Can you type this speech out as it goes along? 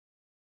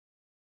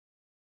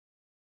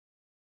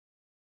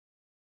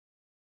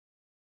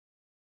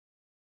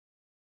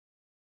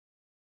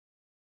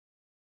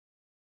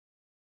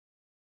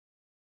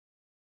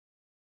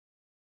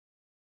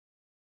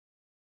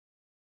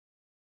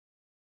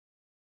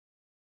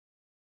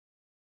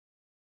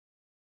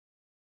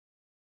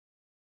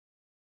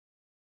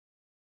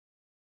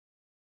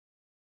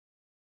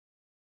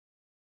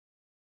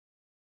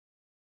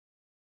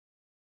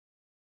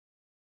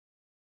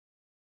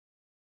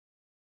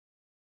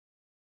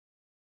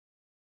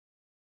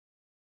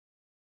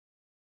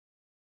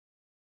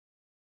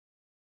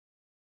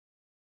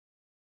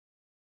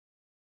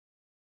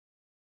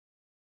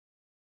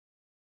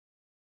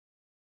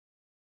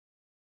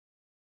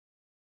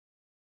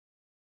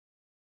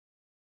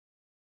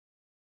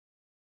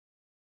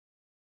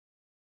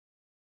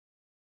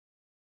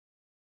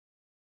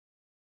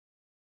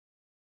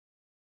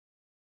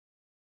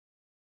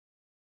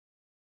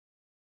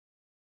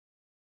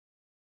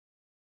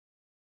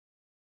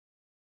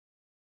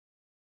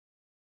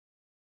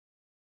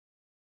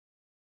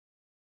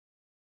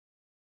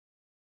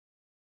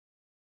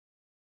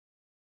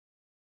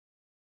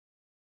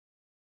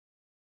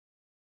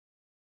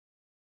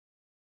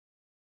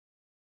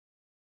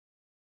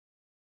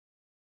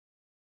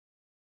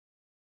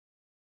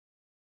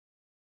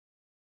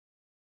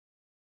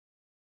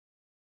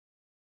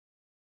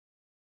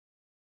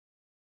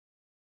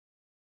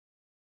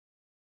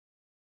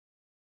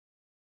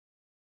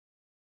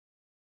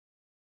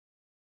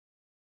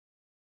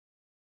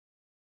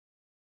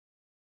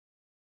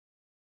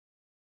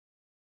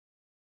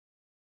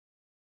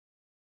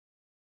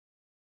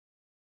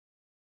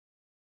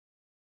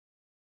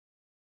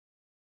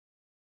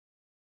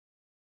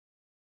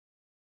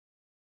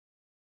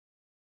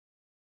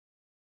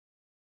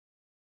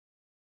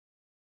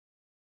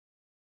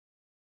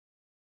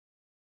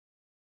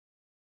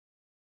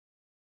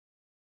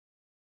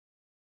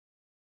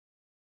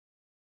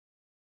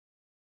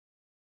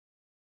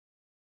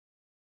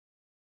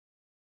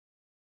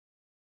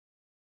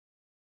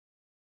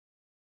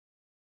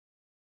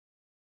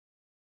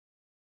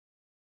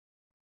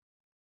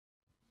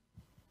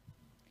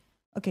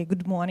Okay,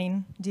 good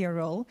morning, dear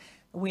all.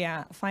 We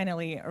are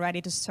finally ready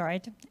to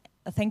start.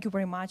 Thank you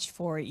very much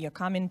for your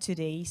coming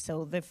today.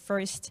 So the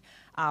first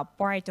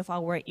part of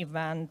our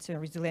event,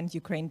 Resilient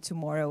Ukraine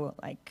Tomorrow,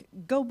 like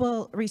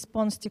global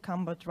response to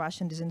combat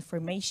Russian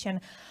disinformation,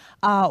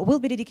 will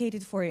be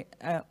dedicated for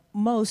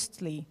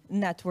mostly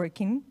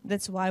networking.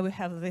 That's why we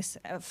have this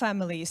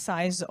family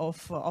size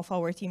of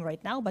our team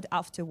right now. But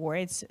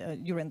afterwards,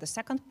 during the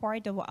second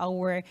part of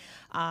our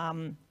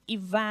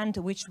event,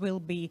 which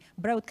will be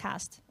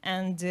broadcast,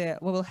 and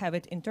we will have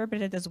it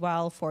interpreted as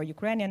well for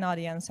Ukrainian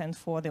audience and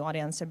for the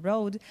audience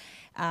abroad.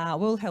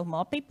 We'll have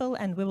more people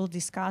and we will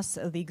discuss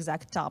the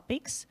exact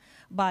topics.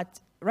 But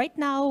right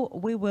now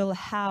we will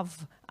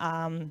have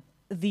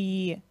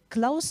the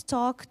close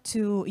talk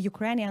to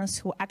Ukrainians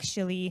who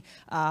actually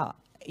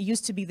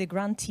used to be the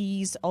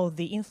grantees of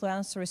the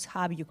Influencers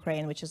Hub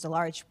Ukraine, which is a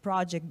large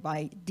project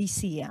by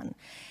DCN.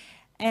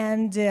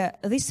 And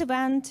this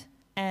event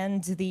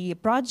and the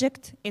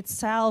project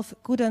itself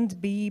couldn't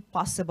be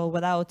possible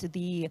without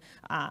the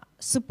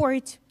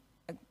support,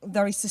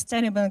 very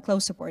sustainable and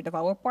close support of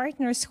our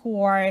partners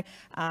who are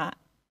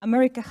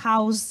America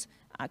House,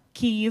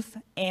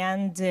 Kyiv,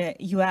 and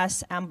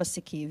US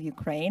Embassy Kyiv,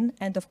 Ukraine.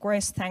 And of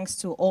course, thanks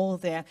to all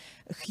the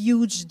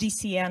huge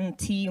DCN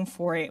team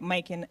for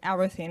making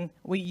everything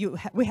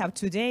we have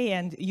today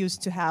and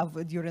used to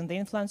have during the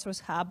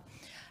Influencers Hub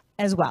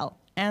as well.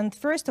 And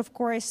first, of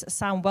course,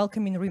 some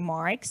welcoming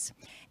remarks.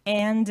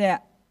 And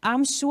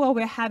I'm sure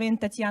we're having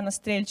Tatiana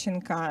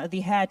Strelchenko, the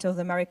head of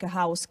the America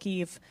House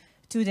Kyiv,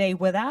 today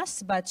with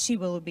us, but she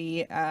will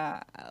be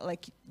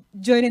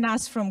joining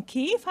us from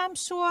Kyiv, I'm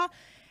sure.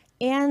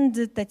 And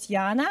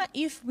Tatiana,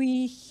 if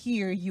we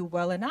hear you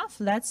well enough,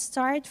 let's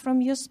start from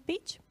your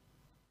speech.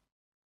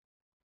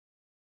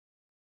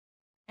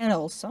 And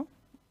also,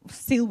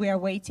 still we are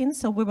waiting,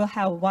 so we will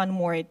have one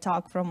more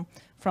talk from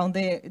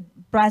the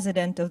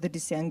president of the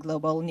DCN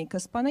Global,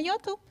 Nikos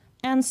Panayotou,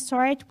 and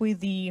start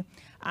with the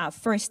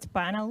first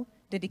panel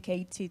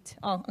dedicated,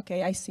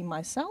 I see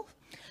myself,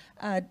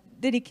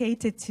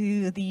 dedicated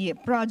to the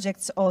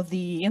projects of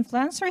the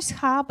Influencers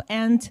Hub,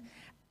 and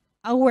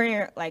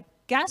our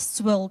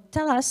guests will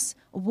tell us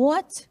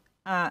what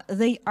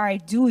they are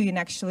doing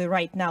actually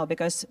right now,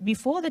 because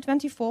before the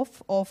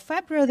 24th of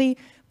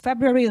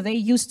February, they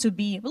used to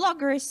be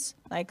bloggers,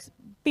 like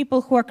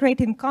people who are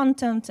creating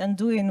content and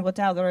doing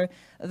whatever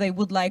they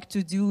would like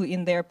to do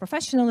in their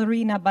professional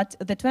arena. But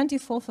the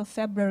 24th of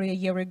February a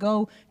year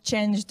ago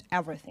changed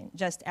everything,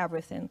 just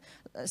everything.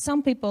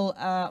 Some people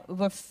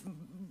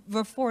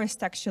were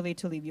forced actually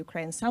to leave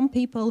Ukraine. Some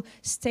people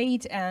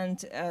stayed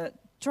and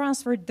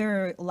transferred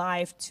their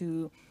life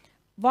to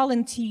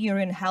volunteer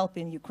and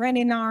helping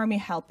Ukrainian army,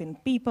 helping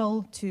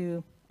people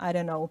to,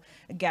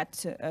 get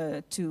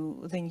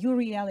to the new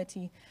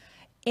reality.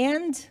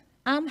 And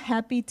I'm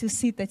happy to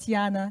see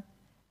Tatiana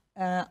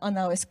on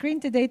our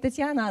screen today.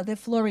 Tatiana, the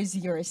floor is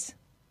yours.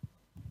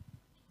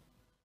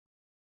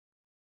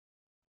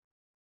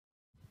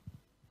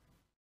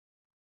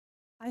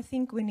 I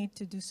think we need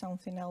to do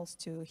something else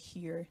to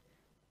hear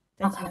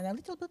Tatiana a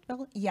little bit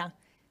well. Yeah,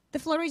 the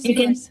floor is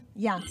yours.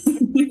 Yeah.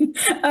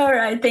 All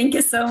right, thank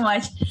you so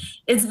much.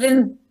 It's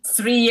been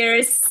 3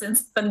 years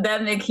since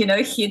pandemic,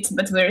 hit,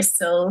 but we're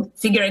still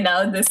figuring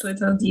out these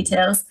little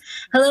details.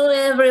 Hello,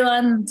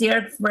 everyone,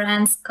 dear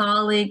friends,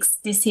 colleagues,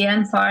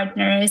 DCN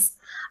partners,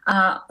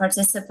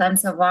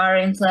 participants of our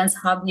Influence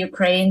Hub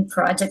Ukraine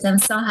project. I'm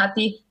so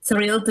happy,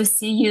 thrilled to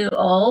see you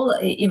all,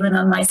 even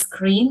on my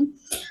screen.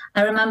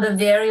 I remember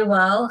very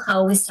well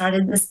how we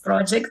started this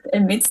project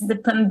amidst the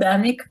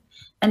pandemic,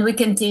 and we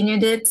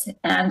continued it.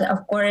 And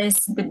of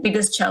course, the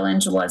biggest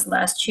challenge was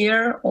last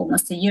year,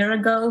 almost a year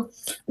ago,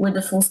 with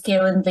the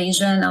full-scale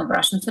invasion of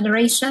Russian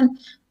Federation.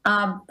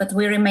 But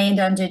we remained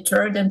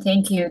undeterred, and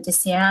thank you,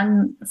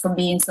 DCN, for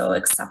being so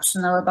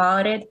exceptional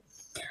about it.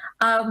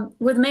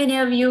 With many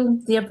of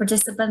you, dear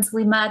participants,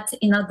 we met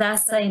in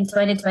Odessa in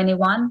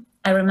 2021.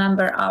 I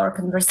remember our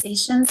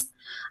conversations.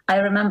 I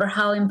remember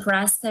how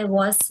impressed I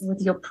was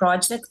with your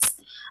projects.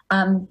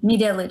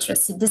 Media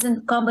literacy,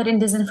 combating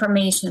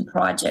disinformation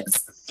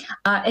projects,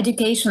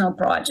 educational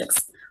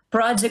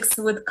projects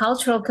with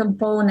cultural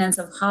components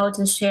of how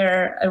to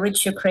share a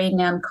rich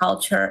Ukrainian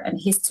culture and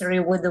history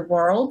with the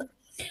world.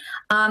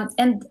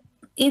 And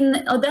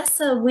in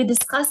Odessa, we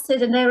discussed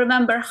it, and I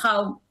remember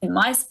how in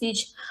my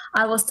speech,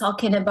 I was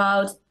talking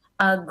about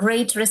a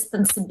great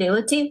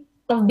responsibility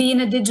of being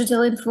a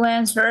digital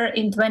influencer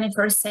in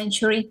 21st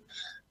century.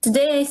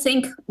 Today, I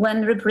think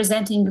when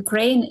representing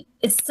Ukraine,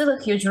 it's still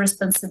a huge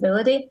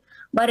responsibility,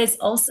 but it's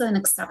also an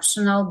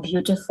exceptional,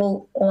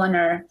 beautiful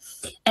honor.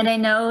 And I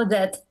know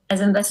that as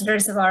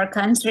ambassadors of our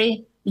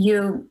country,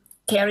 you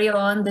carry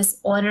on this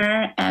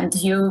honor and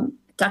you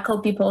tackle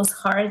people's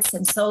hearts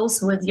and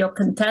souls with your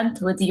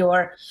content, with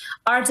your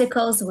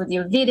articles, with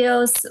your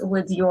videos,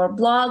 with your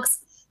blogs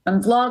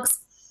and vlogs.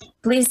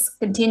 Please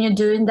continue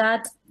doing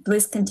that.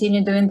 Please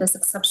continue doing this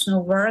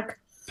exceptional work.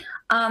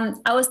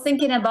 I was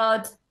thinking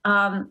about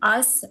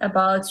us,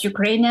 about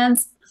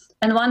Ukrainians,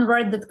 and one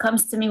word that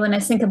comes to me when I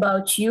think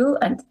about you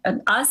and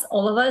us,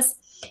 all of us,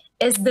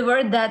 is the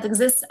word that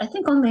exists, I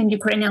think, only in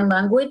Ukrainian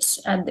language,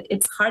 and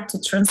it's hard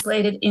to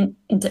translate it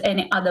into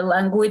any other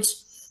language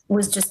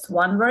with just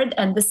one word,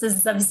 and this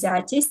is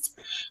завзятость.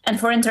 And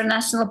for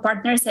international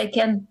partners, I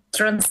can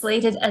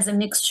translate it as a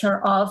mixture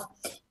of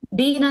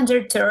being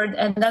undeterred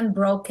and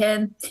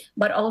unbroken,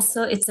 but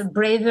also it's a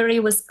bravery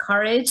with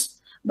courage,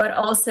 but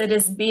also it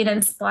is being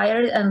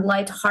inspired and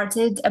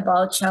lighthearted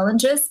about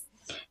challenges.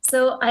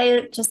 So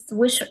I just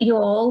wish you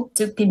all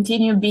to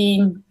continue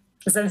being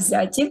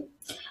завзяти,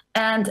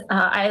 and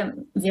I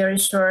am very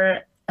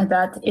sure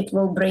that it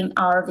will bring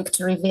our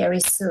victory very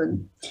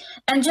soon.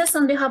 And just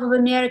on behalf of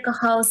America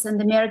House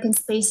and American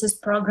Spaces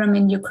program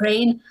in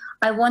Ukraine,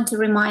 I want to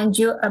remind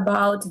you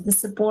about the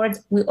support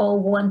we all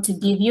want to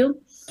give you.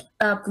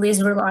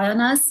 Please rely on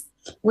us.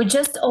 We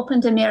just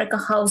opened America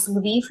House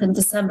Lviv in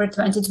December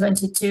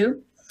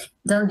 2022.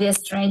 Don't be a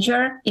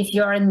stranger. If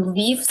you are in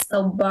Lviv,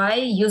 stop by,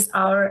 use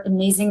our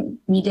amazing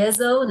media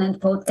zone and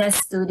podcast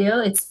studio.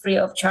 It's free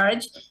of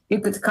charge. You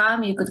could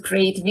come, you could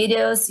create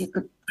videos, you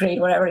could create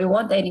whatever you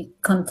want, any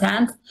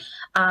content.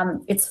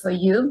 It's for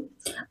you.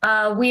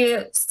 We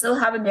still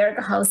have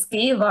America House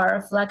Kyiv,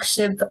 our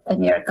flagship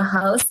America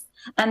House.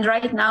 And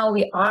right now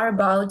we are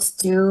about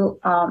to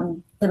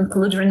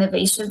conclude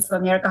renovations for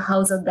America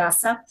House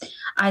Odessa.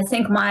 I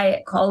think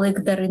my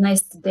colleague Darina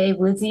is today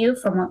with you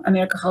from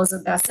America House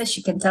Odessa.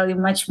 She can tell you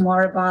much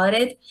more about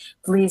it.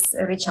 Please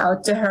reach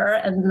out to her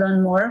and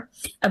learn more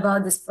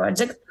about this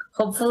project.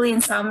 Hopefully in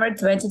summer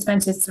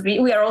 2023,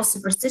 we are all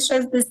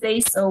superstitious these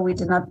days, so we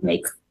do not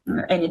make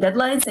any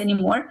deadlines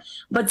anymore,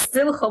 but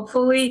still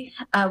hopefully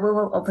we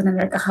will open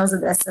America House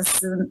Odessa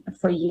soon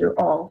for you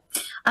all.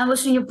 I'm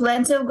wishing you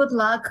plenty of good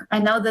luck. I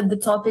know that the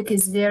topic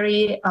is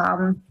very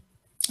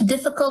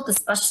difficult,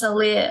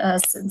 especially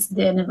since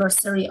the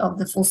anniversary of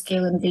the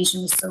full-scale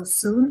invasion is so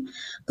soon.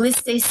 Please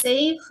stay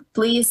safe,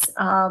 please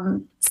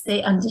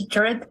stay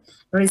undeterred,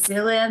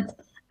 resilient.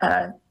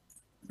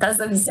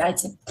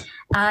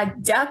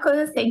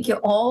 Дякую, thank you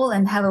all,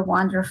 and have a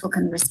wonderful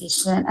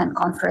conversation and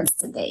conference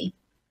today.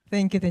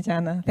 Thank you,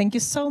 Tatiana. Thank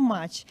you so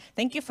much.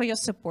 Thank you for your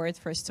support,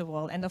 first of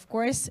all. And of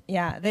course,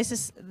 yeah, this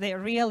is the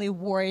really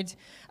word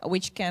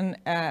which can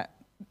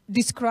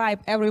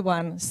describe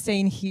everyone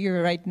staying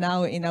here right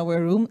now in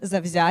our room,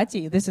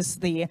 завзяти. This is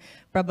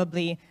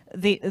probably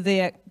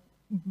the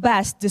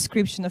best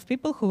description of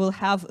people who will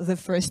have the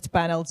first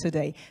panel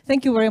today.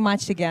 Thank you very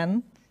much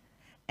again.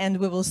 And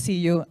we will see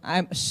you,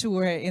 I'm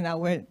sure, in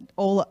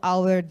all our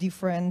other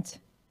different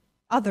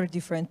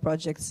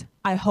projects.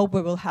 I hope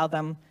we will have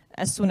them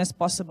as soon as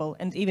possible,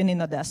 and even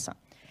in Odessa.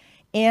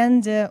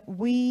 And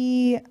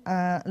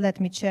let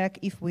me check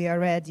if we are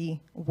ready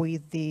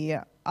with the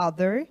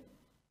other.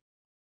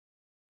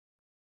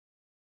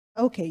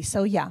 Okay,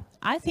 so yeah,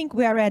 I think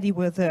we are ready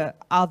with the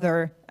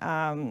other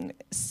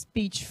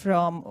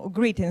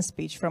greeting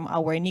speech from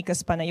our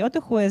Nikos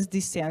Panayotou, who is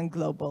DCN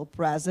Global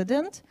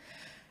President.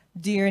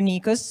 Dear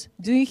Nikos,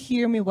 do you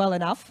hear me well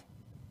enough?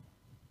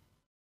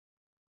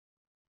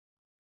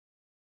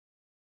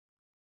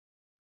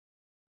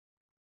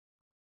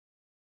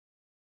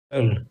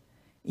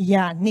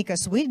 Yeah,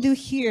 Nikos, we do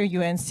hear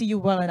you and see you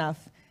well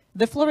enough.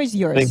 The floor is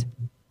yours.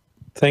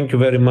 Thank you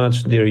very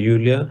much, dear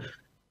Yulia.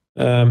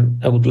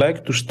 I would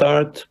like to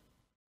start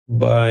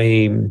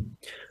by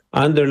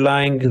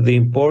underlying the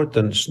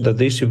importance that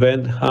this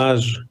event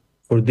has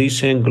for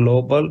DCN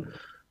Global,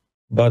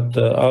 but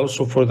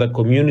also for the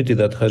community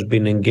that has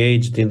been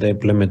engaged in the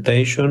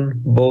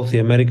implementation, both the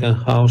American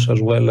House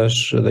as well as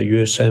the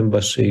US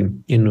Embassy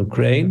in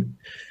Ukraine.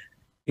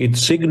 It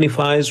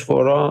signifies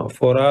for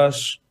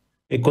us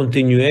a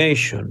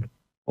continuation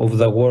of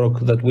the work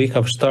that we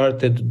have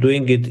started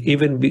doing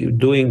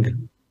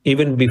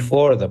even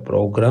before the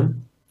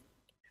program.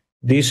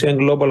 DCN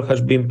Global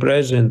has been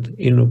present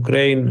in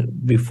Ukraine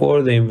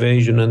before the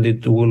invasion, and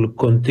it will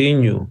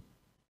continue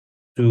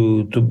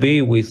to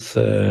be with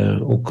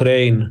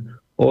Ukraine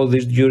all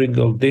this during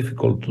a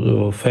difficult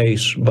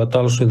phase, but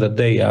also the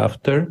day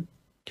after.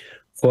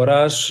 For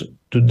us,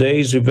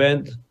 today's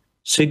event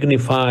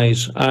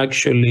signifies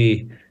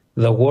actually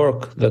the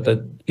work that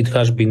it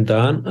has been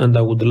done, and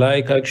I would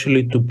like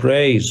actually to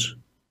praise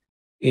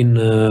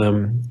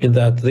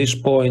at this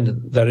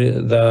point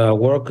the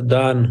work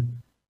done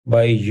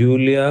by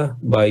Yulia,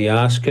 by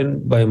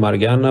Asken, by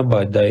Mariana,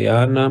 by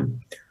Diana,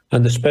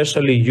 and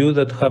especially you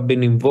that have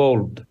been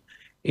involved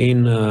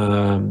in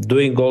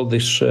doing all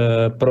this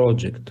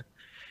project.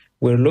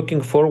 We're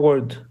looking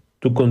forward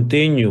to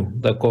continue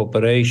the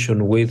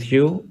cooperation with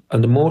you,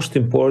 and most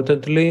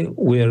importantly,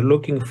 we are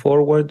looking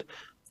forward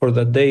for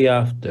the day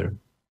after.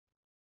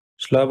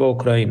 Slava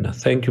Ukraina.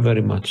 Thank you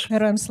very much.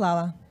 Heroям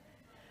Slava.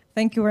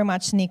 Thank you very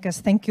much, Nikos.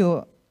 Thank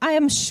you. I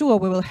am sure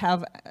we will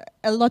have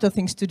a lot of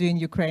things to do in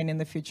Ukraine in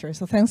the future.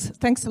 So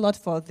thanks a lot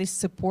for this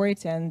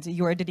support and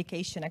your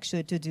dedication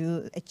actually to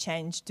do a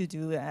change, to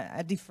do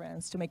a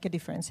difference, to make a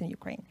difference in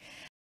Ukraine.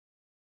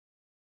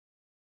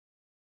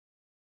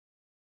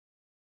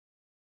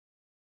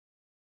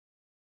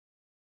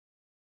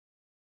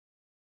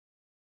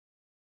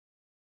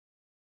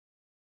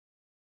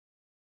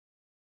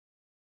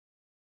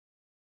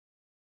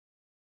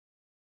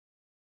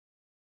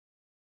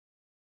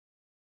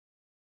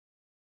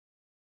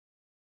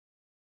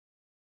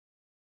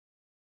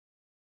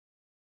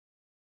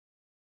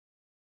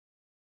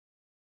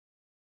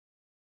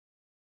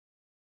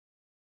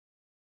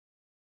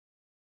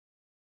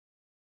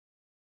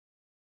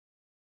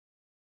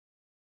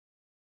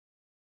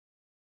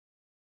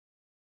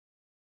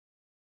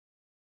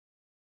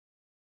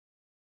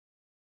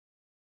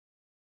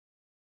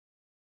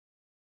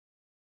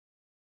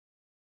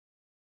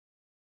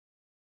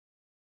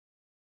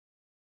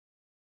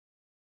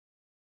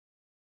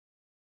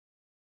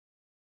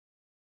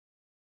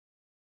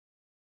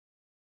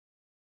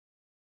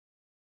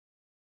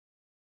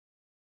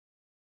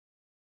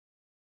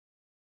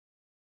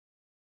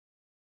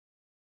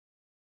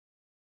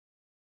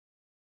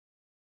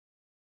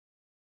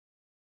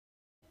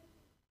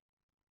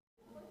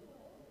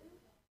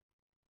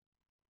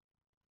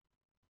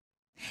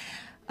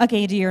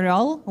 Okay, dear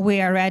all,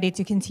 we are ready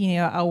to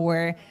continue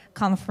our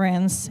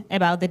conference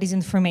about the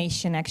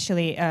disinformation,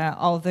 actually,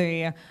 of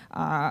the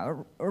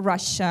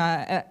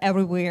Russia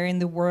everywhere in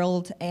the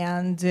world,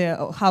 and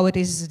how it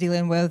is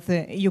dealing with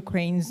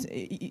Ukraine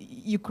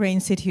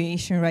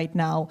situation right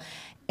now.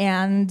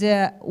 And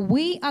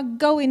we are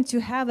going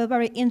to have a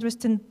very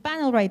interesting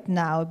panel right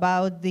now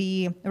about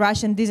the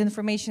Russian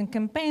disinformation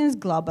campaigns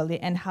globally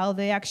and how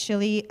they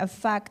actually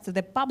affect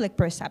the public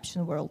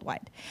perception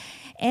worldwide.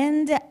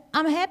 And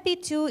I'm happy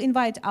to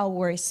invite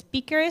our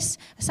speakers.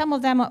 Some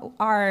of them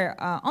are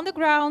on the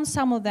ground,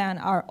 some of them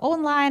are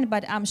online,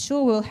 but I'm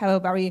sure we'll have a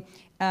very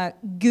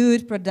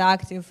good,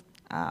 productive,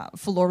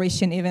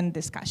 flourishing even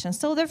discussion.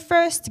 So the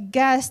first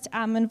guest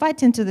I'm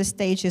inviting to the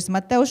stage is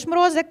Mateusz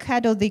Mrozek,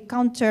 head of the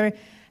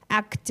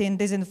Counteracting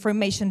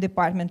Disinformation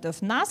Department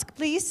of NASK.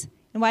 Please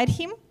invite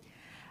him.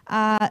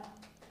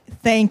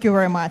 Thank you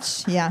very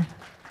much. Yeah.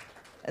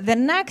 The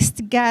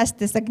next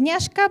guest is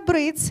Agnieszka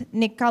Bryc,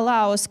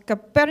 Nicolaus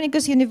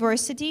Copernicus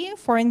University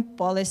foreign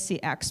policy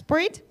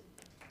expert.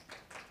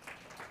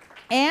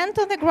 And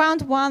on the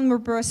ground, one more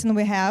person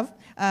we have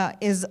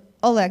is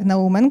Oleg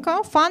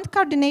Naumenko, fund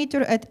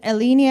coordinator at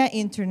Alinea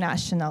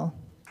International.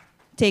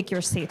 Take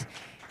your seat.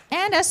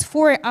 And as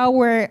for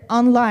our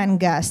online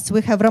guests,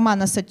 we have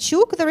Romana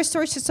Sachuk, the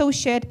research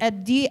associate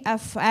at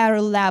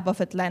DFR Lab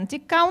of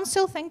Atlantic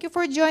Council. Thank you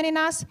for joining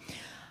us.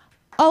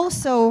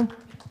 Also,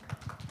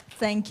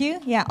 thank you.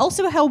 Yeah.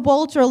 Also, we have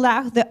Walter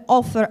Lach, the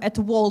author at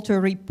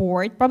Walter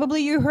Report.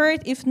 Probably you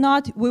heard. If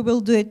not, we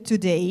will do it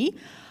today.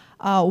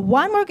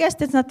 One more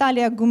guest is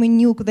Natalia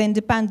Gumenyuk, the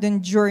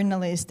independent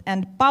journalist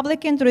and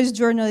public interest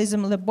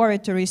journalism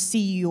laboratory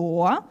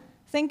CEO.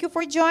 Thank you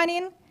for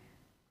joining.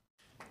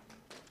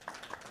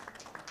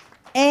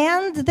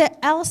 And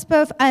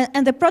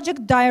the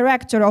project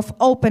director of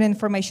Open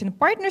Information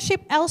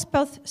Partnership,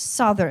 Elspeth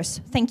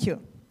Sothers. Thank you.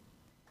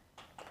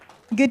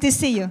 Good to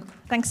see you.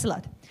 Thanks a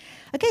lot.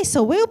 Okay,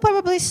 so we'll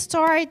probably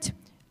start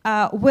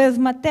with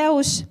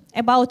Mateusz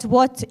about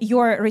what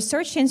your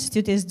research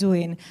institute is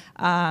doing.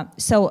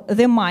 So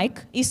the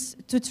mic is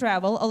to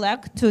travel,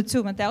 Oleg, to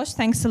Mateusz.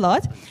 Thanks a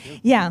lot.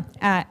 Yeah,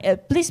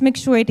 please make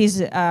sure it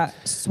is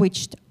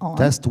switched on.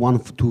 Test 1,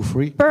 2,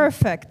 3.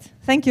 Perfect.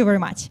 Thank you very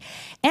much.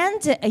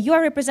 And you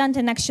are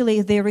representing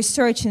actually the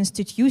research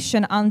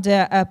institution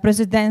under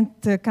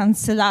President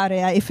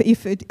Kancelaria.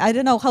 If I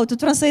don't know how to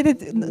translate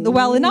it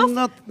well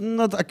enough.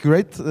 Not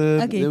accurate.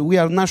 Okay. We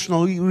are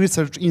National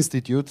Research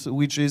Institute,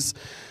 which is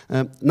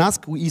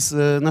NASK is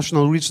a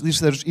National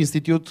Research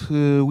Institute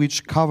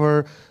which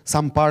cover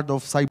some part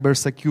of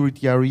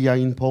cybersecurity area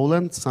in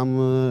Poland, some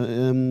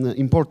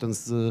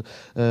importance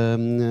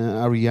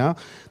area.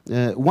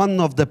 One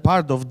of the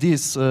part of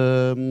this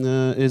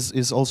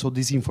is also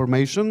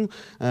disinformation.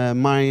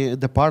 My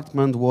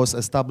department was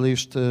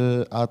established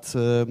at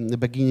the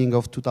beginning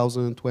of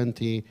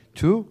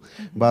 2022,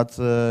 but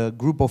a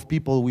group of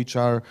people which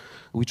are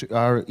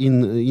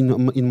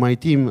in my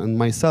team and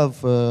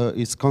myself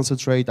is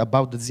concentrate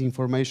about the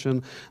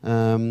disinformation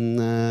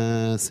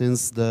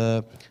since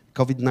the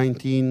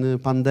COVID-19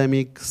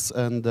 pandemics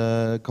and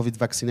the COVID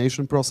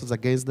vaccination process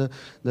against the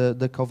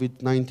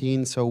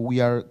COVID-19. So we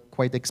are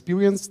quite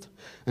experienced,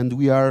 and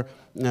we are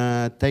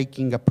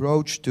taking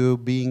approach to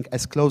being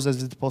as close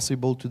as it's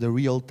possible to the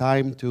real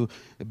time, to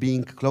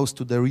being close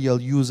to the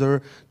real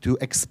user, to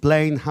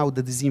explain how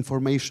the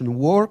disinformation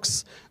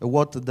works,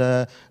 what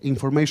the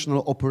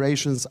informational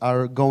operations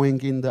are going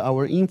in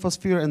our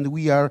infosphere, and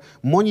we are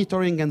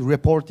monitoring and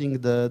reporting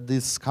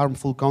this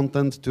harmful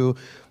content to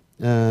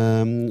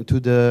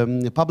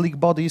the public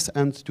bodies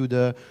and to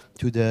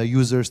the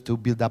users to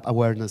build up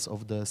awareness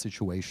of the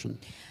situation.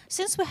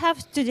 Since we have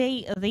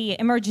today the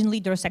emerging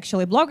leaders,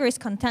 actually bloggers,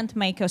 content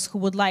makers who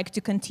would like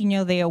to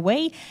continue their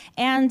way,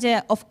 and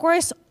of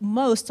course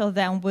most of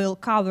them will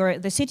cover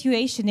the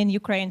situation in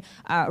Ukraine,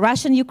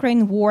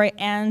 Russian-Ukraine war,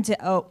 and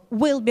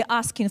will be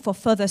asking for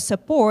further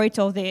support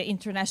of the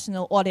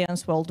international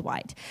audience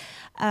worldwide.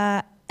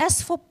 As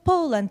for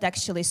Poland,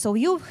 actually, so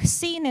you've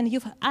seen and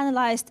you've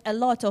analyzed a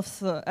lot of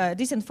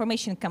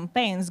disinformation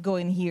campaigns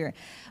going here.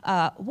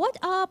 What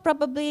are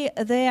probably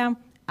the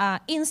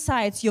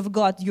insights you've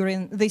got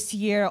during this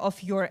year of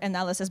your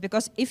analysis?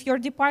 Because if your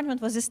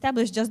department was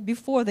established just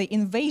before the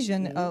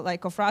invasion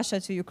of Russia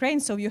to Ukraine,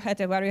 so you had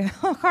a very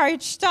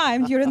hard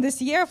time during this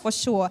year for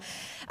sure.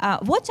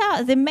 What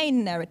are the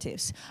main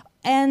narratives?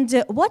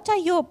 And what are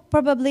your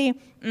probably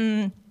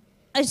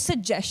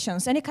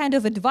suggestions, any kind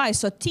of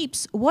advice or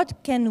tips?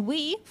 What can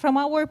we, from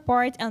our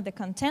part and the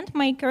content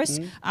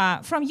makers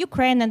from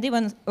Ukraine and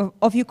even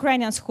of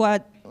Ukrainians who are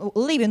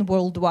living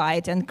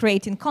worldwide and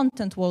creating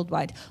content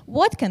worldwide,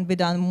 what can be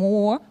done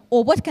more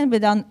or what can be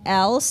done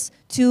else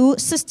to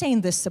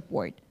sustain this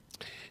support?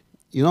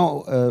 You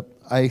know,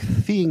 I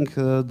think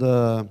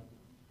the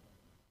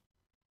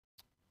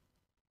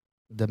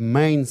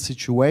main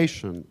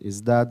situation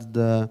is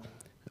that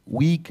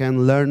we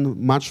can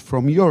learn much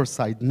from your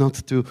side, not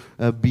to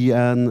be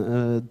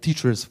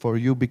teachers for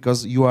you,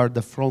 because you are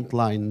the front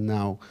line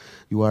now.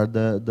 You are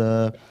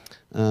the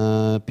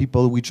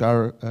people which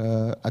are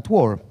at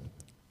war.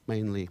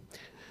 mainly.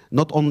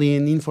 Not only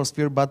in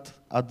infosphere, but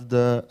at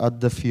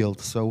the field.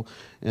 So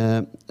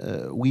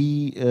we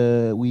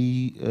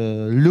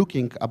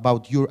looking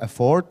about your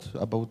effort,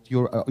 about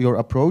your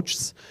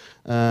approaches,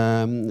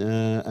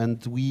 and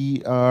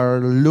we are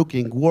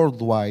looking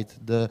worldwide.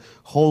 The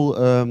whole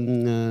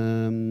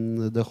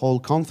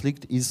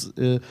conflict is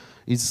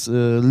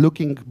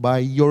looking by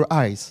your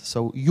eyes. So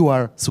you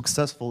are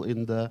successful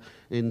in the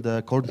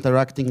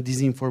counteracting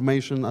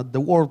disinformation at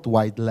the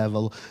worldwide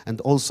level, and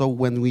also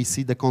when we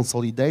see the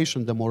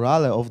consolidation, the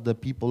morale of the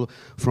people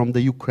from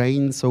the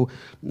Ukraine. So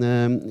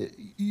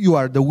you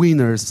are the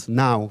winners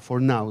now. For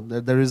now,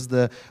 there is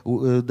not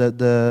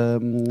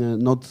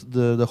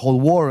the whole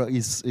war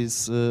is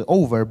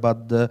over, but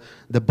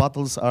the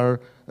battles are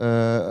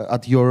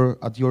at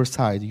your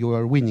side. You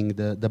are winning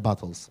the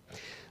battles.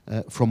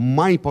 From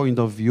my point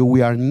of view,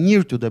 we are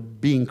near to the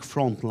being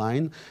front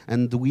line,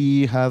 and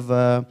we have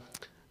a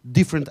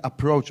different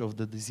approach of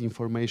the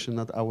disinformation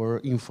at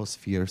our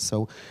infosphere.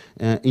 So,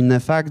 in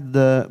fact,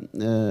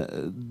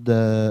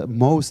 the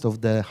most of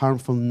the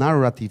harmful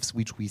narratives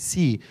which we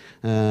see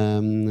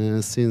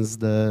since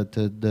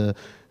the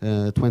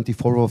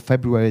 24th of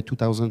February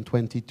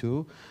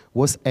 2022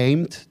 was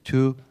aimed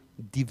to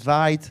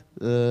divide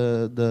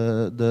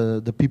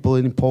the people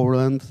in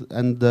Poland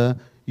and the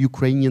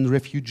Ukrainian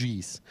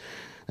refugees.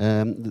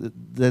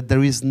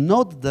 There is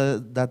not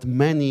that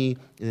many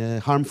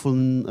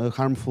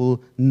harmful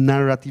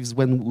narratives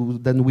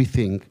than we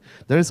think.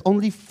 There is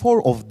only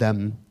 4 of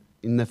them,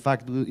 in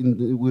fact,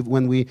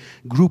 when we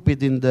group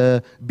it in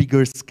the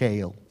bigger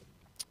scale.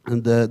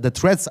 And the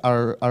threats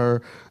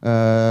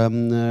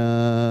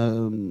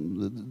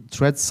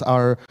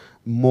are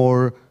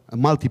more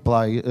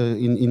multiply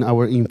in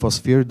our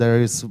infosphere. There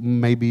is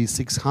maybe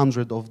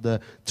 600 of the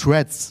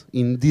threats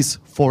in these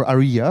 4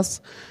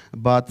 areas,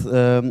 but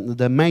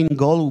the main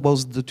goal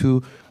was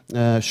to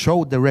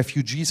show the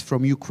refugees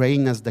from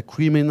Ukraine as the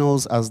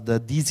criminals, as the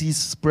disease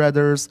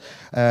spreaders,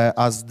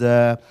 as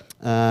the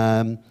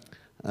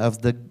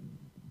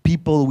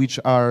people which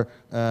are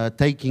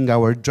taking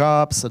our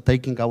jobs,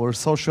 taking our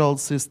social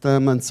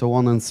system, and so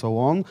on and so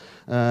on.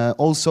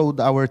 Also,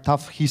 our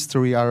tough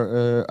history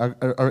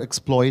are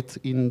exploited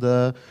in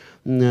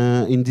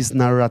these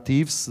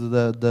narratives.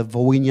 The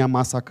Wołynia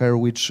massacre,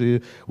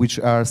 which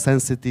are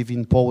sensitive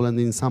in Poland,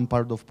 in some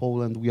part of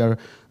Poland, we are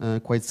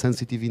quite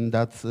sensitive in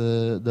that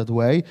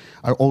way,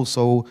 are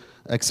also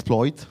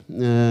exploited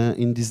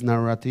in these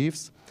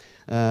narratives.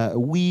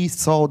 We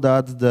saw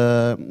that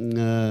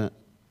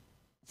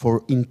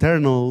for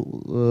internal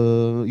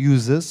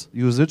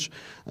usage,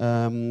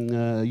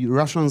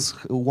 Russians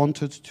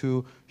wanted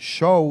to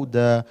show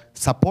the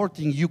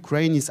supporting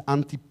Ukraine is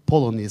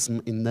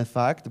anti-Polonism in the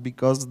fact,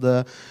 because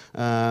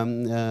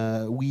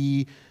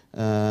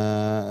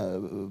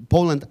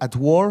Poland at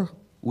war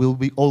will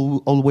be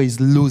always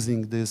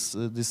losing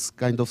this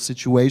kind of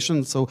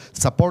situation. So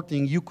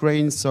supporting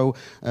Ukraine, so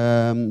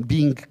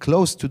being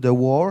close to the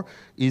war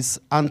is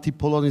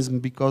anti-Polonism,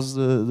 because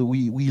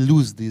we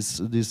lose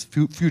this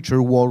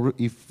future war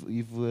if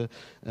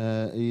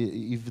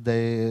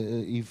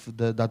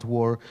that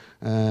war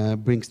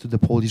brings to the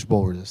Polish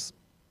borders.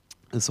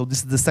 So this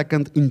is the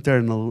second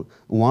internal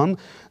one,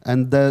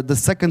 and the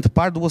second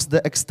part was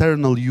the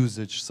external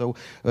usage. So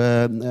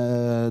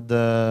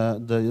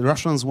the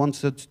Russians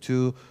wanted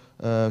to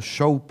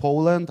show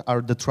Poland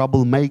are the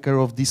troublemaker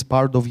of this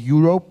part of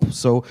Europe.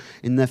 So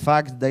in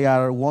fact, they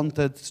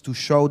wanted to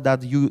show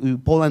that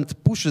Poland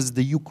pushes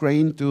the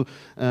Ukraine to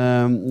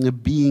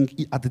being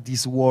at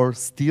this war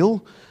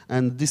still,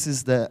 and this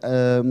is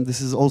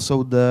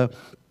also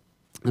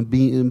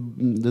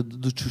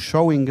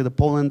showing that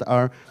Poland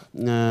are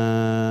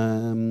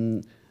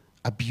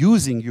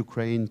abusing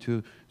Ukraine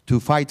to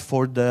fight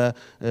for the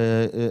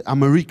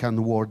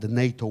American war, the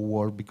NATO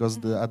war, because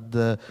at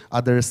the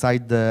other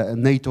side, the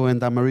NATO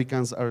and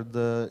Americans are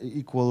the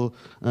equal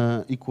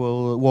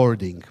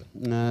wording.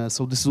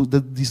 So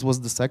this was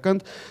the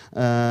second,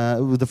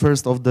 the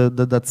first of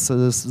that's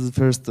the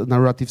first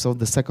narratives of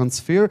the second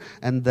sphere,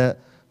 and the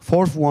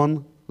fourth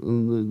one.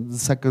 The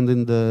second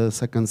in the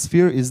second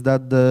sphere is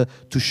that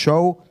to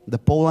show the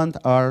Poland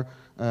are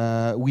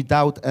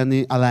without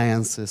any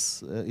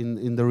alliances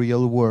in the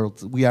real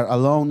world. We are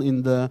alone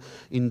in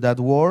that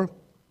war,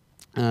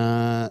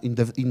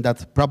 in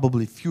that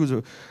probably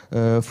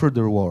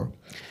further war.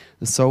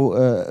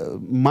 So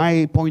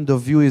my point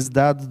of view is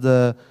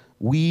that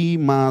we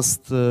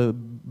must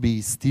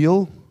be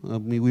still.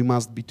 We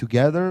must be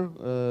together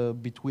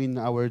between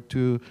our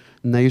two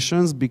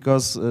nations,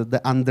 because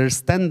the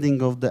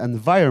understanding of the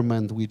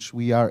environment which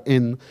we are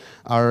in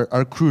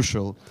are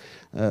crucial.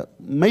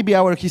 Maybe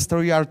our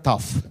history are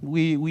tough.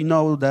 We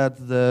know that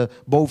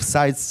both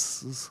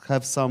sides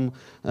have some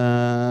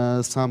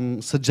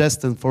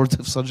suggestions for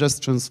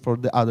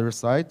the other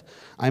side.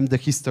 I'm the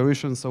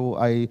historian, so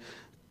I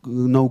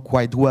know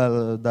quite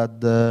well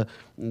that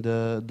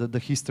the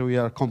history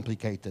are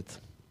complicated.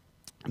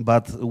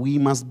 But we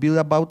must build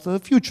about the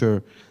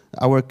future,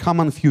 our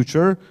common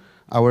future,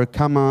 our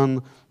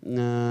common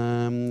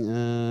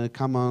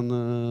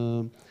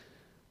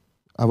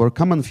our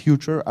common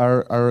future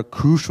are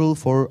crucial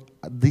for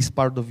this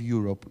part of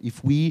Europe.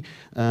 If we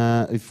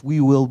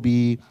will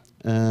be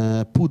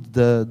put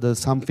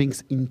some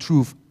things in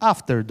truth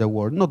after the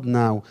war, not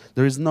now.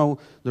 There is no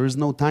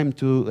time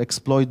to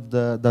exploit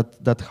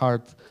that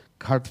hard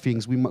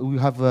things. We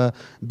have a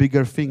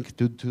bigger thing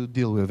to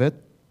deal with it.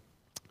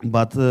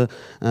 But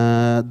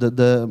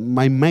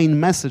my main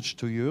message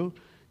to you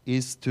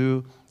is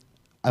to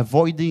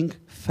avoiding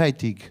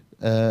fatigue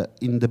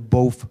in the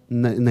both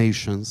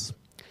nations.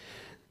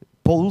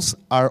 Poles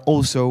are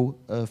also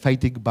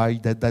fatigued by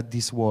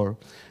this war.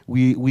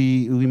 We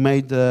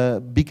made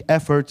a big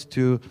effort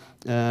to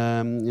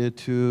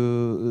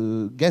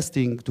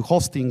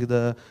hosting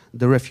the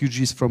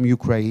refugees from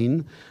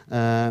Ukraine,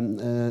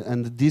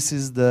 and this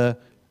is the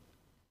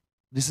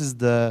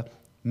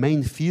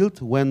main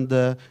field when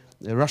the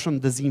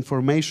Russian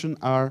disinformation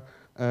are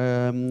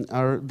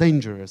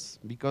dangerous,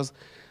 because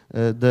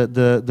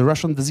the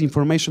Russian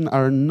disinformation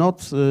are not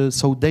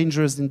so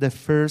dangerous in the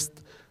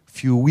first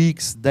few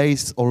weeks,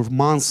 days, or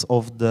months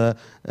of the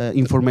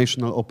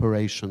informational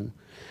operation.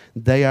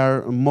 They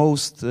are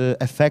most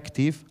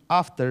effective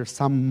after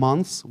some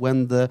months,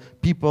 when the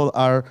people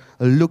are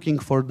looking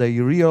for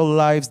their real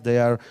lives, they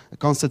are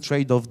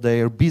concentrate of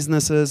their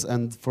businesses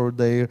and for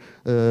their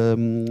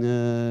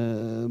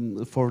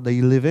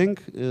living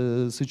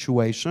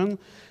situation.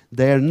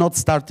 They are not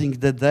starting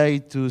the day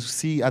to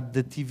see at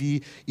the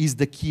TV, is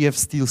the Kiev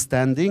still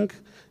standing?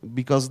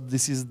 Because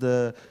this is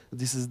the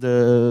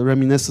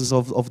reminiscence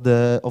of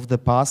the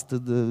past.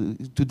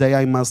 Today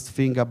I must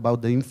think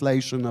about the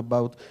inflation,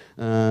 about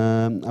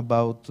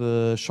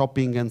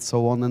shopping and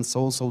so on and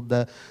so on. So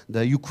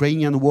the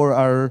Ukrainian war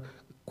are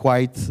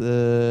quite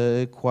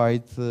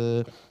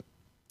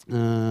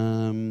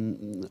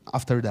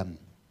after them.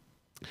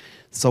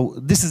 So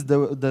this is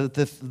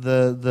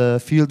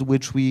the field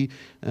which we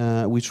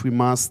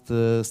must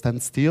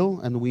stand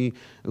still, and we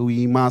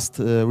must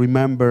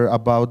remember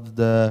about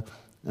the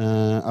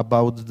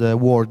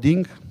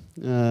wording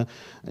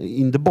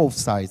in the both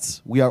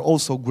sides. We are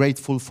also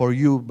grateful for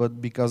you,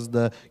 but because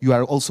you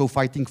are also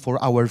fighting for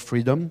our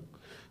freedom,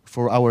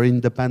 for our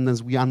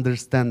independence. We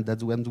understand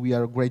that, when we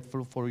are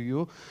grateful for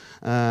you.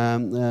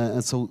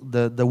 And so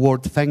the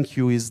word thank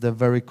you is the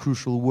very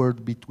crucial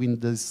word between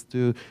these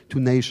two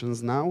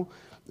nations now.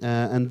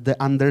 And the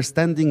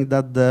understanding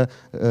that the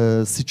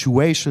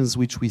situations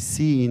which we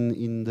see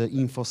in the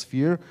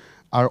infosphere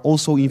are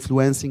also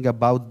influencing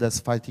about the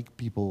fighting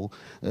people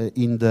at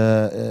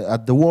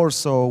the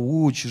Warsaw,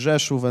 Łódź,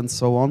 Rzeszów, and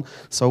so on.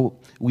 So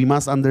we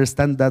must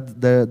understand that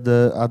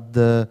at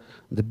the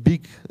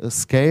big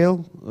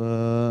scale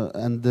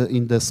and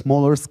in the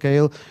smaller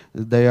scale,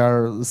 there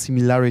are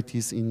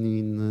similarities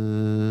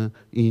in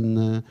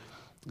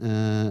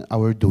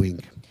our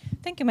doing.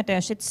 Thank you,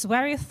 Mateusz. It's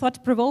very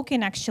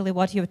thought-provoking, actually,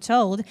 what you've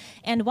told.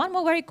 And one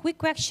more very quick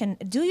question.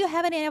 Do you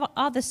have any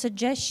other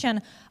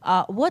suggestion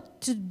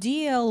what to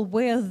deal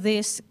with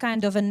this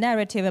kind of a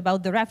narrative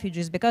about the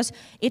refugees? Because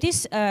it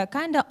is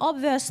kind of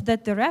obvious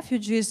that the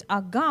refugees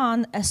are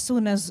gone as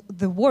soon as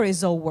the war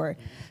is over.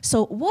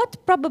 So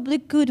what probably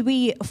could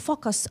we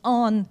focus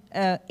on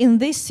in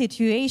this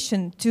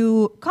situation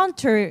to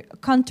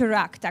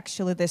counteract,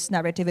 actually, this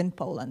narrative in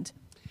Poland?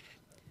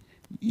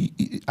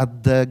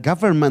 At the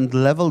government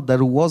level,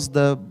 there was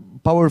the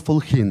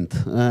powerful hint.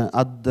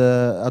 At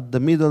the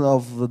middle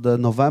of the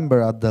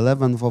November, at the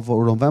 11th of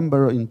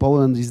November in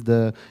Poland is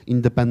the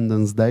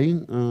Independence Day.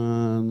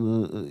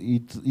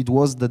 It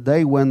was the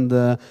day when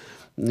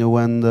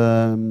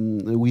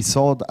we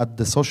saw at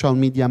the social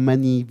media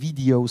many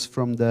videos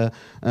from the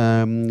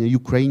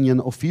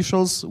Ukrainian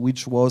officials,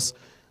 which was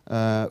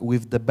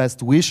with the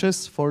best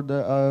wishes for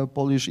the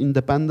Polish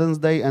Independence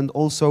Day, and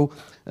also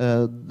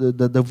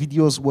the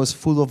videos was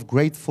full of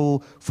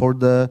grateful for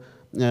the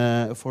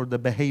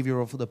behavior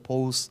of the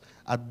Poles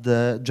at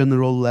the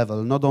general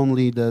level, not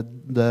only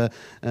the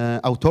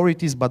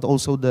authorities, but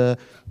also the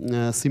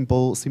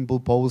simple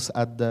Poles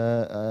at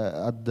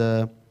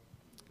the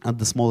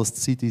smallest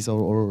cities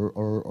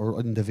or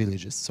in the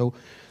villages. So,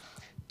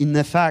 in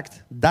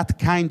effect, that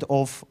kind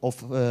of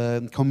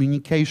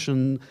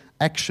communication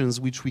actions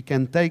which we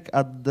can take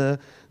at the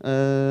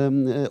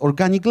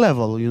organic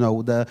level, you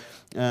know,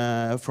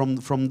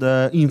 from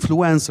the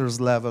influencers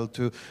level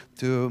to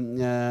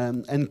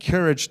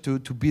encourage to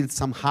build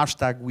some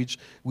hashtag which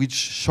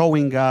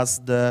showing us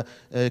the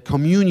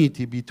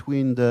community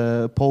between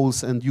the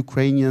Poles and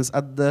Ukrainians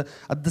at the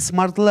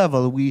smart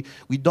level. We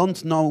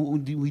don't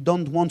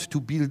want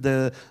to build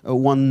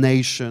one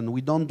nation.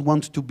 We don't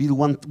want to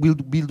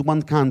build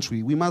one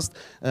country. We must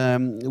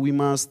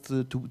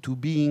to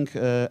being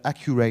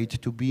accurate,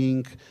 to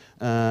being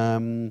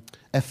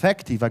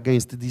effective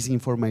against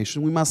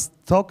disinformation. We must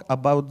talk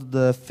about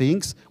the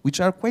things which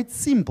are quite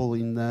simple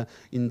in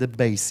the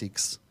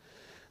basics.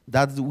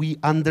 That we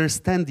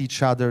understand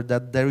each other,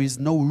 that there is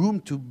no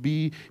room to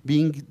be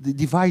being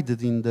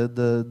divided in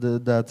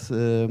that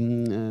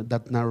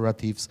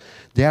narratives.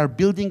 They are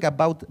building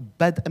about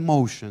bad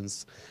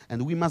emotions,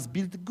 and we must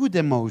build good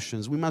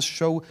emotions. We must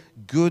show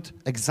good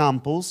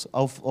examples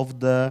of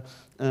the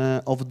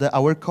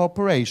our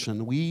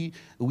cooperation. We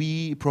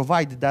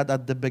provided that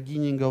at the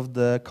beginning of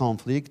the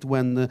conflict,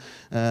 when the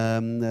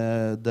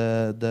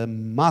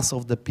mass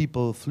of the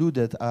people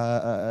flooded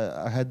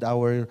ahead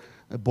our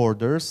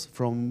borders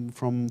from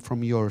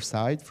your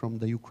side, from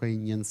the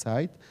Ukrainian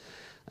side.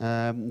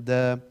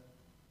 The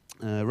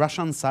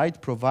Russian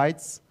side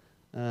provides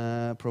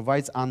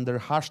under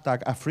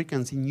hashtag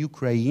Africans in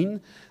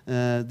Ukraine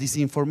this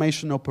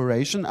information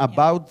operation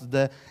about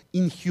the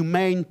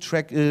inhumane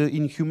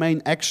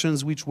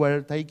actions which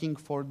were taking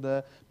for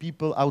the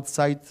people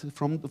outside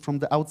from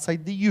the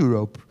outside the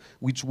Europe,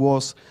 which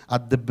was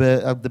at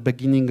the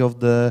beginning of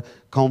the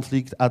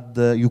conflict at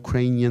the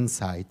Ukrainian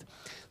side.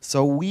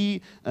 So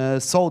we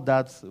saw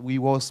that we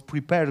was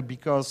prepared,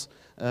 because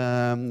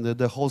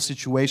the whole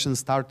situation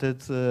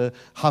started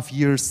half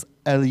years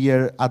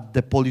earlier at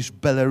the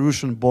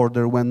Polish-Belarusian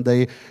border, when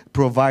they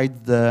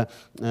provide the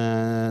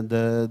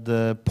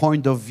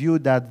point of view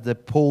that the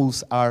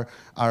Poles are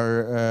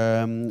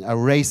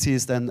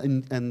racist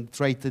and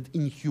treated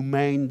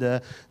inhumane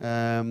the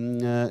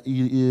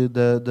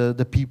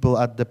people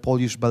at the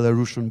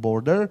Polish-Belarusian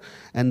border,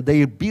 and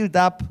they build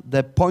up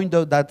the point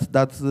of that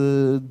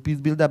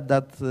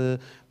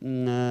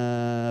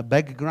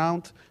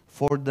background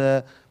for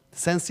the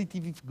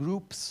sensitive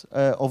groups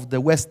of the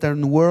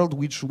Western world,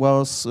 which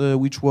was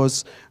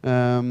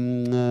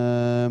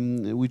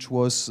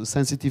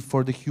sensitive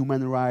for the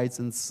human rights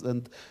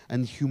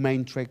and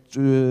humane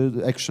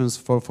actions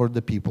for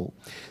the people.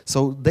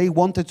 So they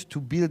wanted to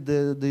build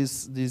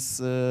this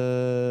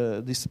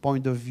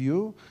point of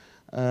view,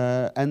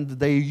 and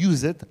they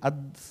use it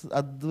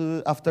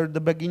after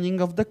the beginning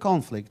of the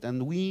conflict.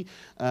 And we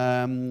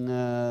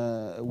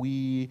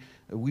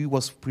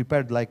was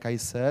prepared, like I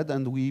said,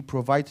 and we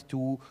provide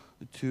to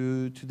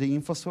the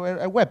InfoSphere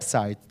a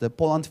website, the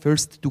Poland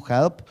First to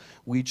Help,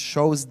 which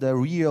shows the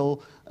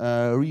real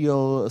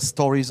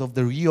stories of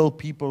the real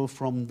people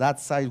from that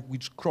side,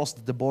 which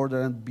crossed the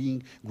border, and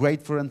being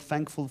grateful and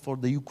thankful for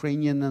the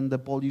Ukrainian and the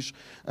Polish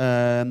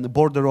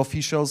border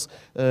officials,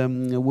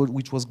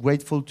 which was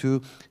grateful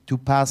to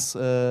pass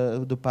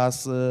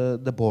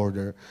the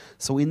border.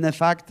 So in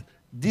fact,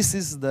 this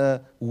is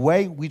the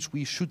way which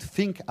we should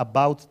think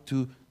about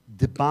to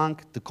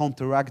debunk, to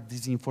counteract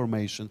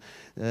disinformation.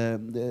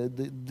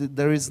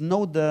 There is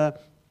no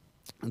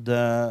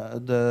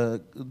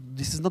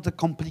this is not a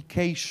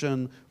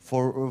complication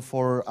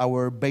for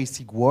our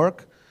basic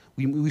work.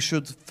 We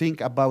should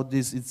think about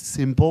this. It's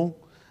simple,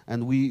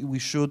 and we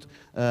should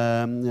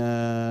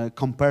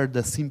compare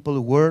the simple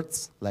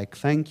words like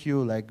thank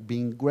you, like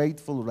being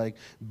grateful, like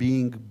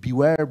being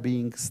beware,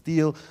 being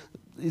still.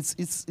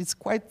 It's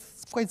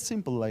quite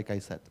simple, like I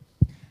said.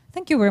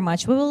 Thank you very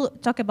much. We will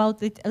talk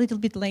about it a little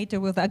bit later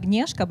with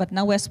Agnieszka, but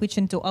now we're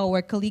switching to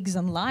our colleagues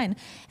online.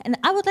 And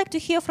I would like to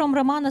hear from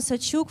Romana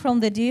Sachuk from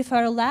the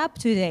DFR Lab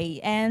today.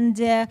 And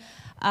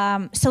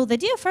so the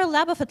DFR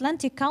Lab of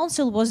Atlantic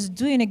Council was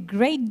doing a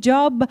great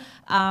job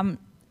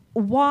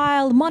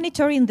while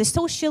monitoring the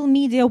social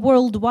media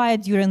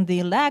worldwide during the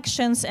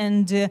elections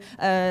and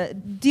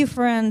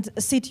different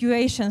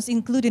situations,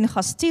 including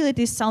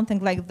hostilities, something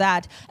like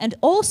that. And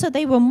also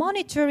they were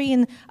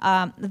monitoring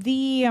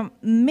the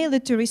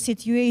military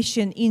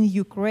situation in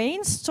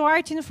Ukraine,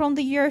 starting from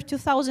the year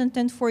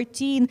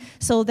 2014.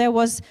 So there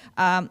was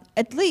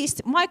at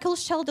least Michael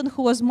Sheldon,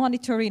 who was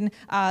monitoring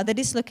the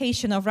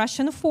dislocation of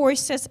Russian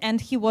forces,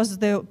 and he was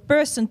the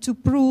person to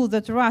prove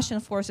that Russian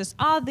forces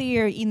are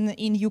there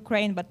in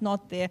Ukraine, but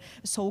not the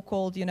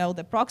so-called,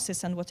 the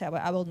proxies and whatever.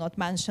 I will not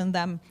mention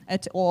them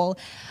at all.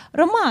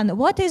 Roman,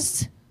 what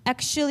is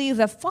actually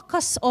the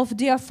focus of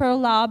DFR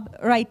Lab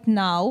right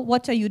now?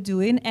 What are you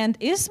doing? And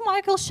is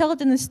Michael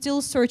Sheldon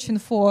still searching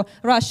for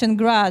Russian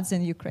grads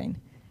in Ukraine?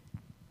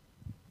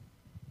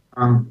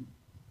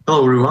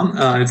 Hello, everyone.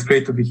 It's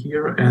great to be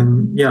here.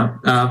 And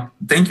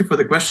thank you for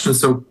the question.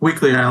 So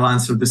quickly, I'll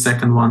answer the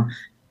second one.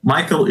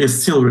 Michael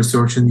is still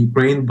researching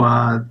Ukraine,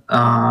 but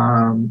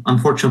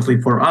unfortunately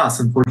for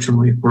us,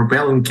 unfortunately for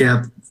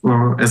Bellingcat,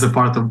 as a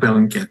part of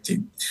Bellingcat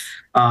team,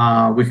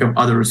 we have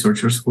other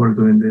researchers who are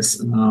doing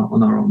this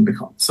on our own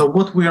behalf. So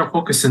what we are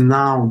focusing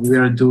now, we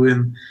are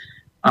doing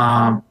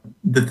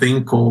the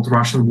thing called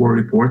Russian War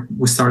Report.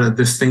 We started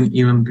this thing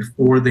even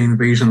before the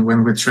invasion,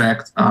 when we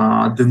tracked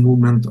the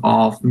movement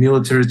of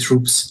military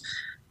troops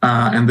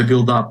and the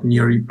build-up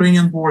near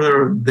Ukrainian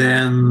border.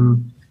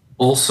 Then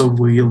also,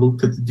 we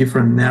looked at the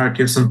different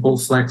narratives and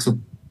false flags of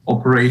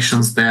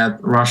operations that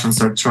Russians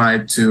are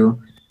trying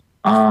to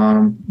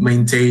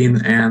maintain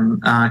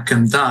and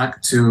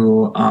conduct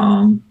to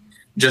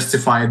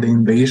justify the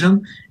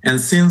invasion. And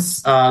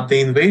since the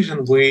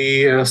invasion, we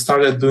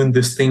started doing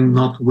this thing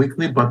not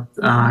weekly, but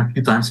a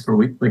few times per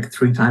week, like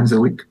 3 times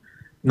a week.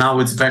 Now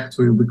it's back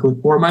to a weekly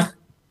format.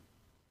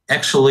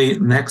 Actually,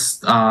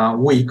 next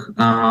week,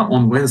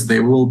 on Wednesday,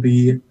 we'll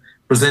be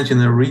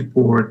presenting a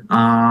report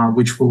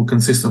which will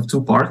consist of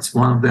 2 parts.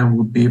 One of them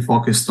would be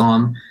focused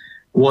on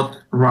what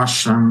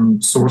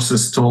Russian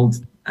sources told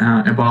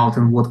about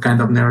and what kind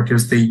of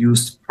narratives they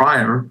used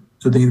prior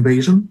to the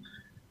invasion.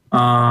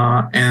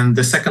 And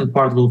the second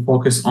part will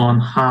focus on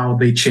how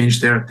they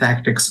changed their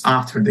tactics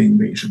after the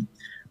invasion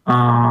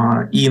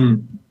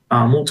in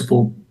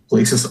multiple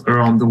places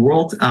around the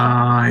world,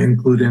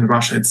 including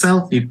Russia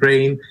itself,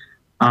 Ukraine,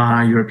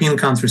 European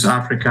countries,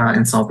 Africa,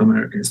 and South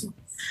America as well.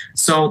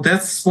 So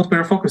that's what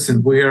we're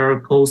focusing. We are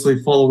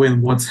closely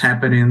following what's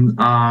happening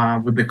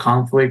with the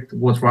conflict,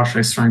 what Russia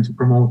is trying to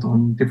promote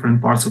on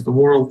different parts of the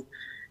world.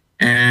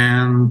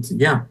 And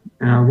yeah,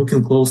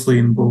 looking closely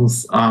in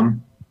both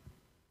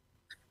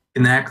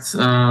connect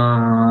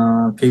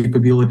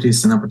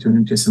capabilities and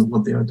opportunities and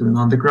what they are doing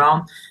on the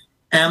ground,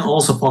 and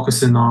also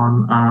focusing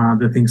on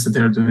the things that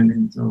they're doing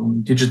in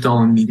the digital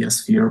and media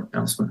sphere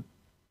elsewhere.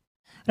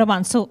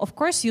 Roman, so of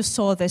course you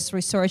saw this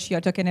research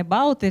you're talking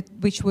about,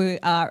 which we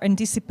are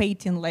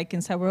anticipating like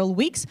in several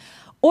weeks,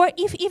 or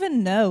if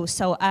even no.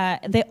 So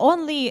the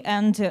only,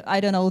 and I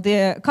don't know,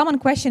 the common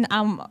question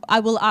I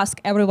will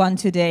ask everyone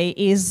today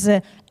is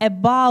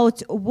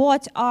about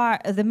what are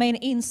the main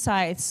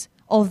insights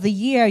of the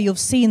year you've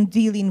seen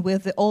dealing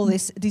with all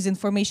this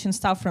disinformation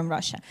stuff from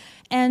Russia.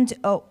 And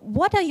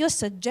what are your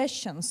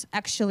suggestions,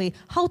 actually,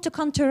 how to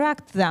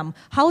counteract them,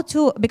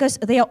 because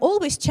they are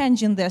always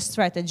changing their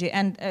strategy,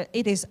 and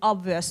it is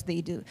obvious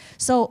they do.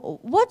 So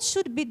what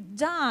should be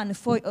done,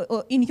 for,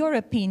 in your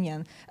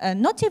opinion,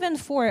 not even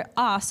for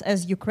us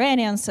as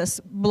Ukrainians,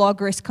 as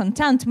bloggers,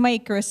 content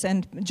makers,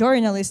 and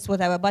journalists,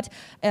 whatever, but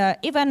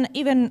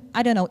even,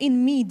 I don't know,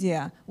 in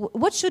media,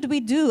 what should we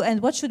do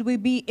and what should we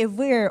be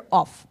aware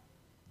of?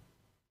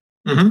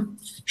 Mm-hmm.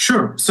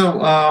 Sure.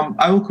 So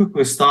I will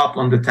quickly stop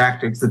on the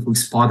tactics that we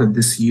spotted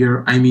this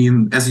year. I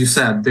mean, as you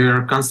said,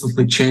 they're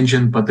constantly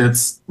changing, but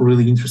that's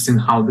really interesting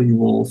how they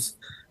evolve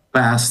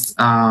past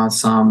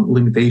some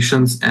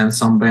limitations and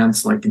some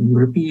bans, like in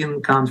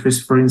European countries,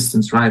 for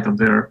instance, right, of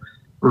their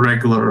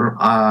regular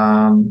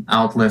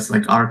outlets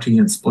like RT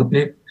and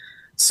Sputnik.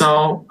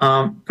 So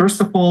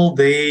first of all,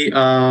 they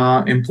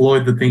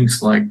employed the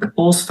things like the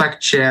false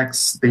fact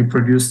checks. They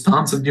produced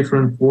tons of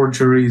different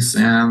forgeries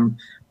and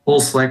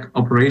false flag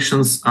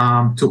operations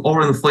to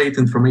overinflate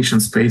information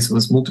space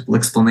with multiple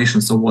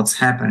explanations of what's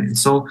happening.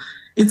 So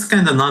it's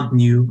kind of not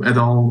new at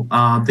all.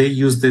 They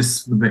use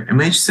this with the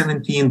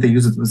MH17, they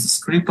use it with the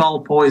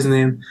Skripal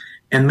poisoning,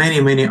 and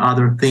many, many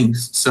other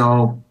things.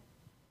 So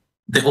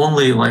the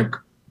only, like,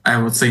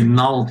 I would say,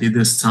 novelty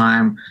this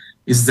time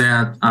is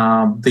that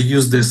they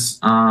use this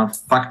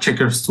fact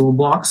checkers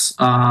toolbox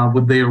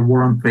with their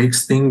war on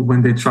fakes thing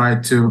when they try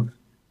to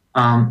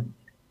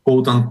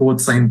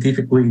quote-unquote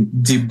scientifically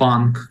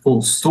debunk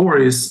false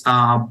stories,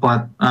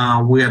 but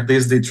with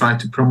this they try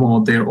to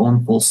promote their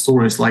own false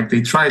stories. Like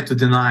they try to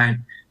deny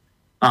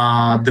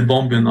the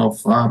bombing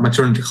of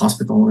maternity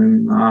hospital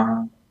in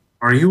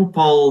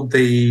Mariupol.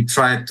 They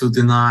tried to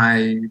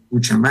deny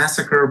Bucha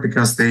massacre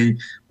because they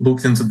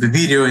looked into the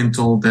video and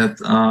told that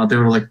there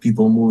were like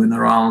people moving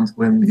around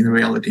when in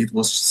reality it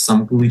was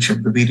some glitch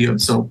of the video.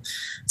 So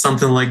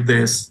something like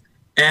this.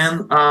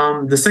 And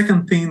the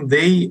second thing,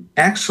 they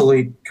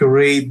actually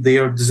curate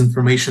their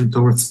disinformation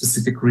towards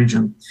specific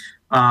region,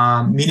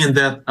 meaning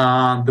that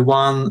the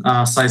one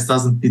size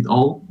doesn't fit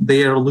all.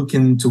 They are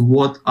looking into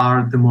what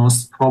are the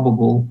most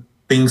probable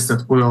things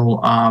that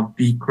will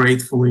be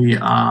gratefully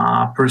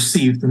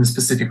perceived in a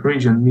specific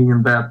region,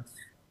 meaning that,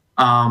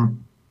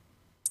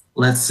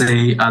 let's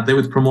say, they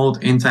would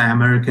promote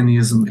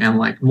anti-Americanism and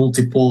like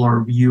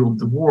multipolar view of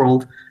the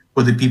world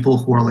for the people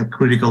who are like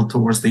critical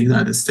towards the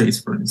United States,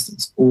 for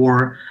instance.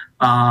 Or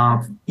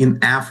in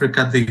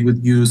Africa, they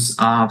would use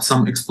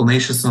some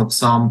explanations of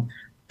some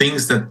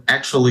things that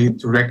actually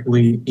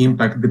directly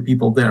impact the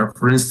people there.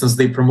 For instance,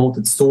 they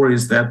promoted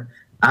stories that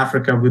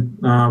Africa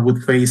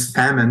would face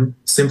famine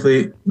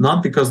simply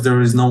not because there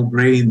is no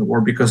grain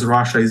or because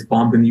Russia is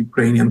bombing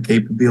Ukrainian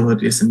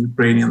capabilities and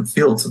Ukrainian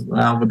fields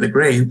with the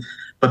grain,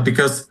 but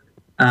because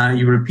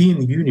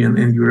European Union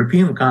and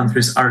European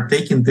countries are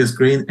taking this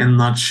grain and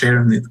not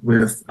sharing it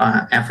with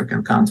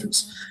African countries,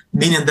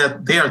 meaning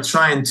that they are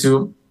trying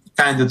to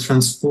kind of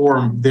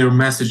transform their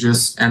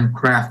messages and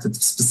craft it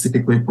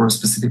specifically for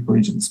specific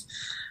regions.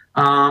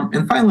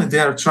 And finally, they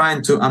are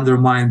trying to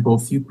undermine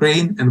both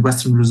Ukraine and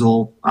Western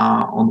resolve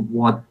on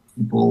what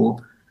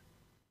people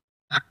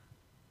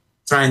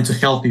trying to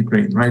help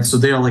Ukraine, right? So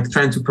they are like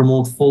trying to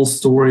promote false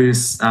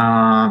stories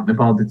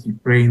about that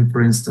Ukraine,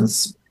 for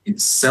instance,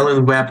 is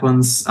selling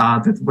weapons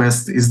that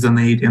West is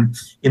donating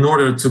in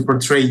order to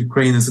portray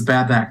Ukraine as a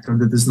bad actor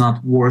that is not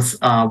worth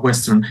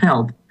Western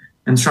help,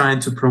 and trying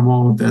to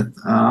promote that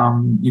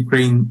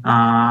Ukraine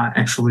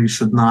actually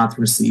should not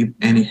receive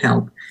any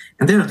help.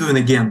 And they're doing,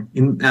 again,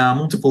 in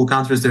multiple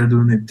countries, they're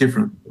doing it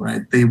differently,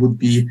 right? They would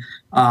be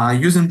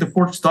using the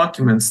forged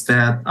documents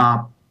that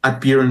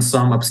appear in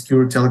some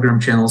obscure Telegram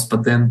channels,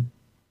 but then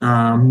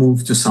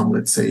move to some,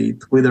 let's say,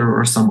 Twitter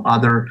or some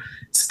other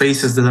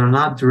spaces that are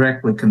not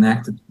directly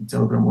connected to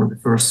Telegram or the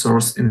first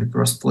source in the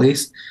first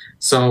place.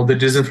 So the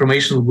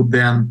disinformation would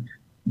then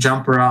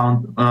jump around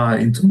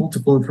into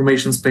multiple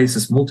information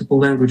spaces, multiple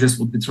languages,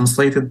 would be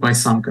translated by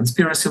some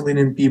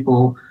conspiracy-leaning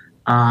people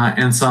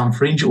and some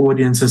fringe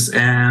audiences,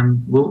 and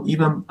will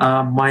even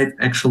might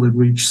actually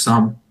reach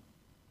some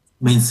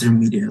mainstream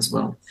media as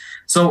well.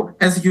 So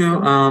as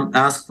you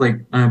asked, like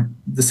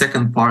the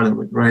second part of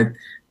it, right?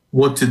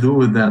 What to do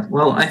with that?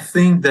 Well, I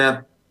think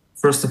that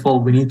first of all,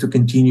 we need to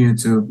continue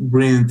to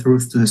bring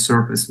truth to the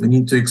surface. We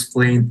need to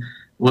explain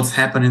what's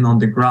happening on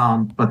the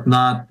ground, but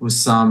not with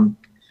some,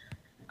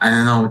 I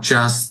don't know,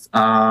 just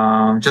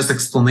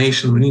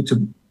explanation. We need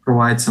to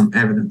provide some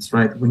evidence,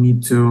 right? We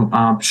need to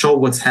show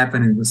what's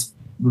happening with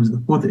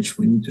the footage.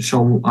 We need to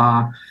show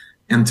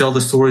and tell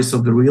the stories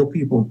of the real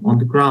people on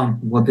the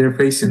ground, what they're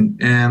facing.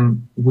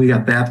 And we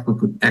at that, we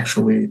could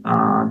actually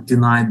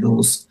deny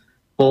those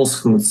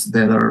falsehoods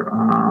that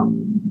are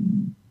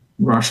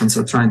Russians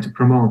are trying to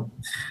promote.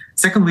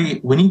 Secondly,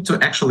 we need to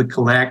actually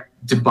collect,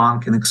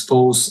 debunk, and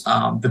expose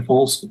the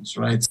falsehoods,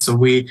 right? So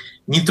we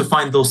need to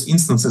find those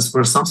instances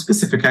where some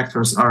specific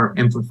actors are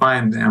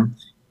amplifying them,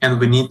 and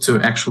we need to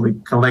actually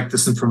collect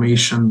this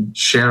information,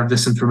 share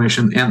this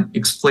information, and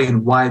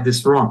explain why this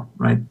is wrong,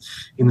 right?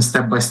 In a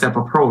step-by-step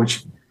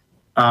approach,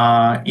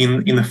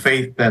 in the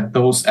faith that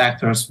those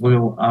actors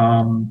will,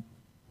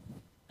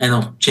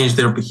 change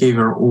their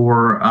behavior, or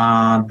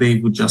they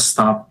would just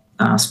stop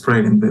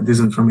spreading the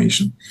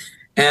disinformation.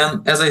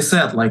 And as I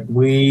said, like,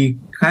 we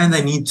kind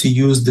of need to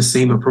use the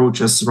same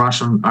approach as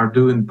Russians are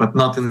doing, but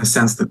not in the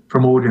sense that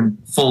promoting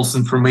false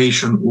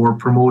information or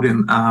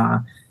promoting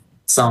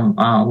some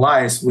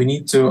lies. We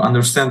need to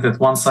understand that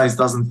one size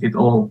doesn't fit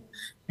all.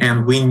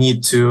 And we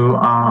need to,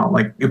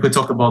 like, if we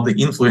talk about the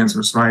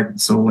influencers, right?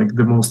 So like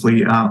the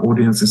mostly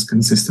audience is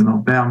consistent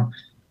of them.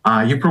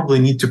 You probably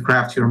need to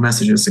craft your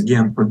messages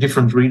again for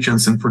different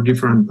regions and for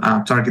different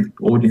target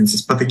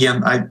audiences. But again,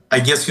 I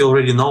guess you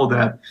already know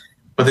that,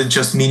 but it's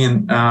just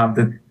meaning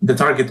that the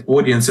target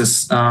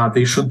audiences,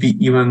 they should be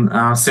even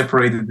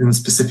separated in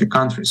specific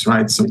countries,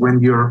 right? So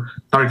when you're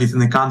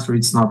targeting a country,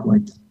 it's not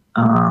like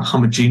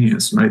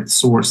homogeneous, right?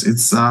 Source,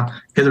 it's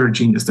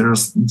heterogeneous.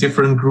 There's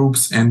different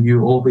groups, and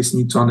you always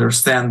need to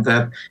understand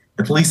that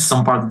at least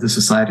some part of the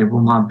society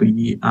will not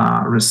be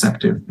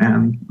receptive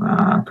and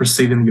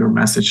perceiving your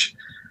message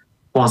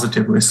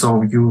positively.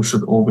 So you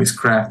should always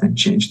craft and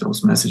change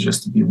those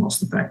messages to be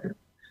most effective.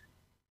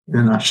 In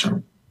a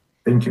nutshell.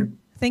 Thank you.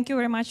 Thank you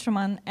very much,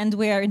 Roman. And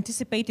we are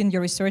anticipating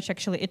your research.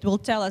 Actually, it will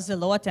tell us a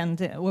lot, and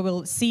we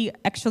will see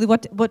actually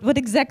what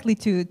exactly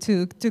to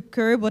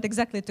curb, what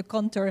exactly to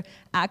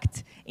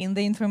counteract in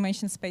the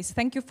information space.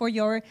 Thank you for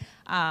your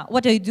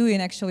what are you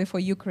doing actually for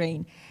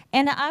Ukraine.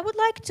 And I would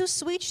like to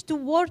switch to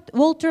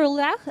Walter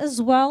Lech as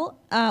well.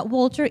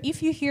 Walter,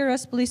 if you hear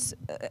us, please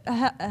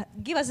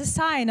give us a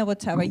sign or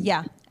whatever.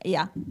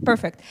 Yeah,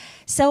 perfect.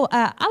 So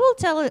I will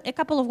tell a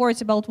couple of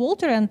words about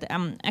Walter and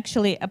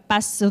actually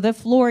pass the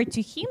floor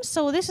to him.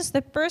 So this is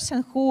the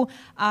person who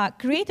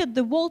created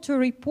the Walter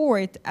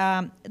report.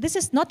 This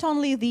is not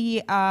only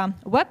the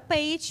web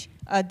page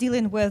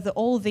dealing with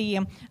all the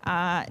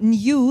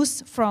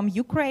news from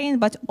Ukraine,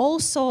 but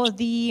also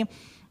the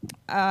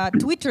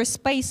Twitter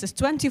spaces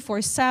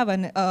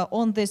 24/7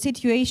 on the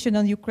situation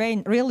on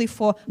Ukraine, really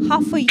for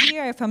half a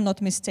year, if I'm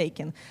not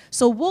mistaken.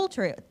 So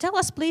Walter, tell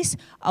us please,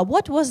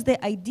 what was the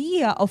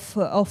idea of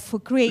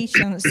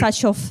creation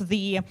such of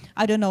the,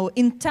 I don't know,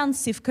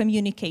 intensive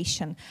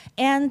communication?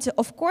 And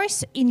of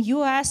course, in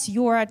US,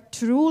 you are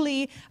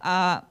truly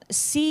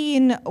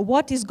seeing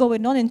what is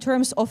going on in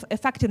terms of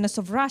effectiveness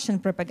of Russian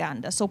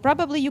propaganda. So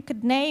probably you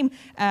could name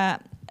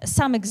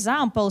some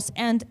examples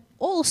and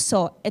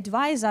also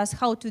advise us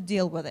how to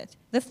deal with it.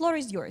 The floor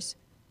is yours.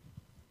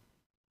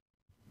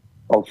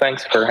 Well,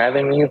 thanks for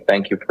having me.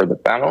 Thank you for the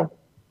panel.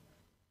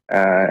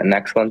 An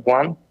excellent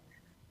one.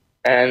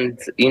 And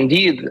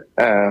indeed,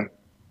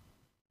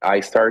 I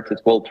started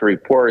Walter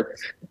Report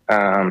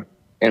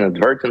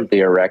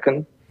inadvertently, I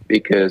reckon,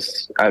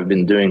 because I've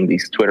been doing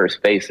these Twitter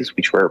spaces,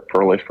 which were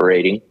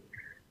proliferating.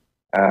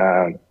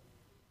 Pardon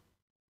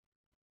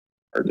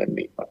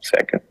me 1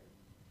 second.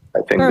 I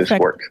think Perfect. This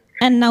works.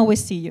 And now we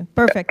see you.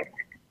 Perfect.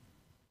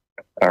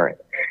 All right.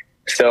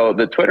 So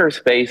the Twitter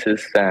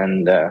spaces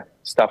and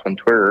stuff on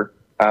Twitter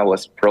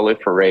was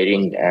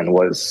proliferating and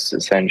was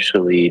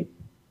essentially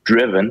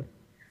driven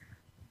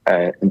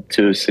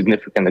to a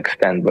significant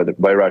extent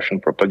by Russian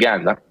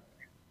propaganda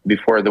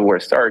before the war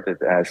started,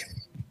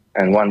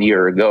 and 1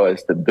 year ago,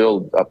 as the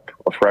build-up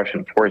of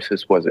Russian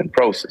forces was in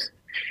process.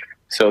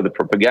 So the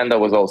propaganda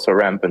was also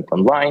rampant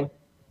online.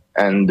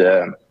 And,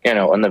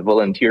 on a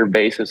volunteer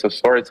basis of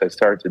sorts, I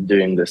started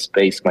doing the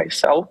space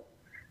myself.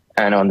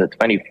 And on the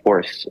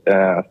 24th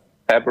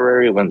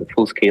February, when the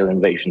full-scale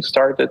invasion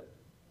started,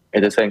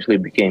 it essentially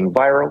became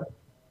viral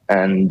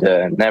and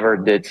never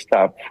did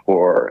stop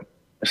for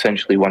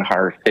essentially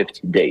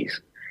 150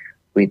 days.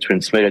 We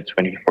transmitted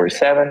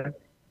 24/7.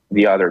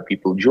 The other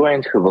people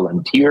joined who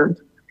volunteered.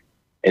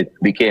 It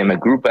became a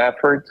group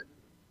effort,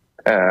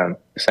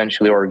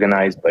 essentially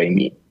organized by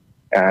me.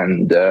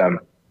 And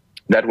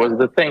that was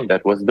the thing.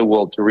 That was the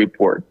Walter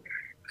Report.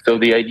 So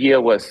the idea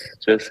was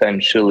to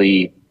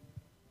essentially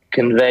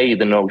convey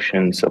the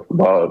notions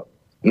about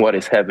what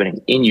is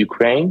happening in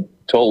Ukraine,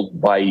 told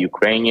by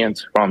Ukrainians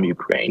from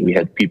Ukraine. We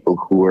had people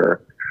who were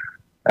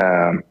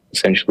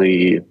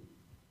essentially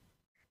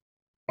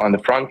on the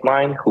front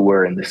line who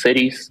were in the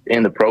cities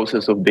in the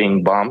process of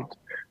being bombed.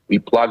 We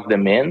plugged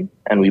them in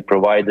and we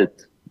provided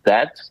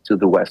that to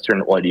the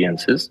Western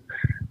audiences,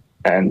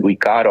 and we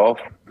cut off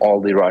all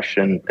the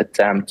Russian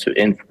attempt to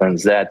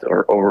influence that or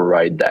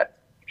override that.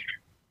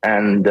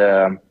 And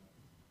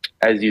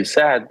as you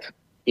said,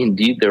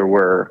 indeed there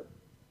were,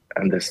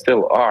 and there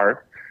still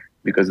are,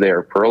 because they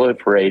are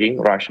proliferating,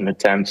 Russian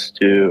attempts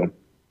to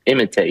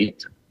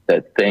imitate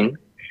that thing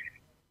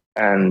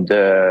and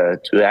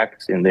to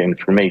act in the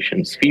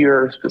information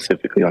sphere,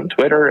 specifically on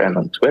Twitter and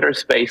on Twitter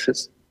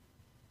Spaces.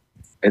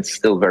 It's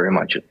still very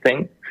much a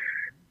thing.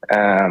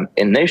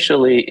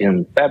 Initially,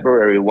 in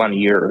February 1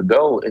 year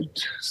ago, it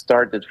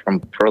started from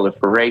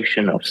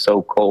proliferation of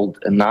so-called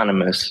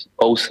anonymous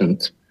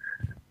OSINT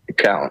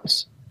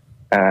accounts,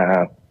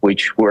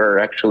 which were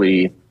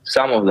actually,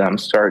 some of them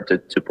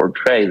started to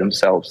portray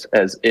themselves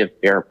as if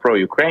they are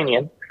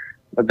pro-Ukrainian,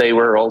 but they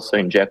were also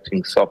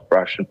injecting soft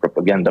Russian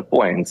propaganda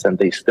points, and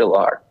they still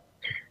are.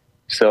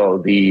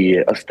 So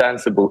the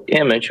ostensible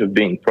image of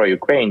being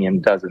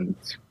pro-Ukrainian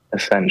doesn't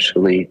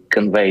essentially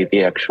convey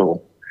the actual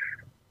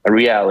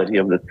reality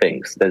of the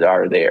things that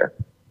are there.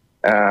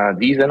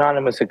 These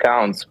anonymous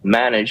accounts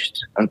managed,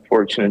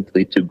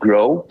 unfortunately, to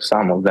grow.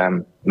 Some of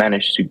them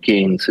managed to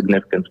gain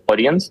significant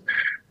audience.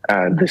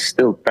 They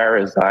still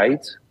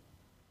parasite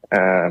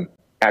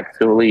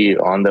actively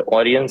on the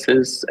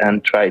audiences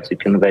and try to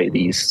convey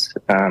these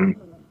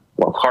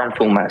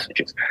harmful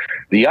messages.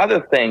 The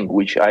other thing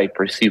which I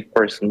perceive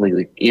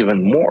personally even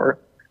more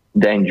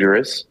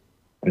dangerous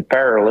and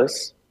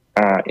perilous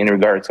in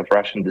regards of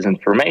Russian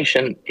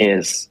disinformation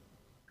is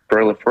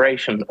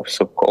proliferation of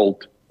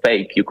so-called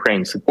fake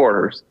Ukraine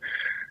supporters.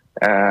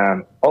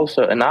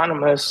 Also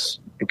anonymous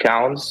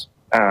accounts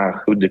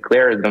who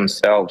declare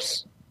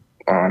themselves,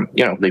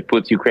 they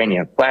put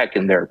Ukrainian flag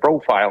in their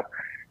profile.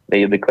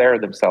 They declare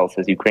themselves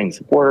as Ukraine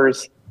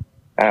supporters,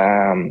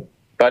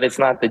 but it's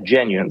not the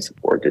genuine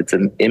support. It's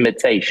an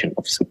imitation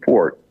of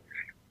support.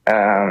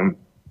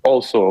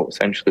 Also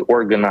essentially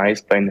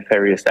organized by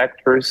nefarious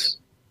actors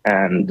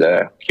and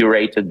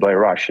curated by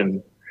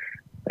Russian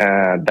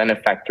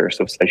benefactors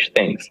of such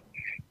things.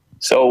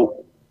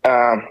 So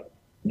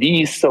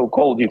these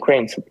so-called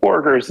Ukraine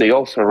supporters, they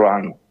also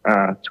run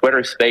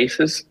Twitter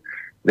Spaces.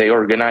 They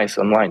organize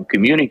online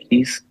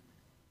communities.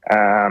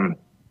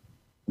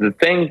 The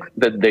thing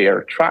that they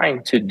are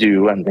trying to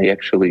do, and they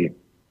actually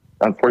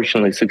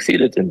unfortunately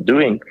succeeded in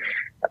doing,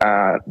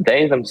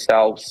 they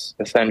themselves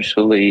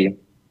essentially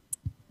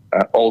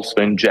also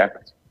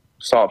inject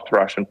soft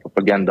Russian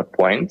propaganda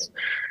points.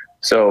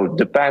 So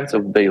depends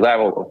on the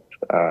level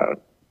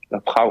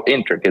of how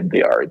intricate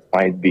they are. It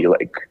might be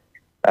like,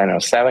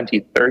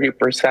 70,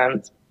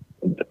 30%.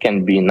 It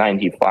can be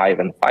 95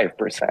 and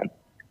 5%,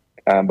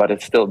 but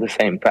it's still the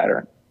same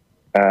pattern.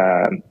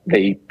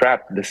 They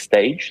prep the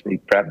stage, they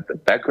prep the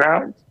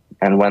background,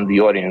 and when the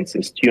audience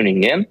is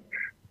tuning in,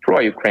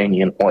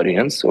 pro-Ukrainian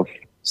audience of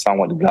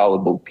somewhat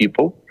gullible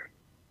people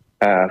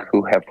who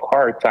have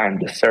hard time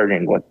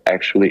discerning what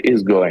actually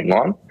is going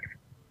on,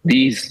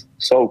 these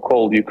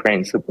so-called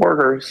Ukraine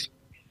supporters,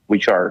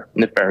 which are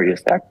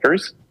nefarious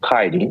actors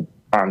hiding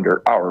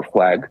under our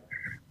flag,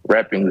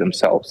 wrapping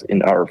themselves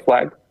in our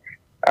flag,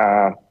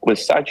 with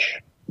such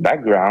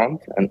background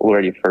and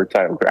already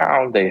fertile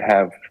ground, they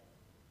have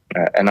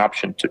an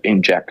option to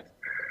inject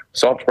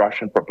soft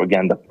Russian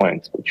propaganda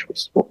points, which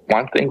was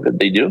one thing that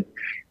they do.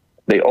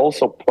 They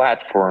also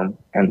platform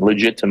and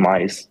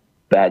legitimize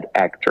that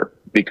actor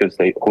because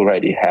they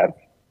already have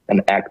an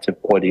active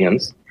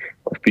audience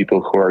of people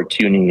who are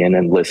tuning in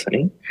and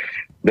listening.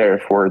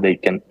 Therefore, they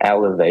can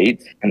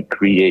elevate and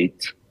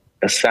create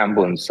a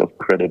semblance of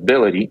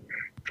credibility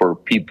for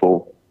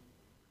people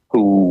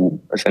who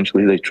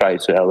essentially they try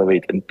to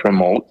elevate and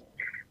promote,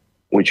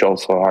 which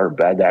also are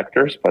bad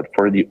actors, but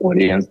for the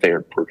audience, they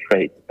are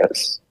portrayed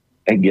as,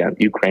 again,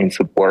 Ukraine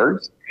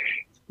supporters.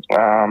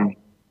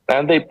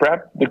 And they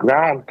prep the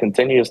ground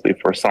continuously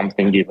for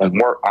something even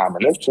more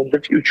ominous in the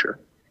future,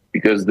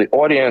 because the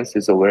audience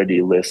is already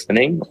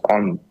listening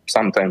on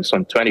sometimes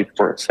on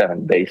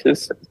 24/7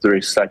 basis. There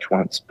is such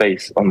one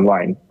space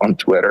online on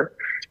Twitter,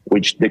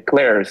 which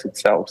declares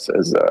itself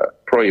as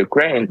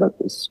pro-Ukraine, but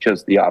it's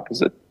just the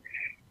opposite.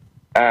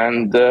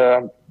 And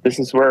this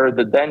is where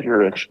the danger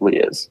actually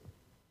is.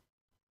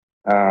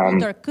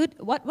 Walter,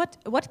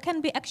 what can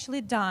be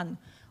actually done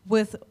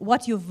with what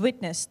you've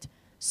witnessed?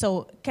 So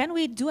can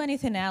we do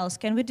anything else?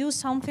 Can we do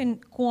something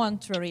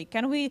contrary?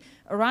 Can we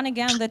run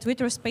again the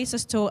Twitter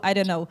Spaces to,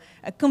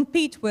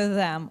 compete with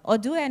them, or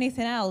do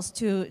anything else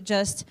to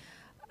just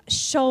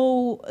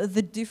show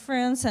the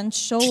difference and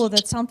show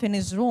that something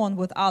is wrong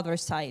with other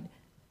side?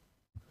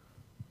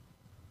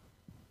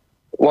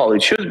 Well,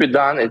 it should be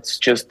done. It's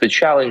just the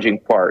challenging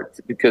part,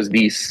 because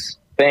these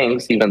things,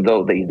 even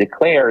though they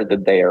declare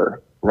that they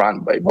are run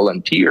by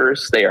volunteers,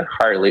 they are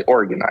highly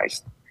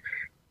organized.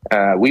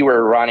 We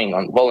were running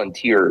on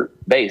volunteer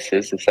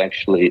basis,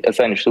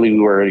 essentially we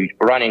were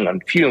running on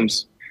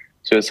fumes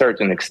to a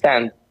certain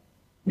extent.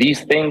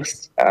 These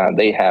things,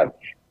 they have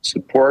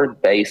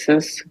support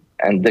bases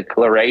and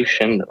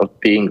declaration of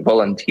being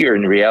volunteer.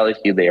 In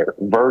reality, they are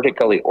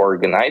vertically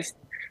organized,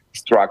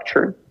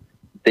 structured.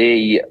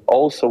 They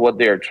also, what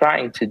they're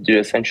trying to do,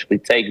 essentially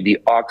take the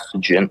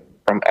oxygen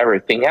from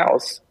everything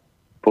else,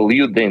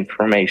 pollute the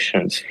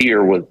information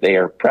sphere with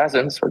their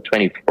presence or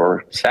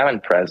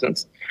 24/7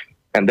 presence,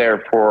 and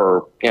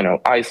therefore,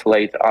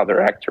 isolate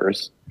other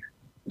actors,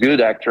 good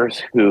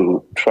actors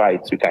who try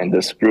to kind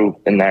of disprove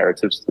the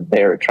narratives that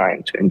they're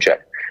trying to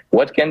inject.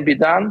 What can be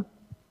done?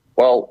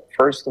 Well,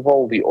 first of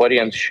all, the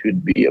audience should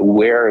be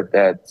aware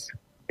that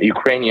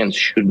Ukrainians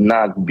should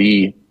not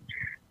be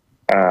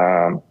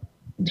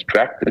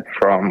distracted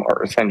from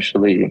or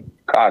essentially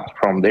cut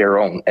from their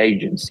own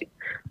agency.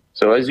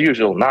 So as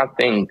usual,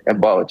 nothing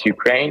about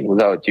Ukraine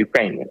without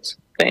Ukrainians.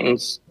 Things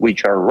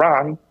which are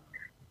run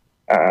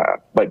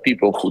by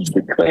people who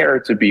declare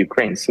to be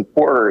Ukraine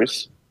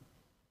supporters,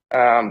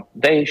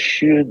 they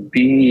should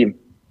be,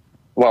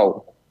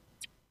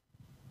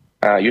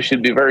 you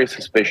should be very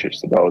suspicious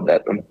about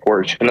that,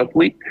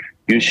 unfortunately.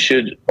 You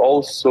should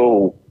also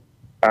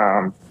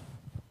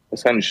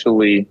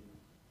essentially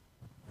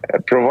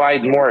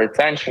provide more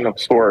attention of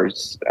sorts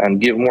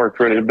and give more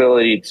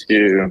credibility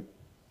to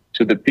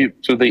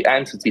the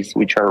entities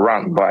which are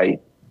run by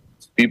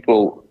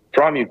people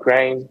from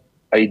Ukraine,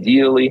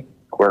 ideally,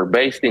 who are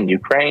based in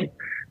Ukraine,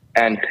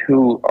 and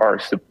who are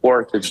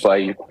supported by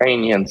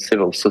Ukrainian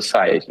civil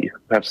society, who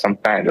have some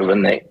kind of a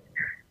name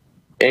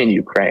in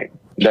Ukraine.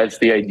 That's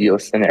the ideal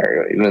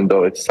scenario, even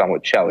though it's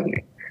somewhat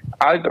challenging.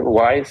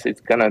 Otherwise,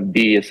 it's going to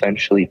be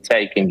essentially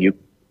taking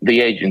the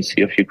agency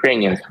of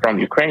Ukrainians from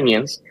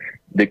Ukrainians,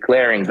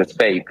 declaring the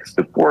fake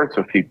support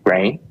of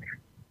Ukraine,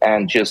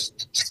 and just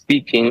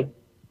speaking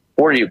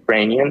for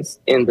Ukrainians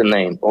in the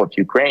name of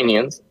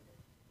Ukrainians,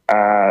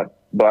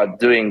 but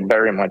doing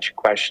very much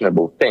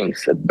questionable things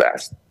at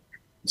best.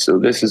 So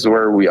this is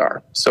where we are.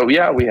 So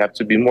yeah, we have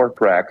to be more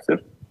proactive.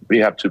 We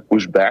have to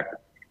push back.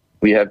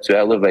 We have to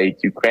elevate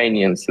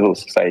Ukrainian civil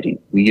society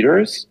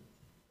leaders,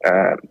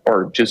 or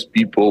just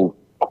people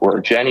who are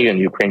genuine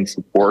Ukraine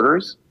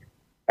supporters,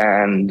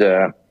 and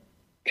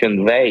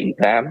convey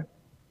them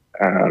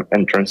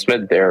and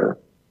transmit their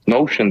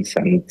notions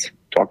and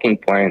talking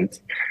points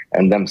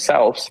and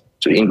themselves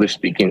to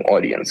English-speaking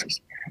audiences.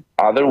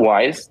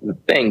 Otherwise, the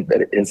thing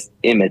that is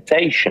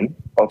imitation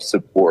of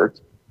support,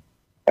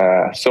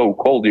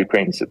 so-called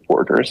Ukraine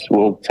supporters,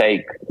 will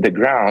take the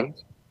ground,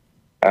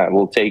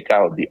 will take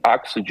out the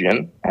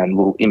oxygen, and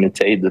will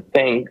imitate the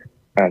thing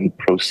and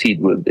proceed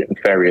with the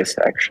nefarious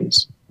actions.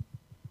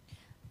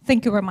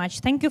 Thank you very much.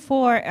 Thank you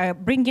for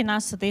bringing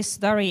us this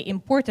very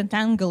important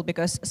angle,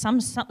 because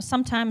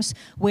sometimes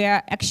we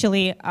are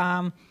actually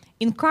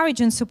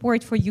encouraging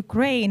support for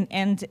Ukraine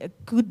and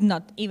could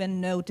not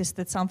even notice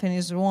that something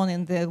is wrong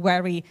in the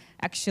very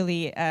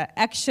actually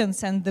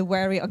actions and the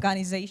very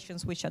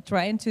organizations which are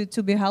trying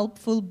to be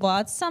helpful,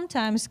 but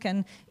sometimes can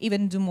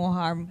even do more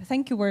harm.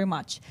 Thank you very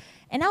much.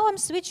 And now I'm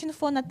switching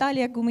for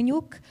Natalia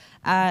Gumenyuk.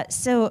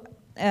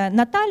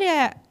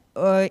 Natalia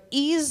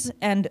is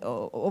and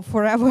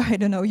forever, I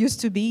don't know, used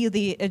to be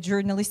the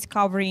journalist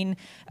covering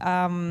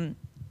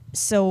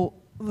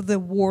the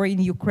war in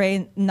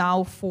Ukraine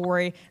now for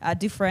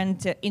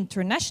different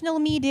international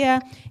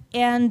media.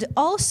 And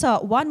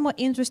also one more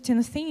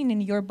interesting thing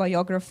in your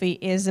biography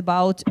is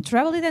about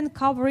traveling and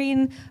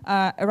covering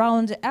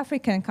around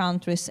African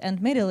countries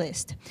and Middle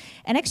East.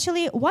 And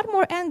actually one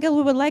more angle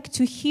we would like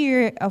to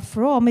hear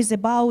from is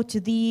about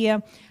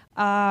the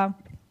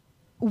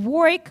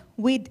work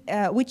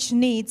which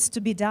needs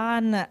to be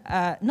done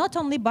not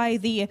only by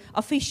the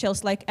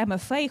officials like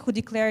MFA who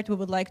declared we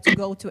would like to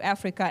go to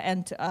Africa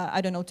and,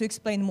 I don't know, to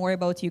explain more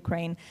about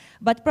Ukraine,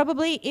 but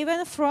probably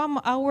even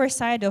from our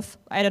side of,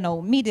 I don't know,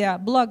 media,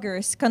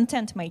 bloggers,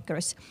 content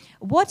makers.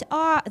 What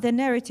are the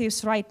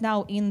narratives right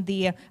now in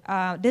the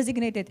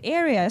designated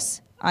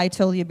areas I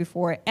told you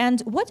before,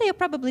 and what are your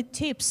probably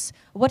tips,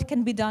 what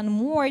can be done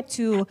more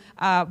to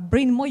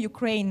bring more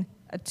Ukraine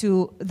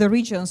to the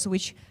regions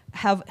which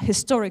have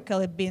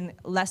historically been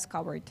less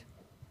covered?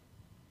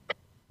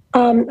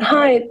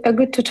 Hi,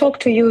 good to talk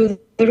to you.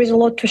 There is a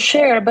lot to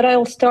share, but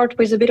I'll start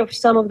with a bit of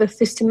some of the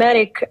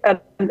systematic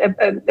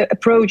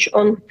approach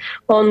on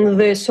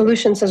the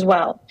solutions as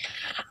well.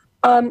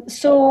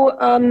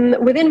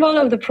 Within one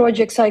of the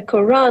projects I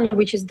co-run,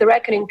 which is the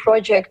Reckoning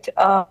Project,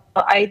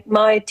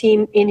 my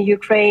team in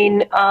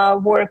Ukraine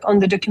work on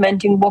the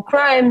documenting war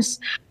crimes.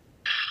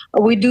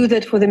 We do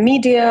that for the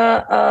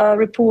media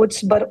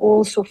reports, but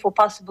also for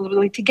possible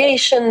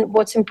litigation.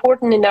 What's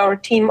important in our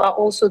team are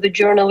also the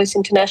journalists,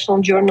 international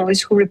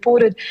journalists who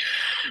reported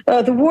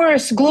the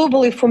wars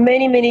globally for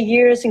many, many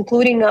years,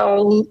 including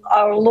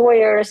our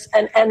lawyers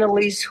and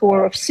analysts who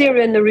are of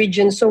Syria in the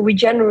region. So we're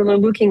generally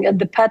looking at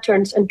the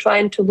patterns and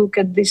trying to look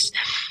at this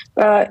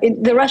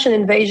the Russian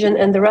invasion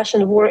and the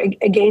Russian war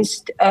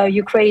against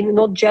Ukraine,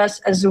 not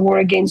just as a war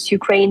against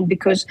Ukraine,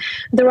 because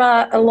there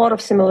are a lot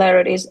of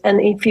similarities. And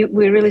if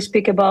we really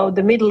speak about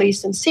the Middle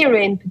East and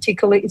Syria in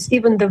particular, it's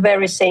even the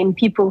very same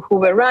people who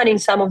were running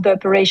some of the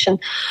operation,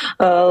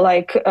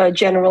 like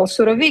General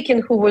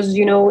Surovikin, who was,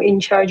 in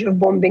charge of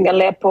bombing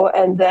Aleppo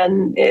and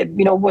then,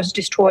 was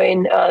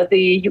destroying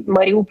the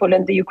Mariupol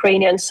and the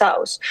Ukrainian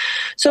south.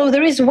 So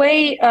there is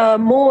way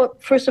more.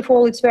 First of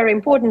all, it's very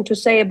important to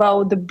say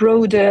about the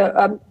broader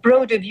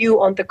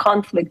view on the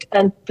conflict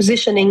and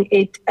positioning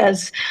it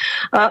as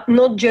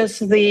not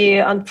just the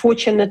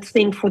unfortunate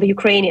thing for the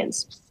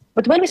Ukrainians.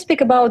 But when we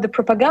speak about the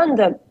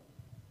propaganda,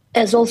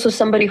 as also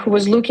somebody who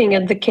was looking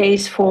at the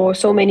case for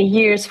so many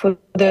years for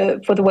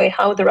the way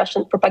how the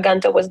Russian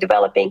propaganda was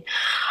developing,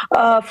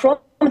 from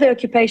the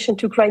occupation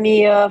to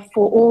Crimea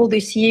for all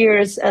these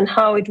years and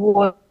how it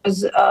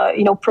was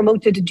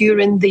promoted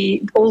during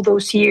all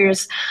those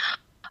years,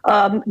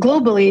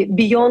 globally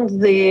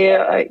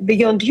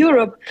beyond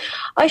Europe,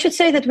 I should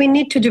say that we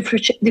need to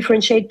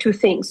differentiate two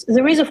things.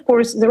 There are of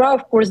course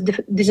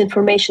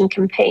disinformation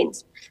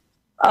campaigns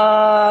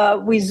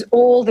with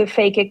all the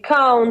fake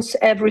accounts,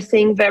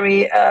 everything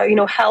very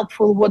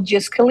helpful. What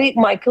just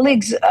my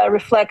colleagues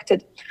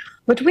reflected.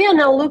 But we are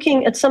now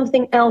looking at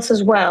something else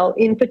as well,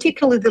 in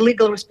particular the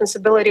legal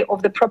responsibility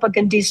of the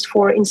propagandists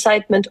for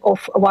incitement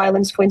of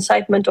violence, for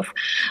incitement of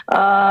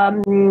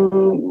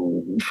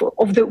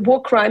the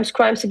war crimes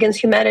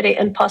against humanity,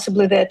 and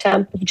possibly the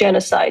attempt of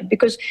genocide.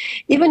 Because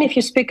even if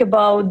you speak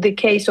about the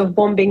case of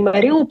bombing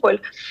Mariupol,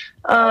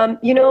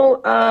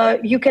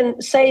 you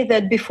can say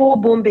that before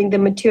bombing the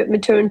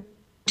maternity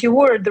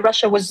ward,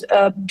 Russia was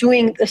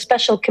doing a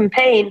special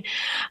campaign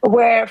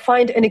where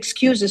find an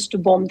excuses to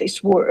bomb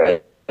this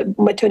war.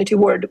 Maternity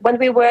ward. When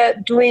we were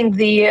doing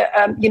the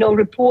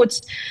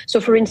reports, so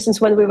for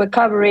instance, when we were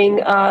covering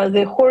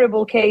the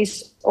horrible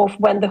case of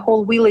when the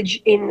whole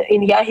village in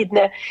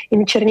Yahidne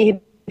in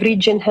Chernihiv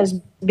region has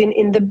been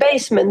in the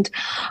basement,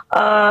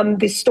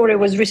 this story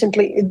was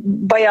recently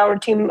by our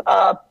team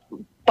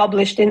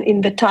published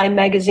in the Time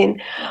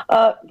magazine.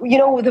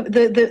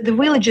 The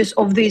villages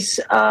of this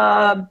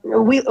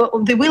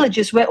the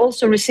villages were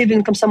also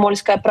receiving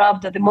Komsomolskaya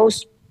Pravda,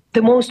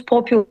 the most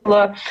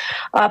popular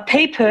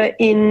paper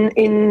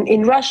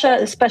in Russia,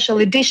 a special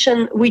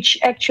edition, which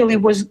actually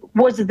was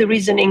the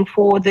reasoning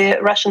for the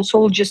Russian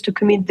soldiers to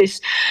commit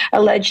these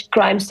alleged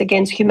crimes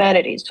against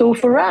humanity. So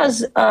for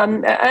us,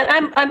 and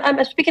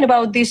I'm speaking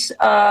about this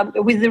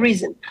with the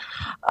reason,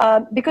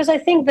 because I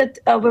think that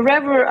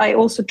wherever I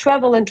also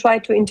travel and try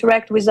to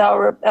interact with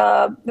our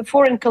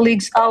foreign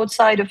colleagues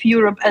outside of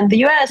Europe and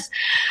the US,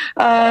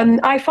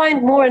 I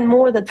find more and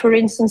more that, for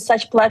instance,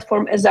 such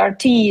platform as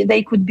RT,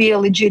 they could be a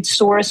legit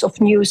source of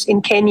news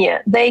in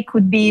Kenya. They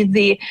could be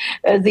the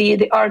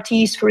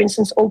RTs, for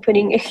instance,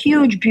 opening a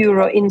huge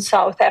bureau in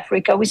South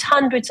Africa with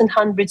hundreds and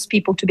hundreds of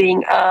people to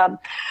be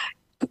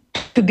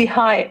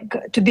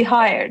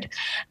hired.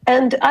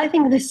 And I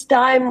think this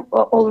time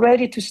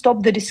already to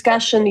stop the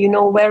discussion,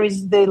 where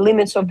is the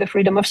limits of the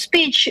freedom of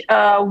speech,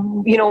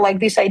 like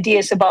these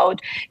ideas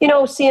about,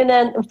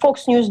 CNN,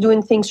 Fox News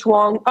doing things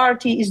wrong,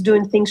 RT is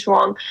doing things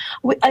wrong.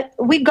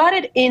 We got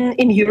it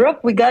in Europe,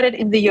 we got it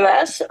in the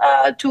US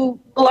to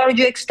a large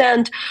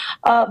extent,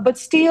 but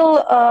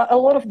still a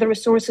lot of the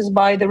resources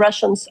by the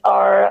Russians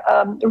are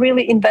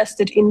really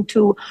invested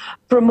into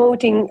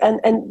promoting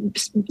and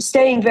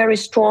staying very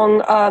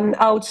strong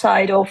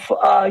outside of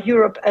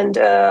Europe and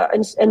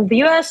the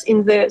US,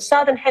 in the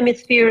Southern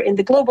Hemisphere, in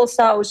the global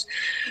South.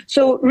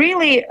 So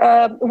really,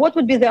 what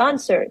would be the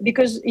answer?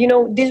 Because,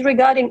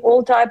 disregarding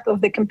all types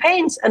of the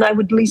campaigns, and I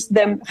would list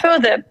them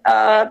further,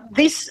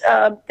 these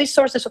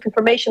sources of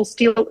information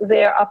still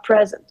there are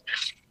present.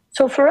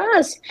 So for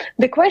us,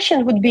 the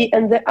question would be,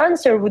 and the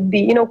answer would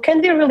be,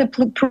 can we really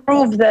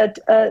prove that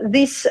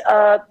this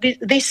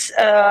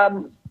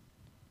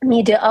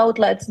media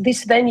outlets,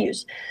 these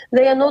venues,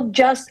 they are not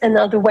just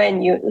another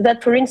venue.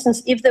 That, for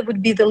instance, if there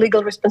would be the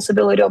legal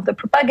responsibility of the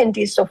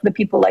propagandists, of the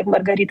people like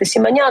Margarita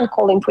Simonyan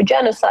calling for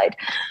genocide,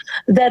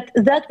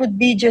 that would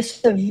be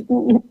just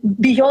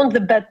beyond the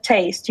bad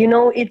taste.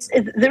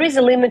 There is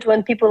a limit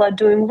when people are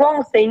doing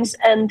wrong things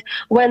and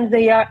when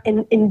they are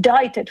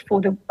indicted for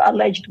the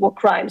alleged war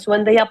crimes,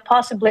 when they are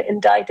possibly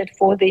indicted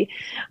for the,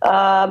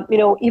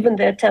 even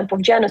the attempt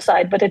of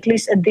genocide. But at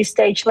least at this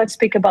stage, let's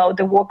speak about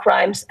the war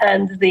crimes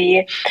and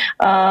the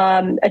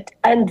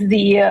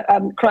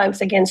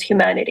crimes against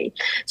humanity.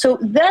 So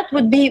that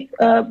would be,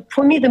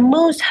 for me, the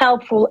most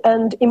helpful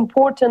and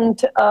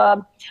important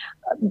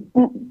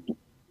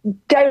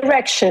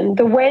direction,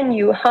 the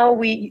venue, how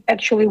we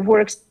actually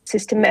work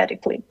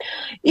systematically.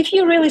 If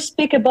you really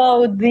speak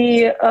about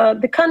the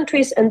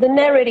countries and the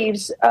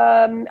narratives,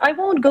 I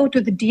won't go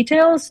to the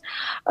details.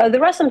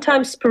 There are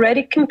sometimes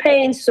sporadic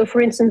campaigns. So,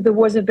 for instance, there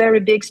was a very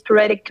big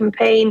sporadic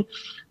campaign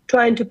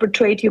trying to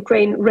portray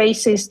Ukraine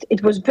racist.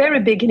 It was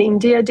very big in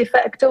India, de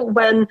facto,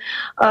 when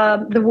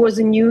there was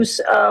a news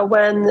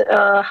when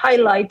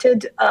highlighted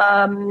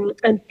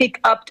and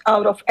picked up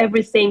out of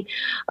everything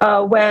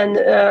when,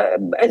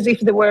 as if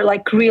there were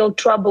like real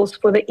troubles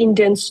for the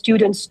Indian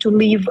students to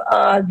leave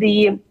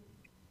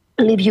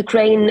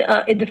Ukraine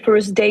in the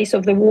first days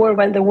of the war,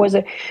 when there was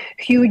a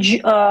huge,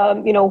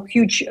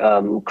 huge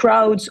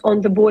crowds on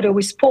the border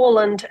with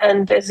Poland,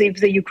 and as if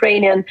the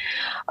Ukrainian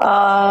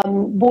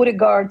border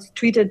guards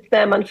treated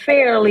them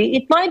unfairly.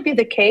 It might be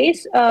the case,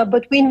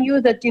 but we knew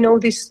that,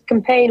 this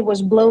campaign was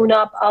blown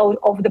up out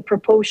of the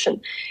proportion.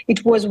 It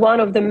was one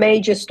of the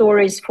major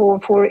stories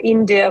for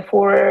India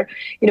for,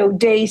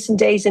 days and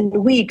days and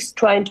weeks,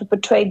 trying to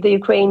portray the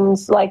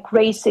Ukrainians like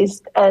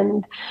racist and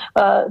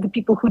the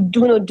people who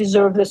do not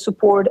deserve the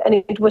support, and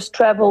it was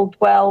traveled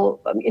well,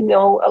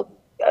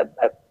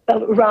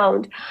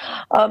 around.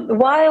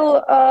 While,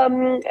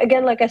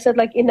 again, like I said,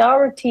 like in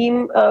our team,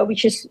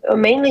 which is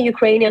mainly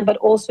Ukrainian, but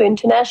also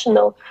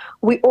international,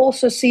 we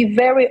also see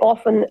very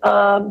often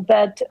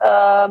that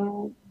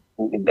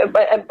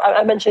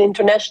I mentioned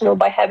international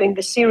by having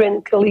the Syrian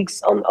colleagues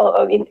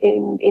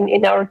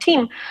in our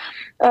team.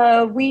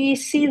 We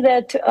see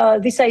that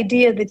this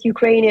idea that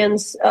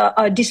Ukrainians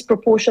are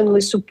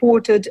disproportionately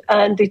supported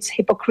and it's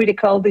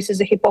hypocritical, this is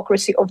a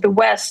hypocrisy of the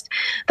West.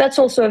 That's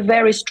also a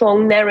very strong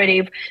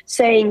narrative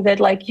saying that,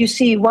 like, you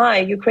see why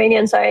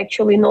Ukrainians are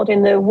actually not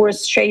in a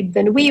worse shape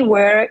than we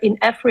were in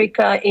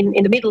Africa,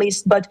 in the Middle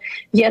East. But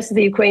yes,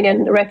 the Ukrainian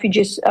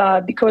refugees,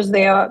 because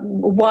they are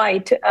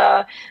white,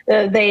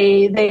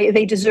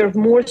 they deserve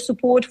more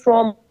support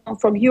from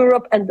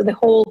Europe, and the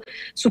whole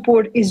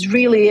support is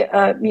really,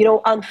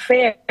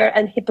 unfair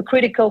and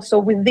hypocritical. So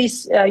with this,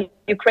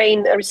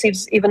 Ukraine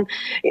receives even.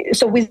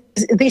 So with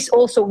this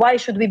also, why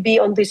should we be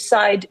on this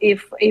side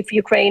if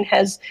Ukraine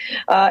has,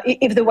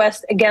 if the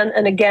West again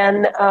and again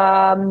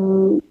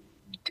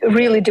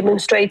really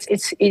demonstrates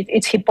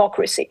its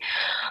hypocrisy?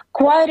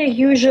 Quite a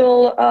usual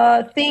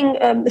thing.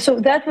 So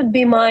that would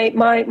be my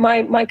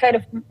kind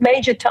of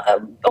major.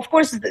 Of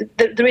course,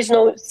 there is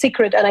no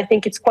secret, and I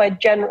think it's quite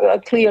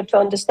clear to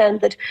understand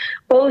that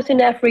both in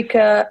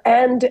Africa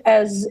and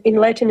as in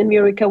Latin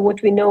America, what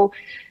we know,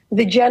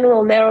 the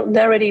general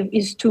narrative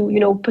is to,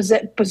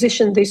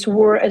 position this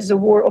war as a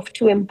war of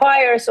two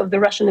empires, of the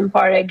Russian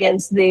Empire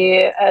against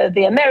the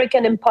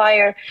American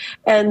Empire.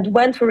 And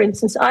when, for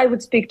instance, I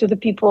would speak to the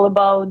people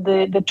about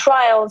the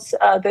trials,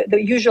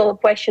 the usual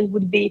question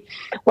would be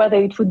whether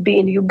it would be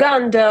in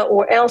Uganda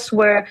or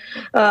elsewhere.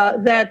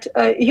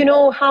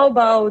 How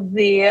about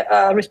the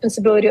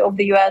responsibility of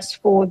the U.S.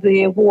 for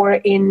the war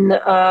in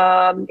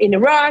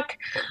Iraq?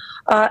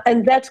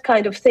 And that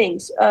kind of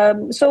things.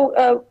 So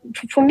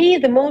for me,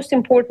 the most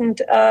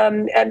important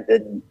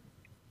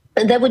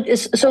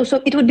so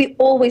it would be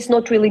always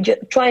not really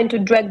trying to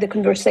drag the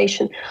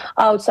conversation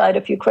outside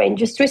of Ukraine.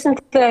 Just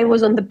recently, I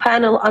was on the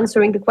panel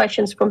answering the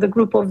questions from the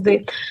group of the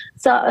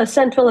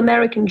Central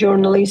American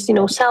journalists,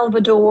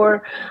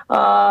 Salvador,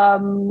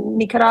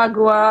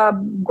 Nicaragua,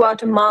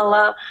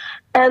 Guatemala.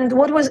 And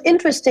what was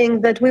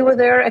interesting that we were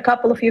there, a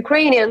couple of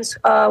Ukrainians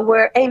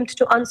were aimed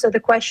to answer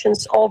the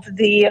questions of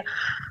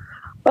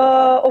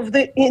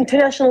the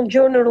international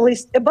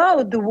journalists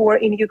about the war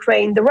in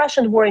Ukraine, the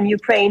Russian war in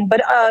Ukraine.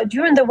 But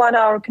during the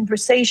 1-hour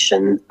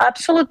conversation,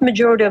 absolute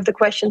majority of the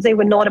questions, they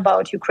were not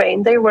about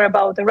Ukraine. They were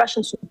about the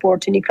Russian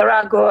support to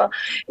Nicaragua,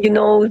 the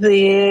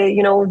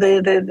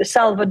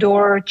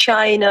Salvador,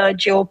 China,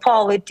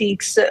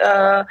 geopolitics,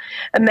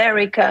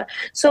 America.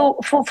 So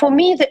for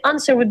me, the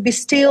answer would be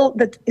still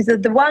that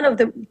the one of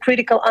the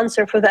critical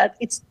answer for that,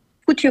 it's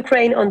put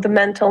Ukraine on the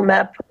mental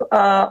map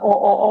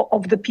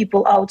of the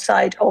people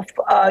outside of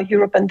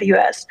Europe and the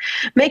US.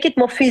 Make it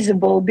more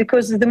feasible,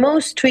 because the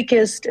most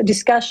trickiest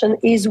discussion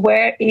is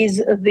where is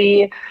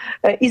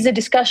a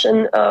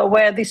discussion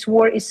where this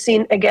war is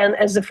seen again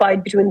as a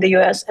fight between the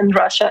US and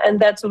Russia, and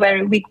that's a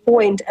very weak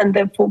point. And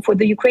therefore, for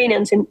the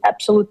Ukrainians in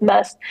absolute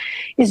mass,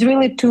 is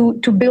really to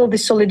build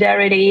the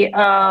solidarity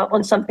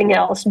on something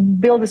else,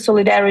 build the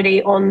solidarity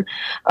on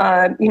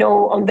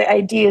on the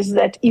ideas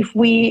that if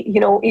we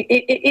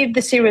if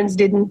the Syrians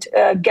didn't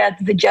get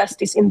the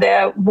justice in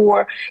their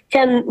war,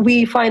 can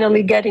we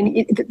finally get in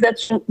that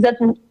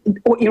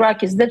or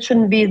Iraqis? That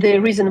shouldn't be the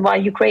reason why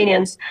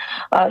Ukrainians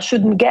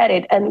shouldn't get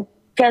it, and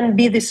can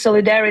be this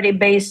solidarity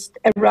based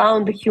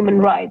around the human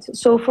rights.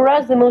 So for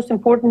us, the most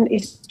important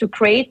is to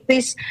create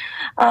these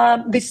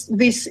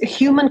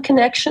human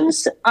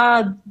connections.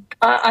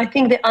 I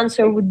think the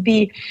answer would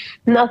be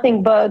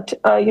nothing but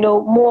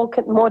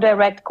more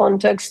direct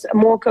context,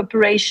 more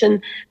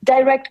cooperation,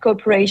 direct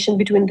cooperation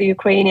between the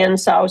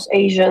Ukrainians, South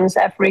Asians,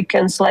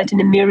 Africans, Latin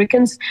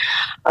Americans.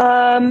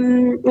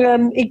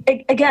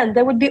 Again,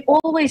 there would be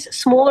always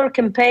smaller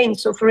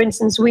campaigns. So, for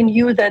instance, we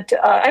knew that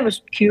I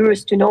was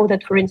curious to know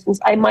that, for instance,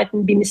 I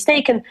mightn't be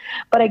mistaken,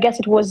 but I guess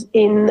it was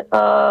in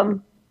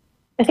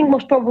I think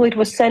most probably it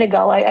was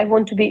Senegal.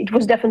 It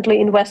was definitely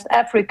in West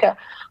Africa,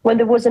 when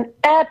there was an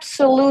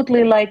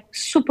absolutely like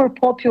super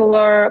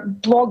popular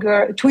blogger,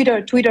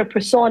 Twitter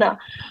persona,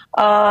 a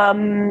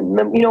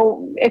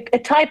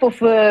type of,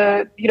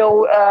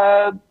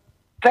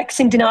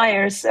 vaccine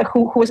deniers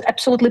who was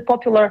absolutely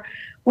popular,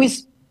 with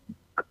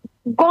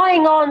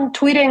going on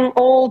tweeting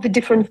all the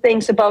different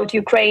things about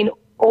Ukraine,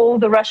 all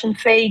the Russian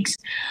fakes.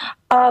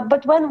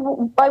 But when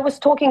I was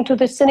talking to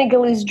the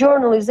Senegalese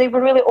journalists, they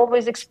were really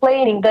always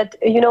explaining that,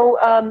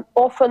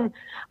 often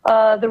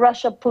the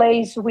Russia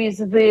plays with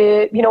the,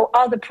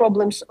 other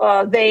problems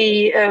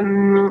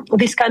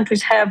these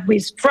countries have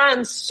with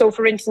France. So,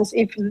 for instance,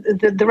 if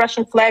the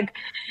Russian flag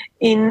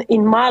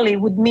in Mali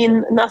would mean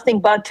nothing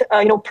but,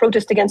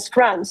 protest against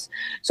France.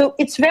 So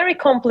it's very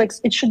complex.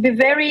 It should be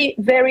very,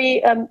 very,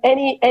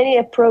 any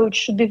approach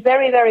should be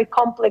very, very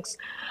complex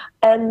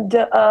and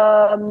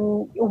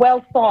well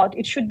thought.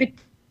 It should be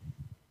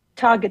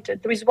targeted.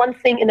 There is one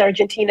thing in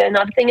Argentina,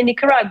 another thing in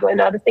Nicaragua,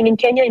 another thing in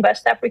Kenya, in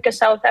West Africa,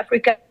 South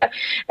Africa,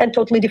 and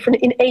totally different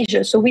in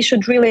Asia. So we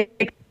should really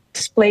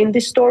explain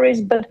these stories.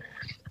 But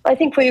I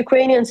think for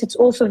Ukrainians, it's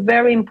also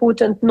very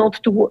important not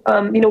to,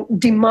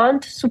 demand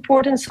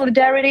support and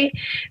solidarity.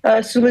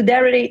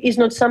 Solidarity is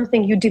not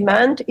something you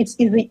demand. It's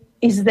either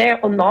is there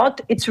or not.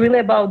 It's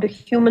really about the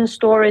human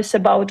stories,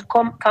 about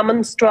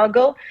common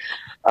struggle.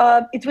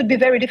 It would be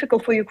very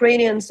difficult for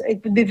Ukrainians. It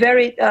would be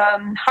very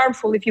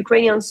harmful if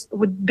Ukrainians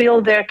would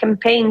build their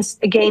campaigns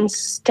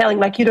against telling,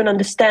 like, you don't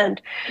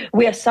understand,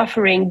 we are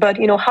suffering. But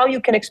how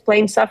you can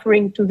explain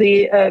suffering to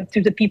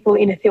the people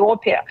in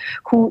Ethiopia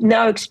who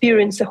now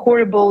experience a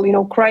horrible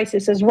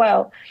crisis as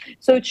well.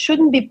 So it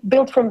shouldn't be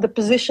built from the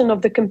position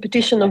of the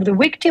competition of the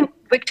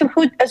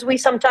victimhood, as we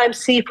sometimes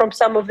see from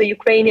some of the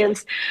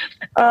Ukrainians,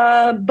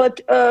 but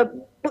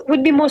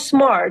would be more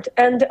smart.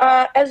 And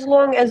as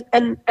long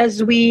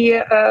as we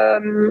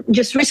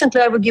just recently,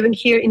 I was given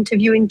here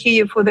interview in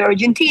Kiev for the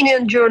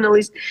Argentinian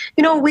journalist.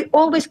 We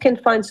always can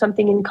find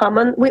something in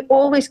common. We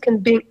always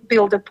can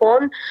build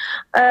upon,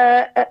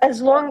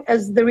 as long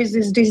as there is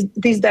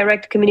this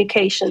direct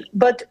communication.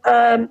 But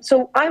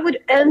so I would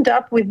end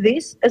up with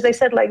this, as I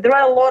said, like there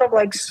are a lot of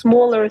like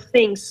smaller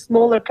things,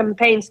 smaller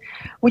campaigns,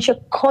 which are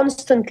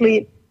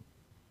constantly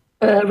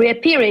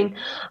reappearing,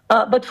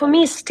 but for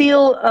me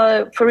still,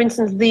 for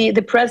instance,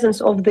 the presence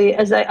of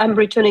I'm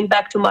returning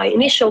back to my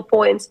initial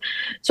points.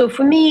 So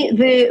for me,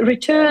 the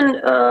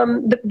return,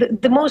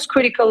 the most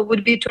critical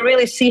would be to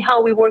really see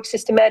how we work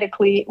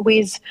systematically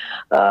with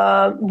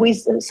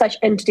such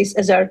entities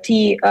as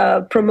RT,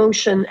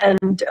 promotion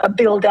and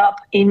build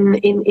up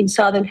in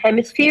Southern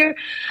Hemisphere.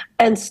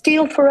 And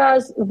still for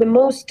us, the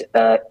most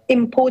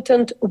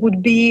important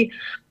would be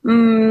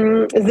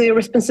the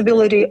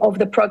responsibility of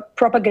the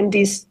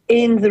propagandists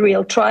in the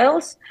real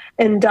trials,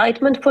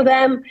 indictment for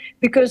them,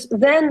 because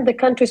then the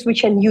countries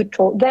which are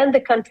neutral, then the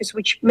countries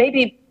which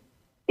maybe,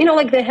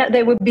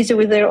 they were busy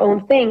with their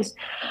own things,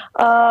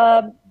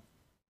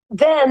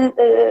 then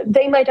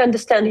they might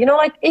understand,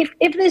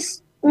 if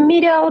this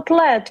media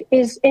outlet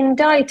is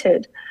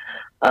indicted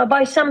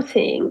by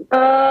something,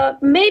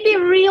 maybe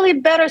really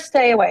better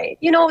stay away.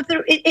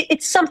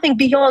 It's something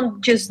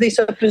beyond just this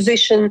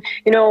opposition,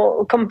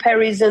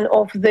 comparison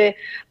of the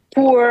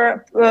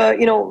poor,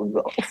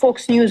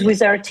 Fox News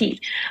with RT.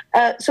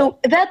 So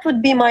that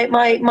would be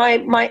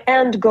my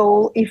end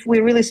goal if we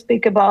really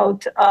speak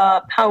about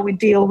how we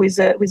deal with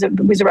a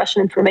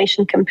Russian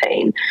information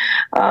campaign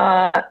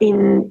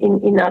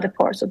in other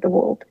parts of the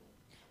world.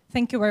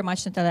 Thank you very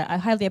much, Natalia. I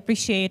highly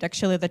appreciate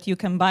actually that you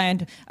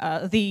combined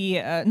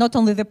not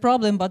only the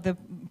problem, but the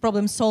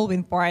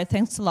problem-solving part.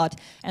 Thanks a lot.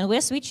 And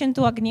we're switching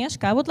to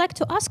Agnieszka. I would like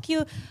to ask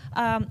you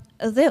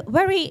the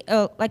very,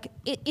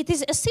 it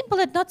is a simple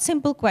and not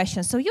simple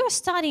question. So you're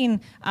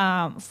studying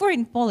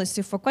foreign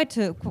policy for quite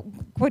a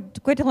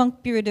long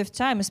period of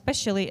time,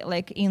 especially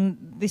like in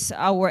this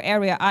our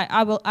area.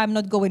 I'm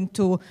not going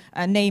to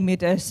name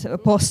it as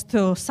opposed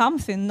to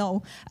something,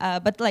 no,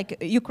 but like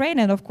Ukraine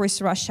and of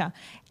course Russia.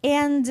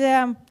 And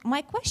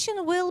my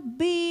question will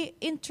be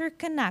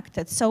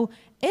interconnected. So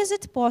is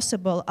it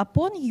possible,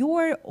 upon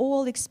your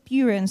all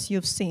experience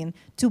you've seen,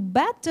 to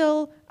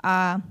battle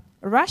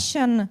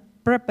Russian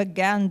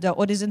propaganda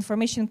or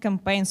disinformation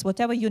campaigns,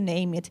 whatever you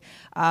name it,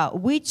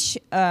 which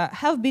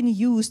have been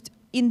used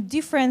in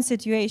different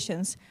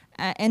situations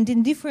and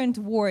in different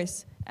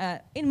wars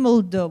in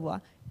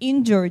Moldova,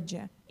 in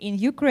Georgia, in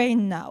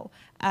Ukraine now?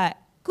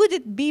 Could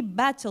it be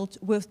battled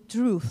with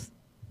truth,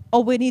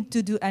 or we need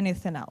to do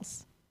anything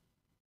else?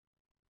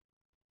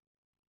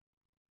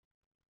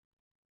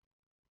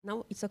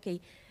 No, it's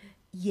okay.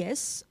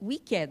 Yes, we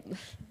can.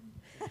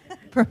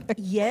 Perfect.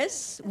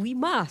 Yes, we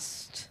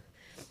must.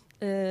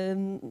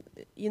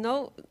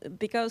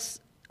 Because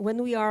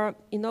when we are,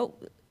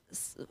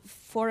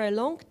 for a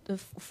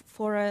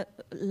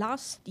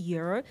last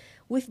year,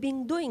 we've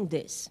been doing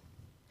this.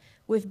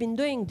 We've been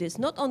doing this,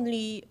 not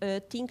only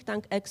think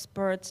tank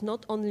experts,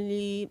 not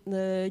only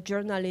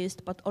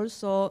journalists, but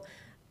also,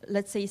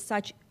 let's say,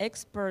 such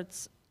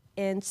experts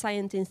and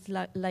scientists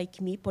like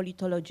me,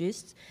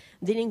 politologists,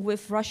 dealing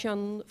with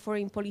Russian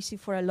foreign policy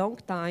for a long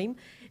time.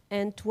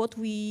 And what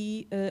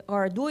we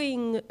are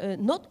doing,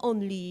 not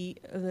only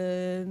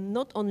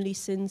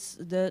since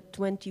the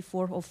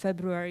 24th of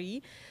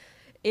February,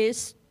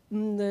 is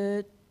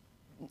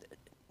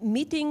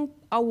meeting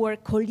our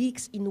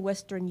colleagues in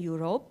Western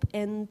Europe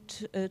and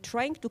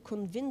trying to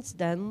convince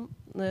them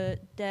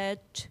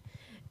that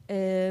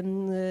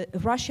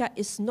Russia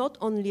is not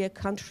only a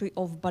country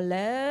of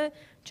ballet,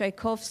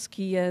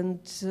 Tchaikovsky, and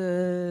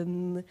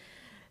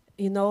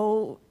you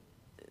know,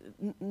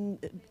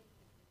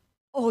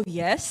 oh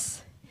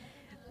yes,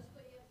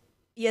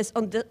 yes,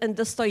 and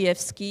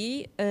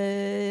Dostoevsky,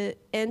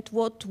 and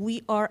what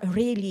we are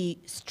really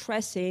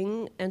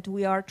stressing, and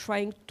we are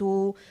trying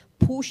to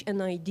push an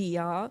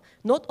idea,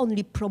 not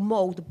only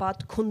promote,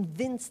 but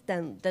convince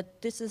them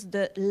that this is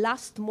the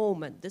last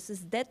moment, this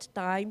is that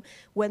time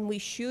when we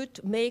should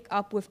make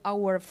up with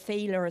our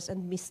failures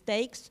and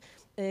mistakes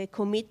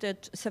committed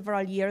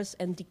several years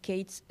and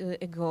decades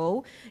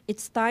ago.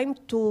 It's time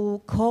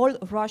to call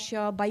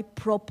Russia by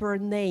proper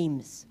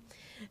names.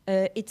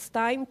 It's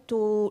time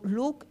to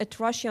look at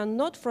Russia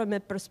not from a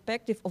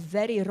perspective of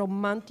very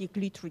romantic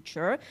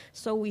literature,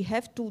 so we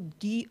have to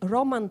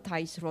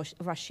de-romanticize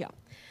Russia.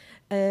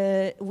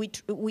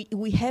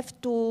 We have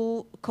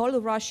to call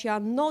Russia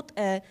not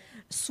a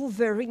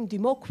sovereign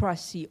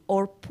democracy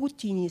or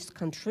Putinist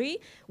country.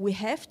 We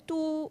have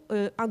to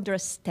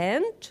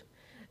understand,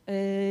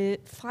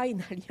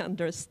 finally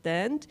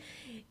understand,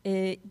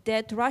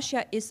 that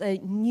Russia is a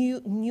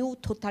new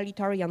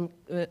totalitarian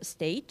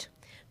state,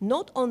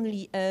 not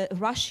only a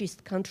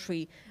Russist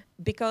country,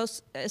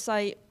 because as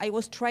I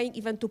was trying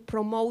even to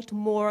promote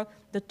more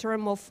the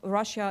term of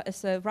Russia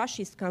as a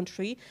Russist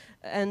country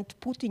and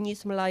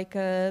Putinism like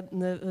a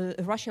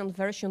Russian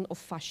version of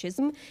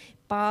fascism,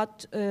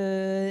 but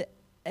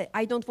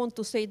I don't want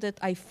to say that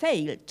I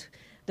failed,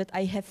 that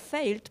I have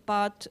failed,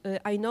 but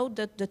I know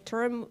that the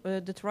term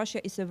that Russia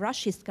is a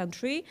Russist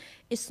country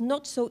is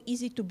not so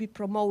easy to be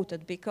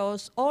promoted,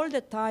 because all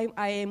the time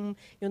I am,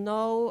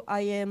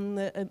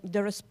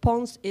 the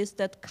response is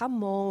that,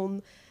 come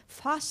on,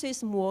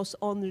 fascism was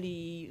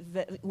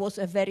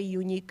a very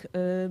unique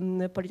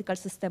political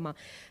system.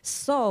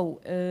 So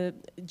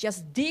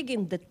just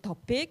digging the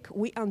topic,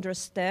 we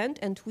understand,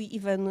 and we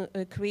even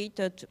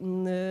created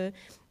a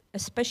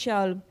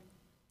special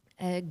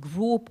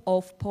group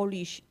of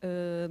Polish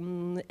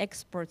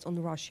experts on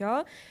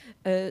Russia,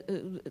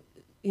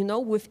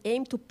 with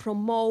aim to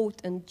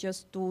promote and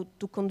just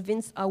to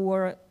convince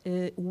our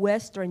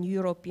Western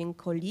European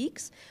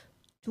colleagues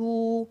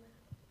to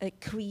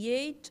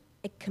create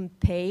a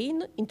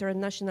campaign,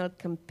 international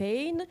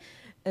campaign,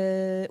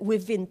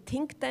 within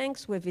think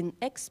tanks, within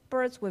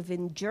experts,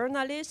 within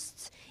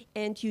journalists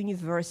and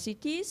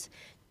universities,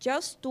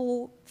 just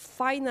to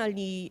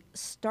finally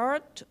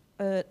start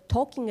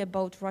talking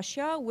about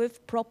Russia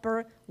with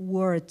proper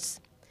words.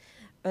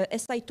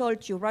 As I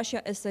told you,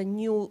 Russia is a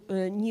new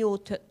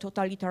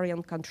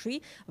totalitarian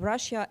country.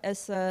 Russia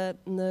is a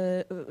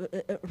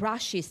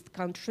Russist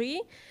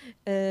country,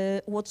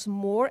 what's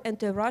more,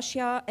 and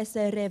Russia as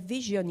a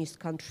revisionist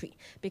country,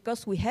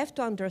 because we have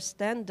to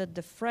understand that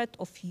the threat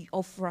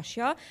of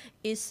Russia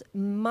is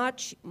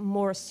much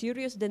more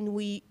serious than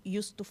we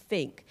used to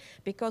think,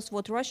 because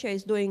what Russia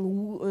is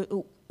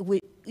doing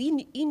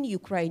in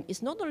Ukraine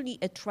is not only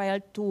a trial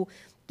to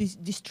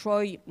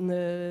destroy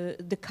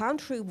the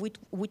country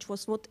which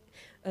was not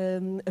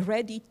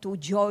ready to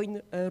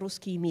join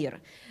Ruski Mir.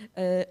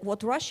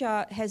 What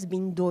Russia has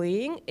been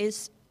doing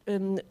is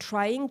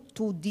trying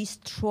to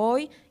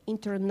destroy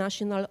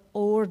international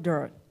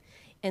order.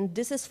 And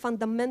this is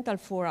fundamental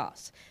for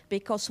us,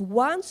 because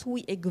once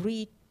we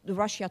agree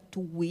Russia to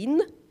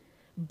win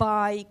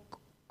by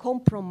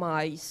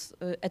compromise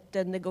at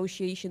the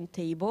negotiation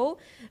table,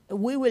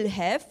 we will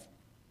have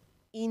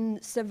in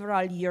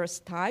several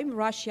years' time,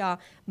 Russia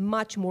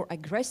much more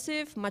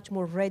aggressive, much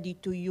more ready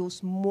to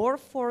use more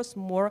force,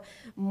 more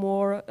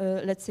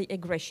let's say,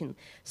 aggression.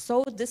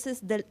 So this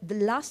is the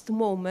last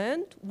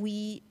moment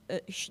we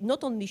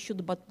not only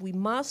should, but we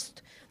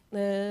must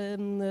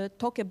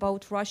talk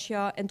about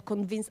Russia and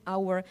convince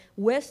our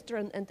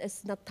Western, and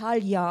as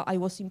Natalia, I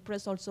was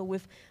impressed also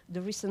with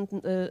the recent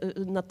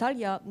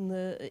Natalia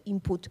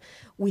input,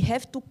 we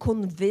have to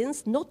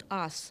convince, not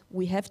us,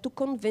 we have to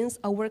convince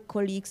our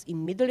colleagues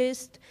in Middle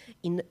East,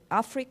 in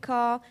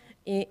Africa,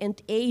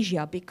 and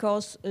Asia,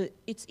 because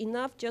it's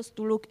enough just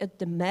to look at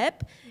the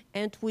map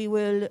and we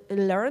will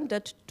learn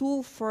that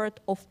 2/3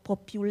 of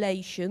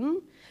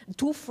population,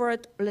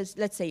 2/3,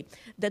 let's say,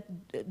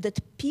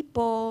 that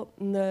people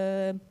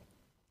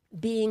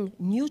being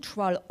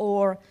neutral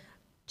or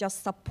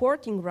just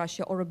supporting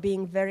Russia or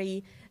being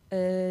very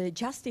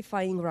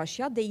justifying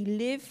Russia, they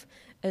live,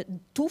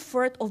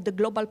 2/3 of the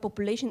global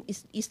population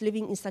is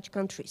living in such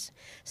countries.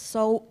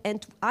 So,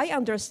 and I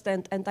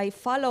understand and I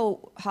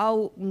follow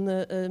how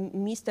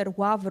Mr.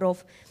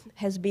 Lavrov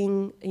has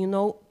been,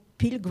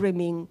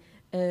 pilgriming,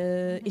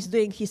 is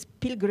doing his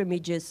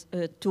pilgrimages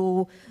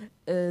to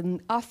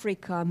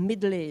Africa,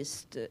 Middle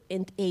East,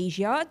 and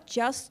Asia,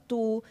 just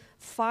to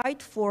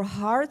fight for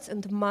hearts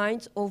and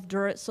minds of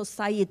their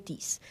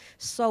societies.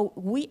 So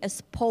we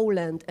as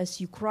Poland,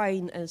 as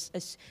Ukraine,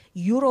 as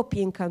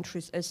European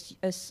countries,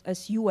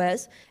 as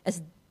US,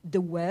 as the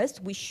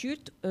West, we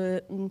should,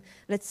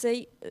 let's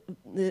say,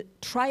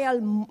 try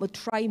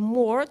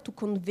more to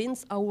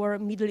convince our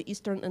Middle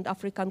Eastern and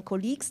African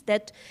colleagues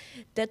that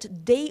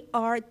they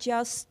are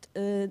just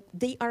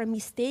they are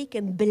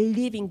mistaken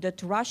believing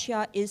that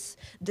Russia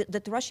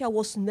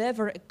was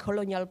never a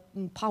colonial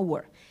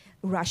power.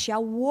 Russia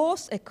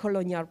was a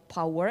colonial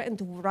power,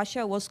 and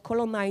Russia was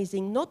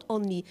colonizing not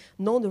only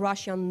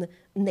non-Russian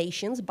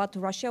nations, but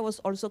Russia was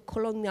also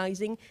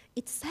colonizing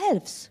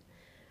itself.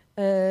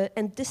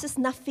 And this is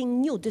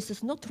nothing new. This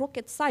is not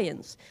rocket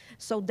science.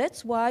 So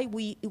that's why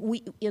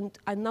and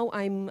now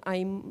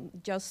I'm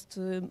just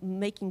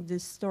making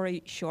this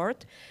story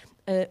short.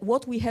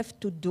 What we have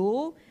to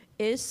do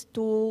is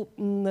to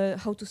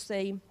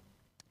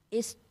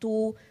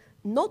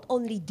not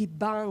only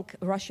debunk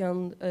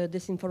Russian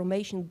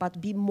disinformation,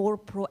 but be more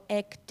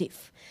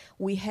proactive.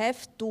 We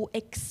have to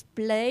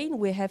explain,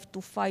 we have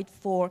to fight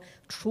for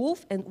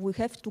truth, and we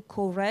have to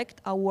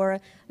correct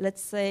our,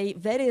 let's say,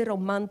 very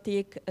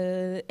romantic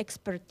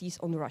expertise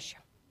on Russia.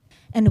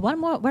 And one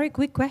more very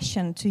quick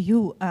question to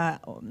you.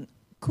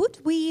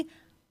 Could we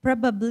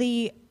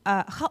probably,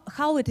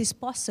 how it is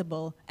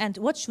possible and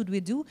what should we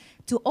do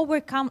to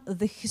overcome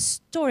the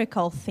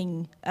historical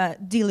thing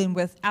dealing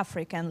with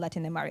Africa and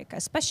Latin America,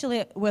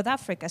 especially with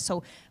Africa?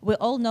 So we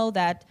all know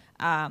that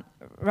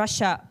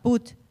Russia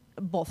put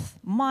both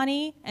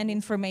money and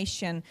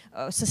information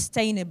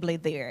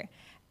sustainably there.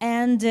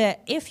 And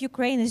if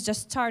Ukraine is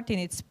just starting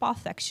its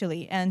path,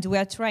 actually, and we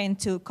are trying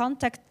to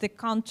contact the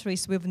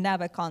countries we've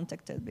never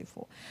contacted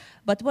before.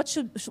 But what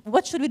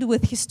should we do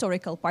with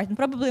historical part? And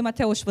probably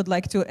Mateusz would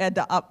like to add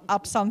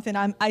up something.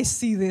 I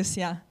see this,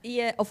 yeah.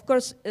 Yeah, of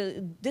course,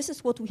 this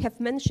is what we have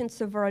mentioned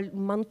several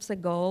months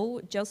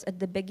ago, just at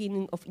the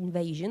beginning of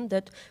invasion,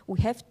 that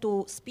we have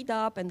to speed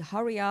up and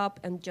hurry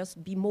up and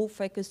just be more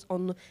focused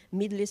on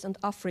Middle East and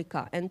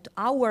Africa. And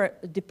our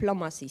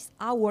diplomacies,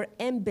 our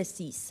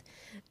embassies,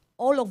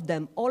 all of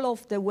them, all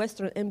of the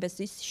Western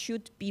embassies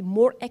should be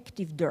more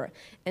active there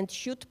and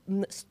should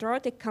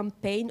start a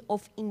campaign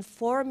of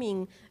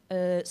informing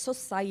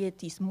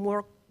societies,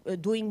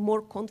 doing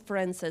more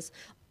conferences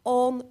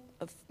on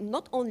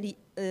not only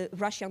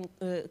Russian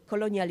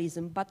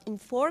colonialism, but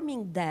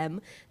informing them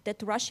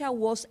that Russia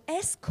was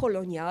as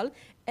colonial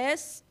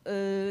as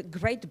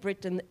Great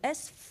Britain,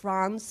 as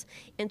France,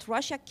 and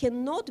Russia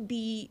cannot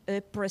be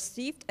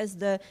perceived as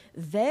the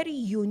very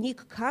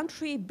unique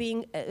country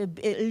being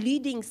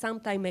leading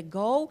some time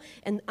ago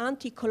an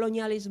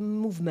anti-colonialism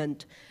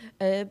movement,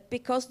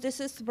 because this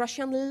is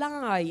Russian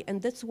lie,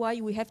 and that's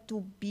why we have to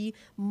be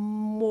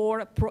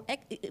more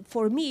proactive.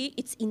 For me,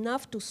 it's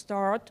enough to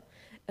start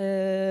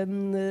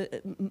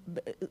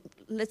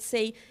let's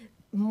say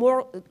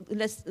more,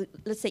 let's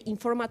say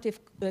informative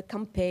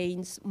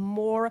campaigns,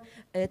 more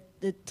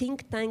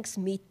think tanks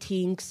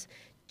meetings,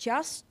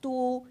 just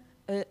to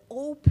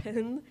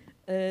open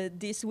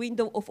this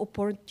window of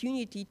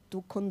opportunity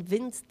to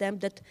convince them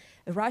that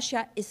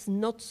Russia is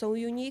not so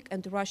unique,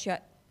 and Russia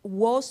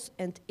was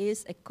and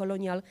is a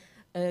colonial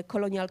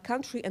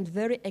country, and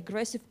very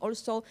aggressive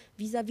also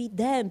vis-a-vis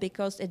them,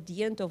 because at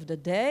the end of the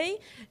day,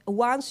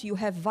 once you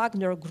have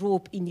Wagner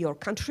group in your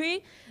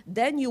country,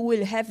 then you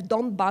will have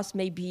Donbass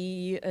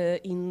maybe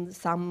in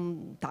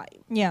some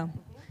time. Yeah.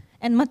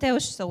 And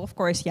Mateusz, so of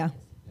course, yeah.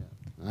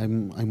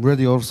 I'm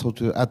ready also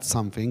to add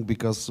something,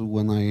 because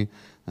when I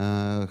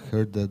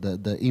heard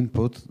the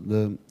input,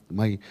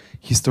 my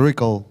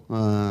historical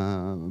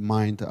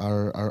mind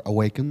are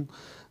awakened,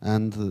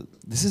 and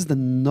this is the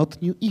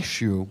not new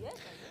issue. Yes.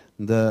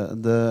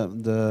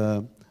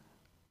 The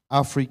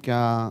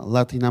Africa,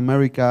 Latin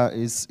America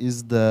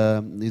is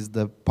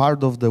the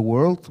part of the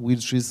world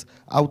which is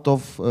out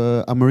of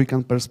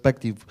American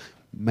perspective,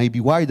 maybe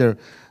wider,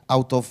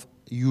 out of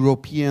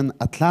European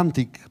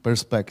Atlantic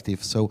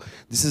perspective. So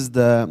this is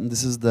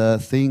the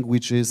thing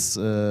which is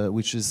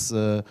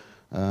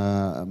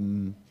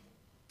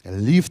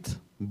lived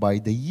by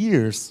the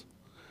years,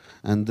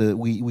 and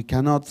we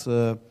cannot.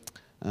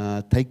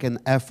 Take an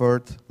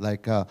effort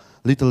like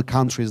little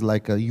countries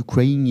like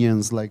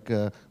Ukrainians, like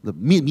the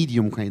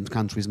medium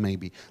countries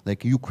maybe,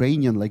 like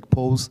Ukrainian, like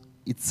Poles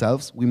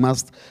itself. We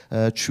must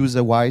choose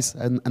a wise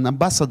and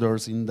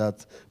ambassadors in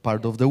that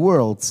part of the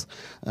world.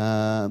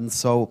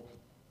 So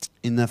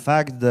in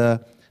fact,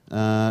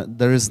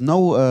 there is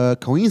no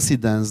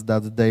coincidence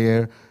that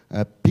they're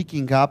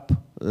picking up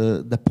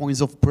the points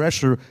of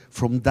pressure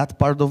from that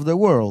part of the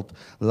world.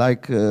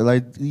 Like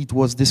it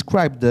was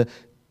described,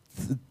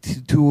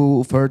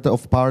 two-thirds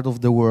of part of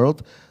the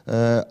world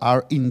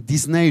are in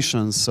these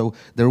nations. So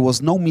there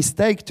was no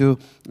mistake to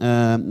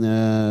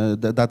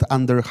that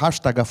under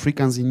hashtag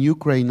Africans in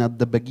Ukraine at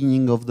the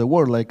beginning of the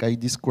war, like I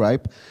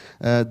described,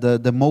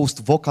 the most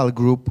vocal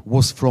group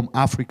was from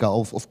Africa,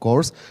 of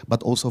course,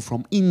 but also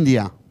from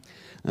India.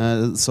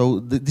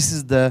 This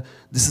is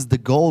the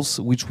goals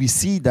which we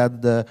see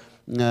that the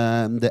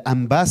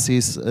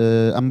embassies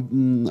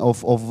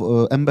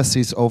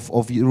embassies of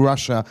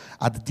Russia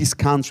at these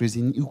countries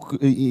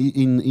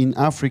in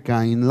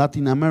Africa, in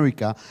Latin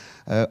America,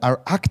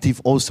 are active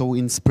also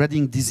in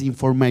spreading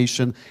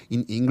disinformation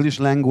in English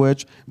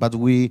language, but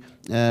we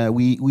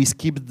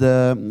skip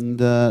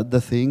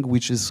the thing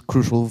which is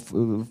crucial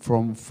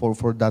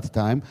for that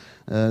time,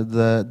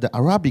 the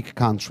Arabic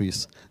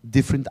countries,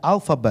 different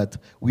alphabet.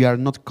 We are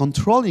not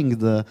controlling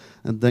the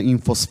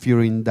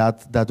infosphere in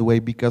that way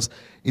because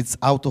it's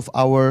out of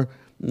our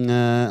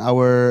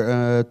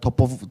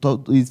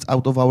it's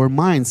out of our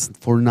minds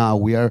for now.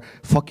 We are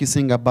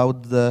focusing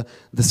about the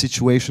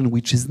situation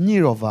which is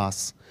near of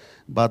us,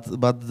 but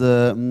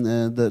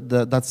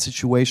that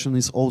situation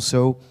is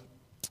also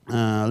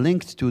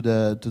linked to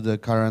the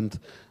current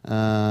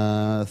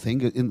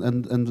thing.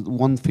 And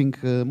one thing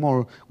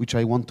more which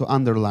I want to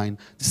underline: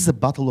 this is a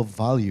battle of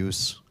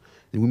values,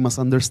 and we must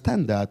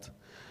understand that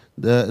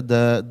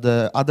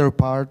the other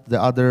part, the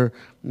other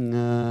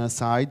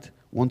side,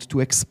 want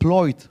to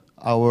exploit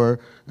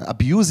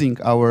abusing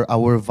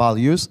our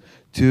values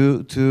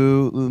to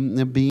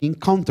being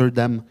counter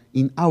them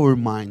in our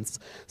minds.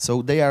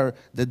 So the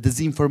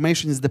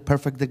disinformation is the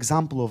perfect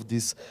example of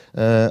this,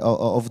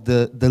 of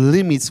the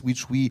limits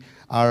which we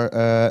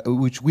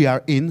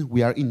are in.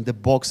 We are in the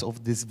box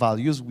of these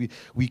values.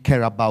 We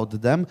care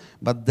about them,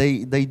 but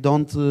they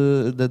don't.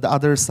 The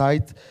other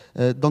side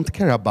don't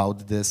care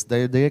about this.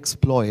 They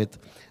exploit it.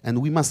 And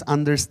we must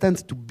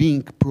understand to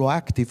being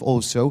proactive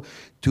also,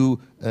 to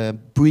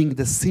bring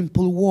the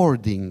simple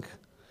wording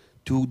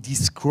to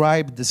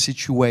describe the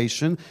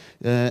situation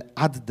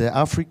at the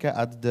Africa,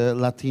 at the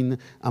Latin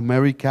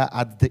America,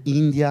 at the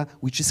India,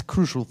 which is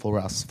crucial for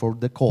us, for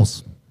the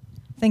cause.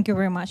 Thank you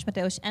very much,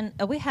 Mateusz. And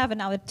we have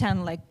another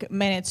 10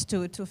 minutes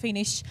to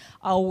finish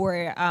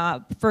our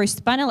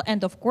first panel.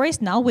 And of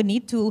course, now we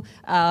need to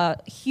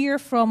hear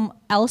from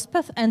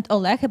Elspeth and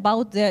Oleg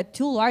about the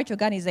two large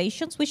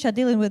organizations which are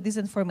dealing with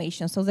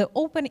disinformation. So the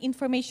Open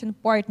Information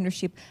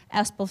Partnership,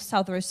 Elspeth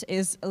Southers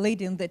is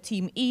leading the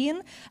team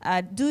in,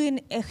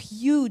 doing a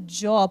huge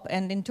job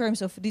and in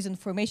terms of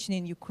disinformation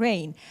in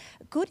Ukraine.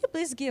 Could you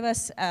please give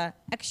us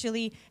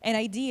actually an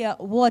idea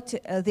what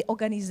the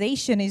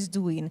organization is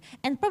doing,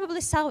 and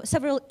probably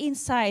several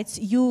insights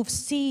you've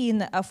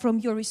seen from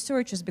your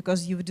researchers,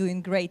 because you're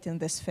doing great in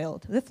this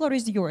field. The floor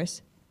is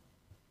yours.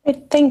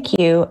 Thank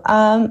you.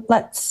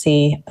 Let's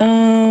see.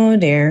 Oh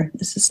dear,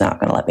 this is not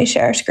going to let me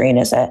share screen,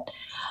 is it?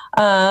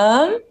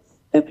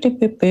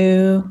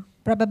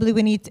 Probably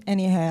we need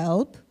any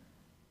help.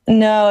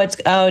 No,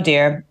 oh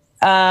dear.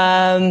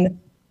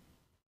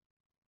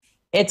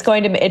 It's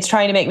trying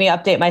to make me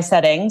update my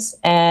settings,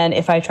 and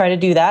if I try to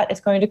do that,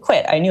 it's going to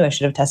quit. I knew I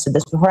should have tested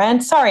this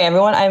beforehand. Sorry,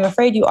 everyone. I'm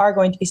afraid you are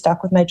going to be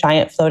stuck with my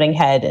giant floating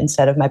head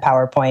instead of my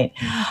PowerPoint.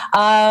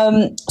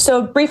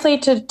 So briefly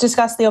to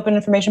discuss the Open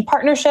Information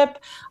Partnership,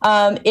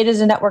 it is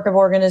a network of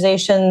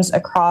organizations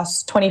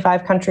across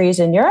 25 countries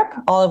in Europe,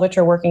 all of which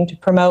are working to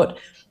promote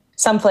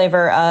some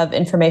flavor of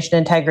information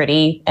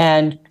integrity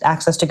and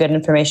access to good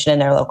information in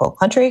their local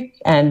country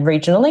and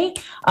regionally.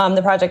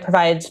 The project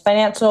provides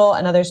financial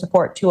and other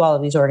support to all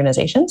of these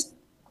organizations.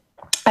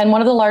 And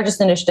one of the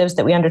largest initiatives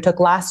that we undertook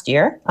last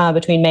year,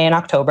 between May and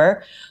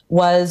October,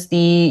 was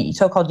the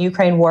so-called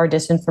Ukraine War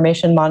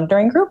Disinformation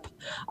Monitoring Group.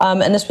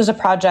 And this was a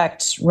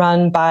project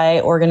run by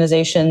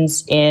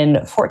organizations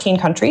in 14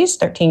 countries,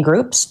 13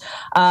 groups.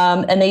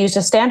 And they used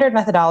a standard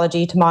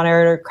methodology to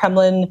monitor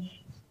Kremlin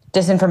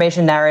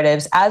disinformation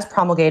narratives as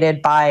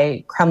promulgated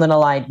by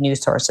Kremlin-aligned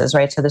news sources,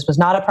 right? So this was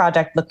not a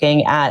project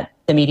looking at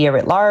the media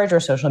writ large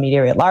or social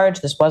media writ large.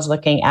 This was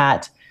looking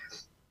at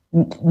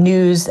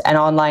news and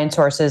online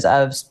sources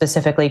of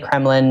specifically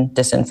Kremlin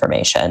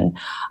disinformation.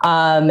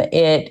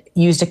 It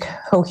used a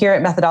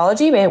coherent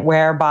methodology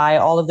whereby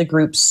all of the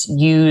groups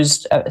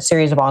used a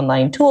series of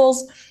online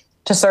tools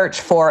to search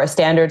for a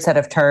standard set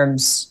of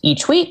terms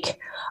each week,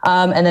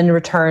 and then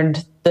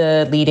returned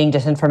the leading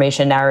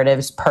disinformation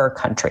narratives per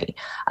country.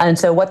 And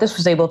so what this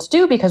was able to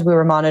do, because we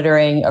were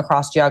monitoring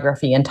across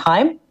geography and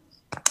time,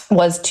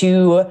 was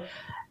to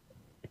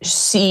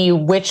see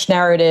which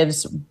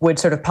narratives would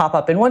sort of pop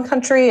up in one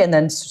country and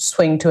then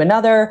swing to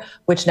another,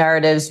 which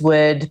narratives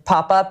would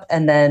pop up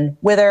and then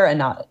wither and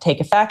not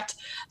take effect.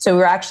 So we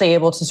were actually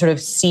able to sort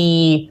of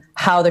see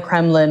how the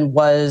Kremlin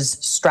was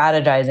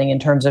strategizing in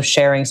terms of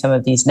sharing some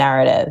of these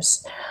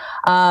narratives.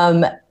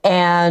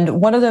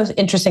 And one of those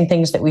interesting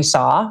things that we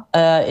saw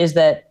is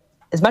that,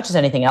 as much as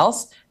anything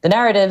else, the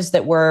narratives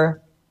that were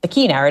the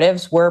key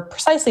narratives were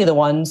precisely the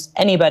ones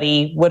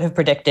anybody would have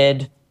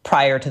predicted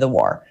prior to the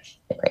war.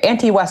 They were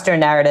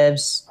anti-Western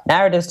narratives,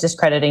 narratives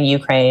discrediting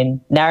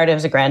Ukraine,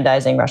 narratives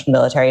aggrandizing Russian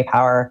military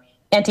power,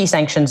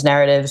 anti-sanctions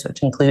narratives,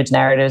 which includes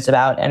narratives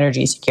about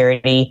energy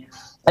security,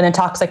 and then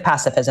toxic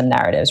pacifism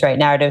narratives, right?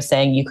 Narratives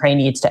saying Ukraine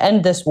needs to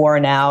end this war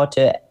now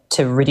to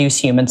reduce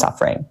human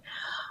suffering.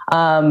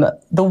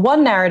 The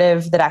one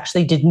narrative that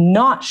actually did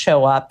not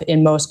show up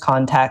in most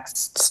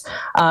contexts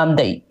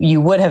that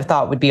you would have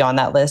thought would be on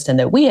that list and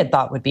that we had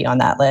thought would be on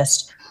that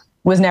list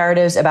was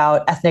narratives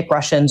about ethnic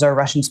Russians or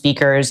Russian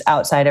speakers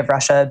outside of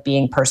Russia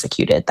being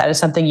persecuted. That is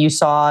something you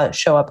saw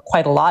show up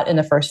quite a lot in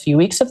the first few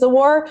weeks of the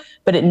war,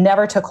 but it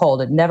never took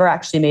hold. It never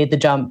actually made the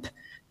jump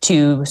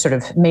to sort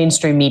of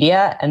mainstream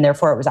media, and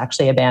therefore it was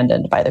actually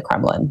abandoned by the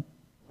Kremlin.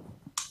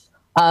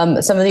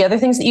 Some of the other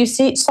things that you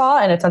saw,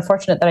 and it's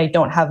unfortunate that I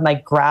don't have my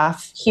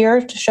graph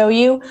here to show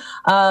you,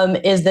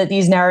 is that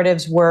these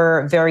narratives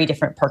were very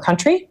different per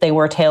country. They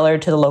were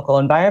tailored to the local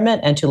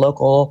environment and to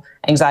local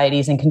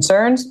anxieties and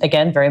concerns,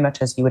 again, very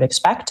much as you would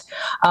expect.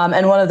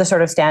 And one of the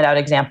sort of standout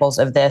examples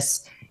of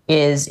this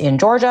is in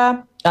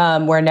Georgia,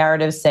 where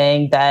narratives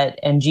saying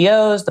that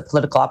NGOs, the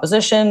political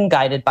opposition,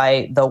 guided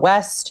by the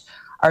West,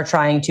 are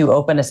trying to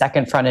open a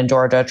second front in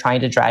Georgia,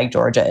 trying to drag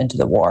Georgia into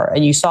the war.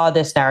 And you saw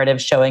this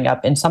narrative showing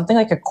up in something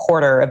like a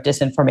quarter of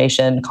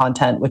disinformation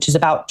content, which is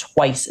about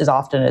twice as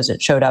often as it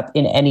showed up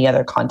in any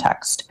other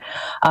context.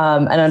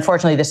 And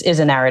unfortunately, this is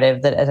a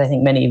narrative that, as I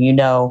think many of you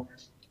know,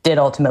 did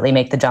ultimately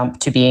make the jump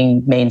to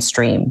being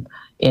mainstream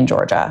in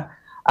Georgia.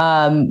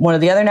 One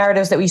of the other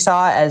narratives that we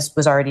saw, as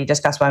was already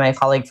discussed by my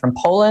colleague from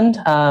Poland,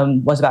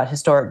 was about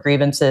historic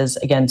grievances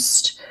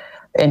against,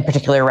 in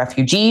particular,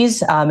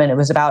 refugees, and it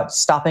was about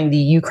stopping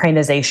the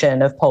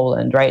Ukrainization of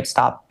Poland, right?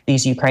 Stop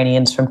these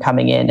Ukrainians from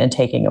coming in and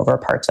taking over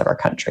parts of our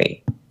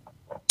country.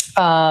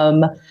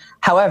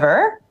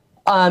 However,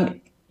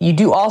 you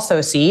do also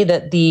see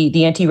that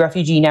the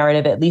anti-refugee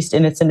narrative, at least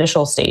in its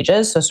initial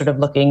stages, so sort of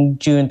looking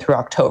June through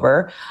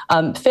October,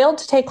 failed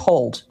to take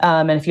hold.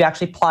 And if you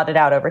actually plot it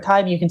out over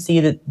time, you can see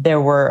that there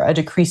were a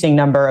decreasing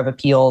number of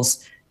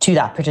appeals to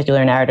that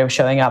particular narrative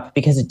showing up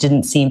because it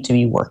didn't seem to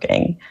be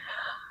working.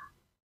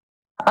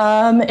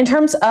 In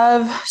terms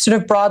of sort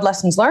of broad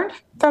lessons learned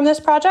from this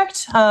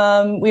project,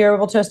 we were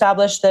able to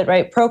establish that,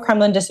 right,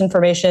 pro-Kremlin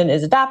disinformation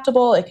is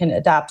adaptable. It can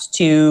adapt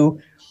to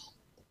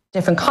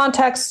different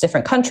contexts,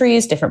 different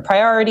countries, different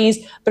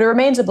priorities, but it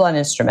remains a blunt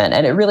instrument,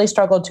 and it really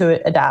struggled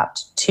to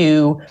adapt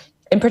to,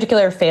 in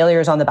particular,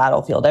 failures on the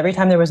battlefield. Every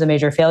time there was a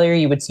major failure,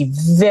 you would see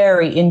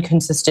very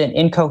inconsistent,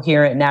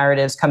 incoherent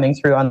narratives coming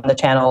through on the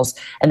channels,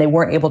 and they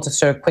weren't able to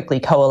sort of quickly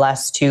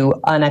coalesce to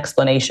an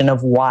explanation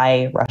of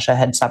why Russia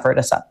had suffered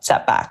a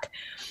setback.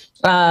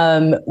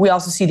 We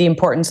also see the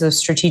importance of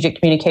strategic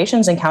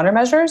communications and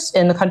countermeasures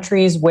in the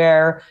countries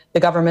where the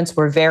governments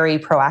were very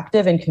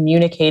proactive in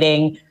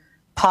communicating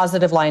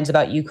positive lines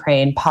about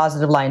Ukraine,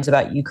 positive lines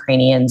about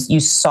Ukrainians. You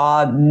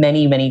saw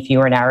many, many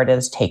fewer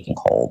narratives taking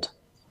hold.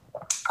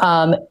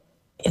 In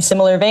a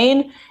similar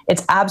vein,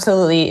 it's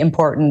absolutely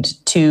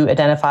important to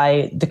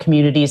identify the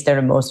communities that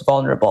are most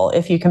vulnerable.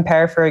 If you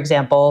compare, for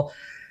example,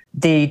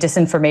 the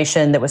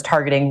disinformation that was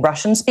targeting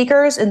Russian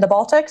speakers in the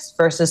Baltics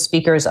versus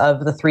speakers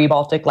of the 3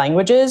 Baltic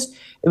languages,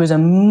 it was a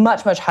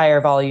much, much higher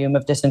volume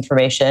of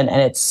disinformation,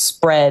 and it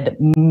spread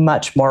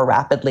much more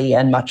rapidly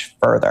and much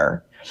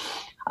further.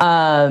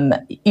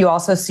 You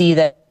also see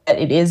that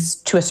it is,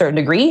 to a certain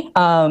degree,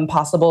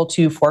 possible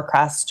to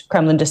forecast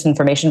Kremlin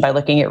disinformation by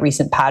looking at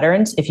recent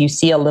patterns. If you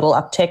see a little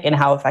uptick in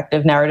how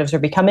effective narratives are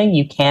becoming,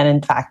 you can,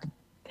 in fact,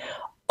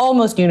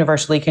 almost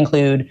universally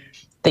conclude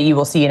that you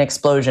will see an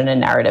explosion in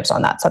narratives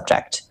on that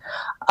subject.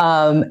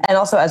 And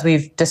also, as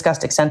we've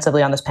discussed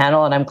extensively on this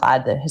panel, and I'm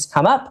glad that it has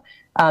come up,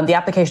 the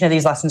application of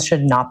these lessons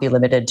should not be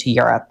limited to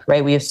Europe,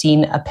 right? We have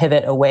seen a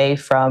pivot away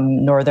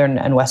from Northern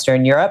and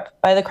Western Europe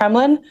by the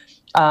Kremlin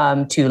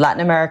to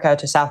Latin America,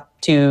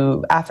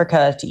 to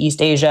Africa, to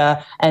East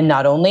Asia, and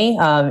not only,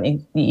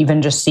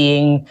 even just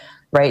seeing,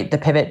 right, the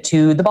pivot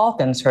to the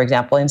Balkans, for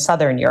example, in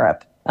Southern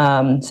Europe.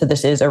 So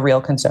this is a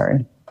real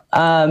concern.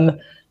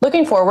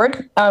 Looking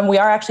forward, we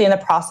are actually in the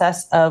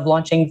process of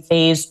launching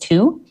phase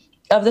 2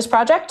 of this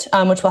project,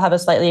 which will have a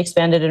slightly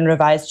expanded and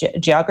revised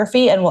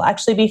geography, and will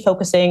actually be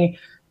focusing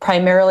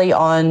primarily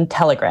on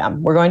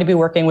Telegram. We're going to be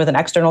working with an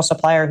external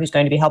supplier who's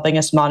going to be helping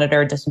us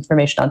monitor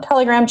disinformation on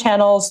Telegram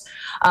channels.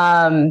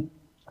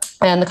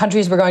 And the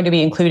countries we're going to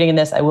be including in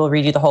this, I will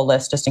read you the whole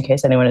list just in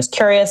case anyone is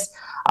curious,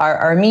 are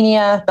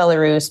Armenia,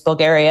 Belarus,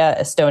 Bulgaria,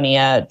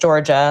 Estonia,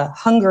 Georgia,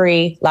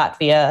 Hungary,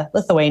 Latvia,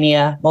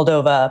 Lithuania,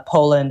 Moldova,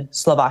 Poland,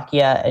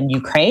 Slovakia, and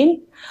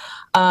Ukraine.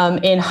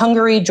 In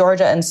Hungary,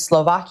 Georgia, and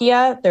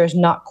Slovakia, there's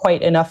not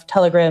quite enough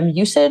Telegram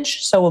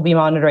usage, so we'll be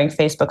monitoring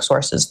Facebook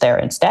sources there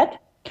instead.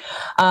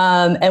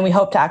 And we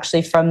hope to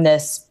actually, from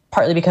this,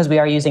 partly because we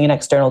are using an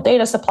external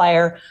data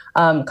supplier,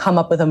 come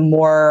up with a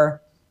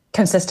more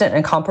consistent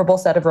and comparable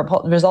set of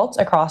results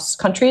across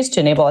countries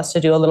to enable us to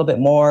do a little bit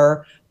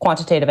more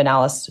quantitative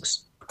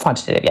analysis than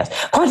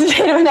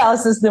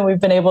we've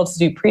been able to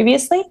do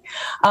previously.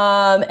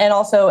 And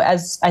also,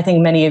 as I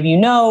think many of you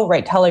know,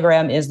 right,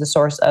 Telegram is the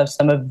source of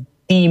some of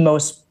the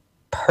most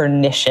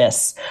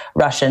pernicious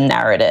Russian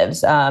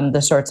narratives,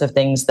 the sorts of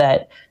things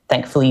that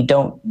thankfully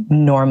don't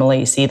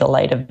normally see the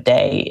light of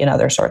day in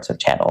other sorts of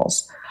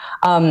channels.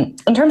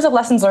 In terms of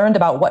lessons learned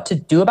about what to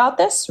do about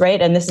this,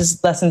 right, and this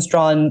is lessons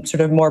drawn sort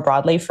of more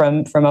broadly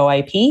from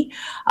OIP,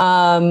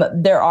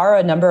 there are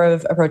a number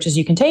of approaches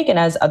you can take, and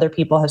as other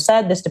people have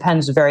said, this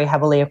depends very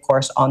heavily, of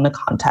course, on the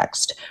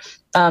context.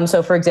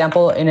 So, for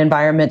example, in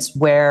environments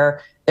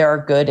where there are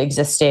good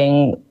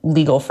existing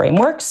legal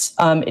frameworks,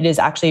 it is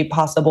actually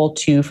possible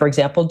to, for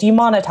example,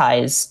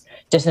 demonetize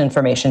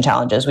disinformation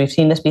challenges. We've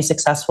seen this be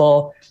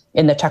successful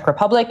in the Czech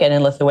Republic and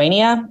in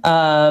Lithuania,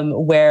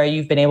 where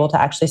you've been able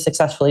to actually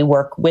successfully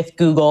work with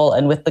Google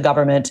and with the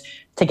government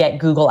to get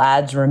Google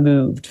ads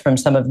removed from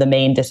some of the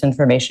main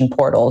disinformation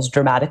portals,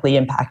 dramatically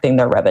impacting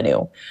their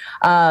revenue.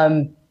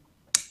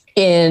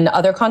 In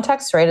other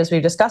contexts, right, as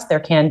we've discussed, there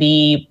can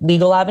be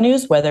legal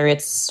avenues, whether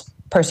it's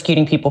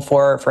persecuting people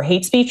for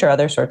hate speech or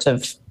other sorts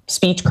of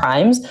speech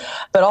crimes,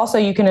 but also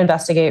you can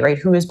investigate, right,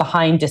 who is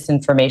behind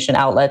disinformation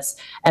outlets,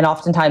 and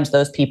oftentimes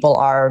those people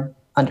are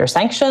under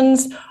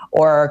sanctions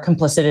or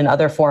complicit in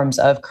other forms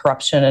of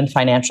corruption and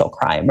financial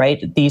crime,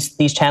 right?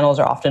 These channels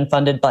are often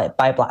funded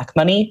by black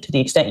money. To the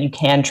extent you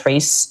can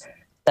trace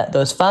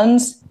those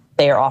funds,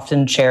 they are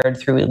often shared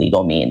through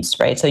illegal means,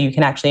 right? So you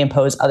can actually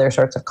impose other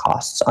sorts of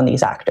costs on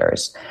these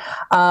actors.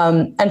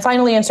 And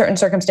finally, in certain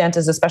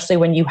circumstances, especially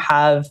when you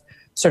have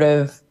sort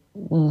of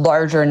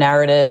larger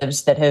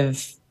narratives that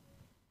have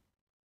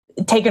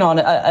taken on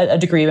a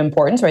degree of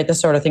importance, right? This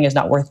sort of thing is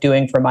not worth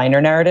doing for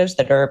minor narratives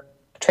that are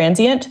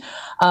transient.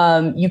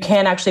 You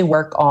can actually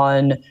work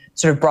on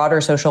sort of broader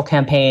social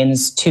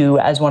campaigns to,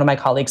 as one of my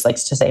colleagues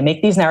likes to say,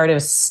 make these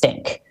narratives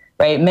stink,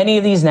 right? Many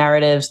of these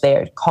narratives, they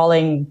are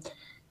calling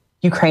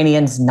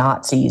Ukrainians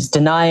Nazis,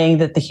 denying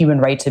that the human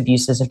rights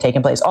abuses have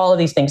taken place, all of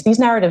these things. These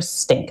narratives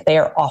stink. They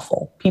are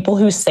awful. People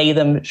who say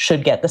them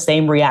should get the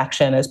same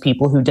reaction as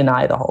people who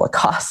deny the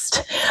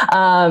Holocaust,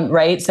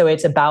 right? So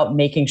it's about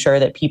making sure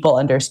that people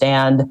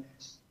understand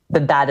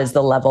that that is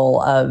the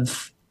level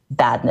of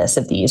badness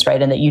of these,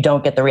 right? And that you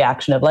don't get the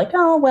reaction of like,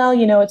 oh, well,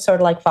 you know, it's sort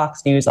of like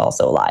Fox News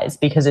also lies,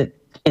 because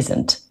it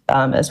isn't,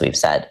 as we've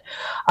said.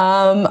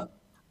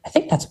 I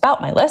think that's about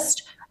my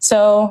list.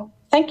 So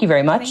thank you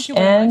very much,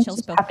 and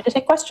happy to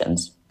take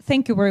questions.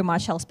 Thank you very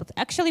much, Elspeth.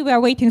 Actually, we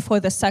are waiting for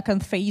the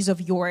second phase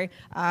of your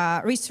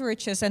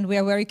researches, and we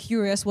are very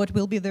curious what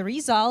will be the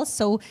results.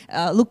 So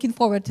looking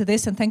forward to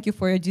this, and thank you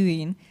for your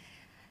doing.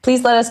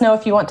 Please let us know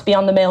if you want to be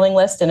on the mailing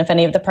list, and if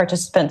any of the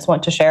participants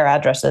want to share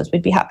addresses,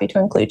 we'd be happy to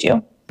include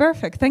you.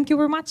 Perfect. Thank you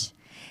very much.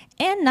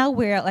 And now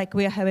we're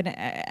having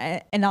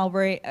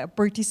another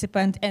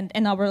participant and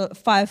another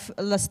 5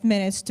 last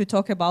minutes to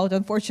talk about.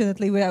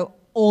 Unfortunately, we are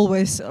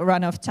always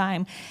run out of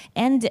time.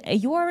 And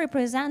you are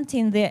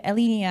representing the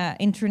Alinea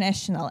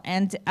International.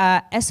 And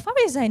as far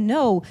as I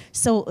know,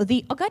 so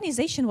the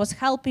organization was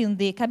helping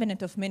the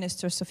Cabinet of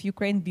Ministers of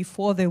Ukraine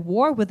before the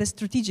war with the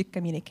strategic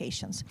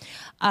communications.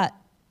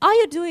 Are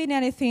you doing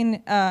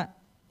anything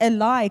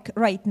alike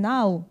right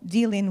now,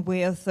 dealing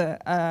with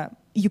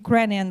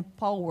Ukrainian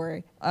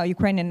power,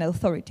 Ukrainian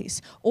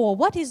authorities? Or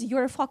what is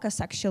your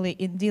focus actually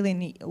in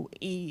dealing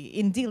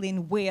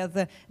with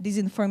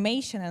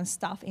disinformation and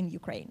stuff in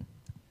Ukraine?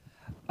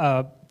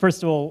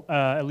 First of all,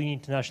 Alinea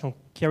International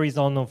carries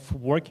on of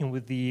working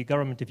with the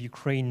government of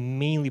Ukraine,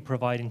 mainly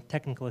providing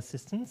technical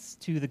assistance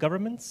to the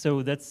government.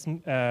 So that's,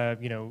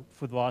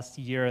 for the last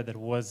year, that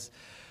was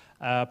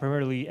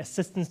primarily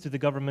assistance to the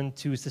government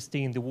to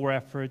sustain the war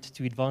effort,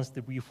 to advance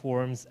the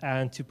reforms,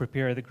 and to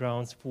prepare the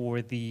grounds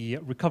for the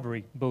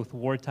recovery, both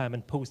wartime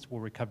and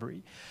post-war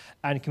recovery.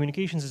 And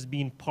communications has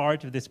been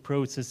part of this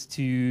process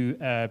to,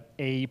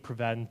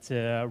 prevent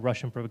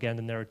Russian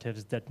propaganda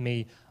narratives that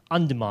may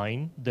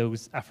undermine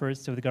those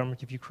efforts of the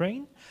government of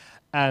Ukraine.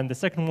 And the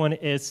second one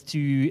is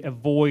to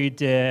avoid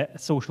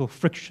social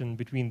friction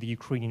between the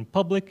Ukrainian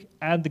public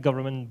and the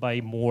government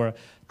by more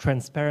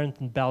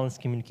transparent and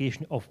balanced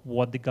communication of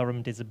what the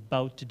government is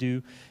about to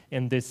do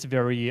in this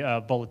very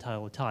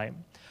volatile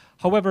time.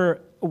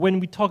 However, when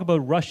we talk about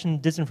Russian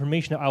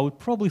disinformation, I would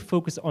probably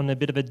focus on a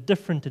bit of a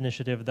different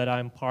initiative that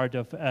I'm part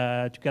of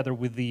together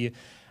with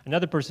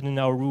another person in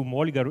our room,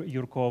 Olga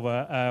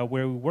Yurkova,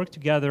 where we work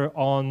together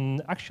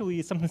on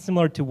actually something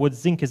similar to what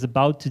Zinc is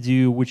about to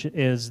do, which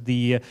is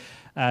the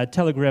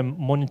Telegram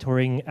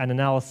monitoring and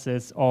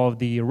analysis of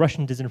the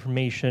Russian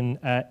disinformation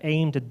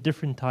aimed at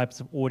different types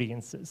of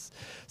audiences.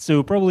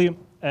 So probably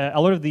a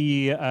lot of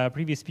the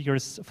previous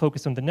speakers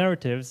focused on the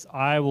narratives.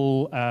 I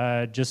will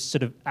just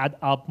sort of add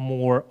up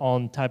more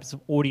on types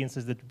of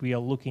audiences that we are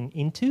looking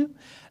into.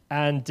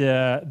 And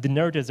the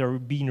narratives are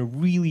being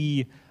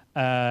really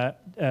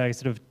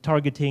sort of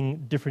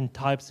targeting different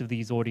types of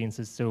these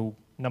audiences. So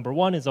number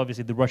one is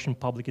obviously the Russian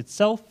public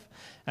itself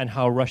and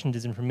how Russian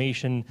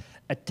disinformation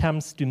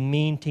attempts to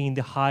maintain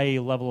the high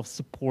level of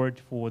support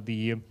for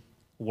the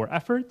war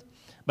effort,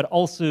 but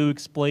also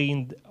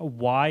explain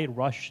why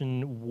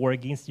Russian war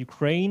against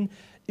Ukraine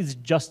is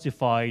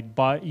justified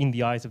in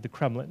the eyes of the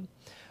Kremlin.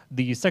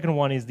 The second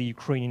one is the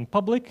Ukrainian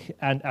public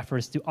and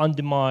efforts to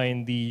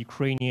undermine the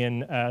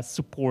Ukrainian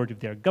support of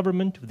their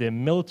government, of their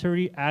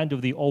military, and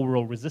of the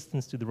overall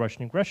resistance to the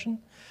Russian aggression.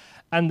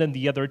 And then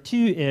the other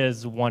two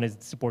is, one is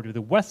the support of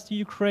the West to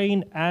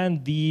Ukraine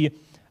and the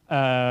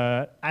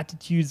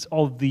attitudes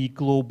of the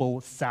global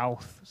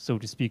South, so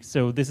to speak.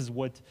 So this is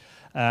what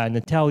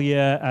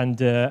Natalia and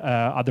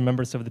other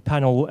members of the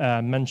panel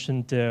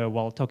mentioned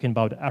while talking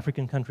about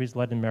African countries,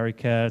 Latin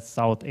America,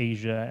 South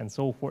Asia, and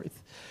so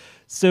forth.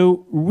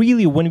 So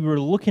really, when we were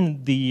looking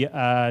at the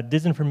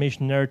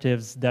disinformation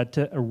narratives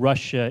that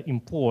Russia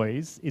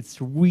employs, it's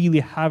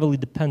really heavily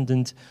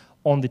dependent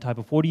on the type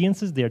of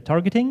audiences they are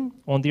targeting,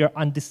 on their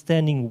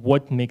understanding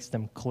what makes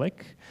them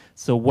click.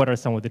 So what are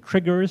some of the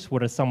triggers?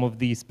 What are some of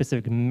the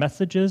specific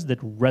messages that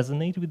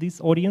resonate with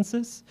these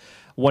audiences?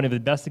 One of the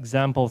best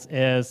examples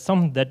is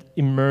something that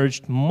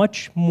emerged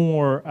much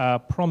more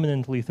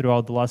prominently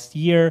throughout the last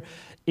year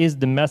is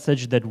the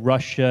message that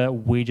Russia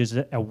wages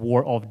a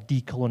war of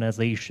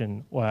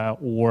decolonization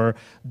or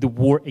the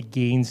war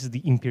against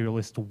the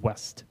imperialist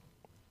West.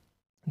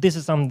 This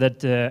is something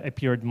that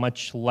appeared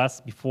much less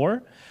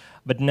before.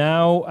 But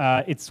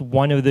now it's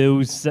one of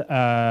those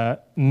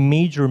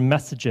major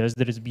messages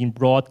that is being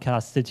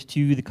broadcasted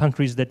to the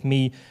countries that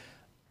may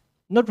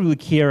not really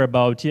care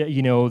about,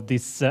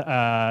 this sort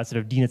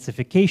of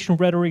denazification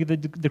rhetoric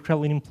that the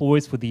Kremlin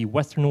employs for the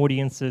Western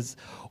audiences,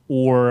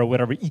 or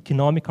whatever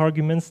economic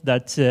arguments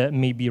that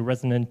may be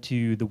resonant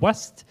to the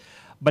West.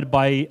 But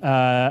by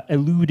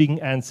alluding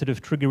and sort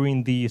of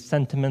triggering the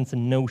sentiments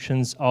and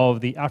notions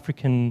of the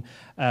African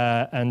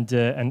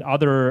and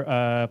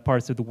other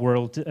parts of the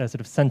world, sort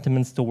of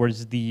sentiments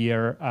towards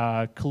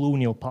their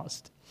colonial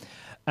past.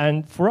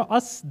 And for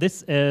us,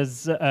 this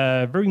is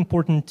very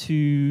important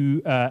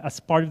to, as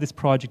part of this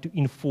project, to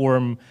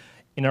inform,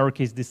 in our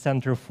case, the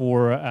Center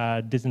for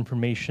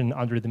Disinformation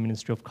under the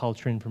Ministry of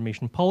Culture and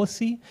Information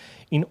Policy,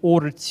 in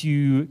order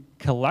to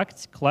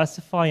collect,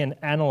 classify, and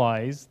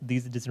analyze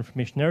these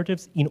disinformation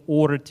narratives in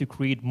order to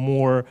create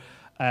more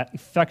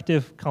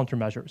effective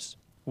countermeasures,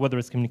 whether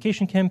it's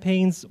communication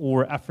campaigns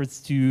or efforts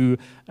to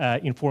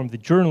inform the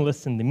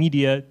journalists and the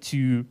media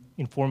to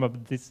inform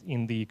about this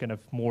in the kind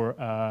of more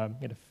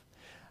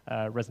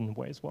resonant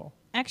way as well.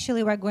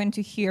 Actually, we're going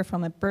to hear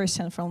from a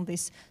person from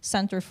this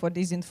Center for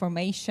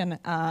Disinformation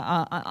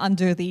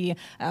under the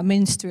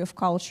Ministry of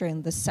Culture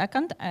in the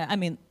second.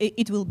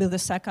 It will be the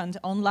second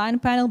online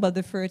panel, but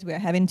the first we are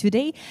having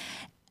today.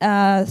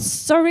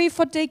 Sorry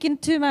for taking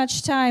too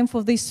much time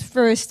for this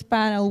first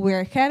panel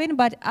we're having,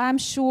 but I'm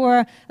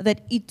sure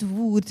that it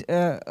would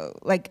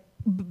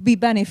be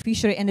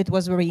beneficial, and it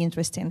was very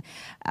interesting.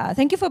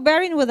 Thank you for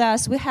bearing with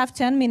us. We have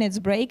 10 minutes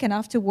break, and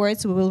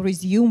afterwards we will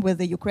resume with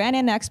the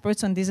Ukrainian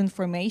experts on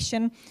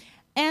disinformation,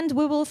 and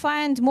we will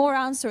find more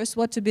answers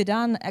what to be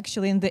done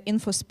actually in the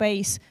info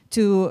space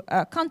to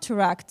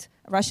counteract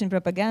Russian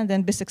propaganda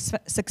and be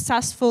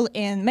successful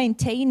in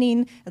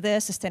maintaining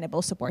the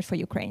sustainable support for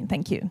Ukraine.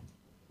 Thank you.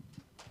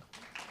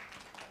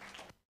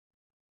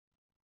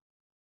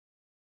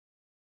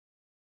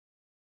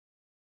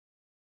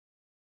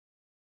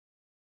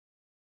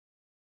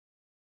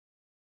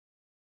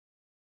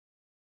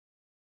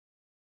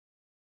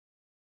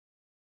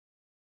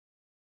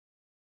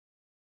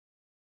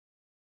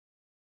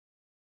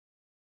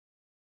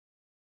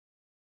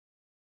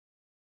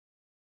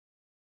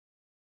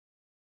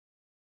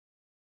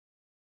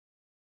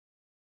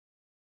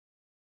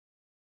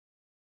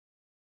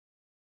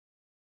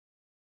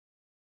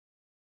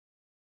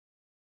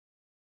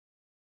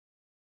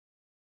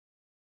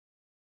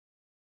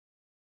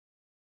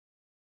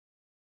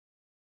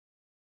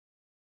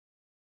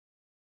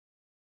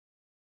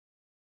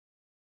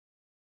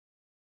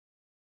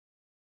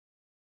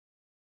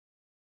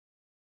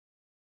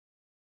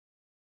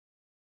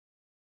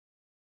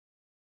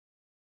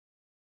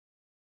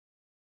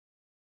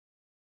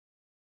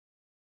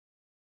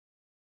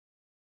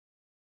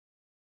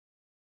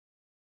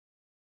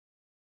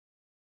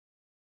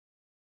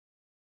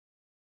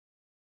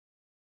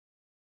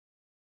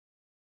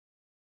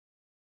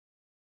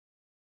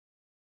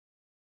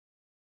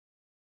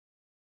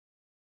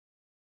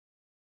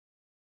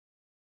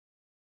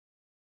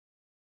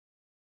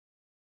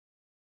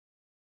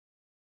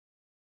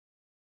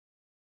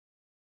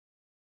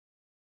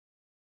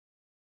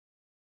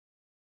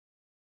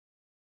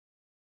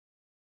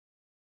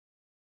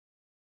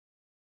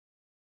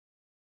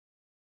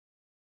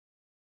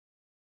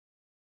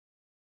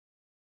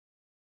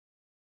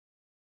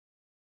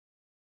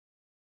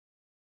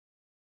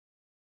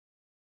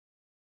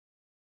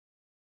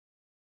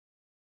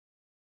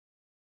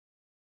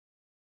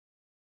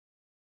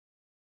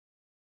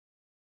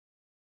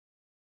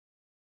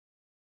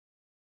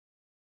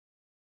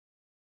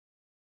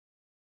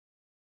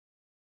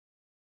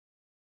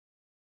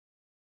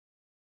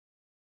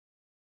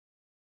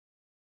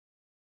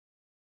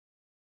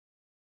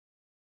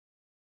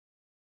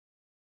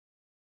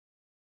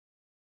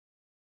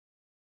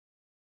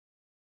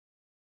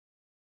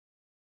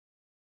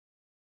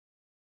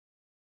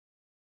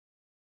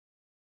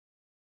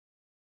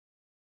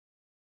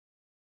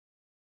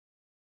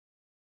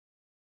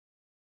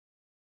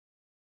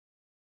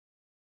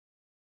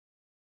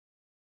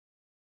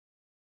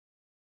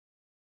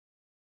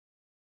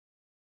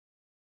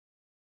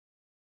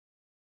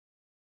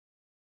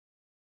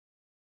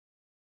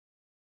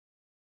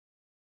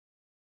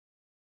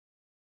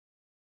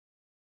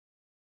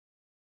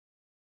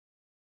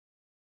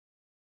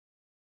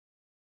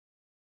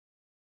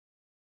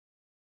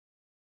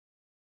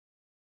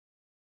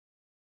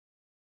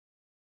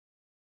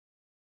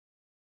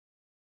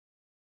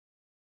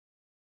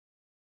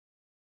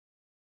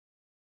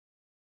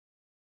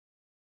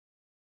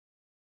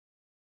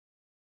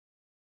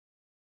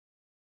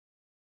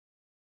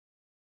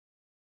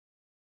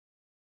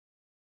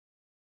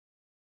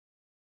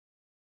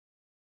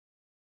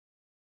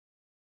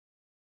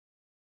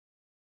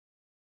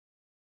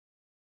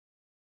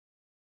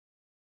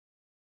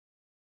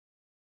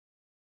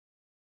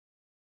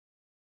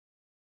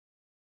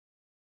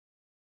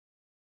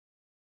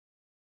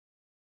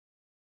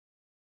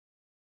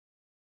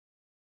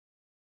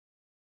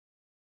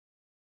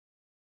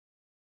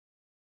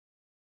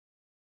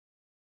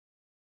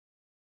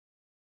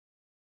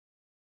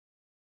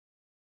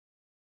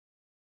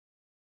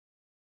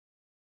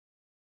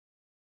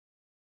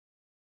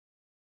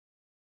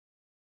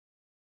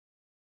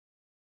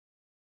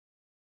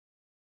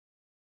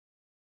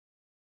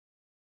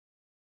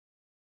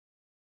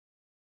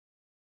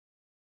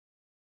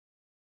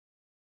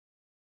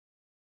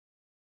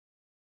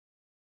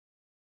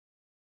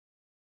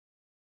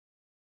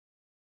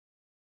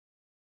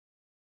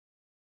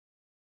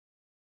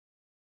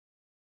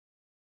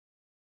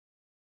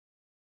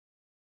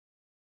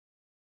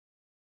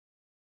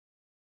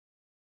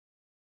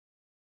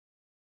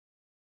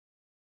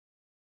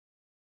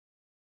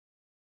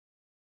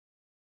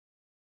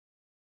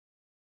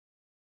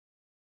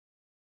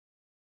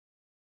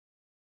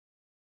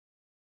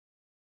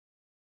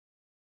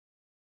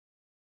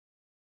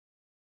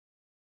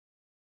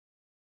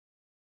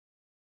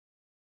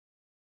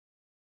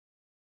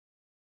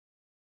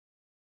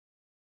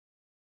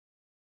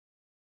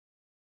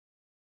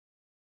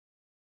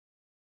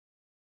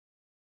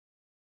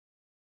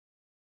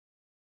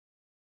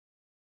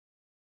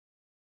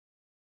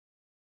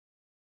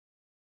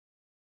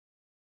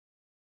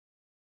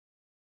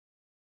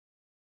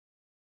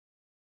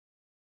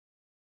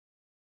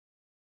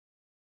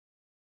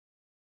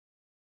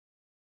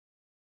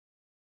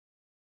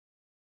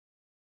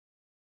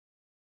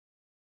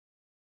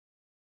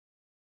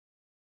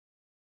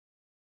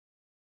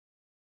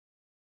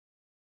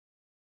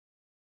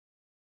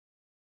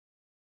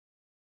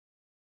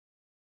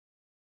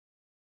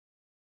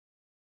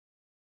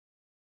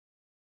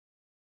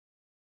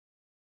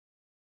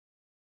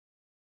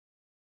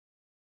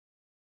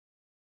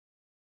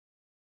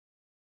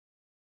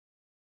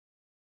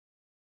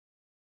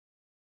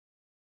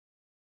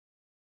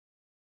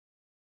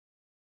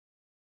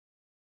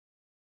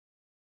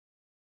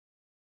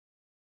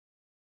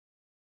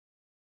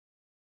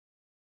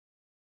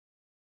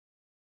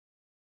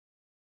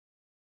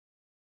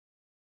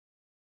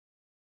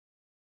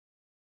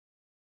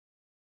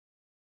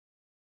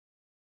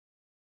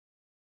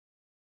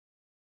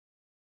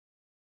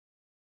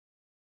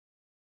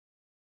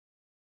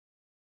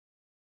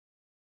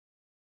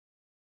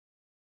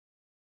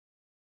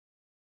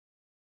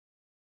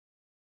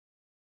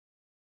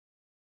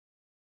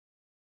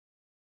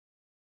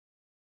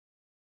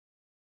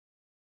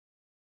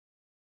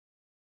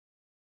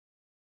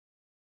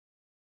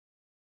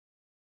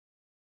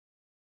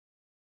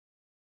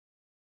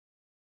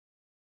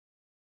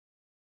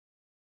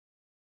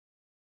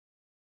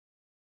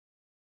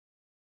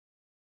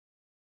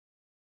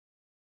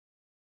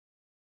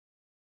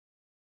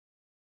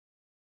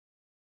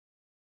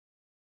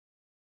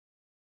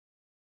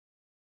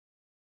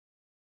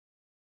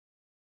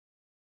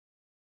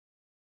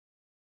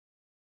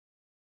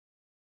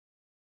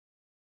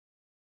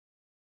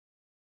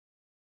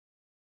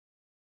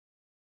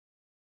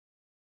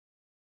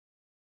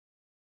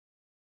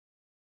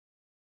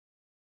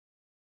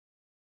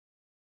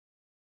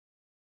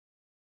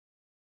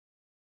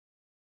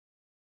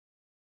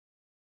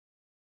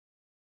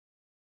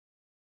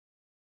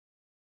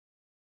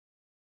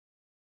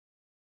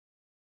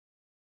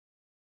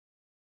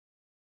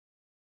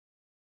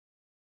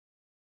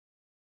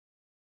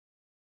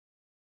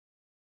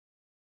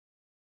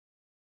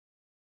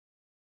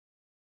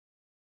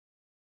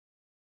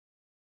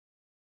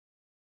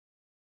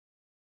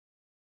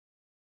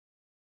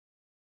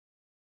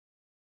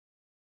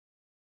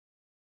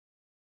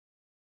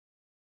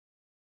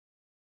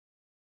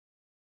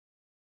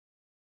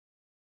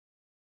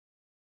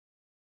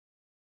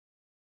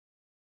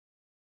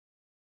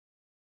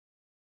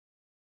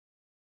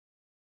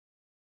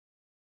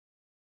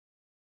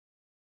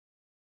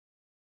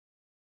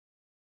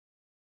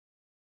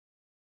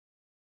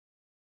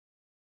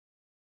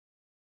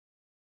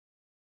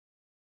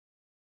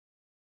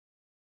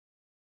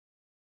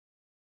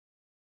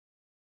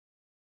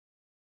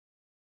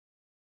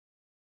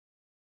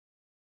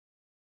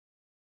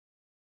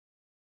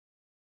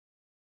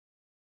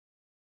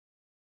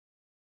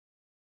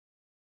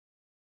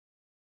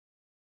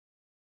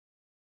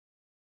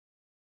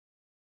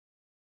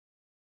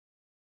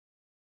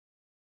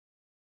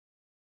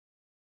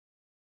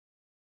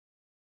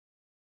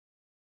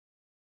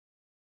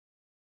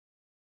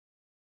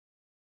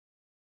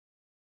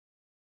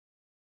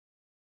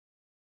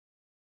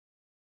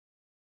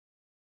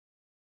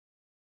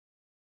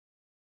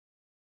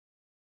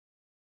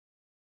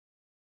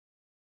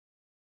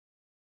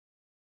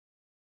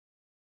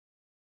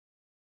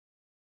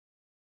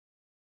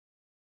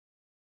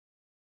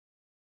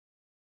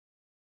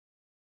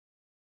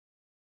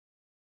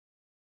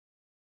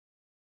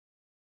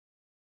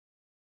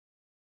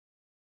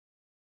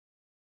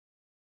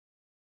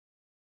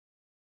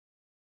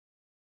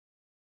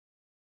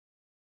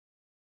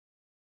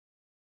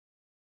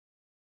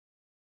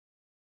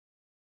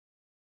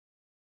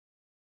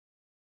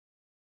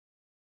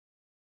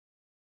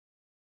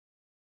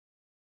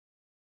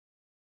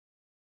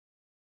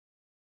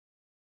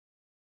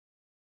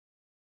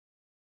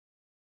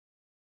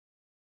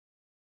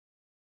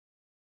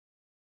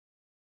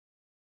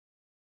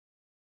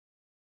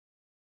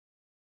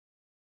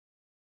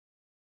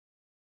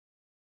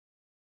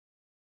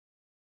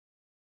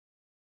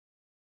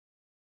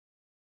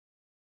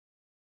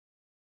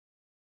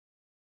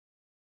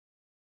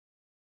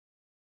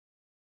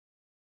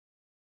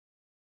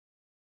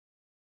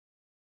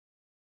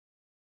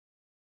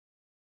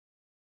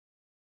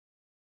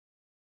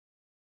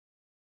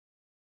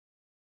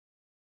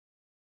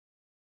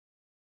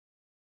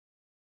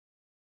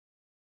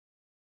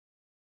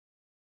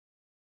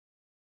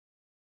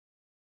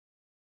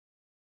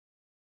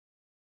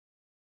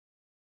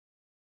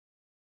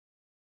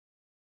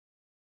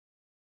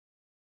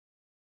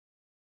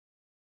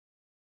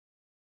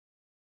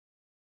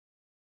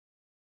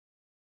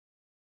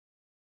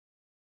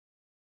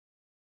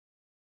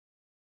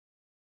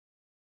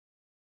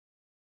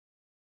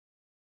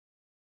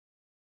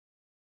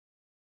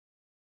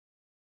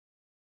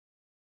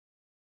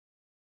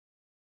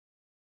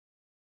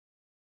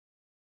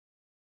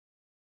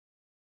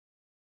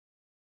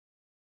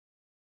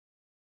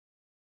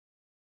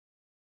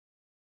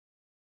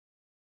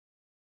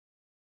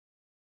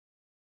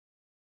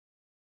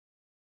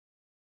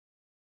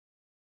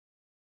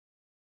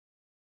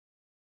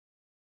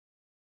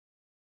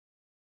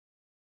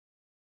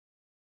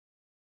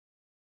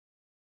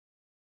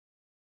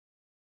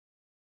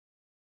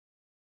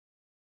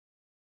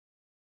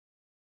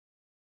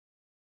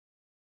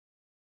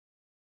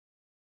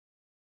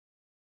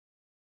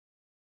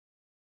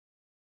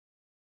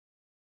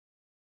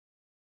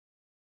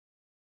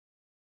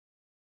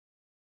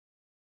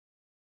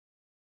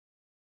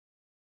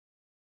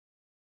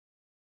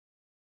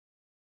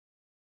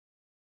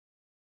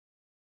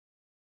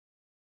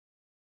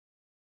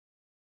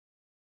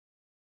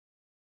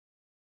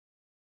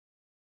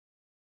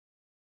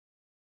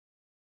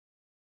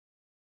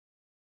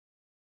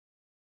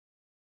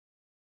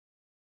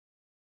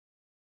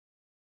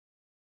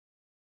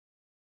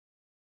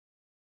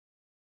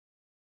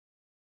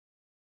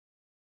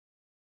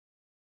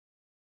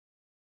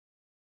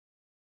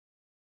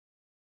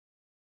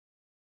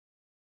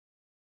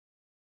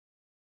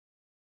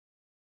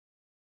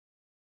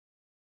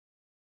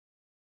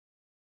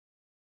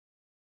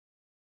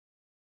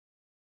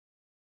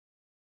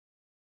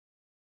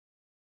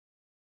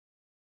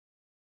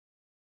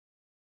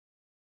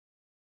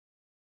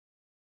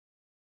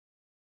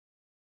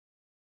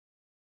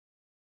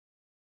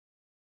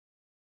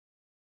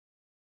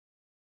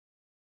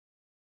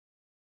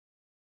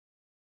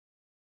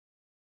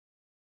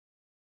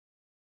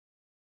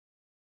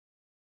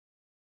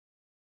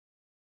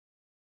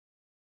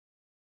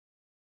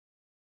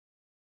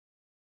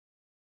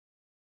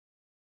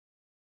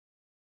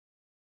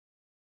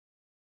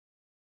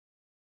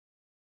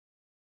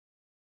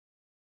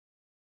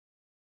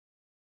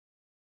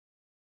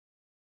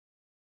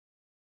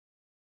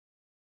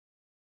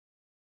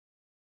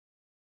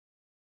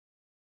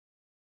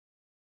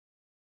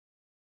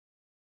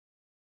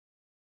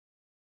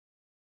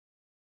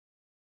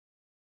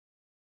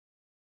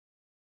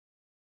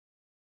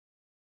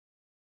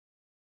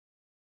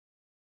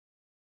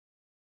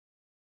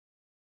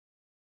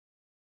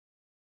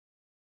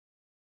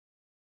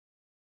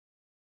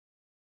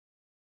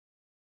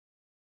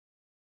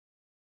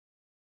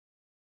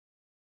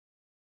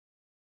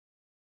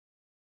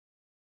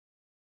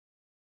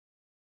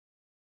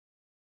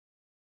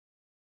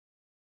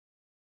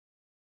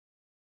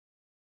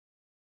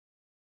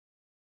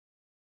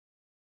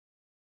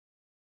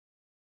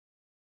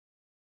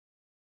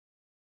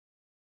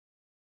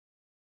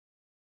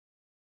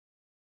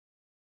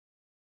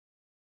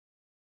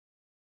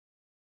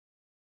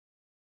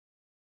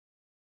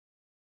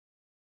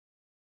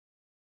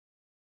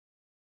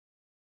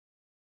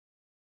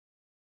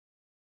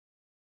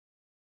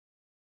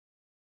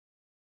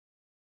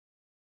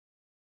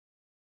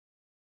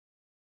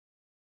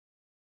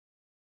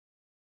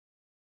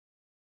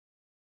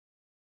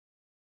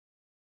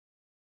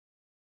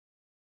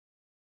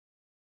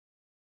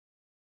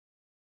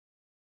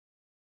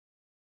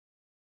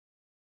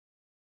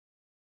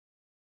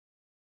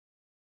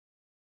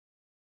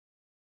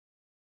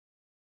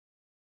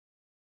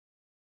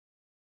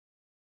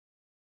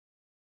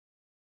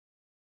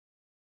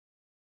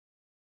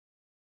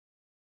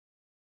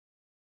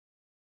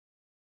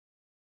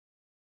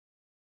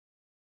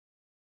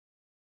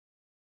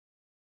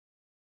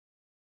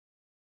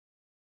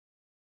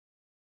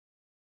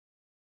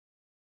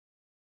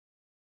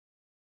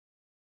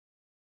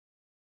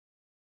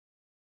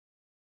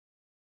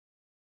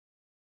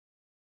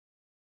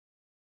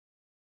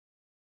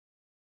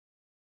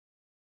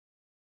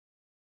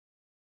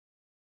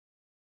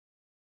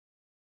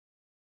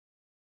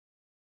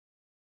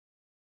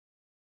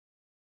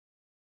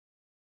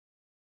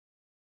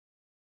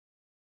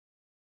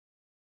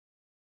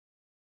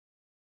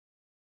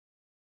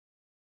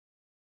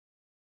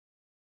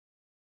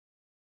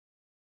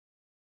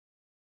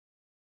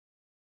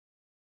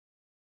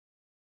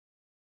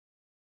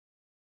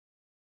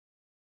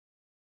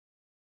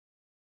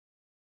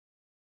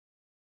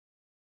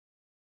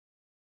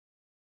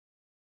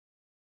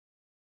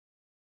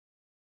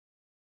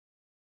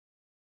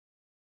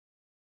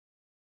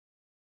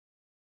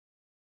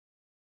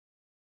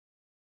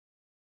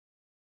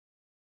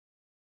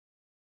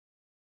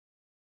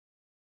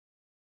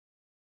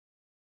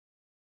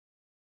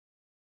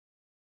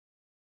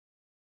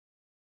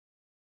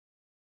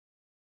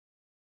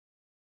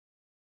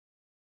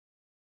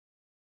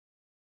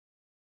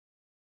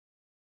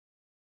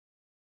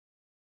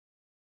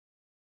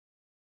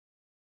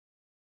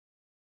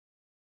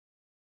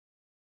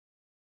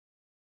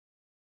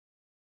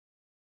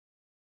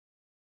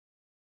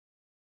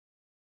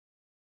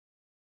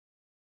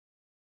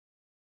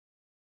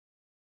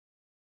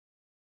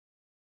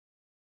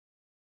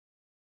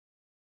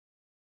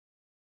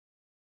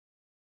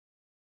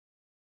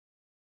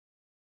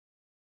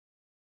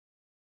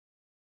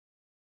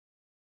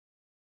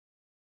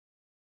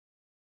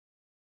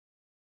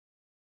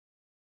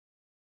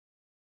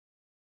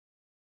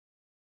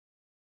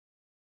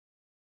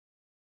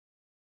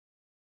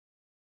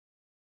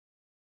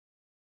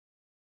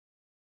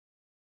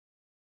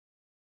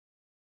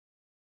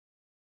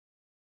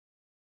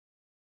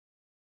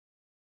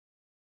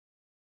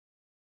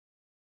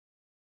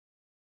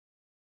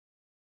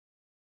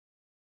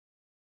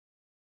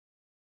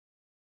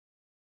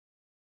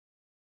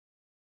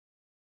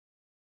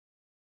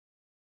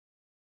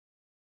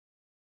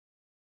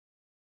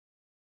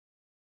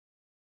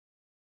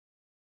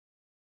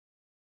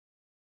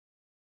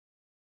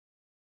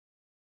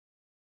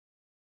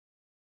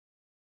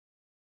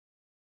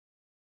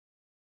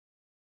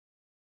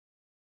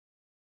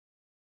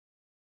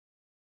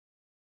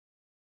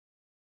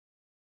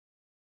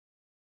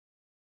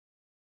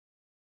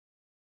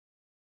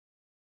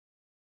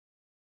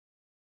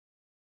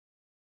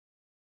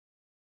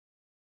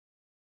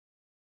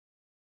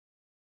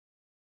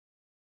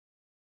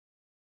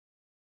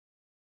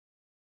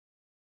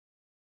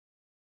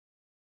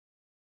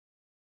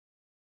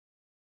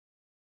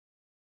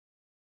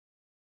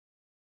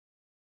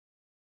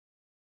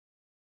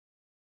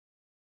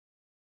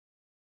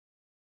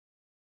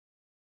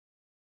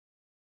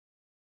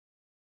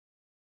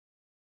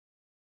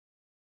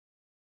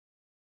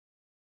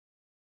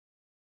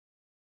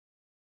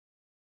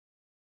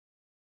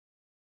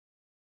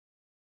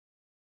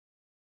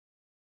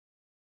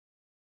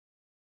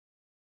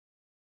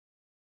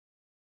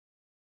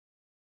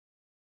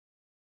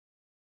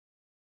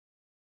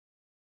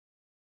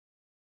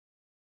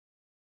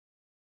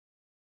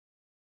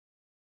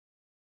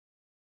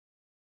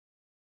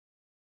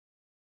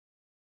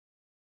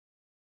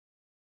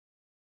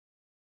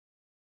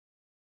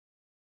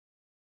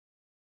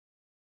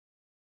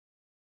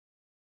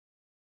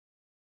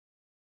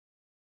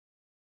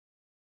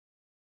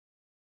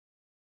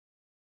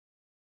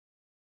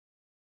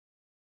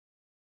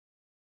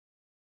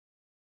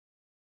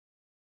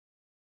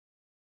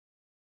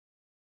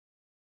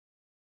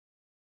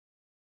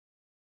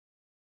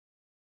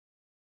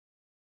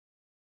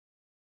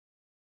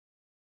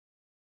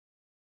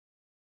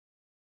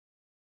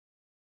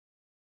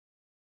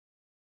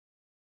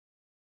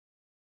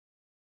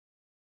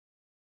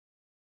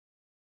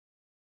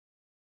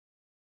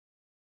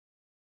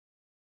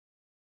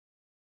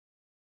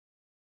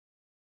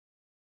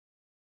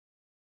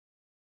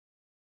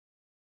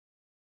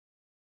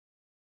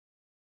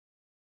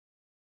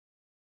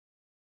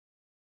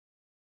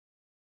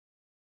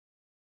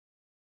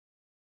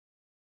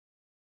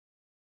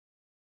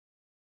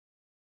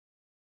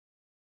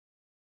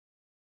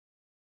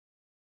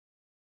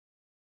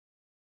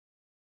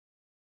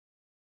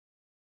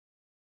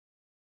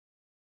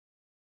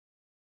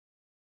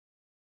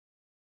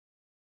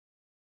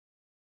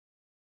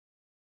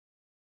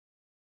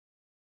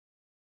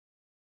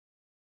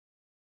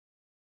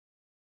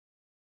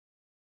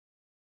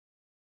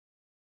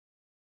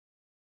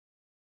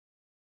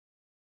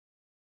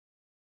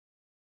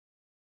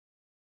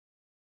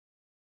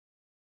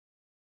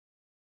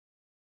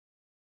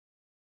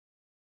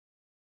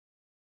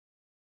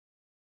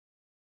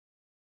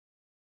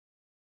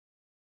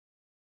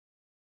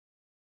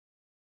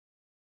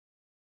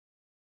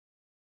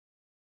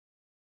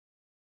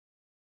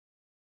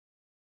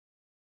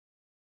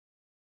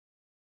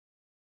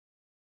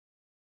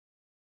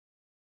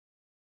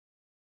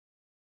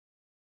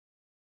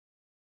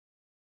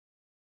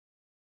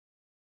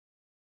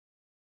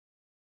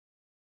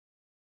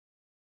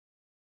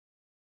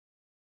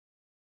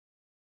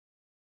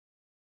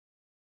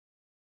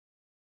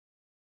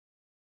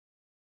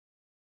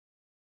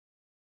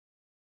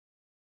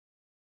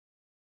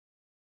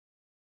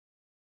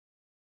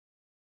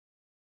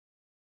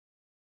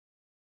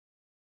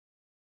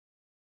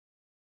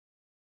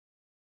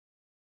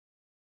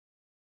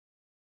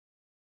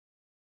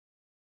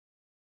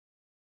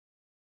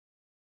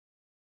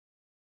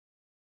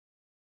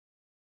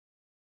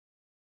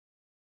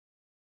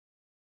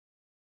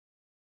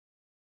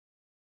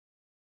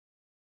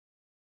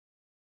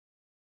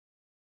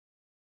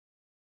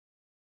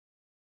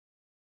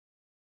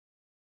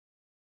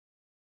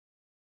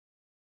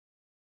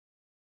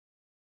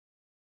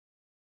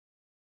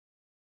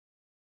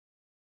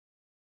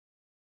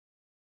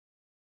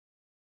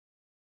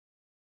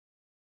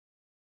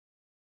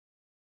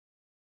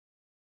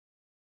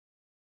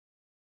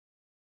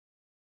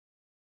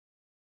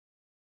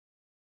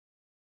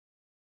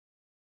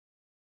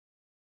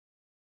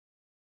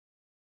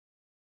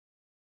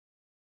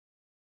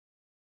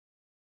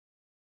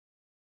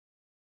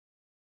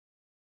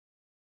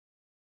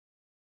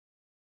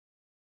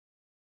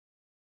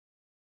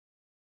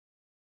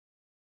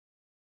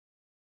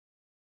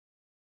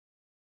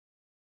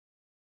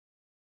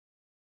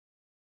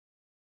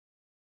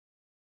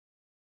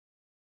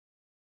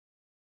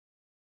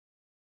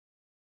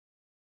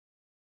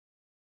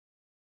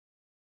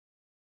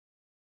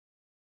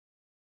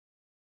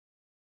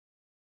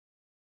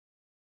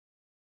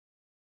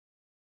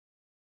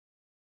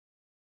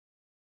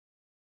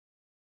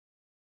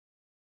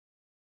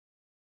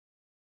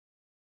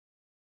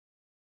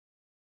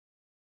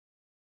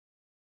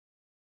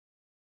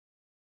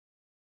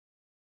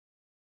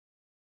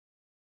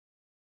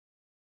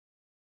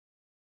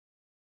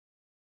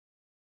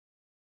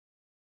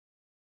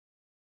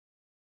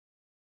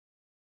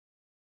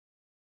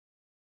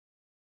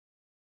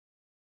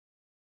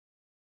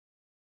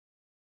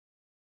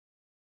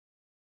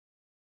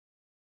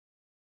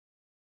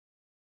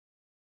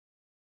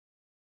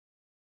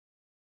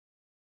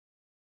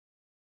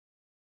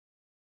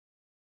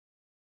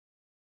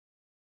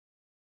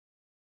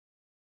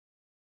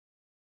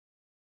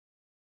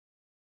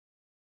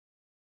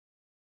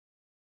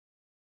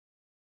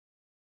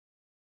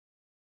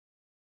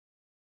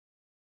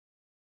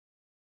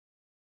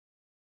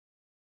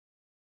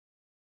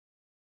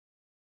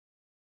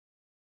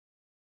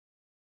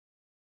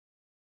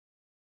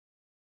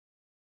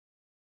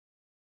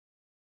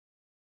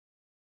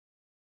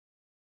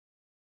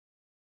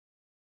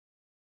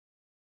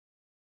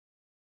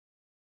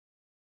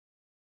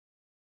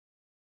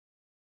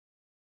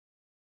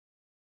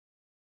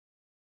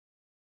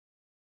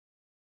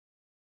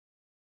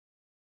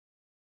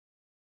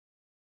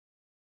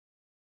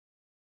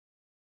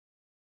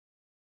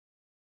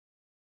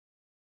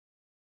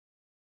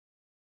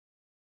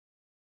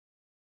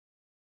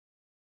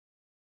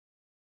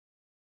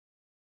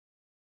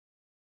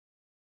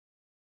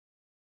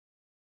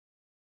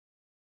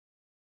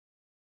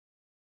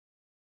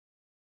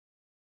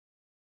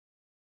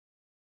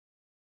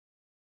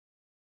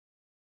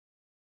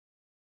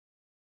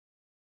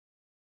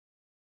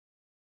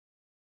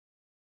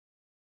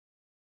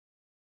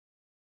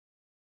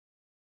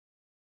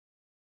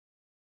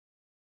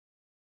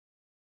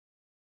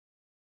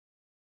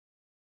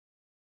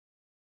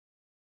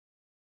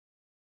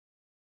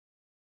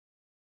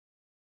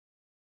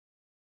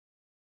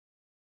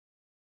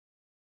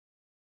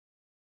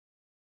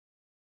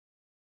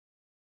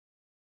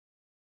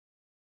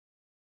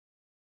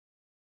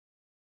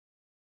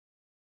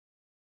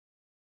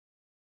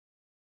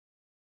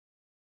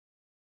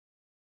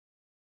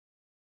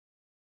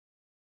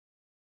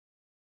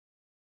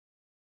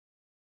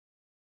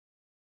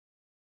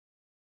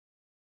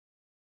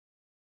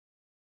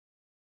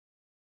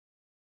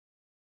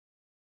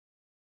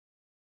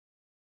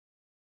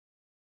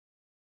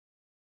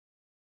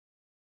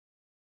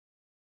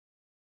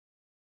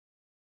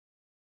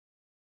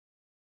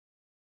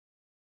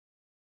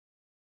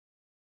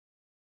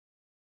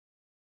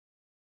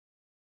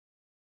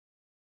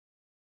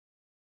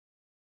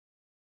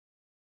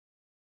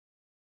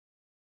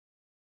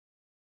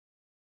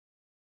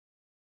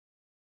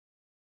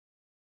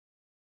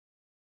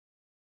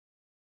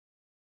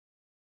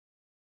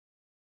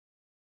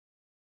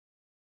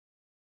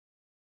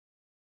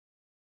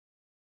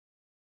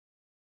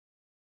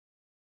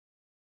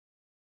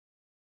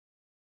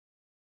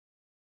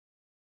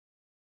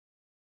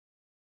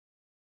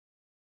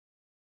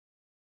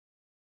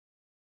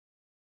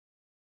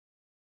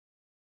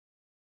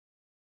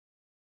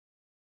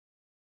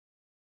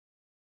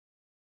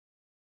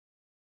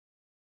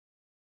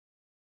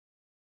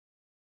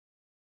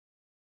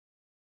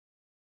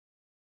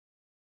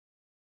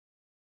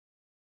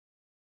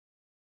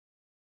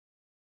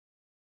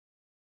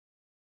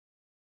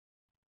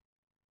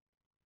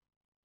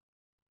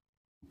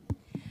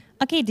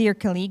 Okay, dear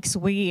colleagues,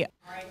 we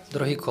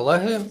Дорогі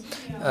колеги,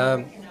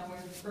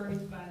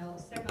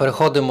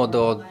 переходимо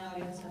до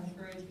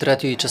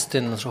третьої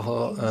частини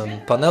нашого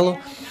панелу.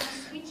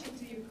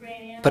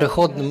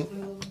 Переходимо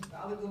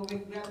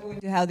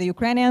to have the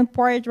Ukrainian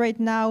part right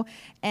now,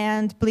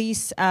 and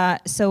please,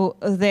 so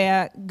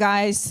the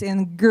guys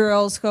and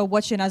girls who are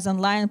watching us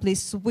online,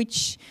 please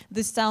switch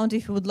the sound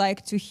if you would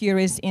like to hear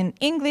us in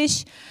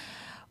English.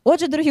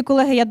 Отже, дорогі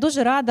колеги, я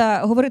дуже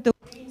рада говорити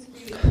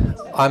українською.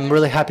 I'm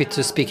really happy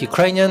to speak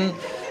Ukrainian.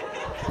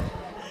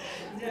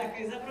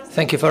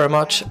 Thank you very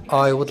much.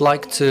 I would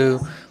like to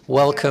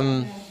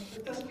welcome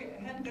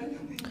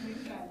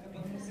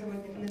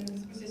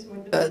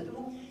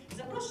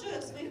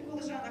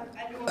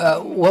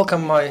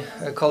welcome my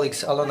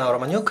colleagues Alona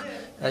Romaniuk.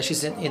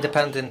 She's an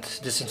independent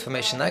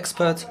disinformation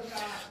expert,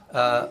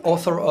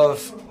 author of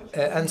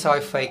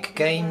anti-fake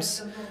games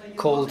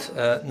called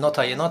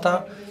Nota Yenota.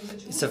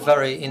 It's a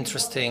very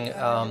interesting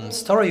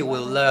story.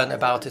 We'll learn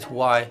about it,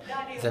 why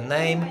the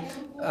name.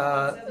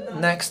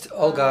 Next,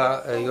 Olga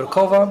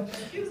Yurkova,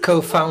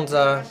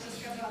 co-founder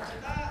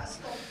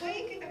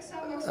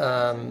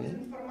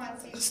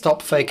Stop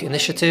Fake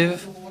Initiative,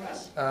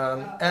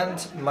 and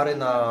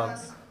Marina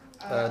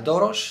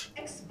Dorosh,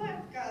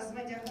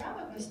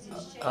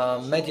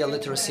 media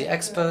literacy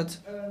expert,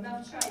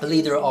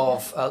 leader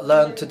of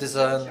Learn to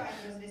Discern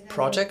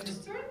project.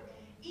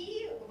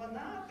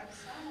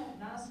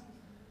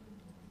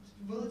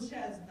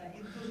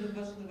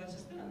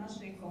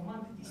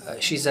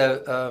 She's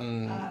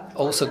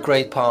also a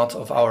great part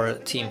of our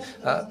team.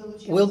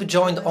 We'll be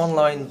joined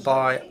online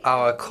by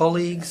our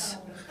colleagues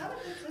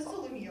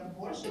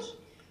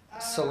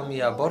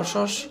Solomia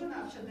Borshosh,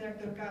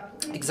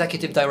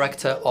 Executive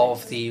Director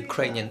of the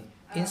Ukrainian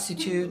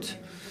Institute.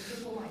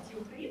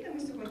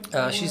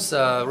 She's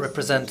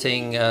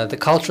representing the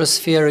cultural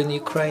sphere in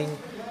Ukraine.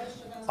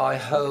 I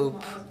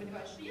hope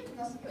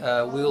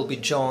we will be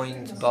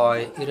joined by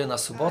Irina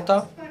Subota,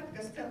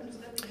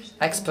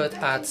 expert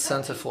at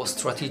Center for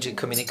Strategic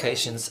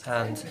Communications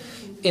and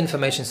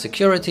Information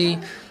Security.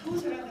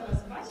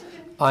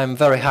 I'm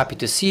very happy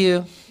to see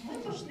you.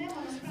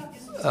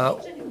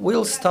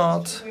 We'll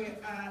start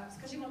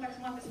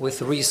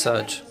with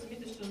research,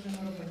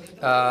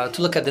 to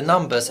look at the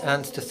numbers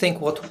and to think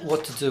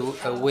what to do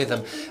with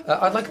them.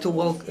 I'd like to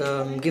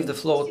give the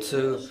floor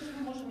to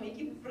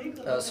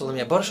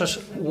Solomia Borshosh.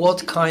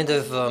 What kind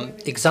of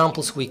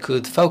examples we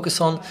could focus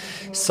on?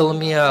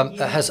 Solomia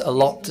has a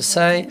lot to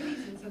say.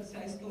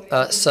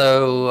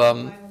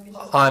 So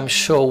I'm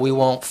sure we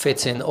won't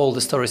fit in all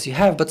the stories you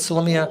have, but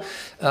Solomia,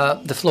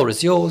 the floor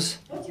is yours.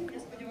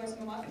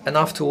 And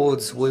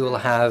afterwards we will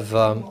have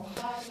a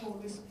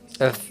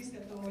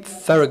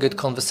very good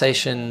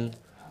conversation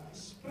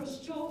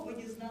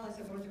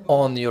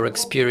on your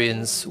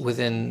experience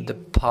within the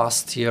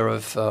past year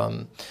of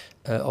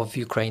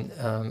Ukraine,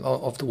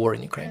 of the war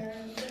in Ukraine.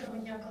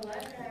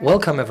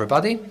 Welcome,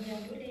 everybody.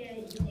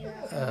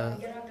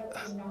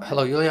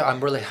 Hello, Yulia. I'm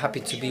really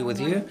happy to be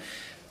with you,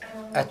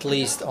 at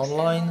least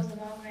online.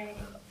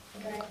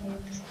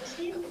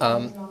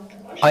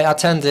 I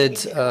attended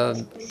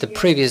the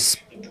previous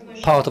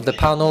part of the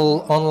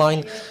panel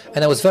online,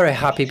 and I was very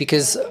happy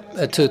because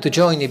to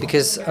join you,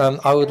 because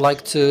I would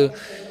like to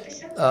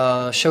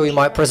show you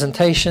my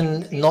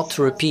presentation, not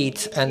to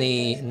repeat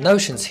any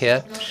notions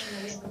here.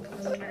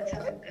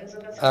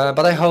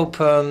 But I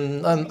hope,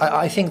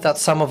 I think that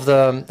some of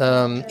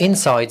the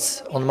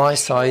insights on my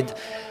side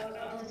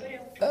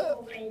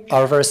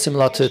are very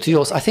similar to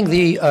yours. I think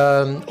the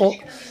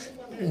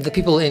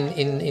people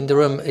in the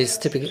room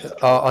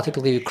are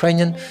typically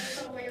Ukrainian,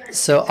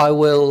 so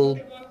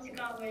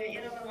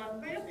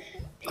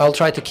I'll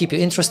try to keep you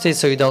interested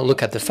so you don't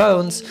look at the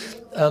phones.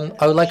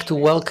 I would like to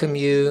welcome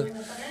you,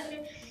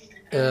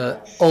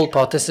 all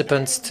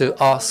participants, to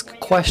ask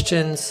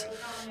questions,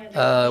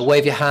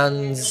 wave your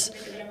hands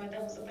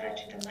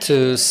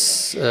to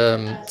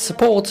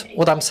support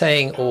what I'm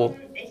saying or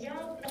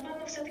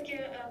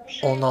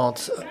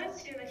not.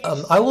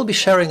 I will be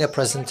sharing a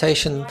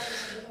presentation.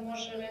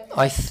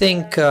 I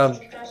think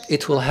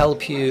it will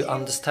help you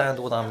understand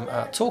what I'm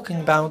talking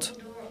about.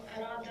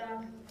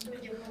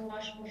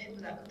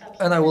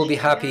 And I will be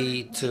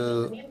happy to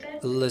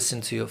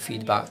listen to your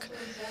feedback.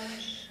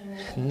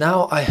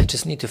 Now I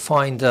just need to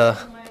find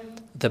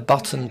the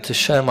button to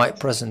share my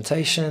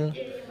presentation.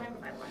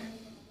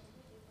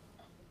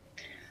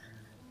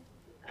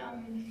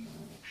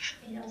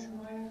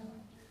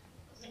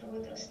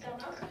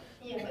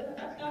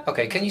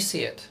 Okay, can you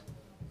see it?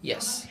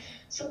 Yes.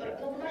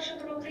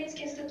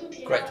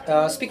 Great.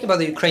 Speaking about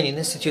the Ukrainian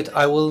Institute,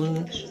 I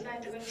will...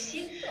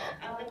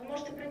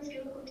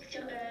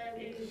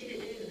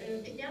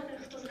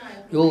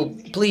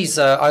 Please,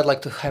 I'd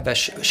like to have a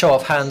show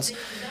of hands.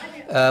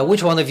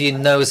 Which one of you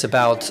knows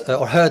about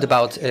or heard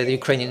about the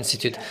Ukrainian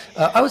Institute?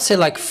 I would say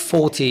like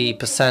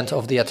 40%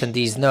 of the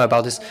attendees know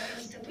about this.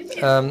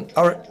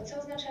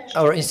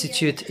 Our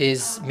institute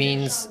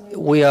means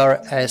we are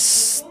a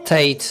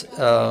state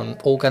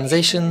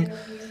organization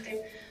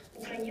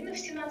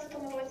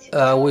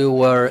We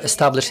were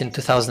established in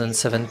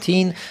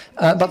 2017,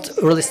 but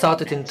really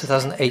started in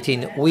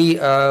 2018. We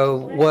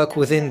work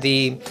within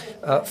the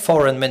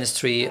Foreign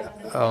Ministry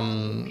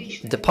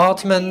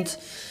department.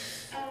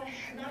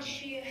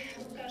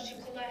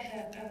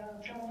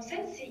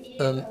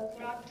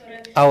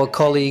 Our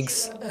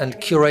colleagues and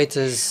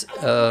curators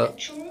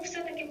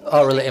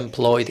are really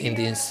employed in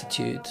the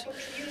institute.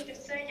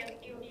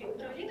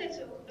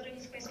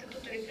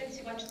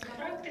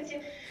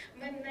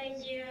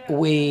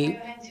 We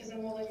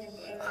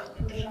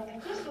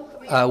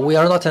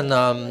are not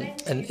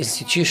an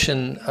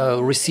institution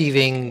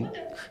receiving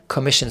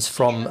commissions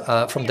from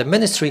the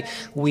ministry.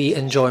 We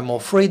enjoy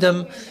more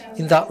freedom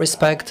in that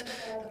respect.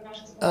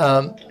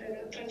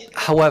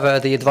 However,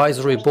 the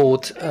advisory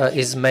board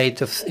is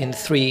made of in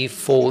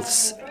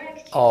 3/4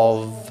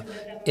 of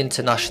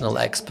international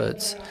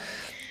experts.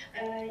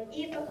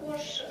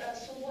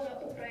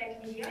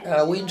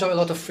 We enjoy a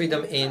lot of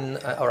freedom in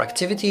our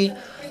activity.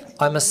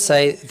 I must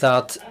say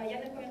that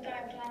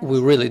we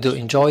really do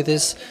enjoy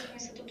this.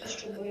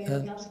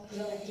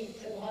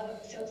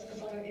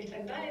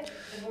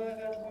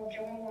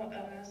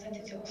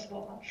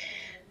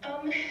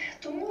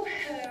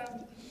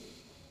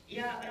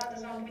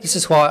 This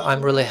is why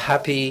I'm really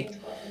happy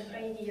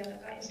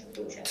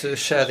to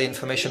share the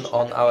information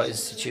on our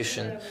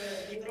institution.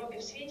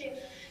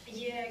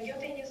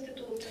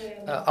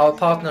 Our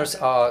partners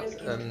are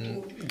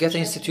Goethe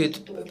Institute,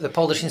 the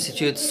Polish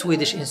Institute,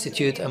 Swedish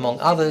Institute, among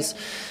others.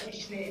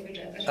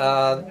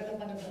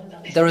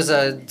 There is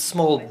a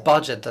small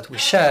budget that we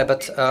share,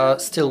 but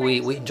still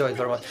we enjoy it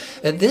very much.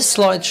 This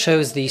slide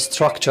shows the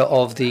structure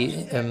of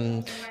the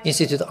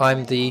institute.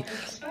 I'm the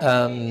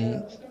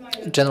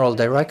general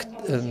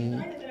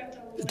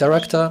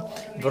director.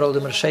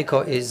 Volodymyr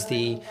Sheiko is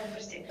the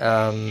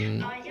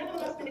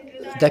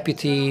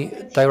deputy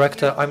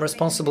director. I'm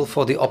responsible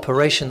for the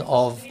operation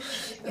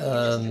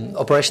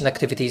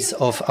activities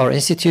of our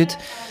institute.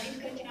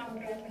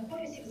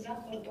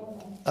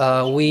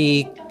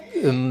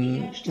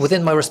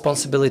 Within my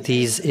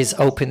responsibilities is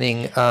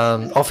opening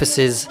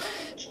offices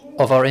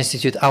of our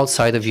institute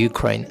outside of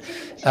Ukraine.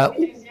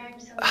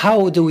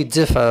 How do we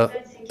differ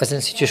as an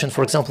institution,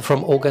 for example,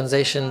 from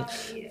organization,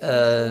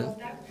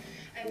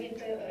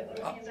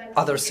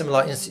 other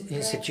similar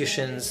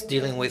institutions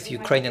dealing with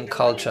Ukrainian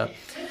culture?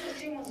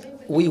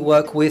 We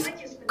work with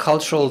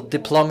cultural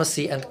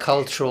diplomacy and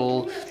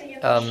cultural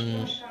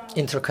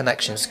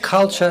interconnections.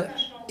 Culture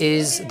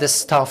is the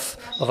stuff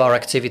of our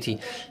activity.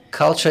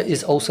 Culture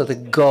is also the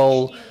goal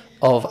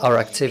of our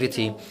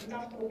activity.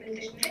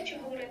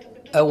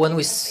 When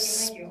we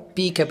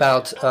speak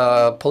about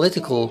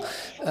political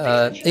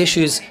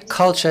issues,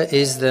 culture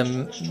is the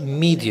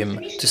medium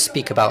to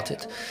speak about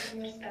it.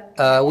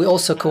 We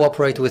also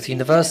cooperate with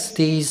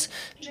universities,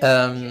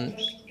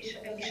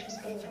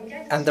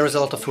 and there is a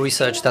lot of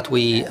research that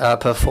we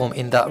perform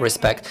in that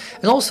respect.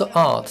 And also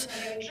art.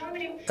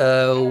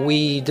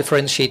 We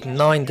differentiate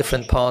 9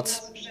 different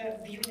parts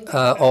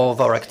of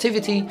our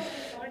activity.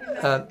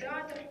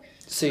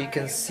 So you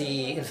can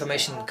see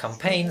information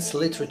campaigns,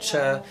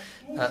 literature,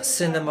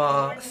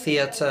 cinema,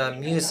 theater,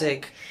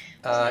 music,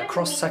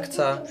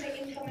 cross-sector,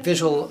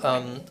 visual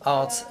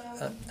arts,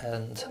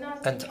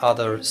 and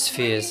other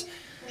spheres.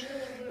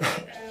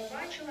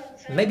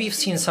 Maybe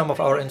you've seen some of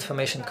our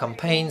information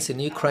campaigns in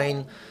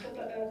Ukraine.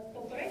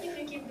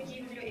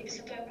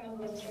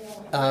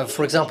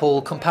 For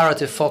example,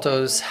 comparative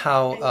photos,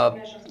 how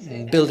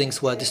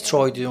buildings were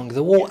destroyed during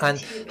the war and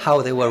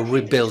how they were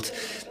rebuilt.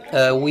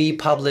 We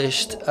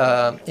published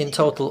in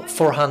total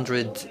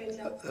 400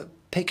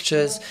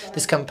 pictures.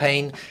 This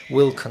campaign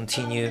will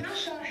continue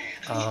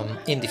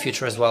in the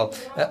future as well.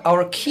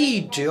 Our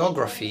key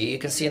geography, you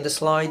can see in the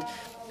slide,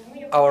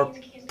 our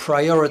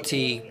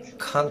priority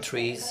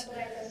countries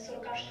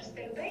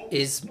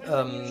is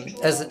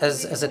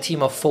as a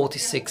team of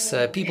 46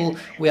 people.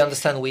 We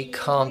understand we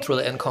can't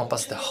really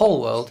encompass the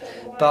whole world,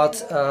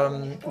 but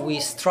we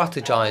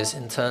strategize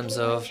in terms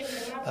of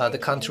the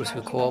countries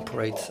we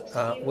cooperate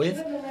with.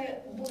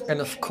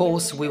 And of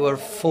course, we were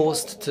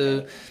forced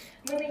to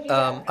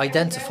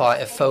identify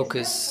a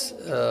focus,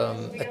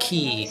 a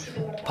key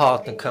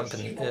partner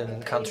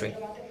country.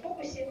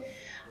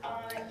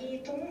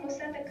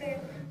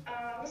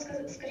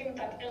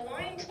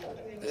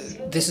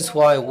 This is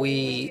why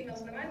we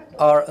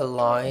are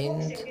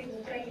aligned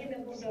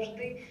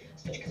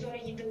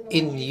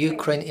in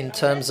Ukraine in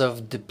terms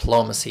of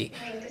diplomacy.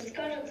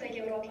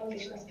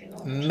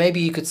 Maybe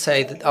you could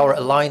say that our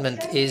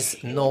alignment is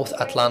North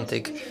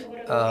Atlantic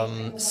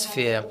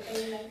sphere.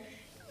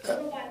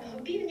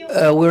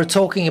 We're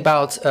talking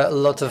about a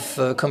lot of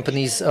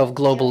companies of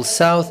Global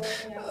South.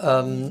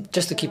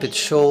 Just to keep it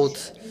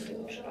short,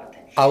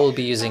 I will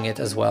be using it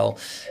as well.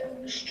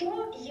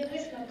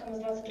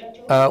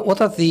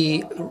 What are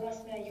the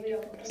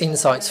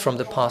insights from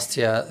the past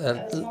year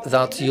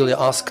that Julia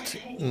asked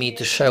me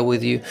to share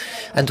with you,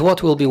 and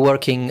what we'll be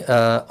working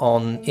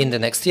on in the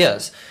next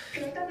years?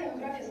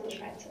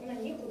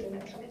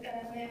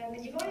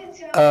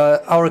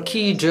 Our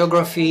key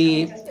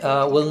geography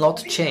will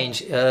not change.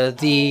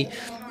 The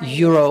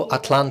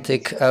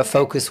Euro-Atlantic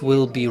focus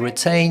will be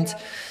retained.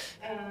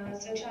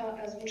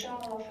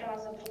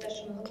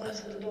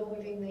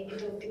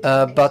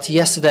 But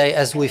yesterday,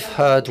 as we've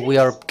heard, we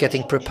are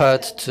getting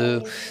prepared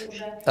to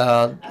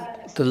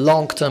the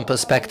long-term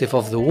perspective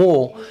of the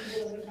war.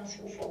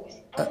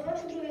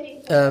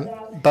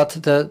 But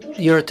the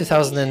year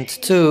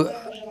 2002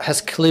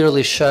 has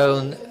clearly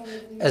shown,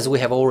 as we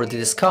have already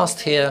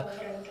discussed here,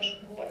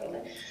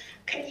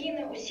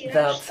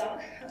 that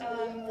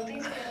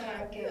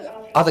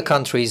other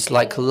countries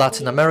like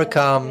Latin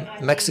America,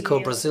 Mexico,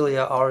 Brazil,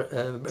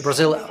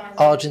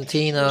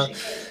 Argentina,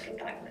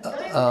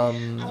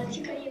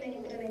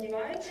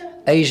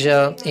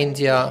 Asia,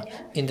 India,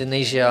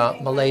 Indonesia,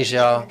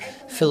 Malaysia,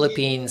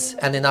 Philippines,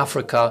 and in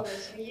Africa,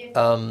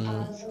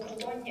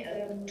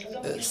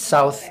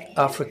 South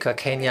Africa,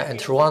 Kenya, and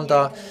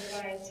Rwanda.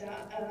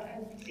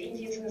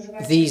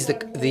 These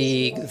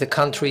the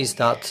countries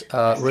that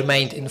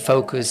remained in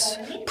focus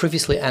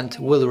previously and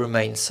will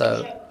remain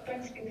so.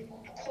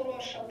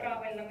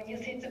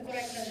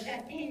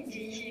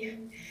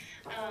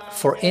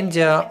 For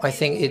India, I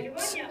think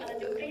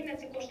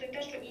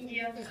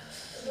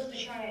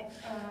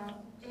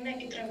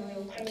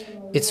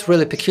it's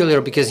really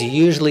peculiar because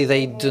usually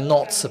they do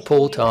not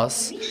support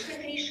us,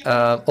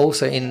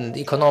 also in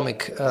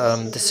economic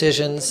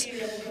decisions.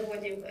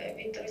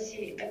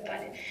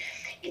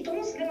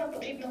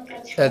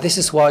 This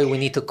is why we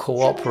need to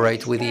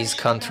cooperate with these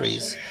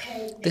countries.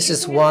 This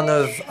is one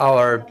of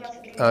our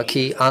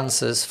key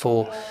answers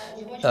for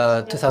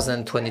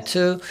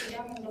 2022,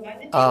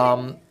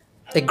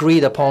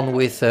 agreed upon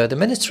with the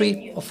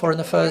Ministry of Foreign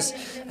Affairs.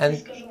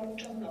 And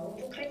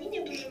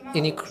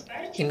in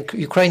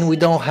Ukraine, we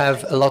don't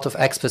have a lot of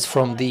experts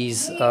from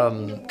these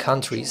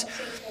countries.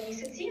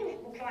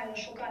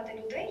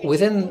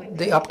 Within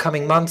the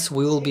upcoming months,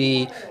 we will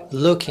be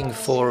looking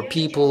for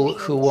people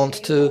who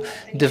want to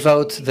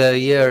devote their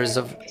years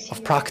of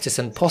practice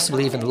and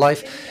possibly even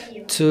life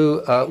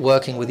to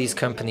working with these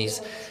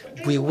companies.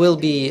 We will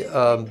be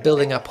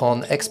building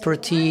upon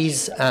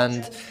expertise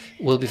and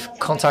we'll be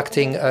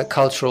contacting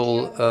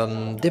cultural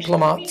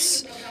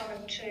diplomats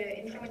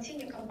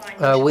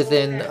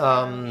within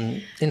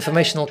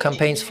informational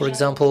campaigns, for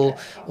example,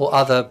 or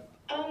other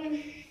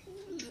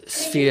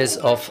spheres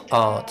of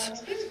art.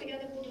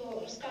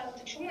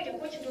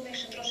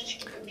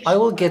 I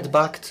will get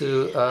back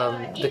to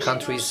the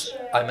countries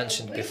I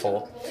mentioned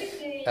before.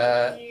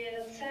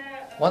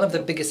 One of the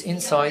biggest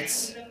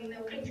insights,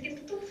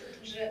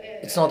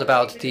 it's not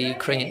about the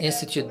Ukrainian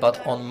Institute, but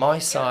on my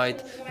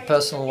side, a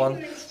personal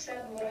one,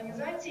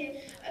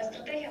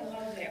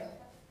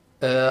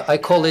 I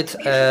call it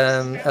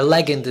a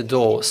leg in the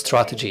door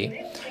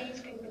strategy.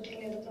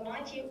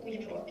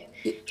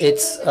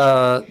 It's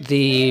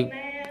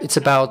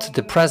about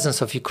the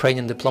presence of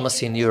Ukrainian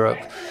diplomacy in Europe.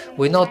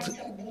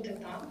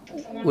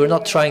 We're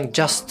not trying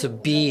just to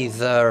be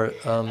there,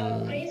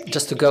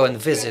 just to go and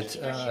visit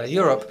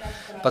Europe,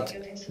 but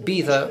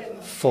be there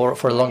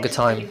for a longer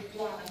time.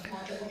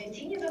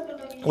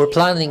 We're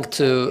planning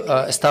to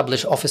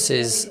establish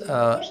offices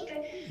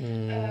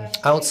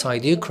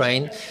outside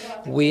Ukraine.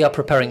 We are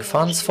preparing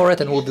funds for it,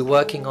 and we'll be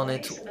working on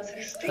it,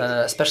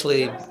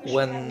 especially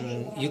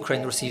when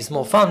Ukraine receives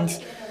more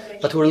funds.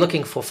 But we're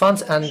looking for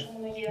funds, and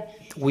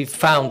we've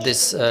found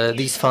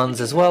these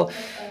funds as well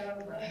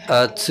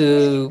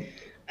to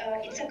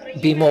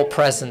be more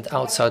present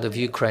outside of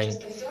Ukraine.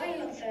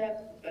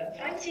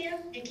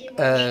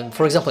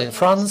 For example, in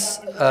France,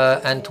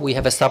 and we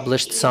have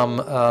established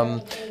some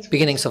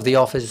beginnings of the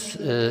office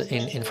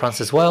in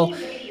France as well,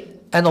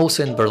 and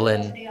also in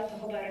Berlin.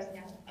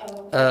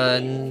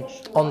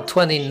 On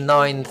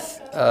 29th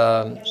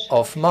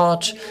of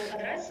March,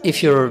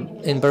 if you're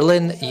in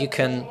Berlin, you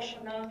can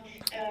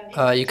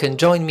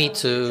join me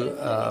to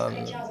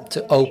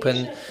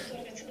open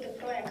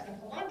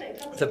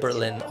the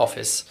Berlin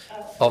office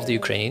of the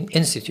Ukrainian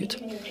Institute.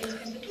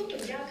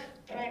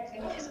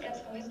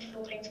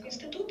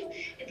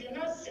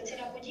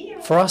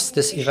 For us,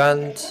 this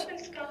event,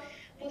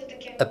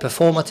 a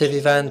performative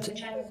event,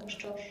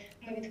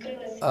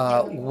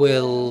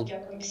 will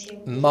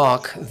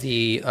mark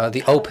the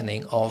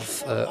opening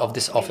of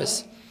this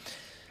office.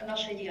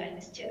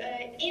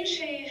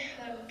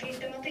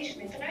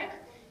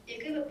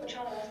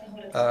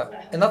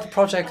 Another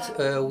project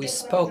we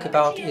spoke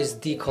about is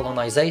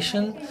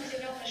decolonization.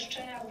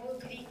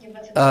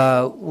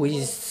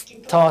 We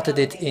started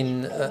it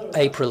in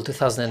April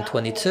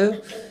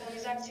 2022.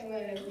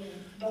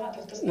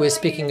 We're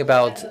speaking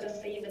about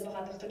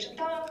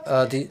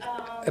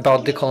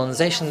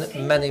decolonization.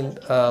 Many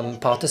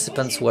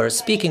participants were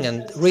speaking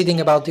and reading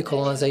about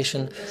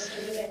decolonization.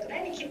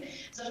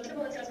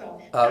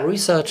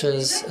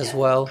 Researchers as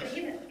well.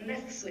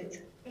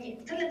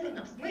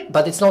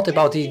 But it's not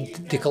about the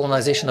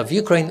decolonization of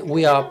Ukraine.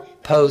 We are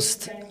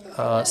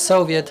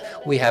post-Soviet.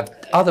 We have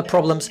other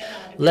problems.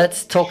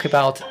 Let's talk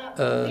about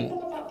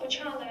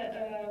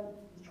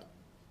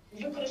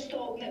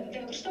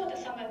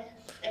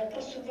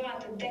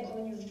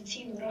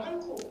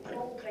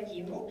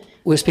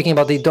We're speaking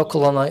about the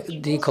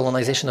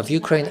decolonization of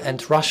Ukraine and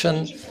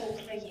Russian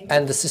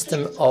and the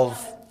system of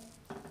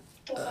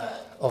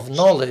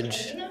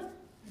knowledge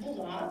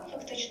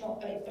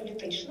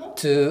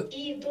to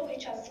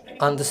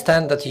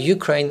understand that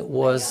Ukraine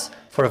was,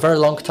 for a very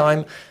long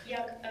time,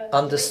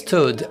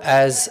 understood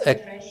as a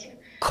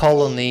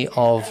colony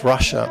of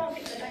Russia.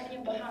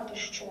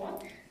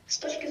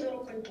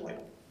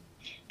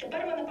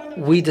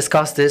 We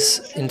discussed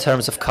this in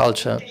terms of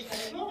culture.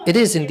 It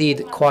is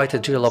indeed quite a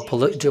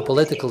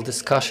geopolitical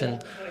discussion.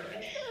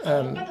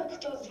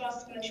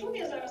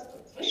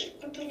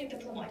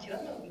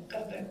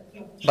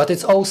 But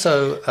it's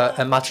also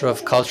a matter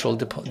of cultural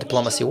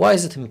diplomacy. Why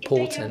is it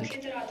important?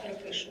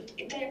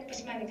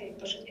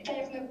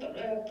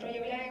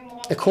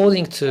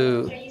 According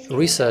to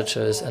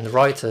researchers and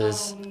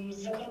writers,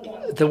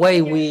 the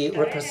way we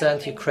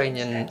represent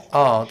Ukrainian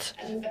art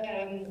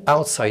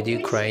outside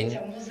Ukraine,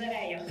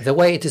 the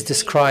way it is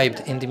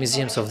described in the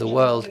museums of the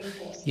world,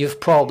 you've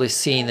probably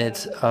seen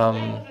it.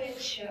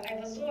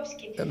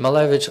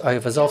 Malevich,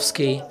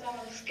 Ayvazovsky.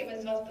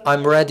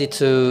 I'm ready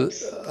to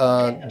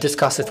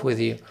discuss it with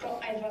you.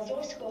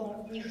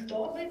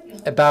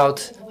 About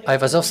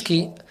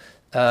Ayvazovsky,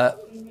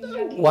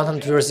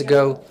 100 years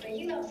ago,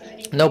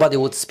 nobody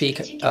would speak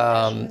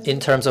in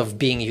terms of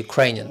being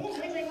Ukrainian.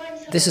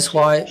 This is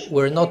why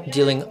we're not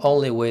dealing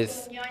only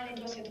with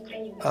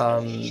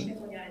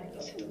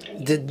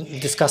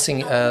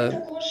discussing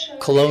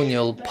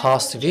colonial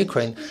past of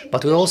Ukraine,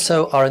 but we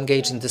also are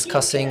engaged in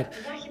discussing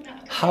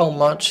how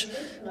much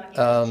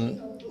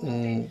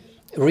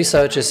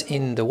researchers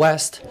in the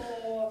West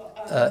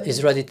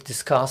is ready to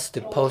discuss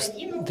the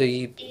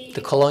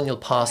colonial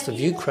past of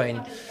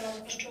Ukraine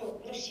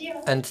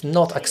and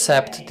not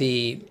accept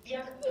the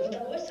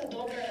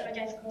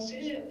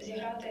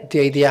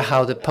idea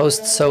how the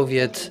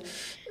post-Soviet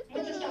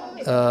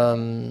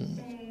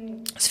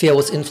sphere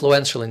was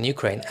influential in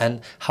Ukraine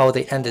and how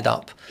they ended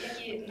up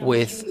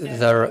with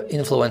their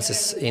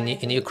influences in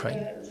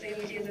Ukraine.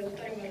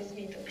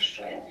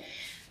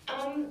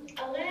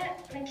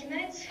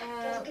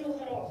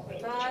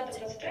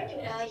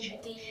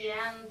 At the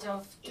end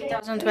of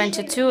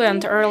 2022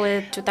 and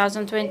early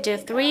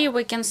 2023,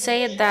 we can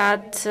say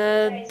that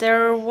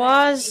there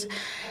was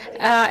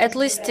at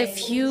least a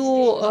few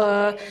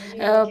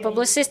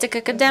publicistic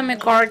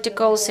academic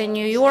articles in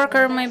New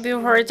Yorker. Maybe you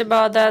heard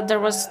about that. There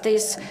was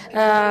this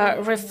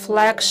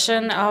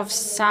reflection of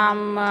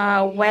some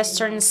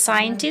Western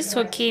scientists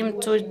who came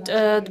to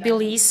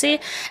Tbilisi,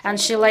 and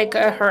she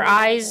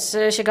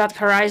she got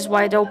her eyes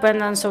wide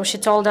open, and so she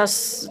told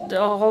us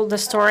all the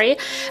story.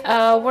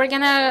 We're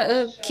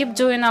gonna keep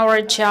doing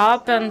our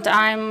job, and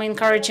I'm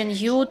encouraging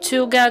you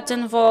to get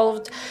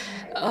involved.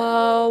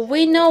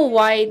 We know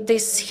why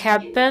this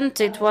happened.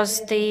 It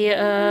was the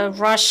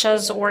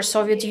Russia's or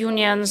Soviet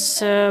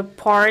Union's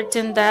part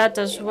in that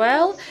as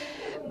well.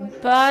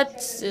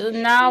 But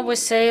now we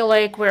say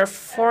like we're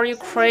for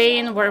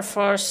Ukraine, we're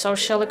for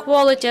social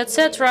equality,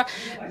 etc.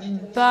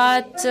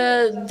 But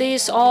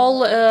this all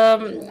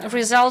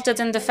resulted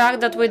in the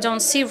fact that we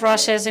don't see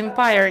Russia as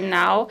empire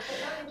now.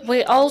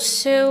 We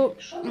also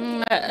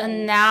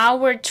now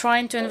we're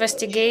trying to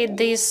investigate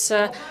this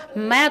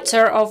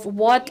matter of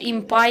what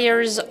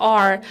empires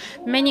are.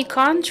 Many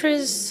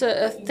countries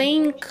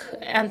think,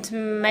 and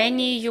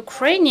many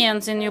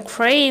Ukrainians in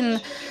Ukraine,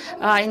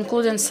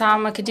 including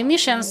some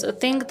academicians,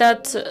 think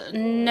that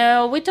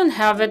no, we don't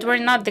have it.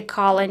 We're not the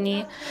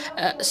colony.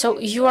 So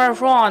you are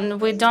wrong.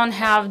 We don't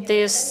have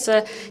this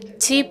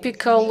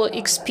typical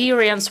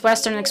experience,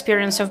 Western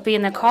experience of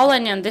being a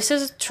colony, and this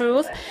is the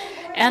truth.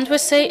 And we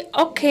say,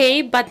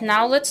 okay, but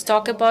now let's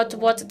talk about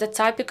what the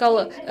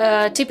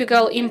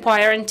typical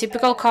empire and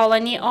typical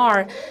colony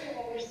are.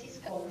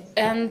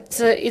 And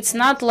it's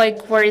not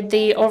like we're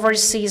the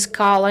overseas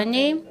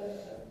colony.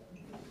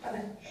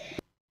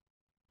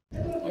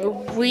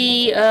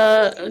 We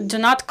do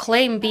not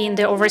claim being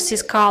the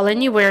overseas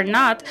colony. We're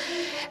not.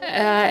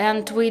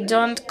 And we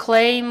don't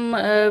claim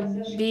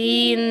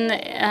being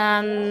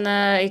an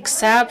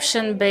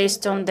exception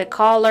based on the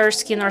color,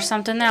 skin, or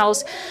something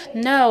else.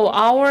 No,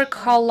 our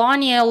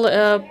colonial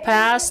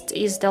past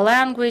is the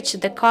language,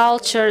 the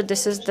culture.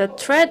 This is the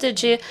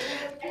tragedy.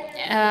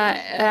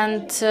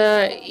 And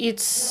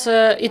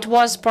it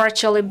was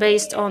partially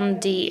based on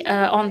the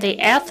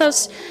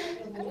ethos.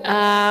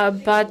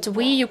 But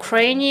we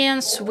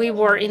Ukrainians, we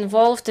were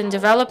involved in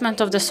development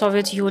of the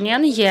Soviet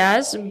Union,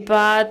 yes,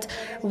 but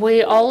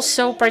we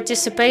also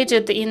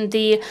participated in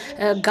the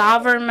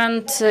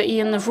government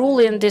in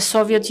ruling the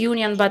Soviet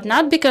Union, but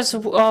not because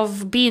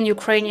of being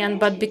Ukrainian,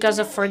 but because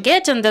of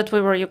forgetting that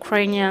we were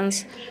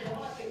Ukrainians.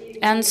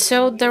 And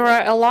so there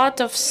are a lot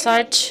of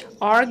such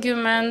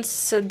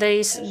arguments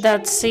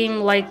that seem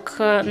like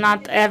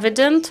not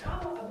evident.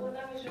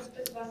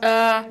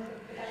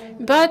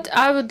 But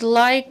I would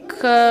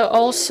like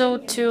also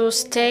to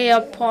stay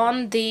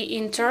upon the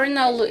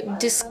internal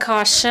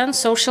discussion,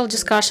 social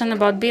discussion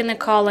about being a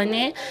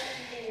colony.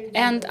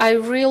 And I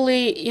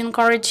really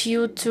encourage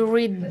you to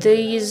read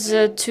these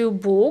two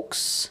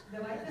books.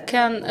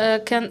 Can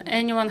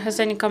anyone has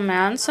any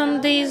comments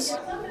on these?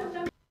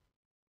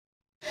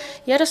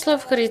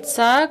 Yaroslav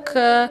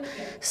Hrycak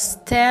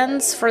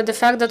stands for the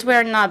fact that we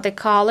are not the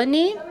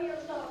colony,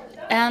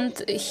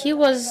 and he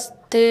was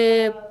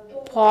the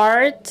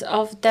part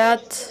of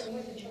that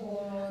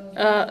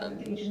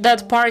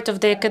part of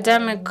the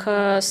academic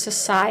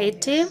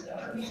society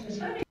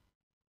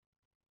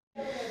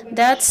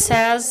that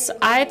says,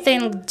 I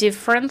think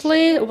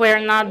differently, we're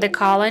not the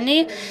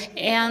colony,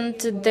 and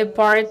the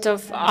part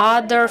of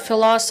other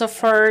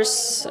philosophers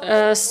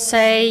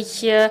say,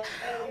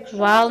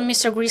 well,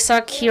 Mr.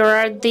 Hrycak, here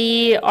are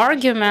the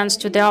arguments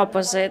to the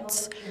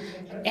opposites.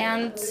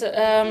 And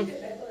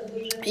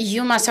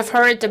you must have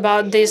heard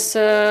about this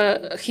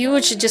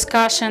huge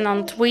discussion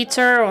on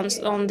Twitter,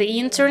 on the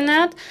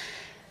internet.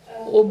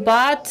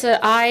 But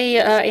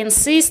I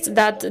insist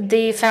that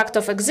the fact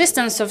of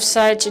existence of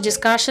such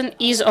discussion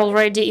is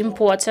already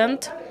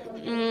important.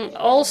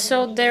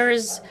 Also, there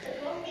is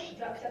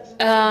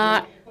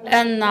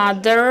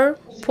another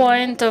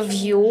point of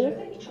view.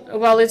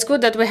 Well, it's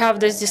good that we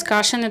have this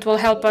discussion. It will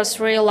help us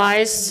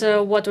realize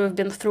what we've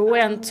been through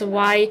and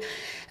why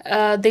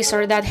this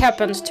or that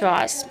happened to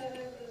us.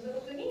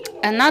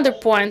 Another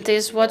point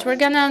is what we're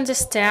going to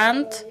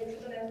understand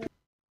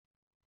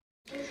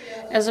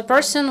as a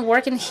person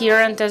working here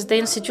and as the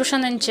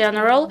institution in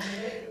general.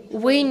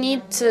 We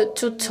need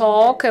to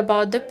talk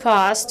about the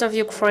past of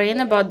Ukraine,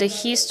 about the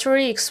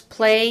history,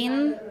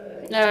 explain.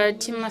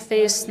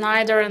 Timothy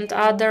Snyder and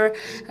other,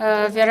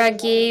 Vera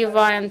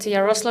Geeva and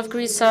Yaroslav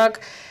Hrycak,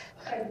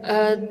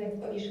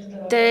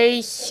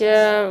 they,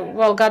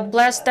 well, God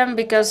bless them,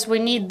 because we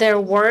need their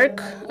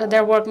work.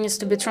 Their work needs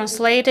to be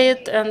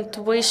translated, and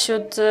we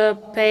should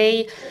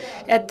pay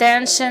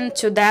attention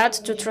to that,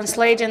 to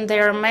translating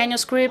their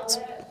manuscripts.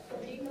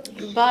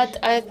 But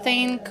I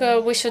think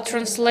we should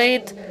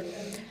translate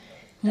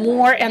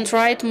more and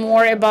write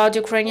more about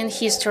Ukrainian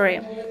history.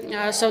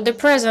 So the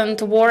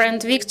present, war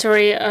and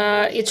victory,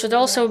 it should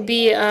also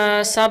be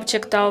a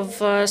subject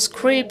of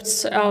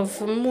scripts,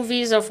 of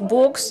movies, of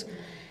books.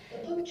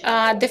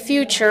 The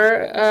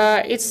future,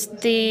 it's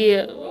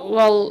the,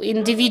 well,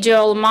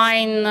 individual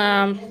mind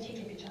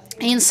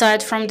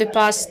insight from the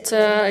past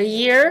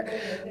year.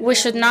 We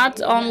should not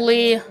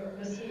only,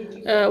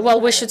 well,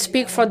 we should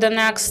speak for the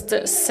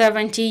next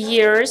 70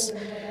 years.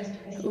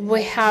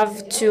 We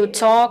have to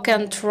talk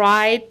and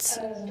write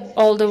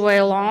all the way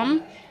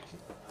along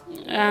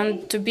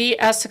and to be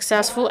as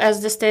successful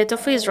as the State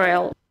of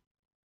Israel.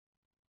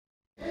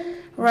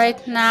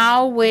 Right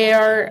now,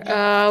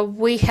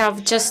 we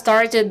have just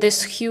started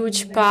this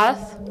huge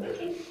path,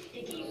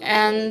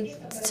 and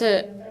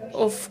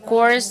of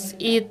course,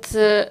 it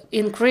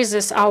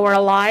increases our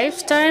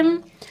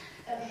lifetime.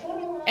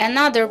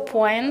 Another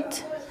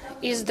point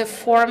is the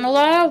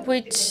formula,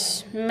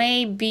 which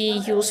may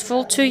be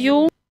useful to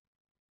you.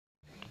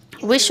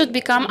 We should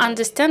become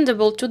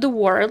understandable to the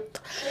world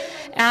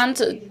and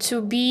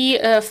to be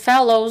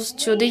fellows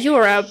to the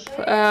Europe.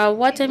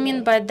 What I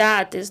mean by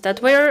that is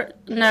that we're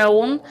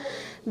known.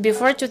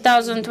 Before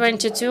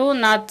 2022,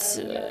 not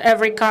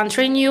every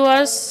country knew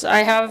us.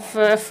 I have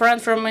a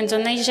friend from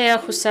Indonesia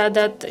who said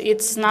that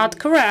it's not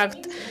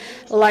correct.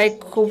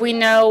 Like, we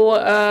know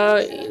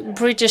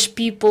British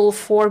people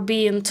for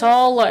being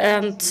tall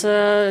and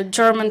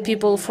German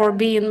people for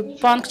being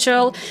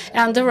punctual,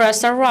 and the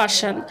rest are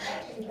Russian.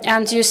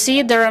 And you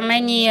see, there are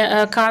many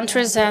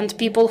countries and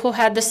people who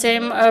had the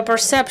same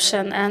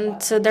perception,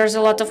 and there's a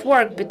lot of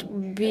work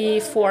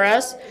before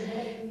us.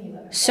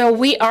 So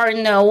we are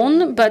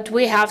known, but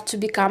we have to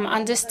become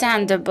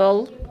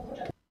understandable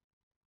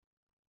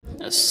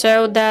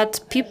so that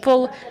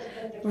people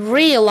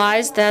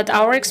realize that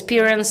our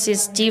experience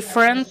is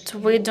different.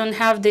 We don't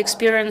have the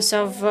experience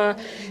of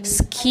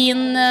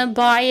skin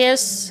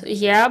bias,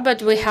 yeah,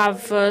 but we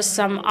have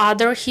some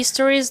other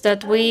histories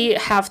that we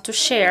have to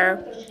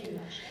share.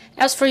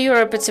 As for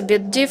Europe, it's a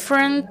bit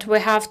different. We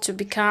have to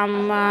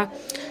become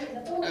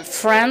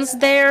friends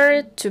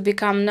there, to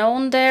become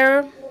known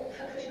there.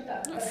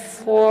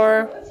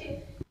 For,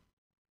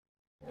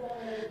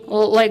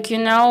 like, you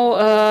know,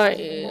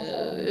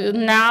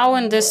 now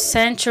in this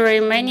century,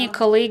 many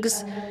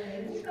colleagues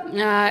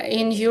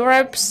in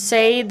Europe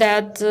say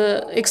that,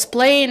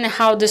 explain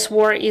how this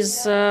war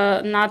is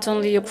not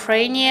only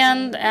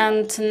Ukrainian,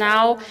 and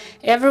now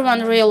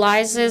everyone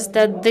realizes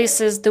that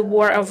this is the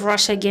war of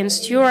Russia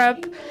against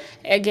Europe,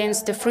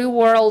 against the free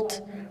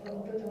world.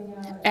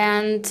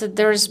 And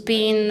there's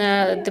been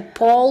the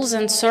polls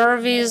and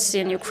surveys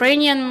in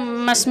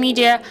Ukrainian mass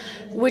media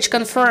which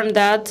confirm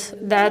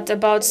that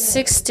about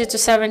 60 to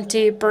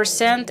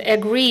 70%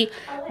 agree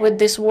with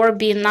this war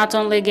being not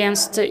only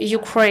against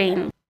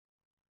Ukraine.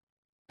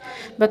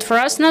 But for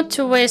us not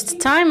to waste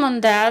time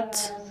on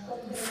that,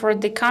 for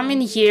the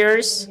coming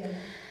years,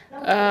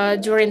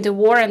 during the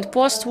war and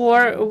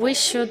post-war, we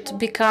should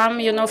become,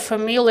 you know,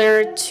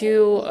 familiar to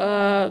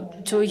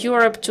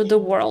Europe, to the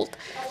world,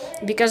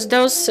 because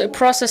those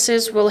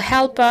processes will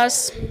help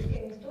us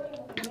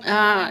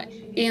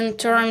in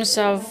terms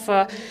of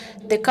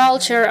the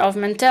culture, of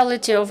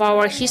mentality, of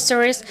our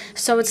histories.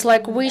 So it's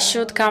like we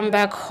should come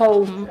back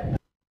home.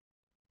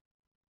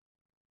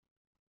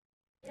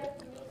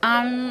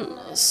 I'm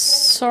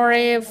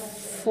sorry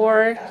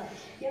for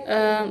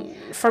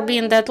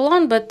being that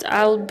long, but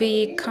I'll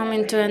be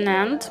coming to an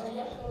end.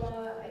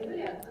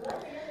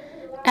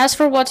 As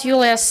for what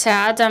Yulia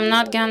said, I'm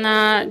not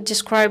gonna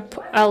describe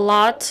a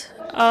lot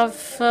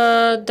of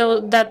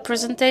that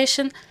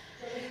presentation,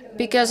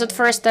 because at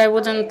first I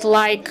wouldn't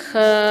like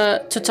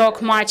to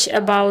talk much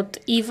about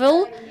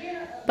evil,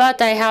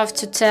 but I have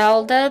to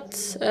tell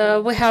that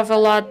we have a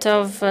lot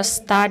of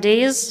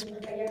studies.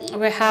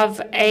 We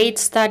have 8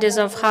 studies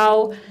of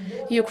how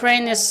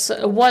Ukraine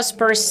was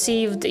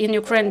perceived in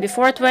Ukraine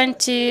before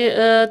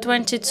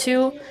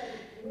 2022.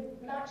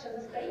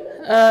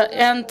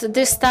 And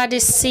this study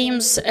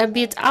seems a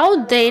bit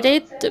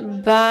outdated,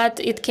 but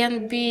it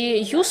can be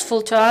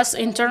useful to us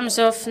in terms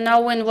of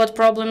knowing what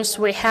problems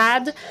we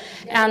had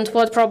and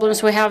what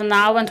problems we have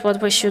now and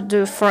what we should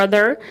do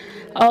further.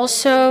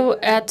 Also,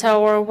 at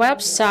our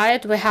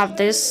website, we have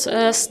this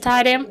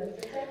study.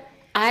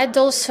 I'd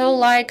also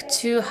like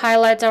to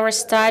highlight our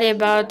study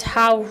about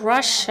how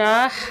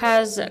Russia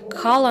has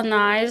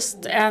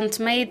colonized and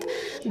made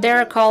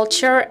their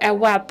culture a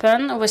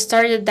weapon. We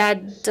started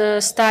that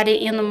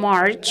study in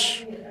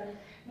March,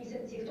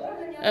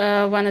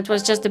 when it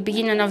was just the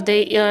beginning of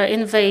the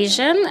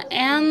invasion,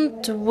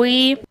 and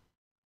we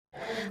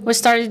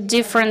started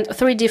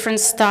 3 different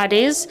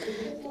studies.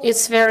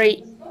 It's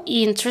very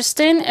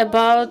interesting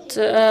about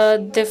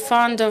the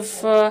fund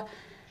of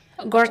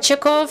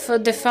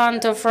Gorchakov, the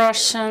fund of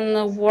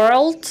Russian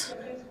World,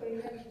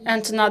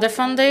 and another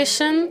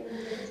foundation.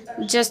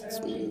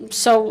 Just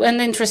so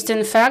an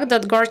interesting fact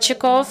that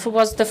Gorchakov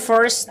was the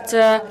first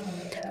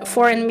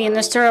foreign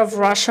minister of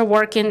Russia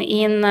working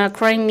in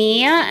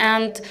Crimea,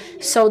 and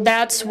so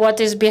that's what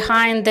is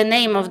behind the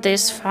name of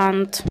this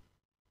fund.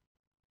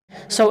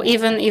 So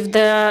even if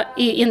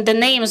in the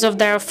names of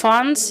their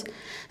funds,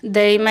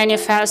 they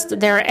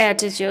manifest their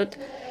attitude.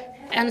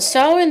 And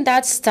so in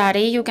that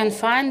study, you can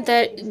find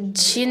the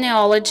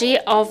genealogy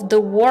of the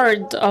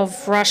word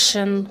of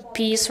Russian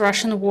peace,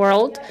 Russian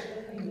world.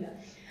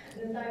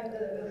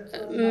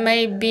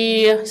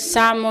 Maybe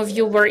some of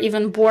you were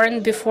even born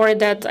before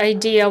that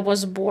idea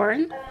was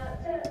born.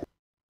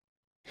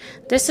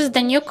 This is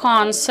the new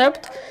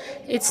concept.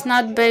 It's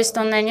not based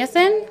on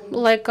anything,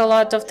 like a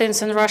lot of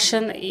things in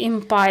Russian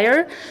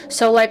Empire.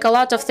 So like a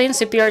lot of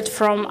things appeared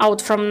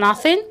out from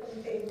nothing.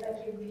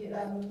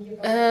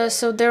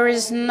 So there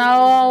is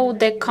no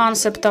the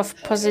concept of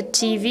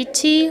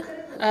positivity.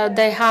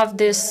 They have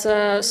this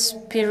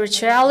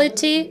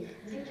spirituality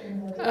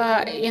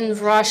in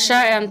Russia,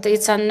 and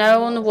it's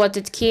unknown what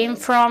it came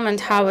from and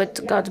how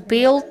it got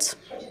built.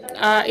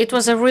 It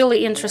was a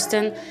really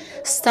interesting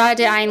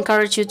study. I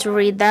encourage you to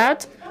read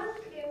that.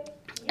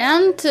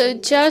 And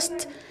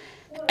just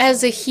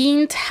as a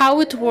hint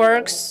how it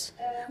works,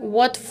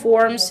 what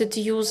forms it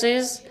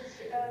uses.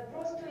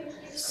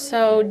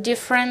 So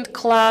different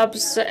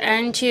clubs,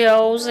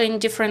 NGOs in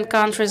different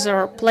countries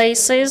or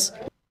places.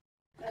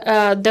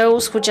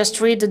 Those who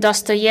just read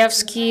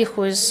Dostoevsky,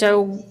 who is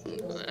so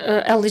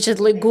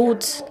allegedly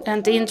good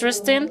and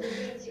interesting.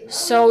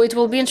 So it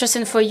will be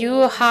interesting for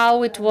you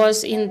how it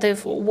was in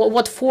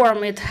what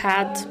form it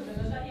had.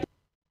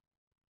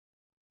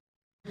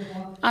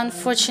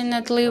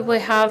 Unfortunately, we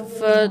have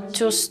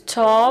to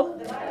stop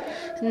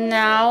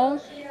now.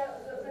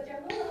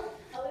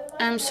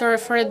 I'm sorry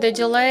for the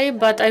delay,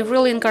 but I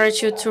really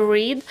encourage you to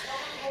read.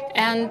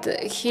 And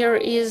here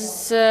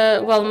is,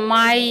 well,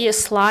 my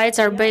slides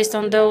are based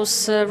on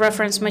those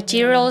reference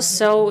materials,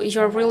 so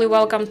you're really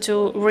welcome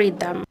to read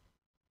them.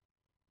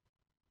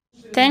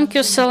 Thank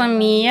you,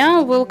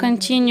 Solomia. We'll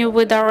continue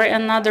with our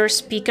another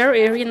speaker,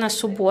 Irina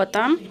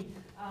Subota.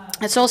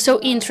 It's also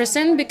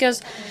interesting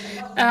because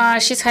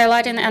she's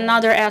highlighting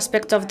another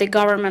aspect of the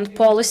government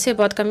policy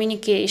about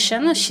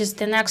communication. She's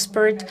an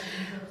expert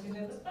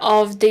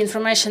of the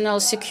informational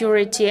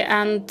security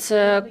and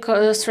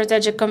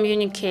strategic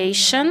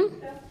communication.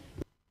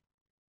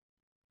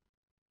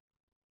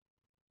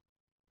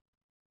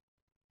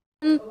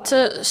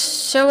 And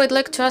so I'd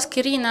like to ask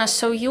Irina,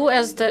 so you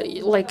as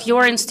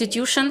your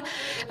institution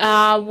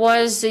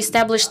was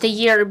established a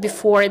year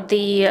before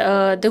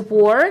the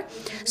war.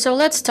 So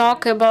let's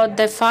talk about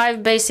the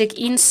 5 basic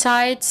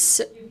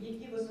insights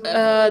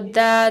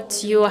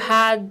that you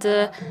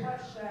had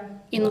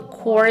in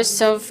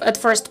course of at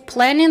first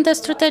planning the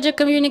strategic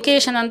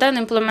communication and then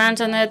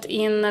implementing it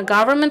in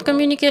government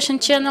communication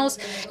channels,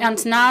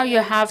 and now you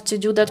have to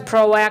do that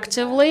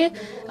proactively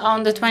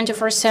on the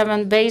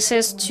 24/7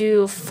 basis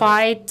to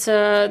fight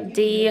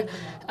the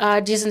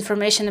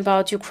disinformation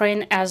about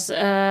Ukraine as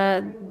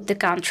the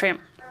country.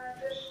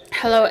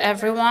 Hello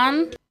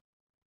everyone.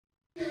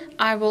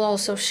 I will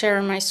also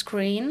share my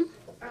screen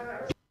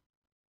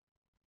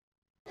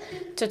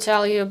to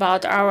tell you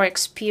about our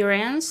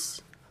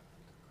experience.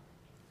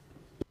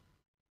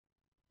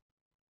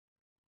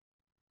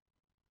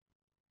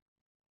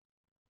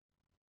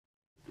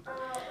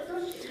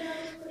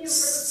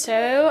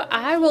 So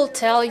I will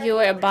tell you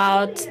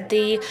about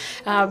the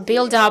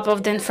build-up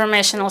of the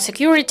informational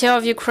security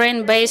of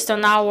Ukraine based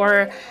on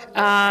our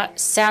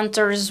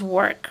center's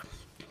work.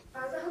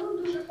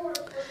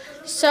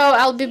 So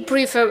I'll be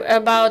brief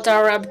about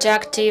our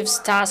objectives,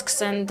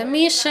 tasks, and the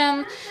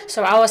mission.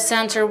 So our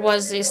center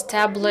was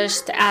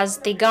established as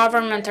the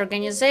government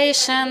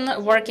organization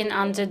working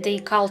under the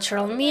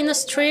Cultural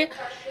Ministry.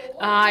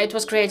 It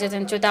was created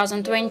in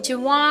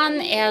 2021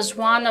 as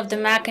one of the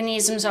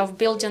mechanisms of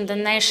building the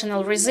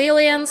national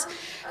resilience,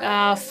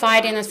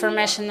 fighting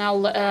informational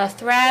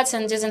threats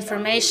and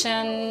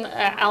disinformation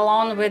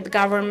along with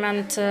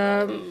government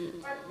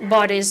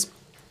bodies,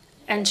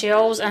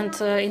 NGOs, and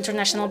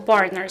international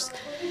partners.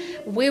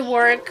 We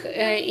work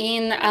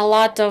in a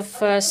lot of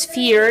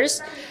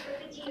spheres.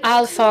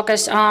 I'll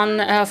focus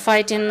on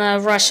fighting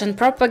Russian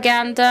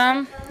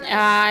propaganda,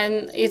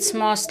 and it's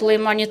mostly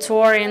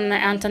monitoring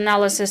and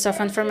analysis of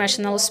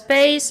informational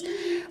space.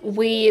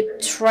 We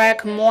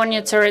track,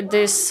 monitor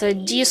this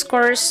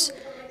discourse,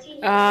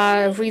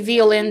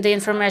 revealing the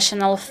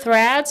informational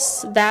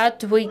threats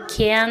that we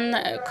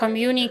can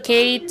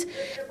communicate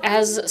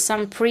as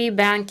some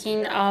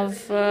pre-banking of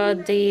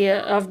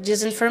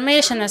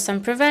disinformation, as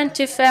some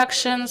preventive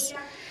actions,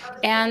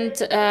 and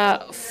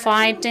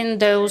fighting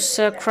those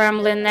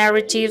Kremlin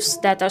narratives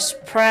that are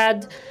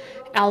spread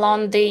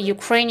along the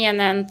Ukrainian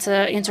and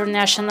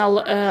international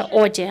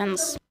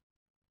audience.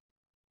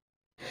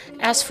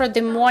 As for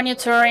the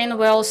monitoring,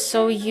 we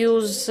also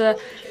use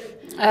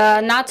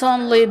not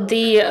only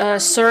the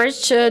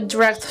search,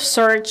 direct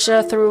search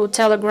through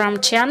Telegram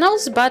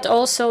channels, but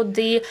also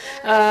the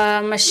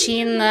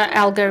machine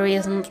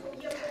algorithm.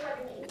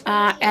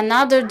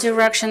 Another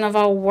direction of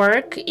our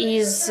work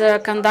is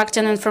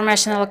conducting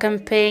informational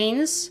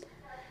campaigns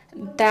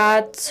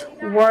that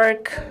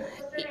work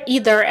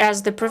either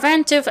as the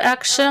preventive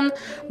action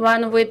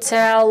when we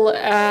tell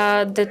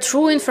the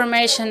true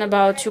information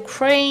about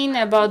Ukraine,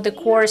 about the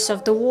course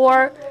of the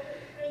war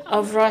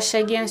of Russia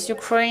against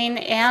Ukraine,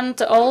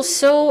 and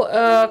also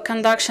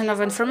conduction of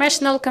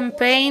informational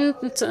campaign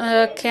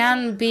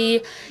can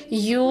be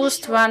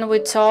used when we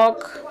talk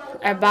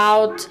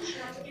about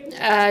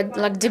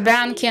like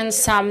debunking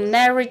some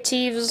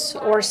narratives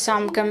or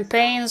some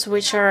campaigns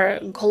which are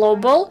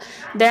global.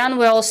 Then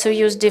we also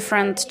use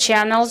different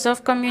channels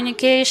of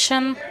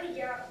communication,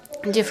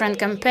 different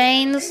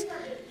campaigns.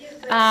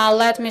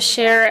 Let me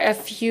share a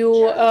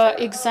few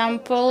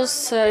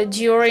examples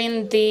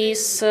during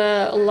this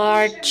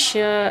large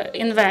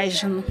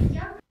invasion.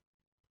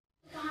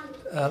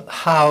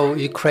 How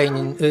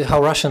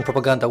Russian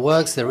propaganda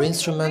works, their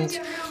instrument,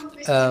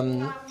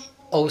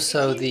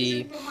 also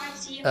the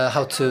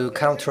how to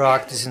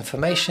counteract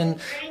disinformation.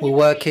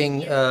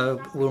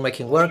 We're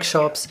making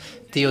workshops.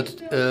 The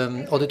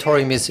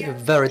auditorium is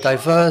very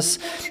diverse.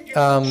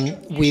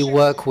 We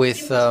work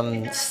with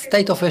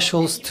state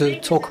officials to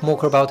talk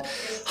more about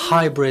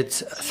hybrid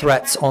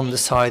threats on the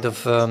side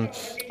of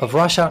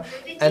Russia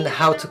and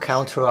how to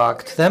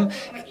counteract them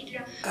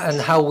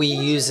and how we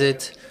use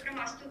it.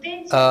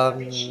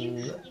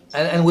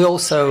 And we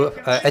also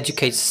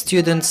educate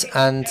students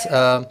and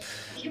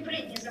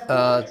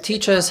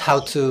teachers how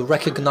to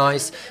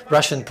recognize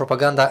Russian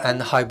propaganda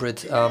and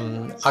hybrid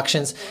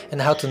actions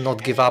and how to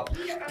not give up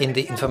in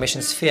the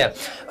information sphere.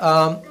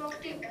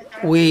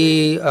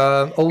 We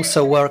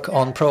also work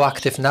on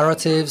proactive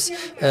narratives,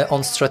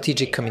 on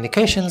strategic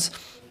communications.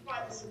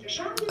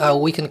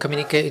 We can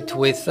communicate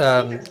with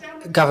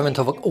government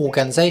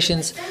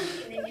organizations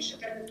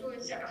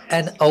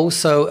and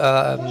also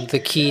the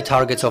key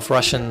targets of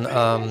Russian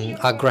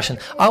aggression.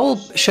 I will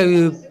show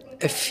you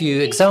a few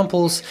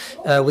examples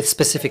with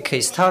specific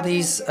case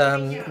studies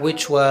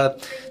which were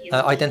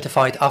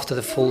identified after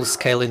the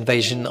full-scale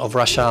invasion of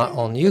Russia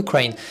on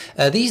Ukraine.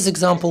 These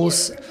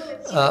examples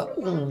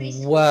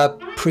were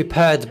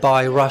prepared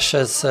by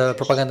Russia's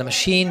propaganda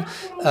machine.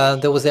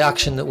 There was the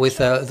action with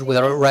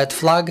a red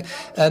flag.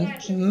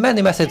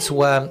 Many methods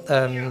were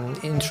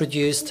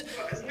introduced.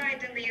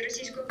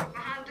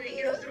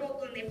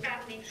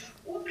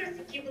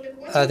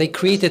 They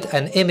created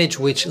an image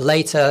which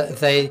later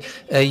they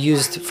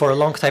used for a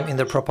long time in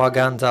their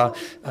propaganda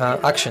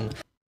action.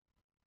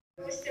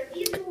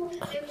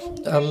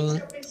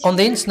 On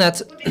the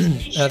internet,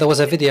 there was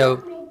a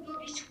video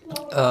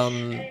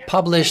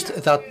published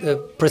that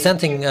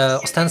presenting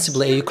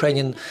ostensibly a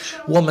Ukrainian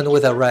woman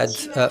with a red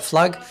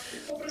flag.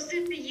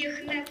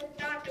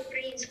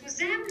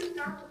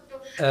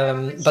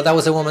 But that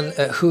was a woman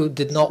who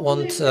did not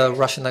want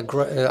Russian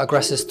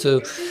aggressors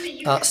to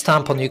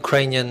stamp on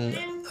Ukrainian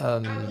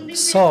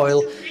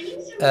soil.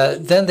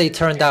 Then they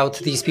turned out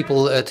these people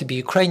to be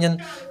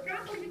Ukrainian,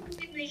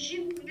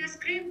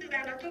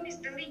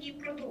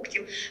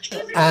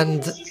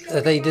 and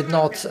they did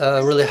not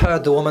really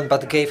hurt the woman,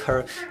 but gave her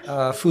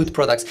food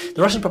products.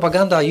 The Russian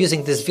propaganda are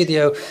using this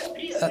video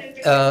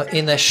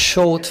in a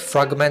short,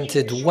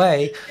 fragmented way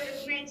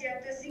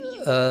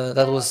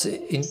that was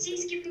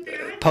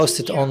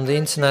posted on the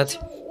internet.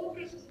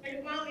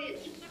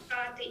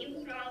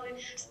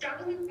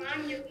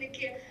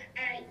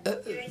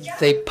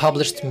 They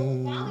published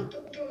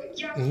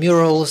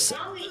murals,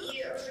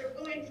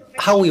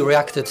 how we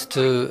reacted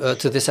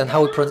to this and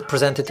how we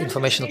presented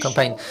informational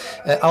campaign.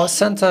 Our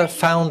center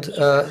found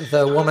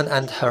the woman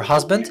and her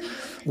husband.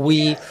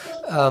 We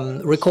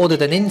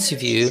recorded an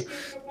interview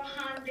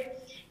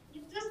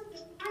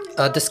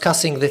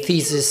discussing the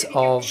thesis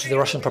of the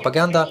Russian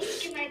propaganda,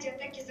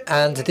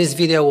 and this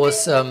video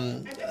was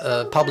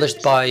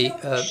published by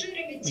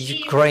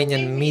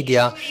Ukrainian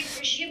media.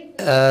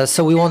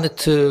 So we wanted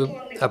to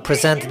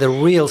present the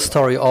real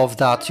story of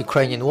that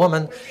Ukrainian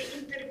woman.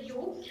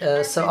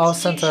 So our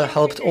center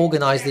helped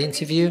organize the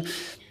interview,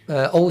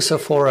 also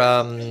for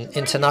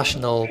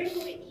international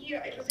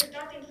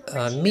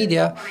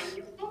media.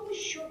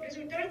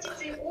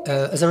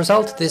 As a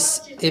result,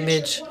 this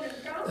image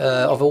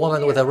of a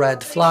woman with a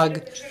red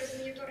flag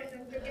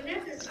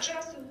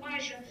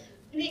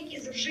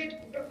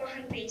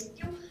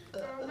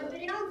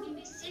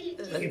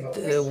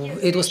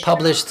it was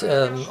published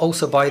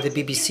also by the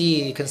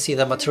BBC. You can see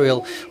the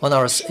material on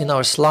in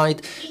our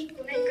slide.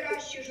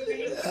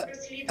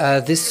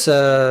 This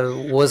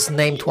was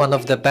named one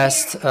of the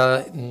best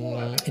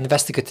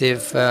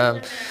investigative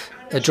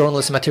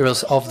journalist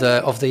materials of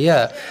the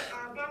year.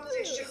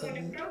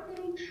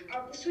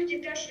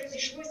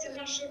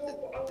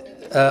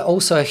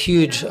 Also, a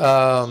huge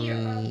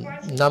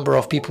number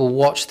of people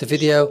watched the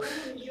video.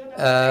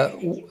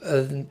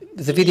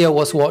 The video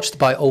was watched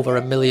by over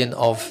 1 million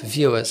of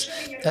viewers.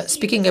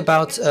 Speaking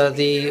about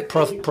the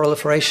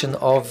proliferation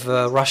of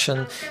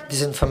Russian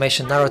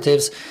disinformation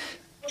narratives,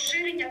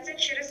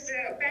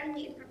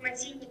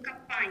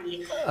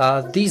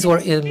 these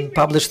were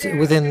published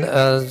within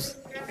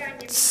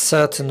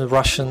certain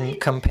Russian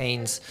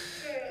campaigns.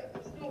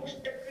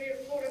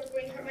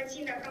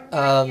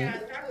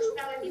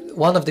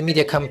 One of the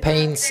media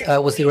campaigns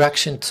was the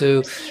reaction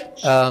to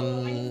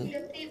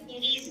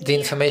the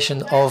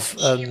information of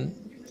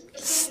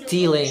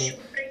stealing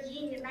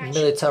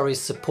military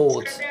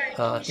support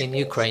in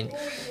Ukraine.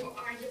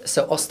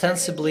 So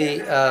ostensibly,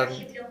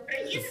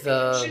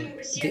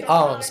 the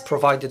arms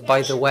provided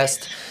by the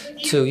West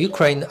to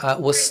Ukraine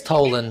was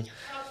stolen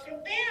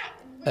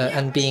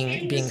and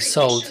being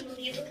sold.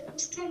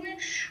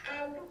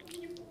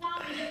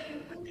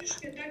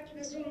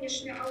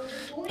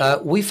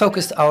 We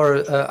focused our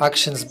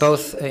actions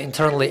both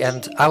internally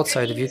and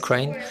outside of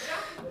Ukraine,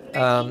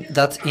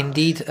 that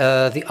indeed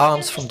the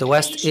arms from the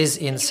West is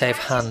in safe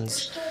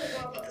hands.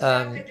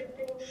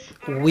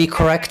 We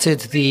corrected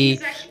the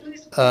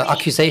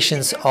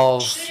accusations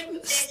of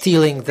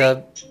stealing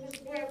the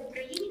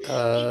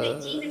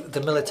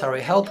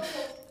military help,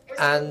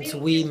 and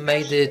we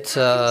made it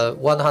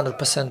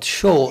 100%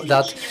 sure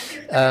that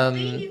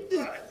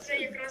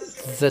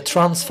the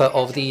transfer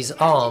of these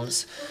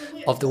arms,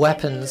 of the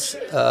weapons,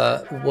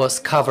 was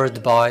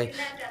covered by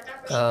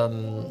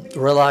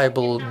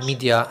reliable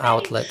media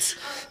outlets.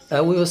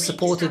 We were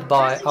supported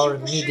by our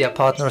media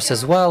partners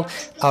as well.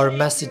 Our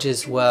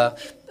messages were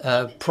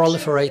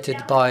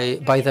proliferated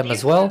by them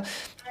as well,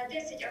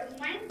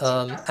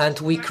 and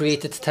we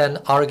created 10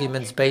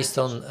 arguments based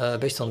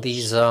on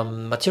these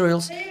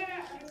materials.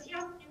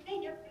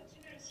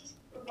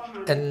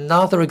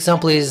 Another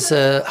example is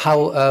how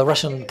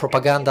Russian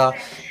propaganda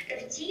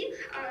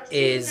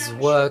is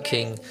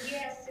working.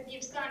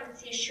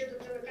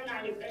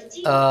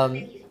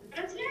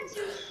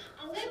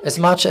 As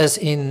much as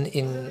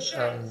in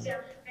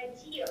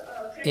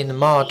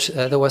March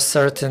there was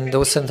certain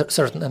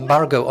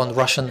embargo on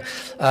Russian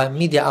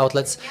media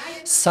outlets,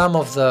 some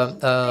of the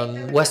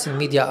Western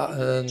media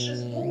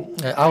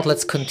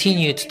outlets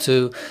continued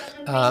to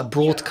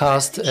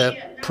broadcast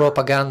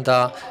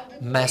propaganda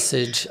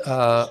message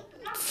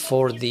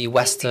for the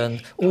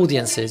Western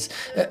audiences.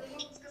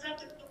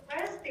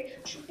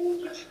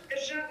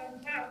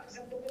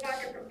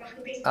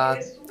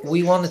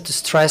 We wanted to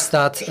stress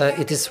that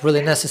it is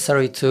really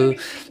necessary to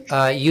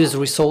use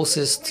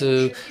resources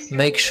to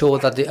make sure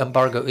that the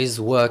embargo is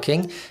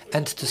working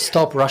and to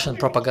stop Russian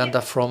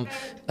propaganda from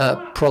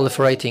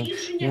proliferating.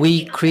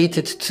 We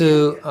created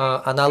 2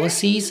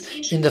 analyses.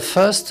 In the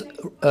first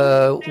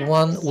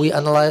one, we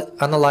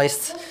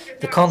analyzed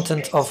the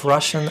content of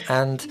Russian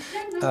and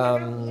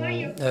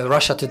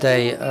Russia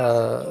Today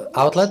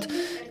outlet.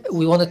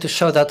 We wanted to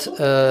show that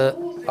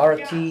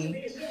RT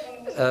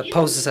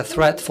poses a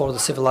threat for the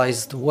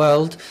civilized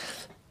world,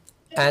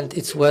 and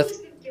it's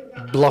worth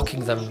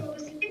blocking them.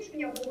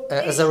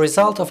 As a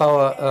result of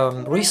our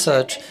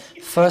research,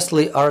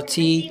 firstly, RT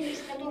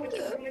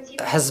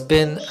has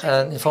been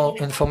an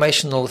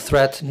informational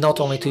threat not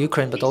only to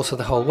Ukraine but also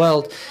the whole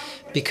world,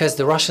 because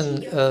the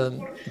Russian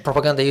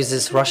propaganda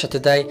uses Russia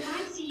Today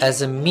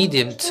as a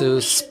medium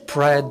to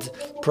spread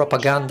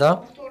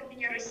propaganda.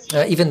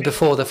 Even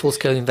before the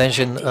full-scale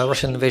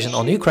Russian invasion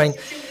on Ukraine,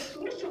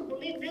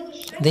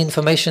 the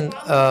information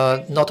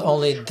not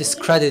only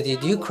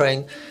discredited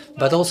Ukraine,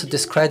 but also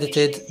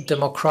discredited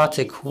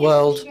democratic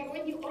world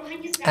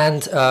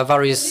and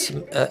various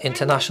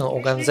international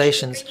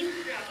organizations.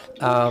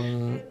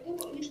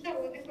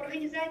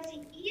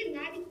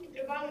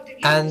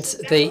 And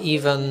they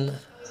even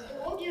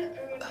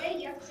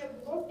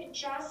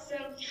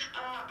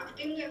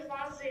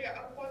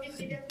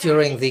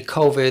during the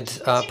COVID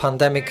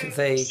pandemic,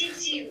 they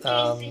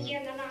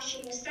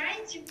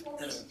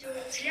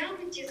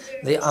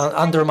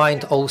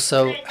undermined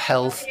also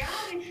health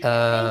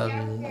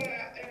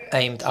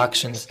aimed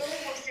actions.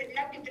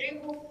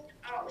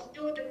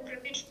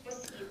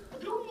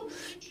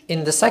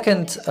 In the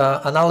second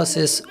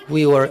analysis,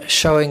 we were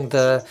showing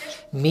the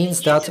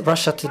means that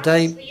Russia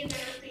today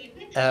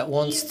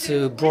wants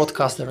to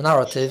broadcast their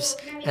narratives,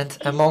 and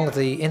among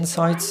the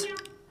insights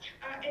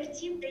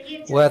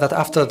were that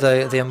after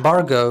the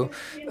embargo,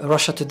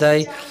 Russia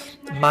today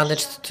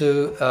managed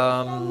to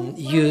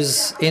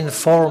use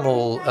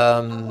informal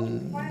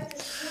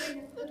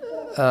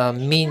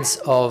means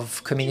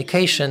of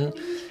communication.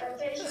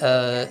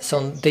 So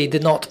they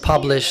did not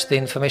publish the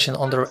information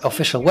on their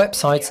official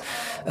websites,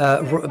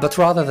 but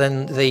rather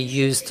than they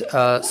used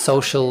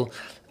social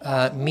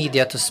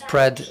media to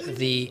spread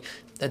the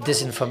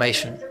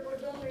disinformation.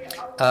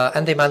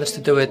 And they managed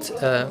to do it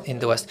in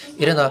the West.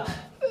 Irina,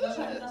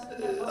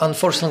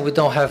 unfortunately, we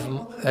don't have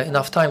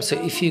enough time, so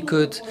if you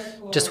could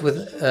just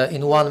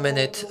in 1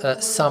 minute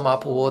sum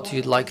up what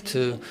you'd like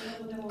to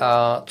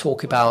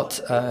talk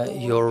about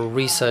your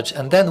research,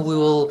 and then we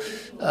will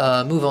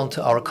move on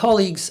to our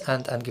colleagues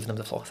and give them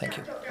the floor. Thank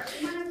you.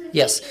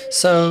 Yes,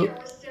 so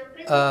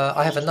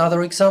I have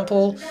another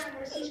example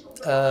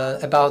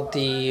about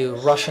the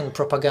Russian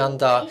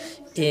propaganda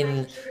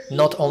in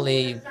not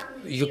only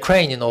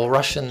Ukrainian or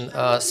Russian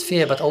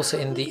sphere, but also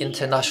in the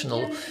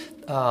international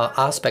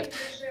aspect.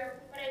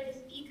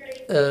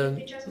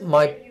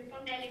 My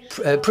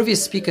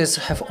previous speakers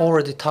have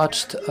already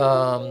touched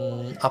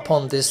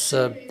upon this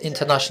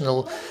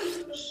international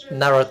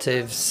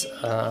narratives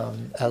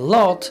a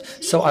lot,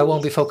 so I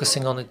won't be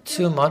focusing on it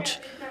too much.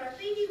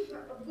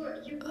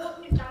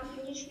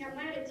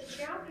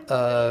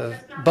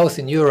 Both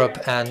in Europe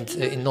and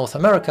in North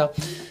America,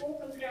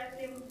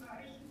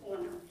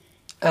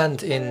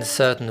 and in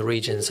certain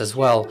regions as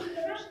well.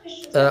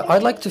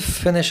 I'd like to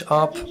finish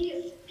up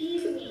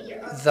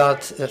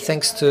that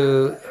thanks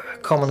to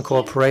common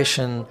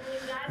cooperation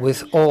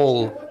with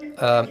all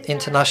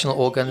international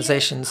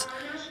organizations,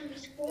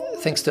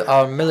 thanks to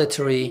our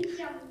military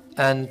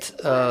and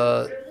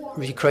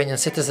Ukrainian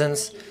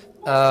citizens,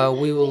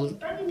 we will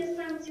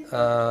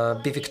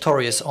be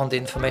victorious on the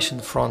information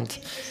front.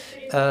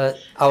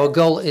 Our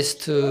goal is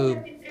to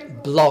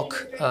block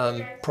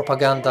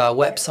propaganda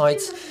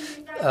websites.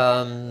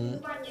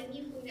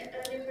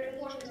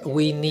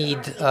 We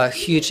need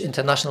huge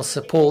international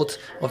support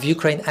of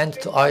Ukraine and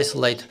to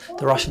isolate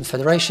the Russian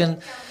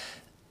Federation.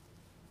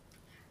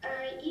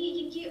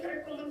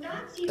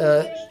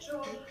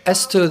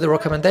 As to the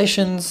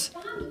recommendations,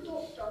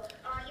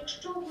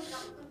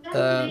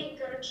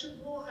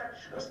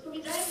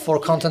 for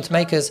content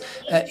makers,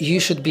 you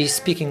should be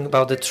speaking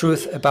about the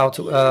truth about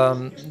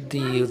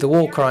the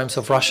war crimes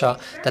of Russia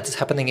that is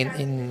happening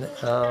in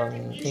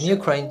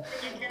Ukraine,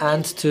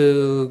 and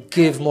to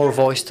give more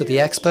voice to the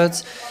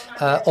experts,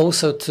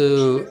 also to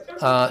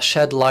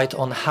shed light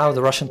on how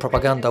the Russian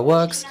propaganda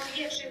works.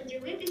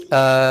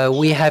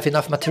 We have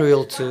enough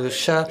material to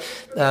share.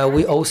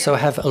 We also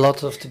have a lot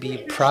to be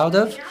proud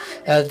of.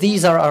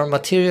 These are our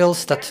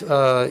materials that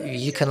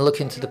you can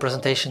look into the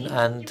presentation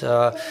and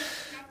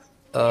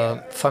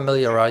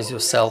familiarize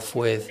yourself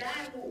with.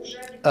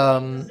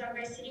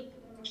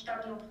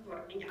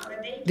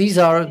 These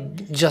are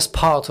just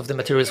part of the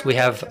materials we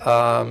have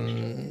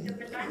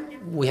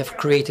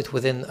created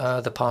within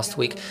the past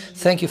week.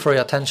 Thank you for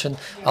your attention.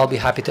 I'll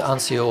be happy to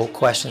answer your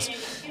questions.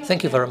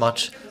 Thank you very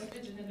much.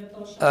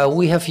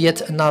 We have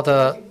yet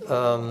another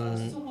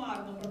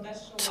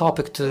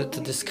topic to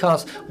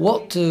discuss.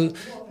 What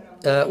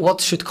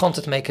should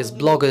content makers,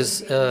 bloggers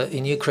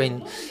in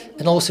Ukraine,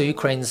 and also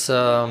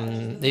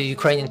the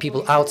Ukrainian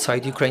people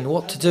outside Ukraine,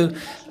 what to do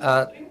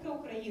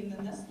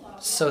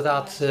so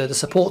that the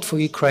support for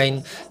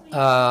Ukraine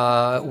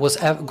was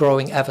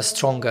growing ever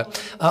stronger.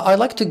 I'd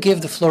like to give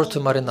the floor to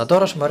Marina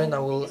Dorosh. Marina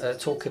will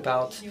talk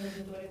about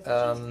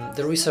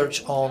the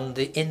research on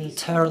the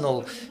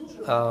internal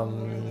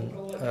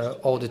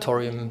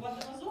auditorium.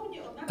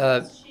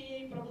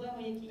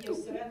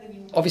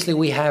 Obviously,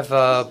 we have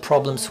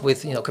problems with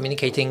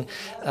communicating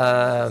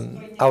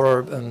our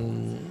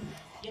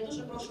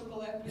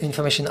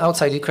information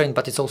outside Ukraine,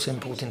 but it's also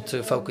important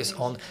to focus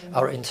on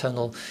our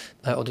internal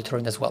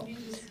auditorium as well.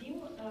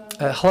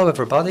 Hello,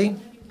 everybody.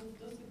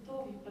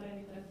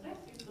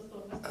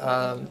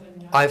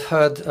 I've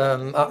heard,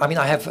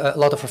 I have a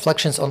lot of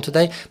reflections on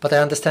today, but I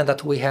understand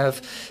that we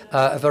have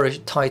a very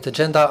tight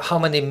agenda. How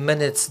many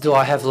minutes do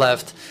I have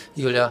left,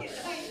 Julia?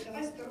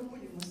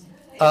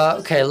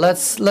 Okay,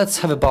 let's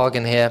have a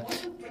bargain here.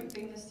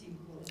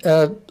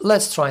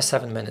 Let's try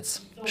 7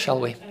 minutes, shall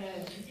we?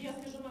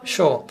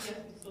 Sure.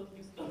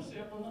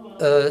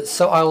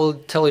 So I will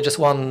tell you just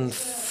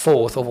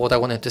 1/4 of what I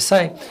wanted to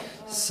say.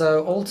 So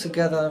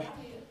altogether,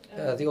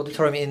 the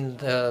auditorium in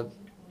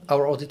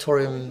our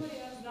auditorium,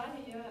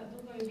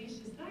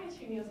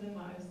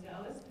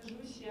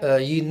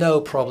 you know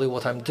probably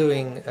what I'm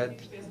doing,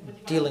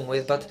 dealing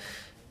with, but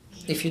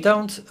if you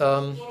don't,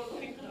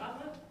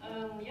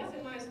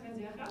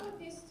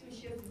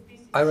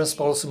 I'm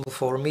responsible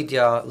for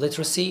media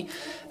literacy,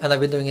 and I've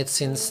been doing it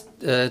since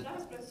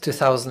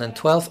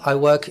 2012. I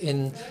work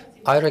in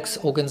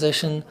IREX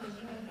organization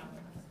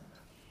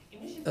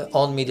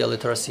on media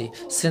literacy.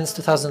 Since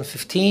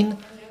 2015,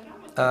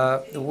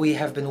 we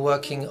have been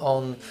working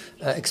on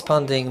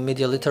expanding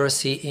media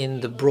literacy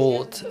in the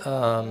broad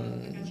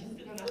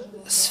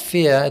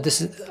sphere.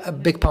 This is a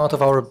big part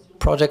of our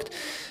project,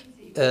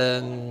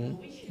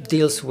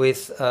 deals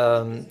with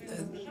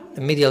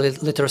media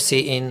literacy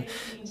in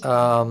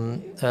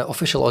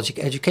official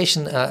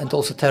education and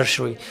also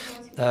tertiary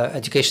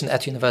education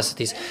at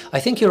universities. I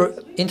think you're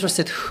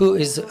interested who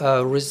is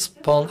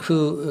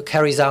who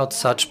carries out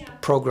such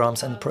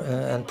programs and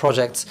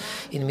projects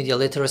in media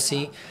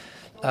literacy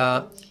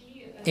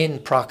in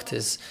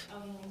practice.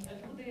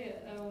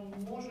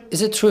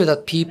 Is it true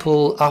that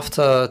people,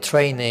 after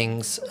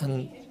trainings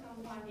and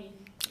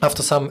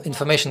after some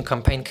information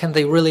campaign, can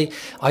they really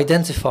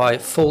identify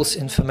false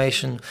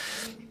information?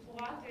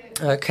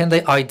 Can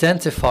they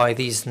identify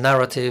these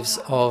narratives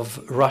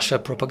of Russia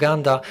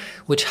propaganda,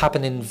 which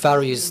happen in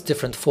various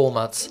different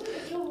formats?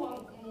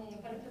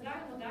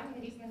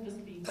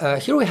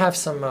 Here we have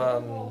some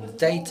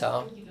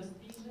data.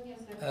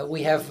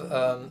 We have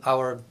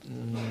our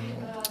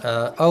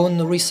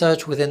own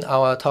research within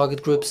our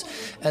target groups,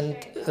 and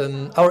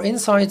our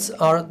insights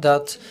are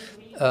that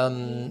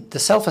the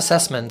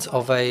self-assessment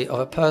of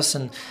a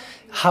person,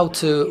 how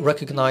to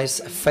recognize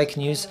fake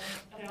news,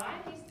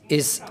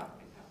 is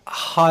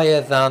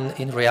higher than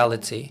in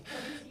reality.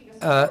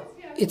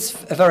 It's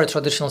a very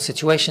traditional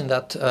situation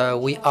that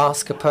we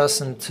ask a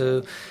person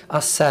to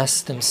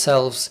assess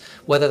themselves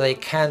whether they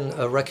can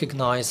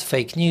recognize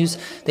fake news.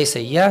 They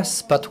say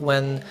yes, but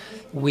when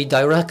we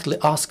directly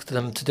ask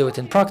them to do it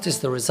in practice,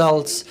 the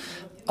results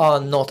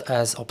are not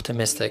as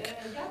optimistic.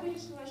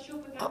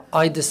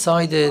 I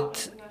decided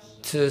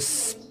to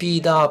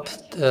speed up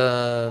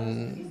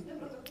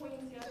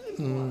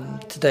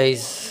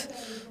today's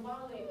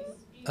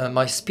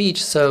my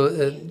speech. So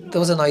there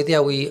was an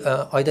idea we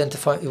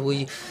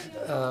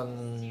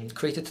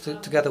created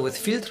together with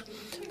Filtr,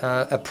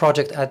 a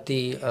project at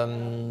the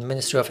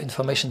Ministry of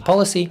Information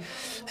Policy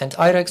and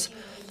IREX,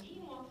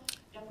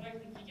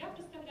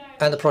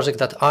 and a project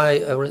that I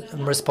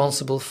am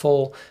responsible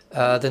for,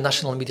 the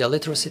National Media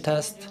Literacy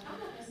Test.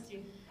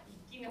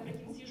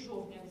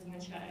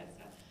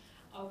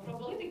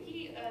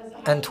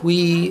 And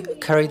we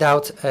carried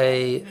out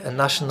a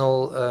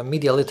national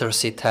media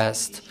literacy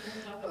test.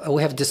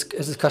 We have this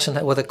discussion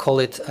whether to call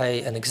it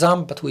an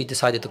exam, but we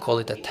decided to call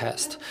it a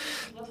test.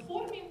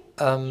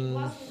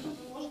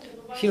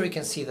 Here you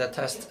can see the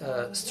test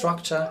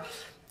structure,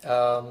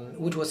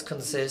 which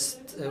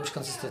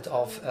consisted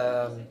of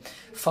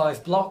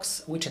 5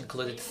 blocks, which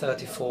included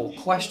 34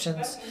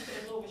 questions.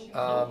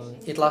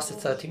 It lasted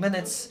 30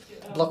 minutes.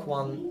 Block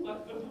 1.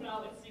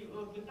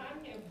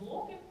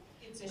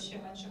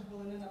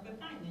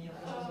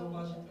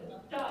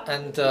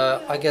 And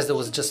I guess there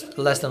was just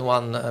less than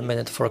 1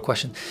 minute for a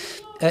question.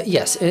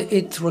 Yes,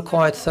 it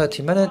required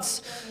 30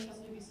 minutes.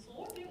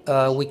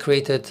 We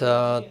created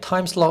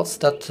time slots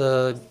that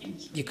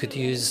you could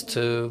use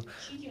to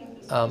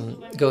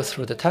go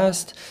through the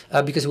test,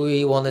 because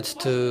we wanted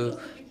to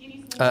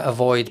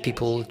avoid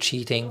people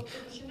cheating.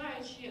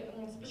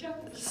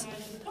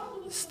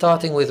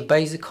 Starting with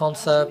basic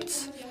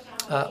concepts,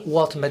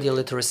 what media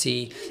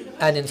literacy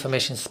and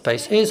information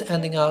space is,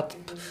 ending up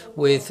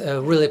with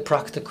really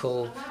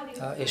practical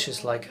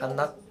issues like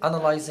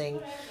analyzing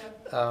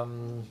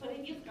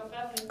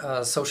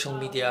social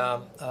media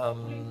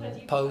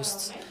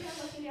posts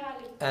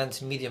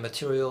and media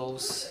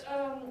materials.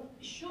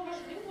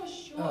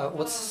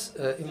 What's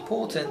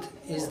important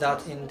is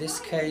that in this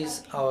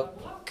case, our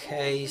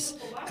case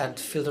and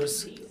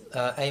Filtr's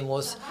aim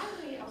was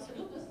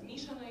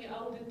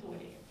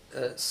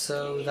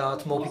so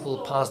that more people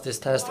pass this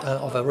test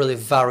of a really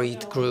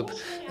varied group,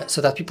 so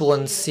that people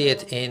won't see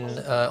it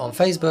on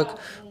Facebook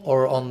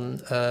or on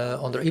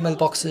their email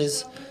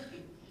boxes,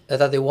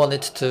 that they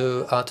wanted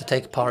to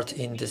take part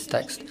in this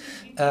text.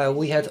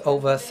 We had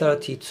over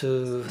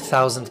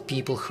 32,000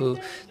 people who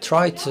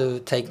tried to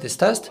take this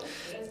test,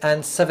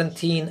 and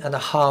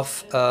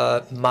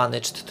 17.5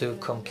 managed to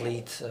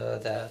complete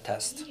the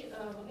test.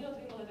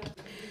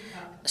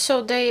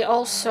 So they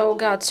also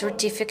got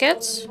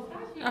certificates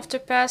after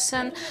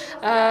passing.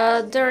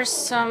 There's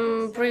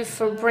some brief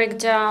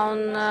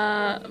breakdown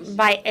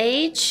by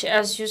age.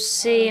 As you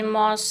see,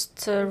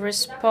 most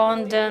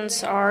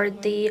respondents are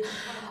the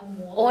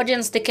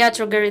audience, the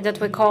category that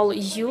we call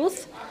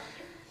youth,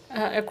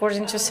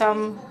 according to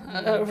some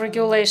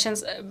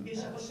regulations.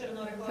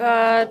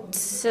 But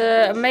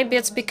maybe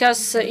it's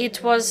because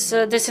it was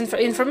this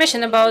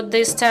information about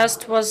this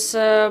test was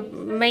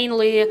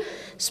mainly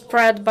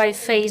spread by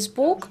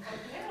Facebook.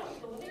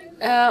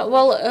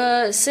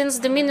 Since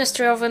the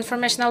Ministry of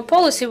Informational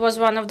Policy was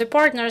one of the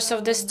partners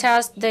of this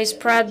test, they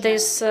spread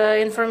this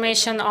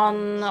information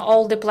on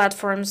all the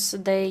platforms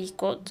they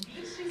could.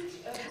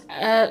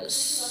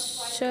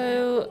 As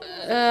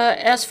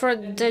for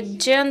the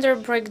gender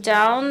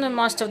breakdown,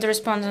 most of the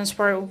respondents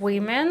were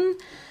women,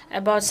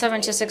 about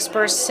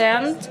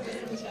 76%.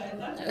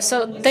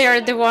 So they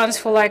are the ones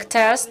who like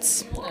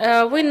tests.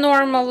 We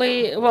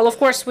normally, well, of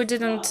course, we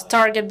didn't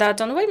target that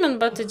on women,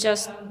 but it's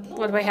just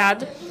what we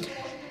had.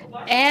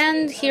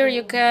 And here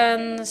you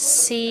can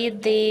see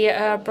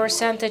the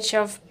percentage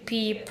of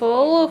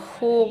people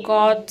who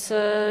got,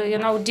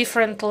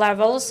 different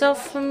levels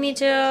of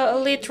media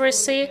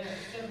literacy.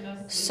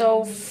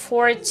 So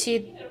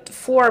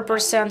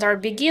 44% are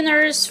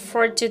beginners,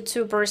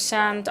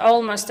 42%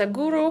 almost a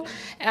guru,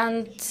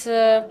 and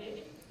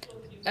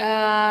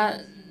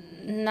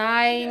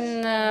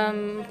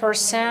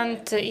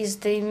 9% is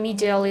the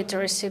media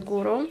literacy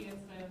guru.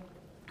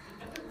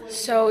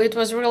 So it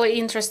was really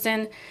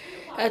interesting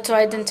to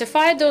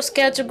identify those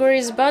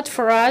categories. But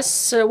for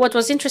us, what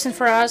was interesting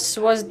for us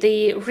was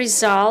the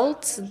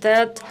result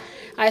that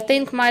I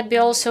think might be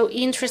also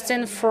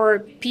interesting for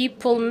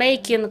people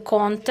making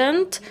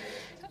content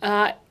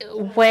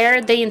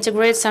where they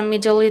integrate some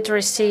media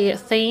literacy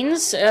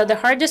things. The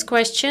hardest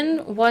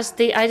question was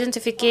the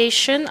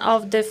identification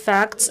of the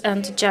facts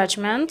and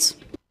judgments.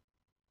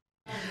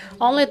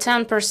 Only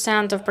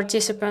 10% of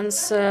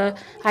participants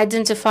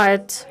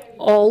identified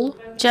all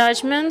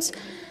judgments.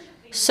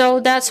 So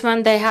that's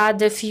when they had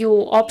a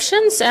few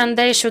options, and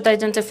they should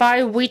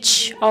identify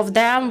which of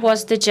them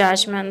was the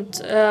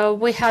judgment.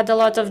 We had a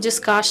lot of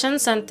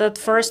discussions, and at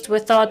first we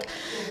thought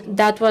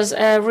that was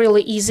a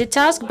really easy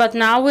task, but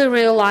now we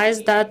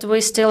realize that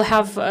we still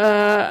have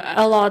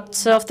a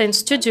lot of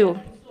things to do.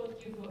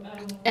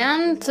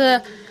 And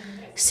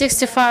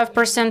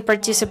 65%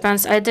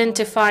 participants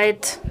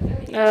identified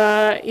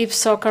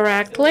IPSO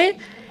correctly,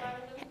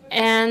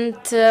 and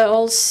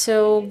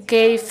also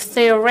gave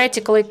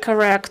theoretically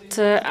correct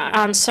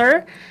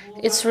answer.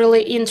 It's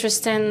really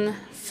interesting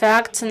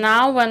fact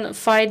now when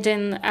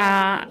finding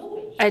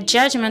a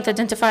judgment,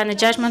 identifying a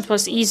judgment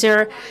was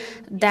easier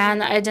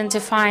than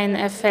identifying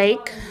a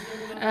fake.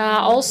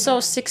 Also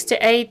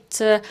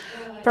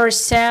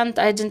 68%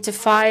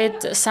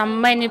 identified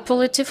some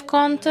manipulative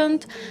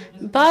content,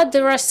 but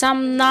there are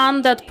some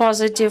non-that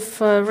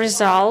positive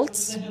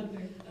results.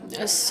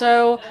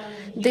 So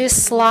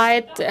this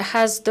slide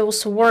has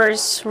those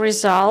worse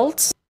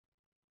results.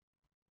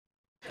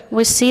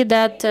 We see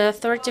that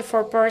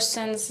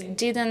 34%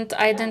 didn't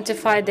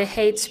identify the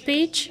hate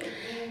speech,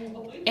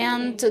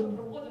 and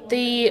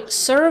the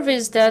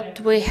surveys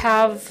that we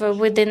have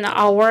within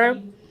our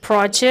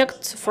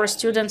project for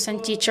students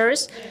and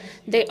teachers,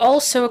 they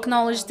also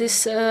acknowledge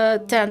this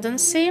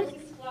tendency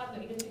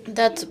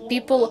that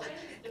people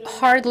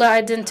hardly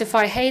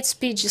identify hate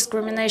speech,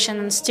 discrimination,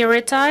 and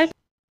stereotype.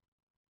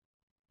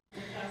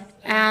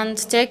 And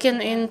taking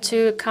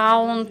into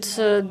account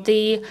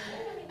the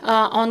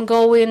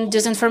ongoing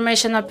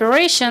disinformation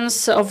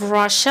operations of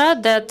Russia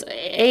that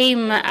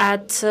aim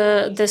at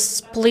the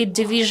split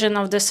division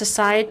of the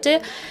society,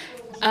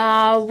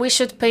 we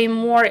should pay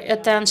more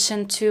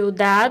attention to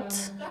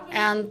that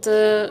and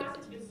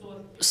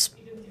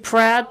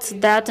spread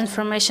that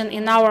information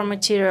in our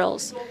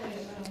materials.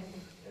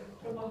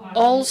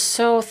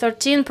 Also,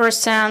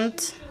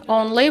 13%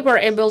 only were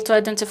able to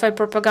identify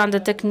propaganda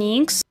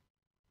techniques,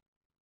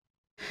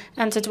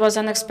 and it was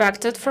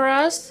unexpected for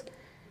us.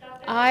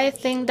 I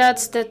think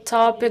that's the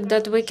topic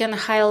that we can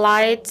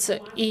highlight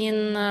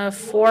in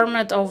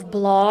format of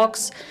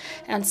blogs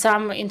and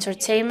some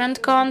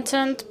entertainment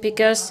content,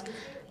 because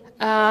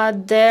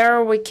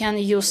there we can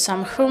use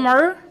some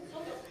humor,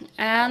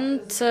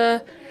 and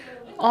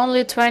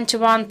only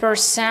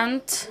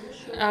 21%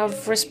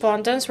 of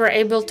respondents were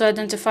able to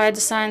identify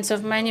the signs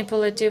of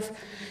manipulative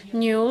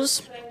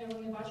news.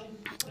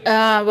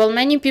 Well,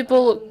 many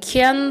people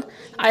can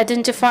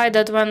identify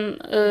that when,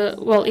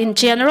 well, in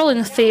general,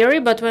 in theory,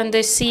 but when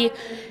they see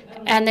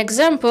an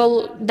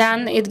example,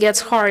 then it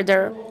gets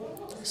harder.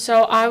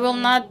 So I will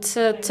not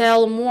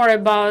tell more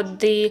about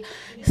the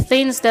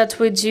things that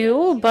we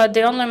do, but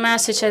the only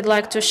message I'd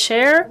like to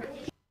share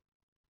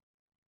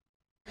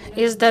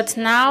is that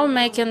now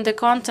making the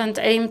content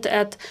aimed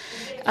at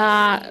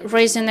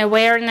raising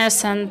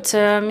awareness and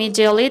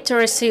media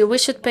literacy, we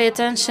should pay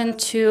attention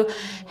to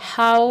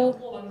how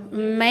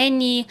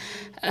many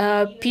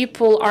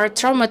people are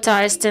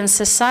traumatized in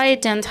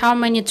society and how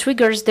many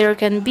triggers there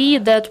can be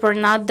that were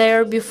not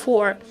there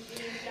before.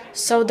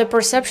 So the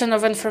perception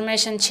of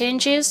information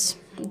changes,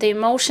 the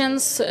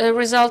emotions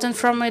resulting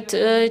from it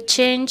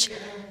change,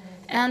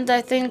 and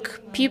I think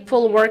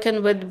people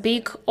working with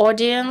big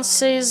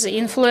audiences,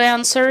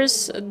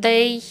 influencers,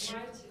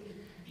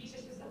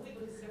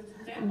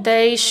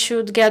 they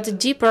should get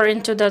deeper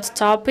into that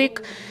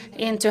topic,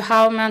 into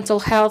how mental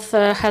health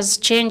has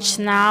changed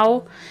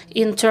now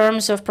in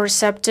terms of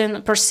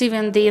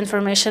perceiving the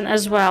information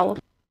as well.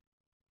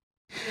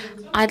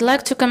 I'd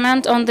like to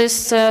comment on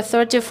this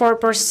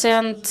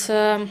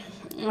 34%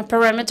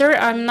 parameter.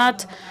 I'm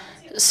not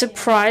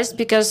surprised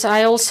because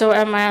I also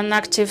am an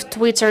active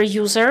Twitter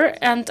user,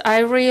 and I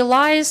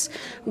realize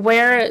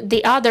where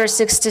the other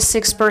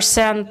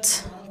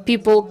 66%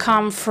 people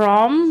come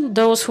from,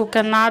 those who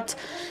cannot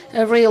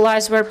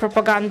realize where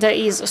propaganda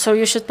is. So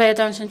you should pay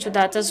attention to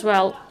that as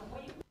well.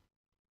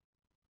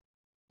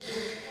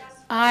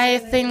 I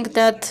think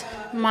that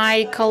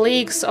my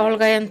colleagues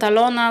Olga and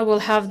Alona will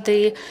have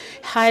the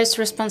highest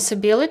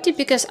responsibility,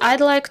 because I'd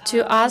like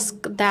to ask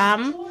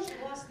them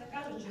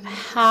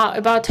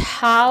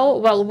how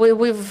well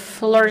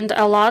we've learned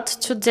a lot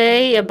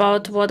today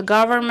about what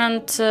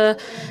government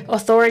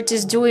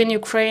authorities do in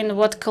Ukraine,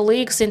 what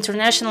colleagues,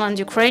 international and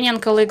Ukrainian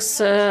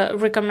colleagues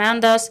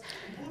recommend us,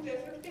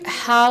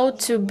 how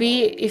to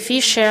be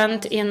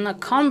efficient in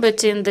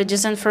combating the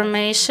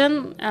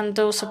disinformation and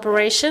those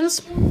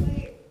operations,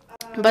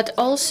 but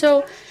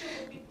also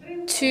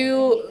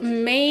to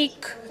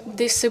make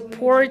the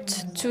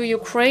support to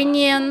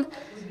Ukrainian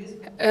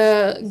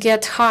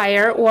get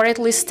higher, or at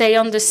least stay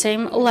on the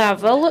same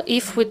level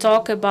if we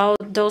talk about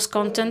those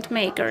content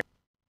makers.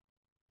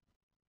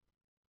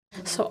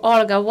 So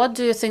Olga, what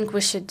do you think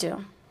we should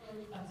do?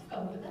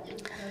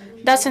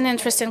 That's an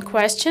interesting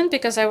question,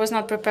 because I was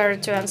not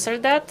prepared to answer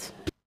that.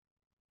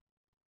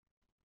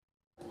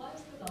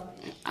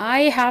 I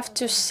have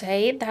to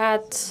say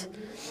that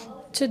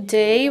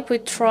today we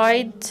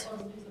tried.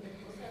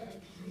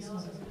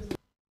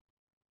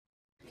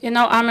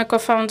 I'm a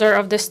co-founder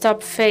of the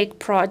Stop Fake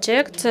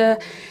project,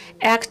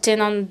 acting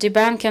on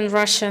debunking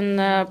Russian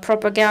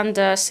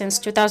propaganda since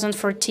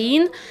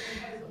 2014.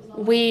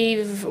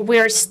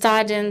 We're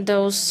studying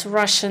those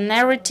Russian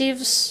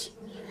narratives,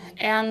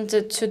 and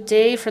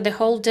today, for the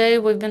whole day,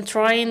 we've been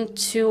trying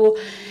to,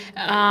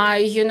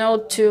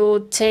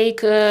 to take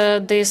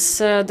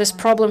this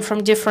problem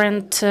from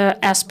different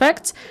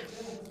aspects.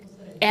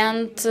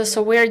 And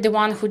so we're the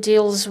one who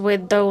deals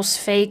with those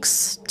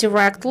fakes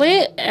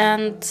directly,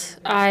 and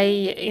I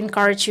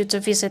encourage you to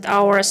visit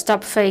our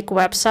Stop Fake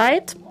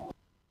website.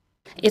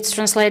 It's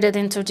translated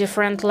into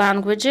different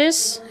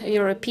languages,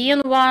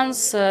 European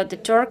ones, the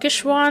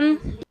Turkish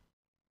one,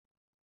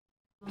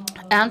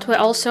 and we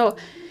also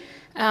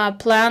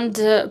plan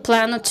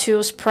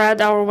to spread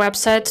our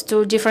website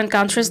to different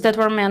countries that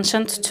were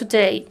mentioned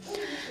today.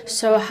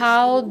 So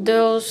how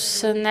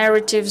those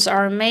narratives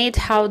are made,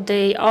 how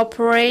they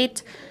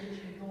operate,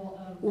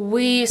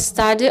 we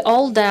study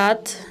all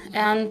that.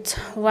 And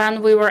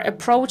when we were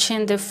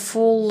approaching the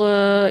full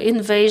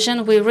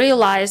invasion, we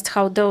realized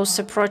how those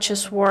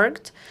approaches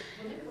worked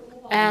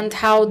and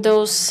how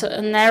those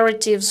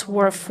narratives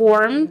were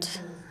formed.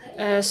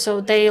 So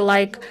they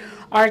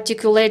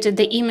articulated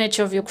the image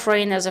of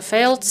Ukraine as a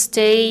failed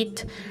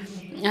state.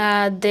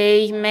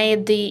 They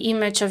made the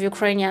image of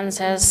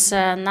Ukrainians as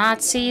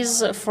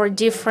Nazis for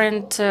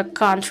different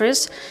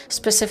countries,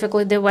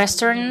 specifically the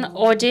Western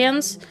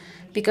audience,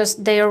 because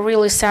they are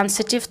really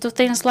sensitive to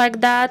things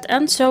like that.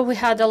 And so we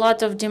had a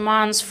lot of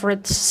demands for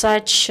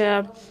such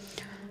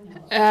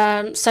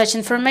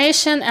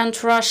information,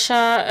 and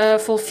Russia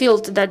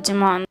fulfilled that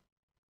demand.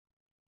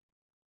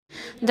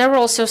 There were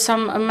also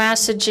some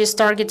messages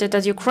targeted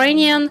at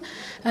Ukrainian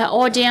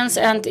audience,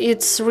 and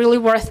it's really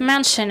worth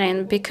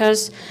mentioning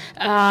because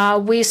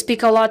we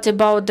speak a lot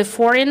about the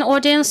foreign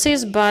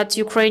audiences, but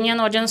Ukrainian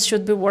audience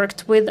should be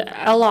worked with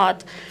a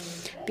lot,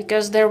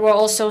 because there were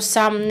also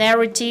some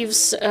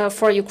narratives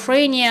for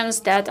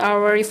Ukrainians that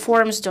our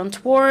reforms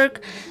don't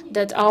work,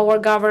 that our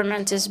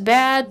government is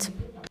bad,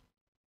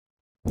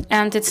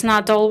 and it's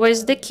not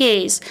always the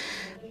case.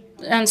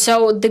 And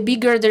so the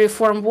bigger the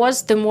reform was,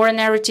 the more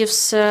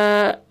narratives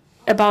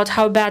about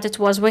how bad it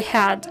was we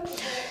had.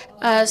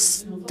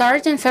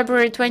 Starting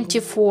February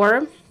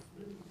 24,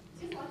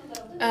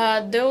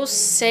 those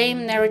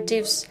same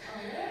narratives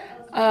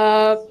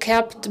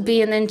kept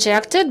being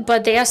injected,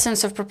 but the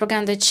essence of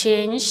propaganda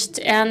changed,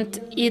 and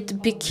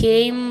it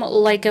became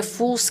like a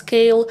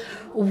full-scale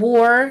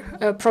war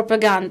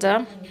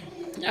propaganda,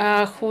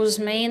 whose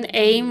main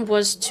aim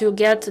was to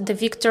get the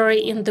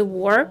victory in the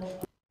war.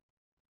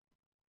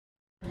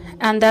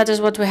 And that is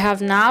what we have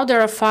now.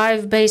 There are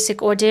 5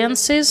 basic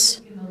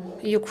audiences: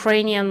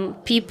 Ukrainian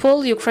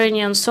people,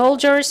 Ukrainian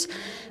soldiers,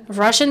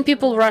 Russian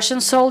people, Russian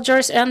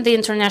soldiers, and the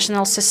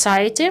international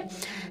society.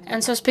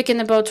 And so speaking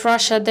about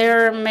Russia,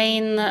 their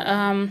main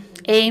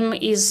aim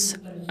is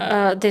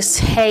this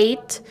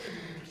hate.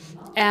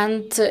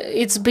 And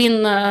it's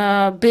been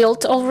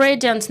built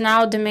already, and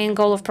now the main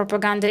goal of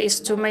propaganda is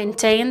to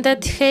maintain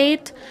that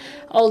hate.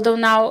 Although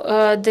now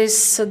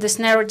this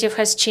narrative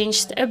has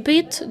changed a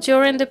bit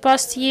during the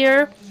past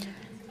year.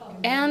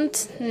 And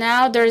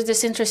now there's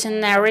this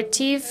interesting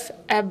narrative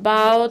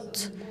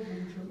about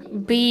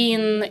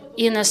being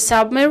in a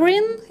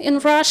submarine in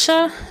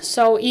Russia.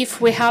 So if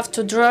we have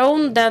to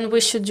drone, then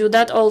we should do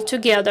that all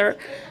together.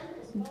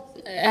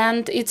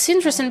 And it's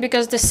interesting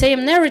because the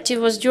same narrative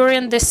was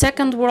during the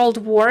Second World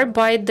War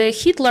by the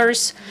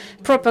Hitler's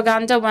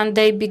propaganda when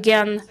they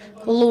began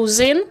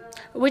losing,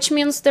 which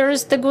means there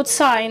is the good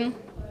sign.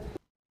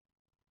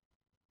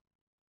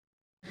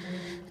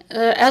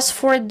 As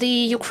for the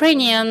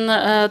Ukrainian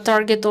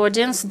target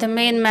audience, the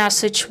main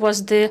message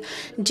was the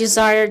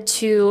desire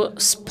to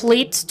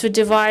split, to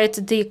divide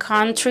the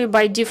country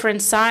by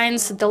different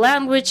signs, the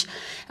language,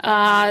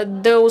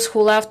 those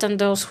who left and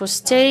those who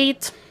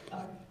stayed.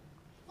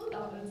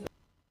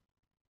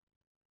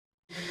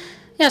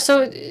 Yeah,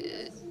 so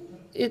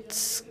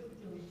it's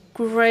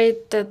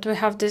great that we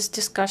have this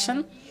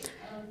discussion.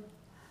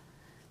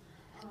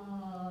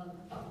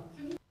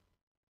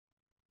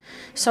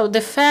 So the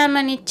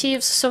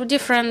feminitives, so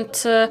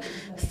different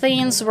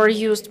things were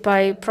used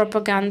by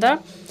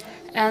propaganda.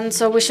 And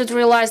so we should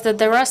realize that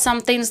there are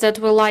some things that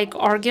we like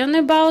arguing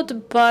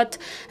about, but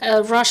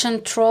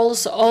Russian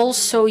trolls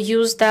also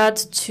use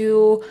that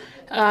to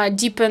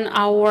deepen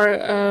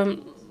our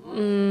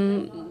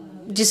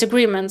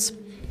disagreements.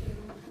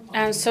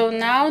 And so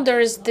now there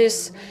is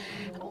this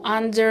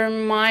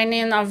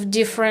undermining of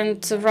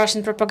different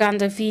Russian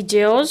propaganda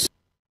videos.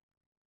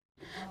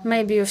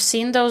 Maybe you've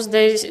seen those.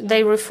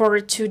 They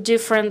refer to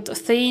different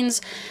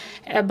things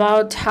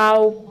about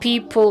how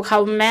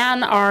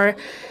men are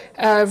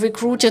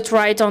recruited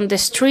right on the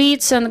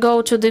streets and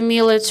go to the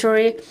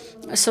military.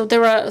 So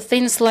there are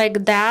things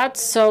like that.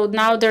 So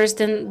now there's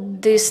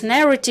this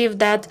narrative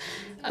that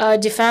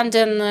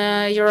defending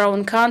your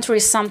own country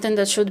is something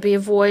that should be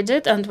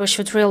avoided, and we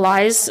should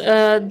realize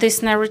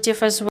this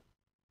narrative as well.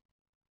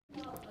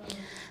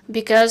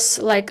 Because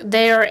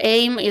their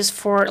aim is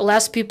for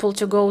less people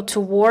to go to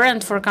war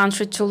and for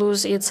country to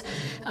lose its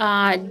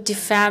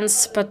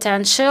defense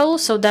potential.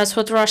 So that's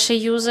what Russia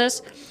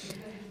uses.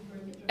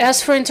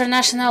 As for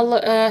international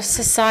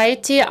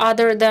society,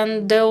 other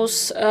than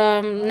those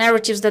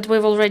narratives that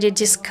we've already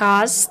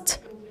discussed,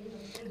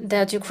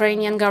 that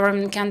Ukrainian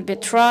government can't be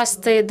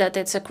trusted, that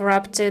it's a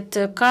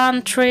corrupted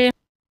country,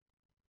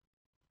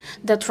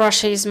 that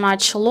Russia is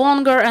much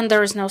longer and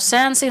there is no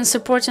sense in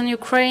supporting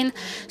Ukraine.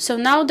 So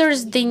now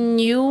there's the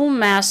new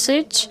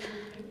message,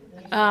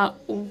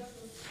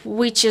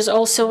 which is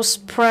also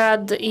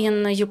spread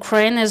in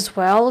Ukraine as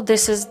well.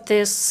 This is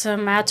this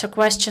meta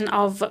question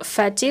of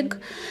fatigue,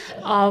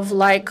 of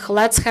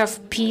let's have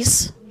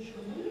peace.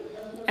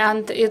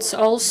 And it's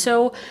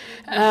also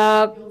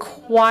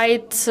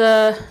quite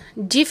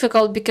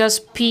difficult because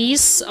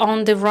peace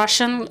on the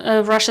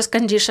Russia's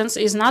conditions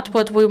is not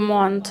what we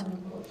want.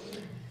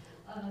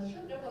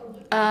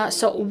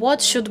 So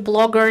what should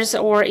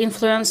bloggers or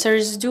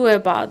influencers do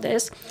about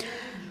this?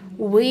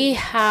 We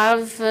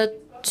have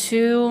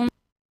to...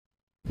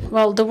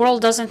 Well, the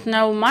world doesn't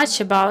know much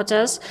about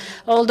us,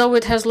 although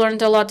it has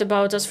learned a lot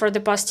about us for the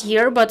past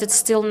year, but it's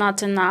still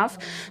not enough.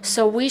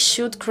 So we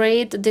should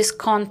create this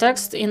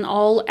context in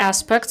all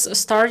aspects,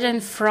 starting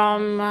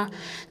from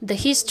the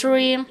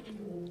history,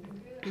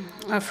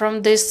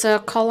 from this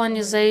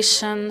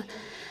colonization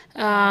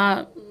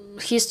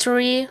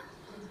history,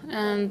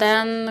 and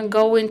then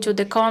go into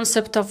the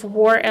concept of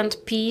war and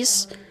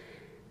peace.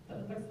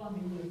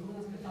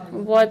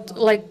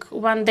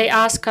 When they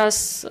ask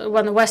us,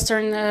 when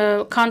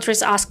Western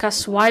countries ask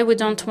us why we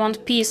don't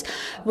want peace,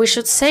 we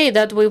should say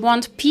that we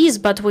want peace,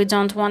 but we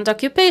don't want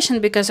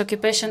occupation, because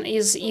occupation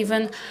is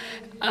even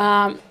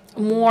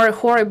more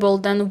horrible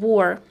than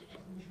war.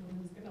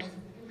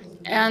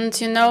 And,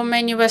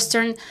 many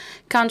Western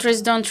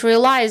countries don't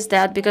realize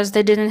that because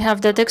they didn't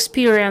have that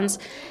experience.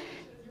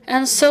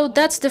 And so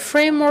that's the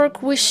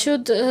framework we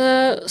should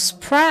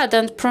spread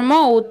and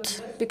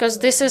promote, because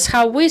this is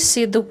how we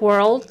see the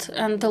world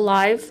and the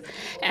life.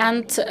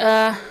 And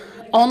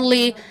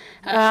only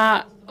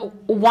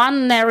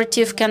one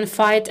narrative can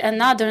fight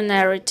another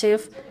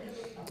narrative.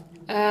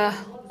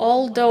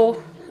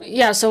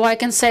 So I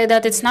can say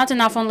that it's not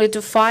enough only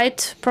to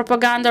fight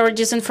propaganda or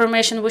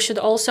disinformation. We should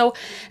also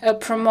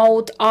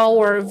promote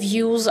our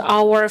views,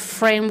 our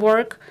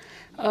framework,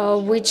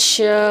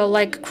 which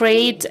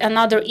create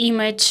another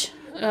image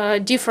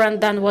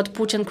different than what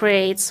Putin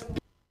creates.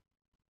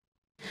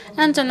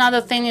 And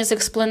another thing is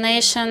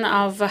explanation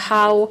of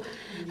how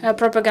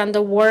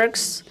propaganda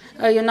works.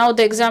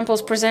 The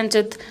examples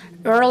presented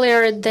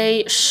earlier,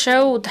 they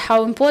showed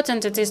how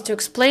important it is to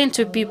explain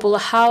to people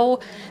how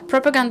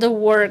propaganda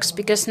works,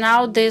 because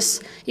now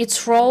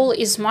its role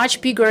is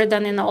much bigger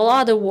than in all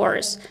other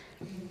wars.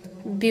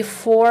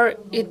 Before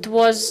it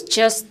was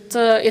just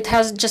it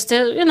has just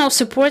a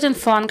supporting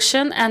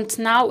function, and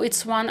now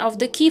it's one of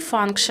the key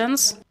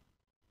functions.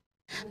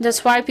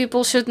 That's why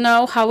people should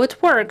know how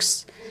it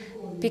works,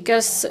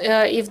 because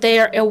if they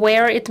are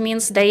aware, it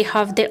means they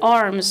have the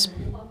arms.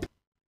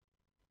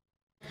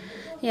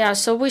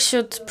 So we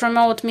should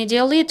promote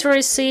media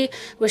literacy,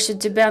 we should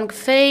debunk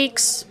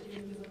fakes,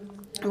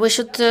 we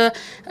should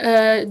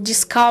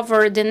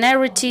discover the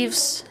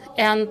narratives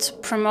and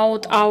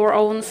promote our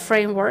own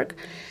framework.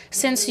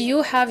 Since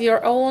you have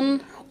your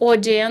own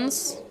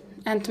audience,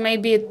 and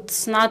maybe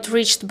it's not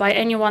reached by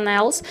anyone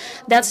else,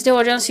 that's the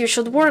audience you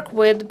should work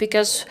with,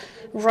 because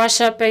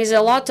Russia pays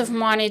a lot of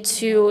money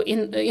to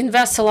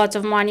invest a lot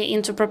of money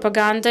into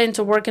propaganda,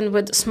 into working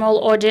with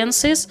small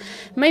audiences.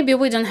 Maybe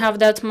we don't have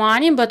that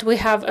money, but we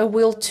have a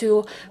will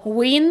to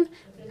win,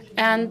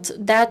 and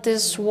that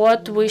is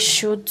what we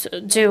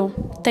should do.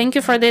 Thank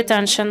you for the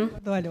attention.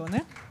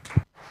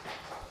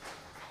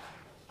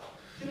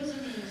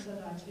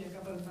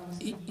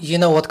 You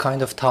know what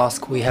kind of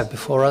task we have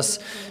before us.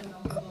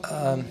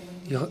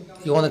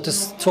 You wanted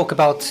to talk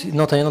about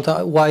Nota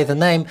Yenota, why the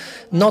name,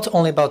 not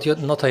only about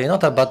Nota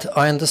Yenota, but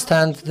I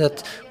understand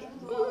that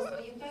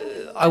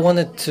I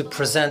wanted to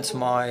present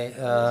my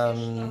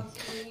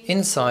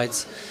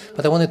insights,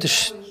 but I wanted to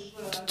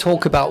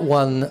talk about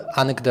one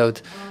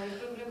anecdote.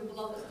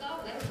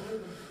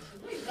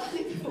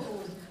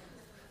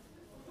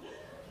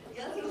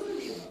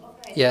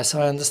 Yes,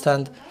 I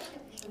understand.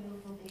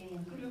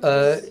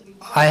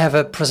 I have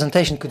a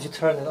presentation. Could you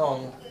turn it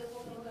on?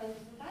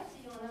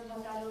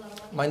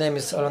 My name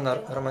is Alena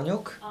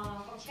Romaniuk.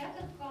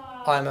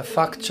 I'm a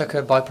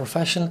fact-checker by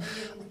profession.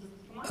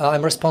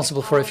 I'm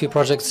responsible for a few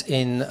projects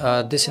in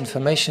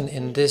disinformation.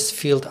 In this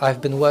field,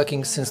 I've been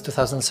working since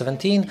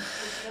 2017.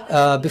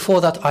 Before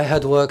that, I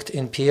had worked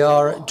in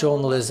PR,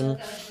 journalism.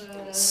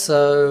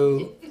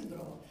 So,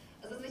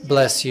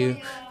 bless you.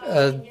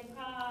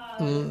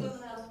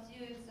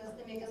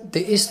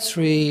 The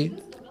history.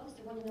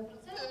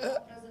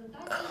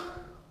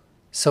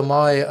 So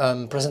my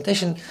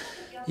presentation,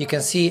 you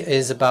can see,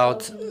 is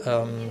about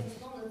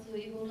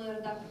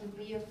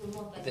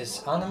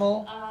this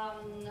animal,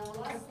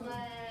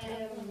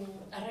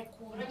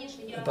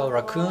 about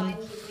raccoon.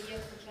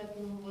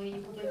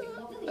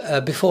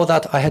 Before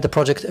that, I had a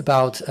project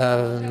about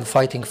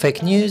fighting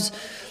fake news,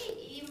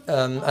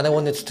 and I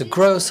wanted to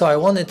grow. So I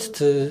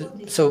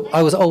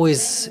was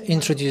always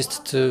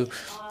introduced to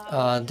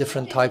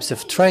different types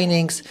of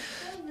trainings,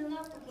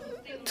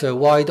 to a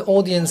wide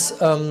audience.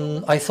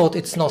 I thought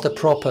it's not a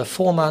proper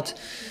format.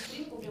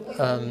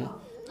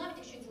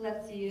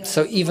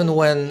 So even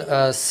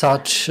when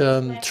such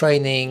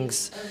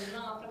trainings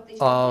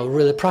are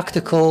really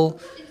practical,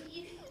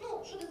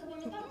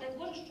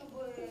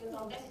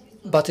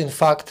 but in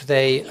fact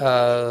they,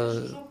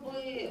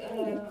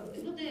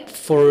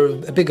 for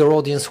a bigger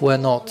audience, were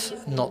not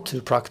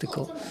too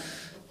practical.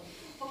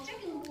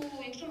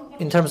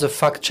 In terms of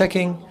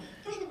fact-checking,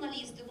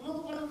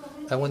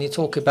 when you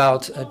talk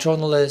about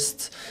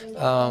journalists,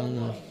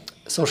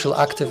 social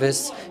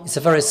activists, it's a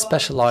very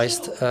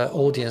specialized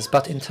audience.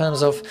 But in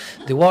terms of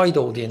the wide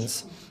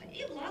audience,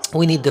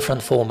 we need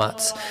different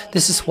formats.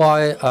 This is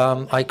why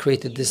I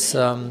created this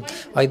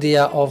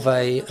idea of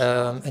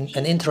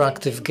an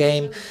interactive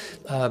game,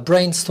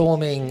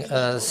 brainstorming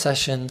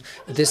session,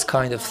 this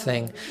kind of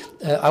thing.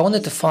 I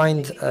wanted to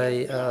find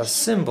a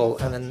symbol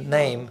and a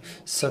name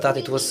so that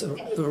it was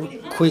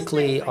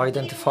quickly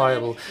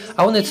identifiable.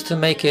 I wanted to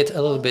make it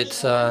a little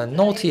bit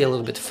naughty, a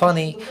little bit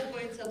funny.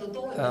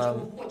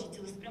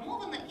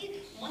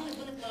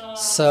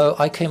 So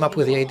I came up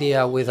with the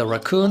idea with a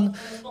raccoon.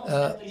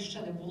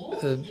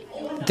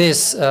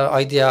 This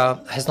idea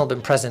has not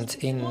been present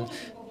in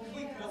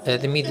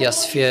the media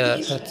sphere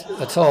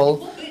at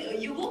all.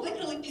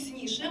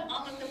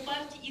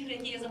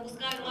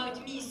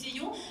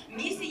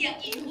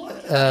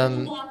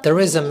 There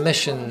is a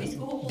mission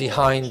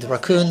behind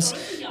raccoons,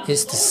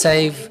 is to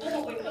save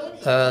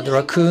the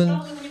raccoon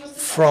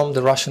from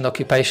the Russian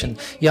occupation.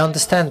 You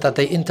understand that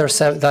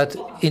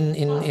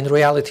in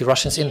reality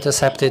Russians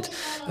intercepted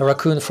a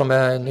raccoon from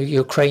a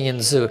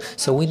Ukrainian zoo,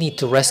 so we need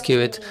to rescue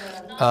it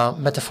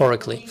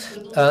metaphorically.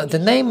 The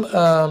name,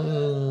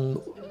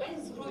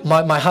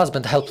 my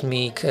husband helped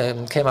me,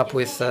 came up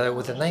with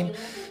the name.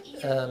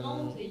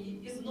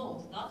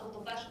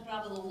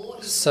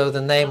 So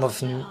the name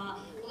of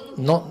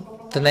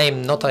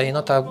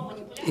Nota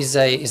is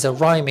a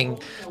rhyming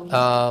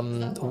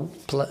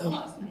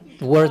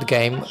word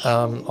game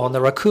on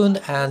a raccoon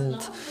and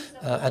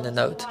a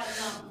note.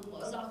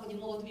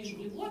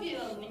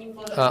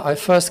 I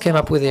first came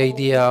up with the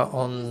idea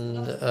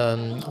on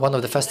one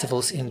of the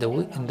festivals in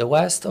the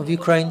west of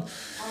Ukraine.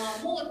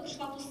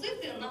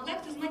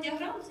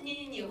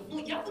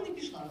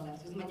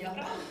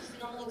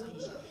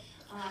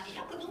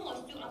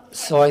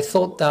 So I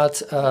thought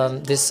that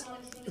this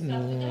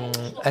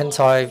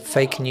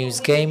anti-fake news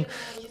game,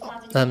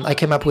 I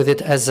came up with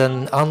it as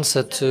an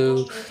answer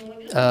to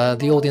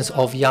the audience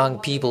of young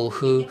people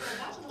who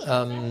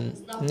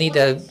need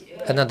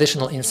an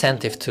additional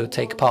incentive to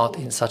take part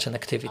in such an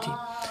activity.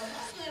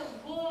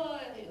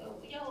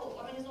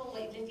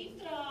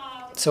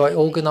 So I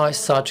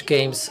organized such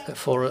games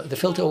for the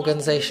Filter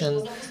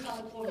organization,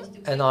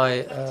 and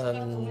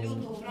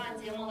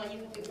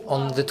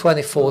on the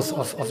 24th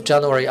of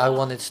January, I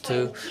wanted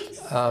to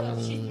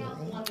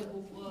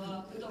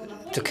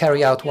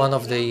carry out one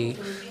of the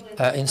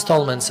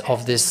installments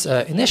of this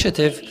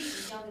initiative.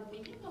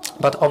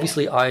 But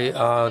obviously,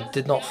 I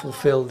did not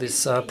fulfill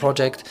this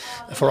project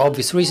for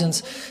obvious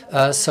reasons.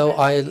 So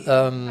I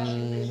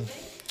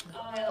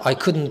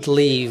couldn't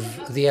leave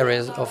the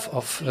area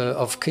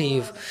of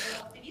Kyiv,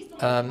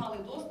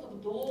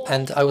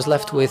 and I was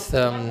left with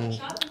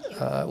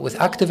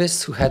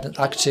activists who had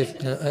active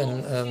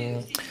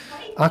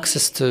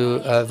access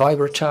to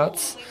Viber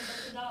chats.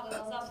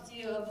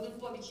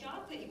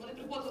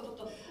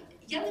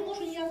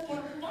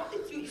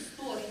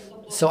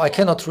 So I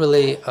cannot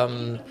really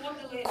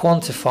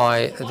quantify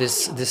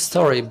this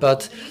story,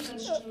 but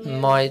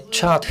my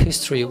chat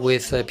history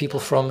with people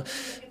from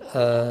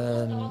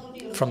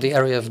the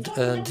area of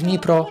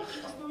Dnipro.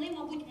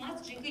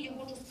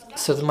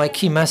 So my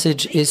key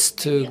message is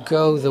to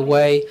go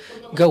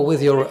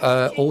with your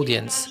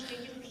audience.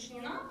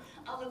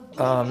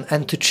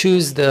 and to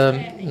choose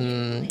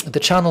the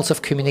channels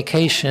of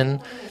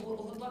communication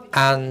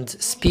and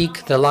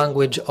speak the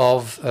language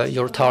of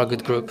your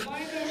target group.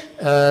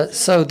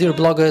 So, dear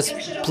bloggers,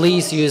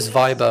 please use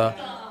Viber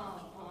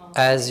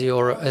as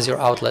your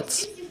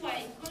outlets.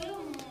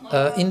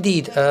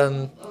 Indeed,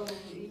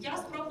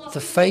 the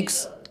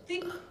fakes.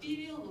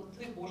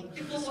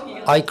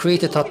 I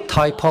created a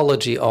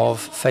typology of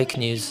fake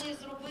news.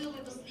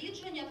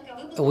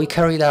 We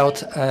carried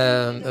out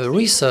a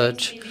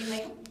research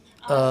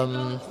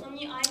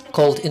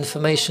called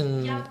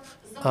information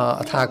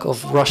attack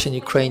of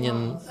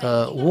Russian-Ukrainian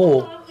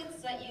war.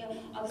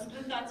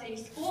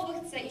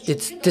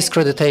 It's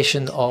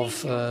discreditation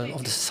of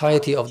the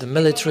society, of the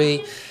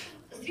military.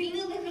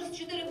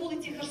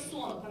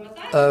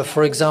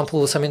 For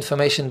example, some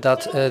information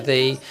that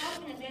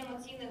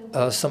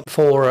some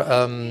 4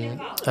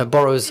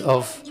 boroughs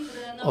of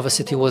a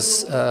city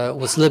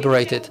was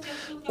liberated,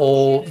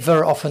 or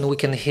very often we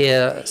can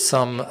hear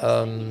some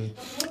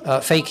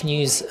fake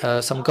news,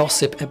 some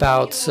gossip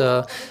about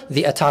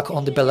the attack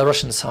on the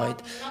Belarusian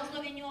side.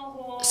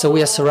 So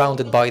we are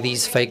surrounded by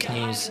these fake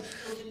news.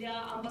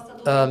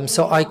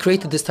 So I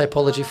created this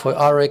typology for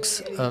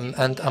RX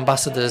and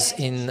ambassadors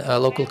in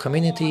local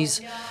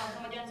communities.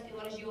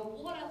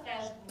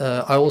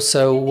 I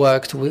also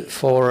worked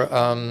for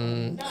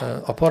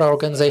Opora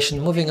organization.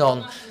 Moving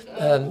on,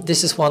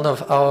 this is one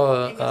of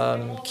our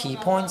key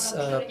points,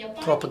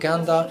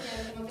 propaganda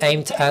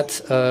aimed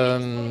at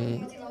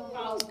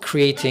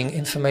creating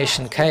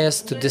information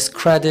chaos to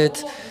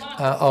discredit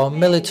our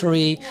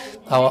military,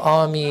 our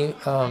army,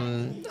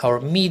 our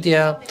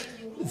media.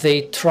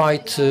 They try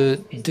to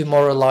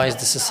demoralize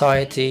the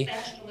society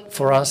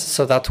for us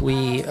so that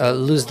we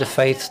lose the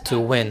faith to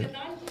win.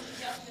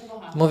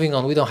 Moving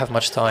on, we don't have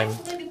much time.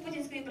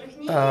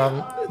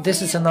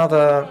 This is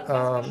another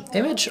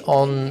image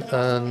on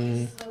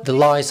the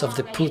lies of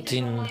the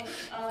Putin.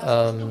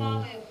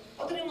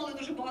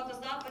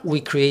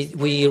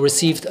 We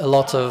received a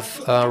lot of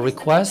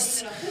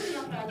requests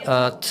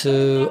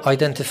to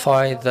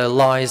identify the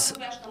lies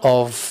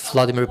of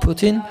Vladimir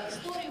Putin.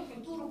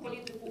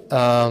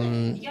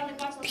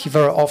 He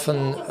very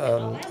often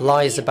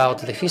lies about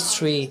the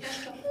history,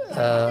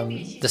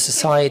 the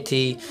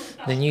society,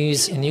 the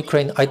news in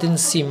Ukraine. I didn't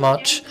see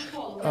much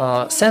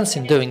sense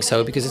in doing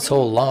so because it's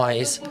all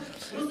lies.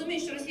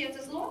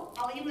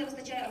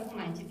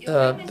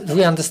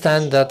 We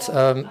understand that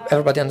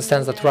everybody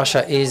understands that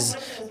Russia is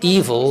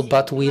evil,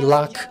 but we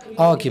lack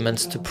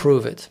arguments to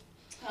prove it.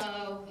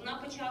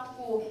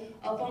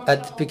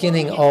 At the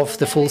beginning of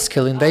the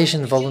full-scale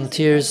invasion,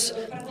 volunteers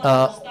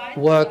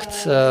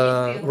worked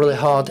really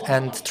hard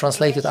and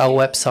translated our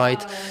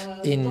website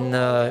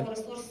into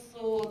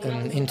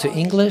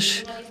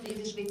English.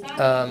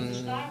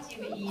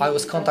 I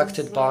was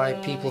contacted by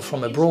people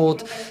from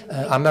abroad,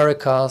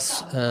 America,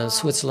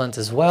 Switzerland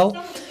as well.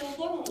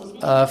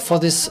 For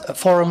this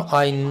forum,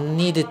 I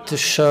needed to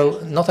show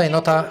Nota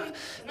Nota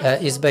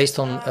is based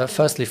on,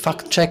 firstly,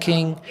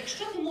 fact-checking.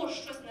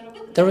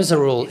 There is a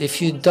rule.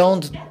 If you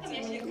don't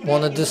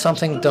want to do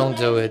something, don't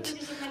do it.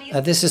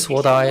 This is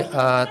what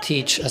I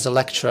teach as a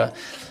lecturer.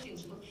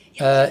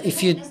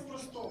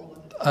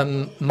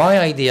 My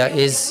idea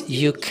is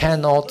you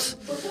cannot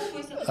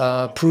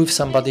prove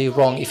somebody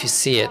wrong if you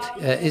see it.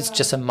 It's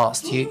just a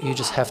must. You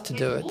just have to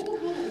do it.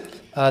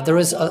 There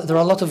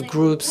are a lot of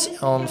groups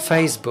on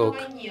Facebook,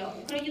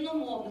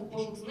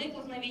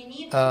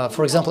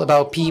 for example,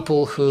 about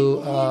people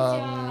who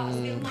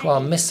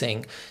are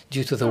missing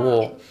due to the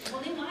war.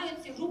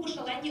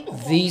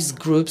 These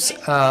groups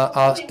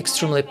are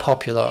extremely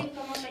popular.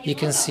 You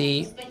can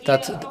see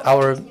that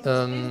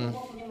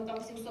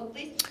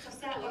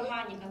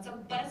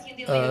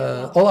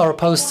all our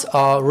posts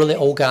are really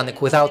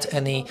organic, without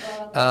any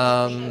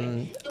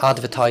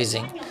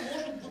advertising.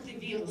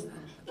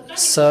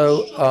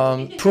 So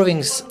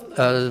proving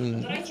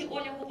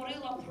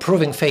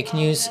fake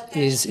news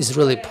is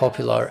really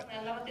popular.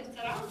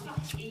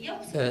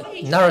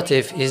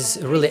 Narrative is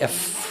really a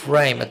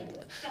frame.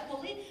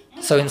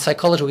 So in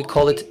psychology,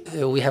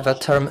 we have a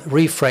term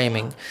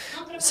reframing.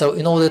 So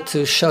in order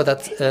to show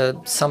that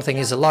something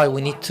is a lie,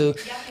 we need to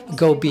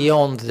go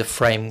beyond the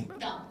frame.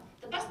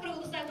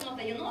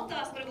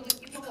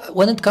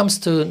 When it comes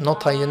to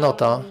Nota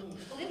Yenota,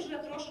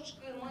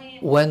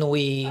 when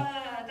we,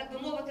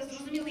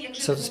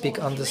 so to speak,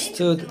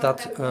 understood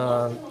that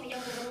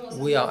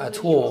we are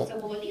at war,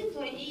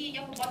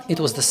 it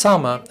was the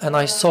summer, and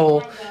I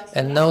saw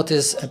a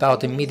notice about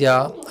the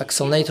media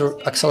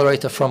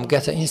accelerator from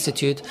Goethe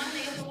Institute.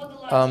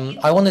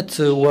 I wanted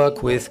to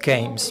work with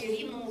games.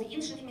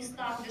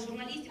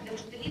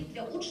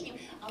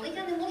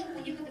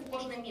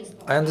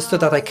 I understood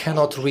that I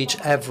cannot reach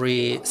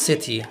every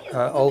city,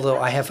 although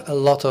I have a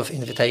lot of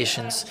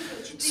invitations.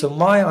 So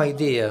my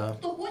idea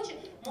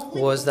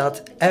was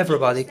that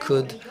everybody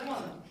could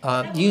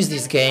use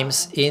these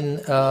games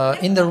in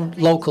their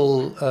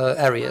local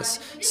areas,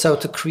 so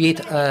to create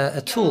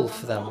a tool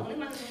for them.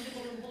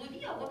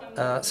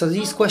 So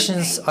these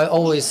questions I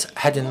always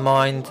had in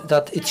mind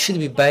that it should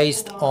be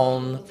based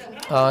on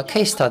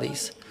case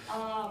studies.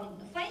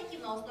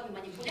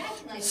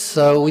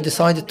 So we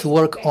decided to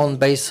work on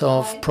base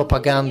of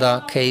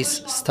propaganda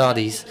case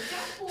studies,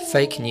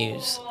 fake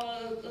news.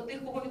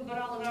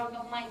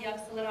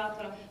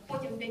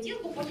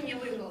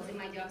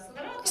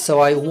 So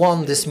I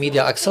won this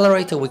media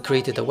accelerator. We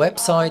created a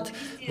website.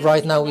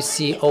 Right now we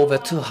see over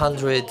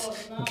 200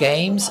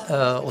 games,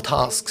 or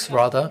tasks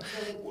rather.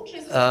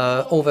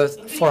 Over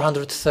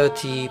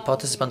 430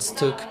 participants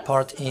took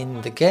part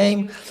in the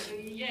game.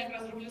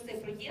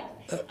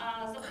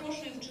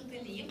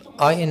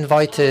 I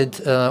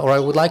invited, or I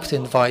would like to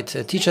invite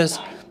teachers.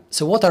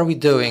 So what are we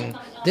doing?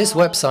 This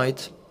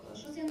website,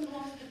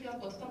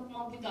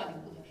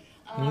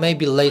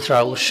 maybe later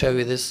I will show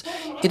you this.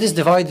 It is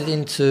divided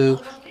into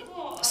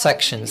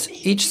sections.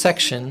 Each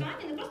section,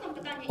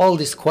 all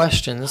these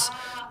questions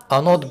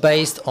are not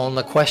based on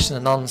a question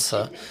and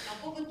answer.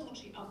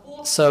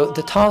 So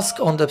the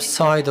task on the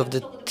side of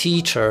the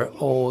teacher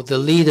or the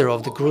leader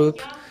of the group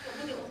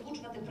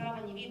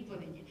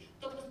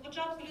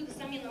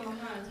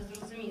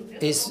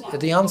is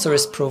the answer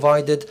is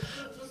provided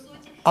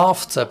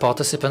after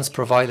participants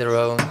provide their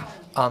own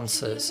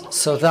answers,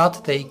 so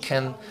that they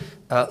can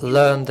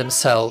learn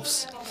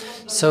themselves.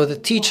 So the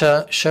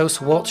teacher shows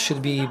what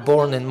should be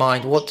borne in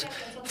mind, what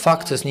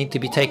factors need to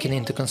be taken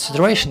into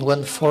consideration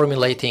when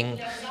formulating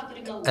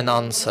an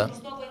answer.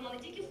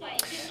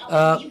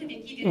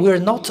 We're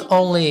not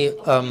only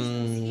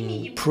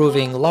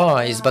proving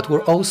lies, but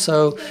we're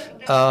also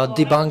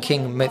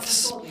debunking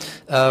myths.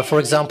 For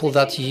example,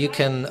 that you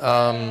can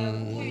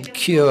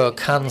cure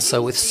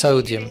cancer with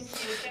sodium.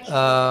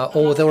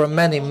 Or there were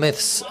many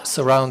myths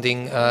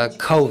surrounding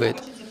COVID.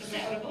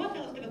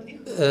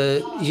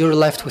 You're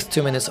left with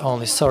 2 minutes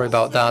only, sorry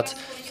about that.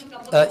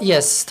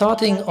 Yes,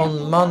 starting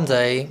on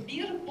Monday,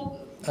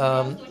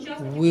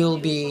 we'll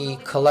be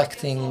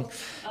collecting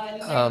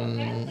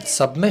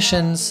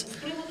submissions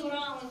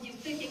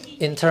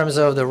in terms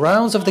of the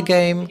rounds of the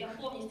game.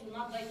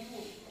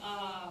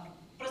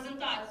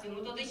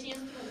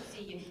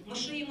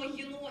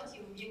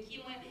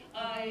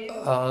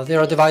 They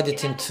are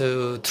divided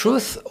into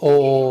truth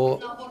or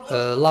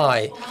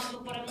lie.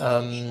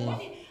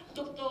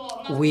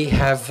 We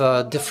have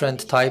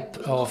different type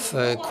of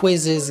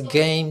quizzes,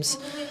 games.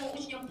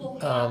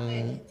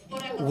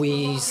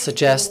 We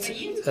suggest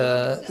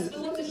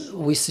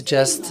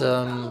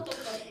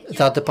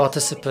that the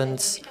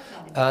participants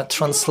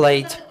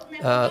translate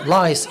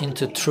lies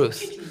into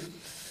truth.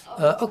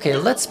 Okay,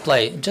 let's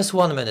play. Just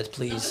 1 minute,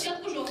 please.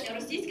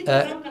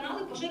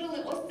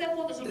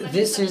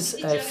 This is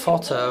a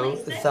photo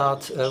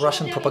that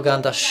Russian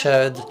propaganda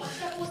shared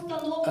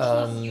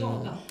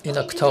in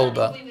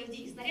October.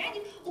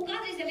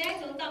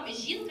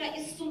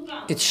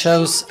 It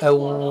shows a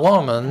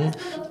woman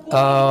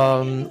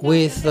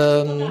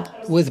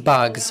with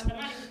bags.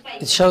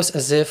 It shows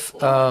as if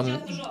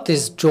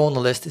this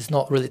journalist is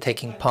not really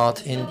taking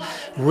part in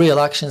real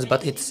actions,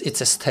 but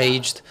it's a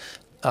staged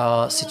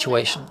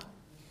situation.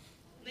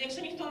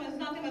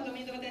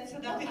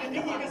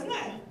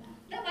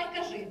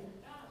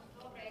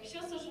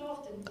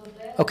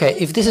 Okay,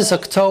 if this is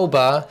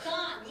October,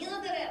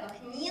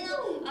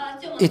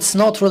 it's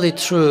not really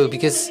true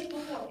because,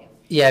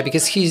 yeah,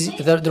 because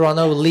there are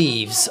no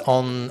leaves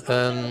on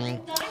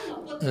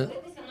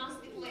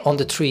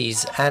the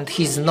trees, and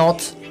he's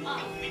not,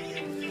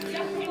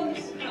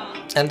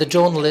 and the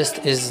journalist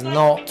is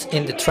not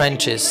in the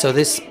trenches, so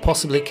this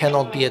possibly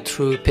cannot be a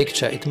true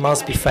picture. It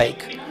must be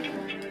fake.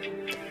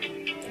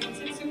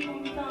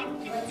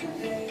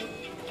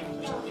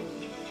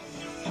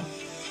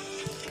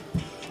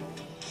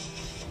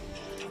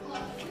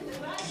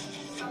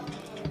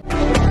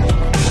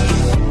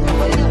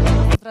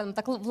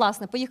 Так,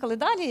 власне, поїхали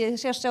далі.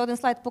 Ще один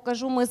слайд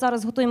покажу. Ми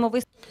зараз готуємо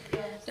виставку.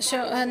 So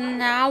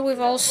now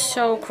we've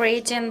also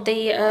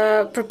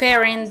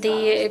preparing the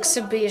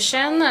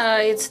exhibition.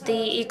 It's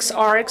the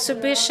XR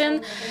exhibition.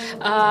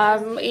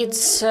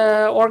 It's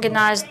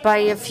organized by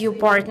a few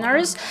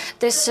partners.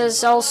 This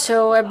is also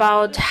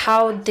about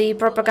how the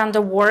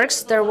propaganda works.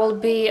 There will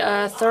be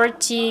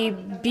 30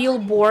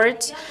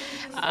 billboards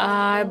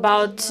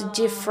about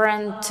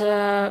different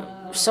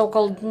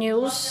so-called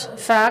news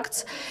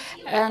facts,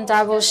 and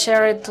I will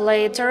share it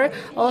later.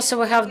 Also,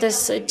 we have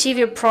this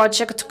TV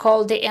project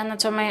called The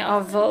Anatomy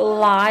of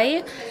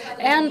Lie,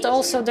 and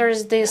also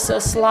there's this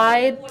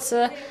slide.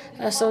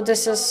 So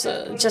this is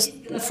just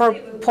for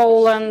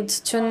Poland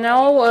to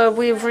know.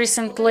 We've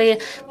recently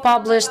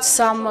published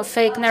some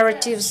fake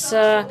narratives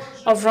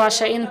of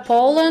Russia in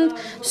Poland.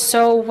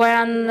 So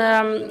when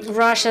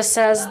Russia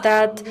says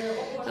that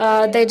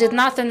they did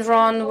nothing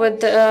wrong with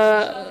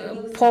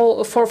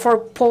for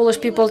Polish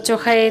people to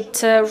hate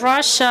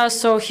Russia,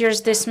 so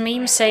here's this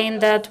meme saying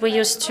that we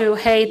used to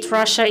hate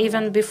Russia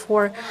even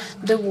before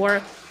the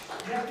war.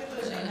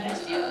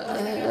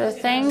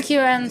 Thank you.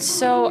 And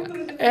so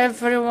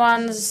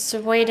everyone's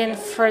waiting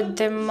for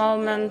the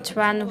moment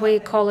when we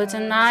call it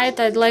a night.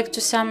 I'd like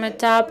to sum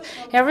it up.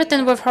 Everything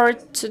we've heard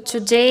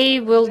today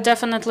will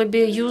definitely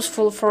be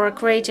useful for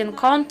creating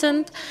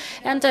content,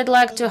 and I'd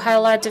like to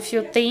highlight a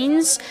few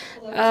things.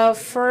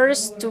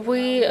 First,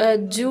 we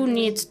do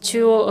need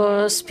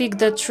to speak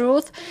the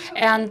truth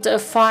and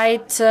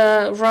fight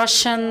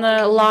Russian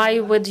lie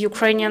with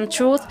Ukrainian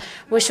truth.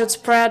 We should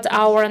spread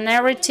our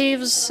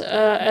narratives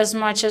as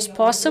much as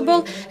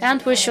possible,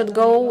 and we should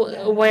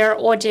go where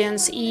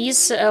audience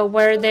is,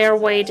 where they're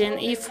waiting.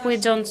 If we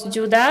don't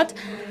do that,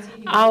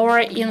 our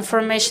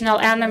informational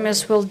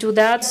enemies will do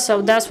that,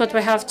 so that's what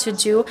we have to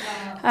do.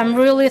 I'm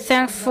really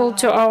thankful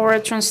to our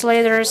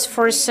translators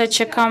for such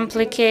a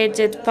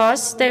complicated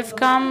path. They've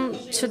come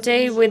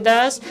today with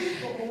us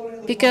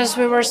because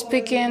we were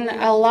speaking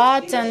a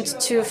lot and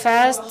too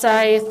fast.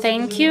 I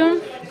thank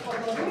you.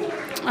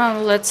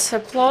 Let's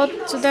applaud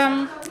to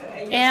them.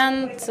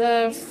 And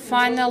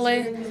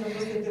finally,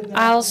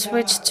 I'll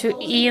switch to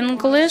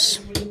English.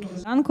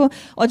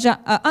 Отже,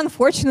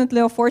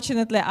 unfortunately or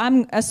fortunately,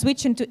 I'm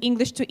switching to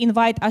English to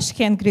invite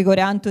Ashken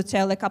Grigoryan to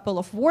tell a couple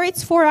of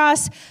words for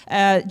us,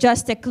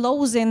 just a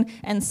closing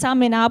and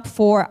summing up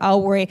for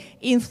our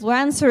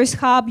Influencers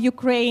Hub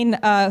Ukraine,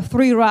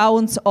 3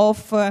 rounds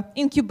of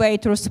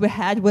incubators we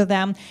had with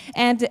them.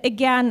 And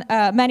again,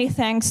 many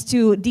thanks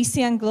to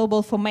DCN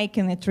Global for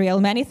making it real.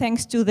 Many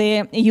thanks to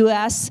the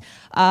US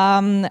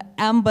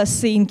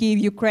Embassy in Kyiv,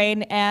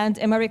 Ukraine, and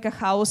America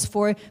House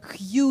for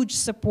huge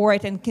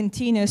support and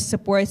continuous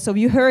support. So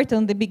you heard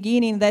in the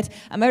beginning that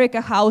America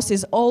House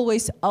is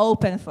always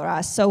open for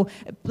us. So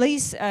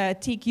please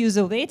take use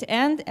of it.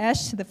 And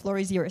Ash, the floor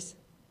is yours.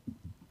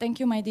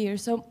 Thank you, my dear.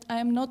 So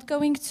I'm not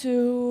going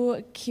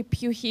to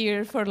keep you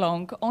here for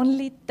long,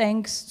 only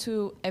thanks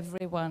to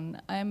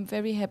everyone. I'm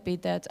very happy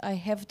that I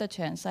have the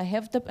chance, I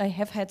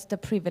have had the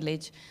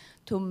privilege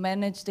to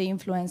manage the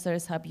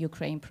Influencers Hub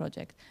Ukraine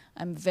project.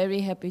 I'm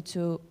very happy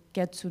to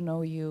get to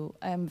know you.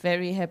 I'm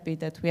very happy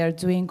that we are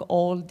doing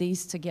all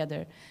this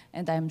together,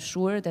 and I'm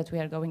sure that we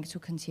are going to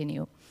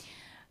continue.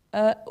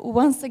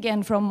 Once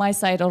again, from my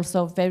side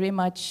also, very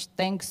much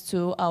thanks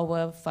to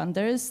our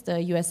funders, the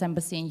US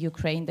Embassy in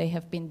Ukraine. They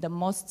have been the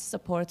most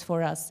support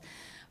for us.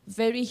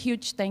 Very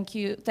huge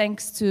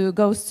thanks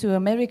goes to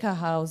America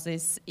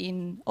Houses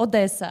in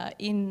Odessa,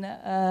 in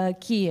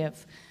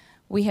Kiev.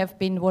 We have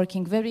been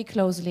working very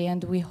closely,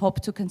 and we hope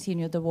to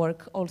continue the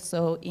work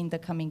also in the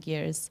coming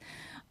years.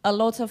 A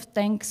lot of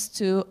thanks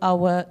to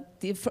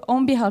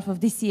on behalf of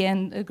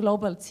DCN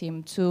Global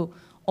team, to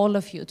all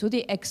of you, to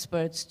the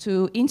experts,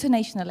 to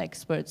international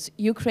experts,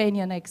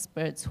 Ukrainian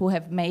experts who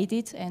have made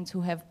it and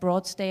who have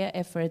brought their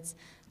efforts,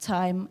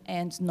 time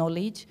and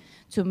knowledge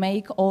to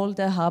make all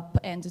the hub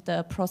and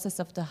the process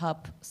of the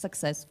hub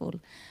successful.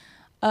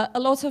 A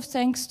lot of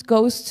thanks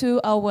goes to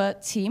our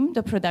team,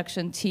 the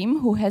production team,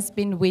 who has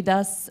been with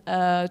us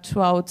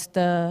throughout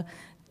the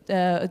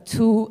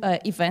 2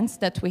 events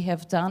that we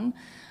have done.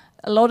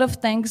 A lot of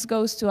thanks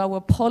goes to our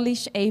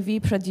Polish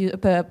AV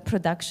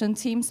production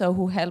team, so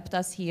who helped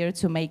us here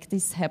to make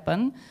this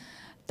happen.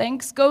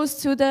 Thanks goes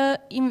to the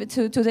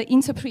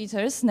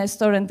interpreters,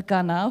 Nestor and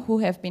Gana, who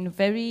have been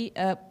very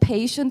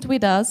patient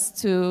with us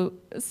to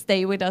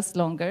stay with us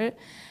longer.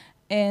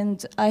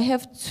 And I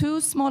have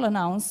 2 small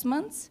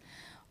announcements.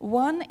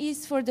 One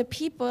is for the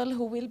people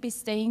who will be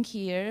staying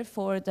here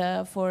for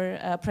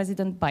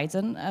President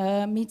Biden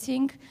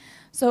meeting.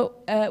 So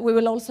we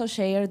will also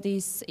share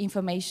this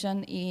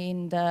information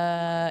in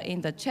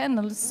the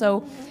channel.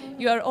 So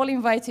you are all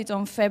invited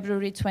on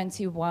February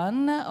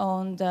 21.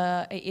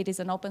 It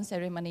is an open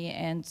ceremony,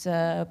 and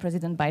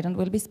President Biden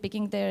will be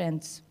speaking there,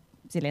 and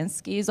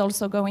Zelensky is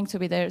also going to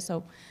be there.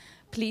 So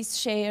please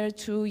share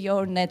through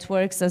your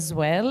networks as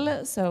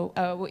well. So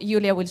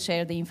Yulia will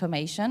share the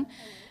information.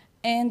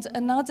 And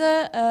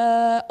another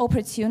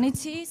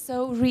opportunity,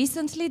 so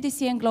recently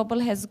DCN Global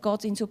has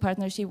got into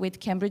partnership with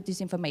Cambridge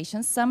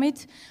Disinformation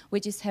Summit,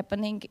 which is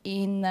happening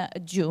in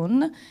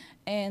June.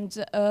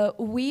 And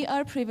we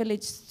are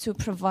privileged to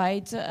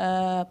provide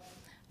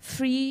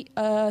free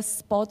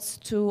spots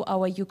to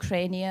our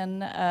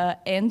Ukrainian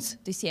and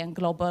DCN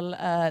Global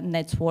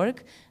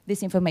network.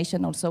 This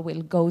information also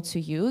will go to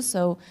you.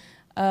 So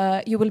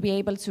you will be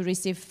able to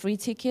receive free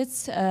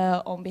tickets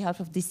on behalf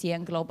of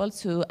DCN Global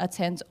to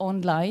attend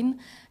online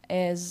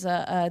as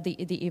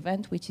the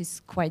event, which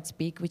is quite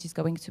big, which is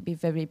going to be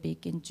very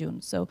big in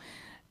June. So,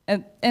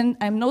 and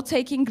I'm not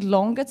taking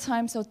longer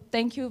time, so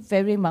thank you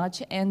very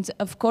much. And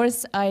of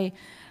course,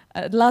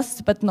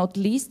 last but not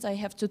least, I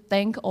have to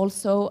thank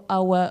also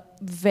our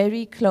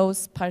very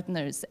close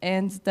partners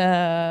and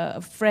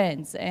the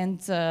friends and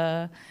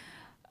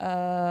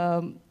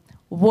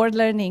World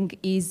Learning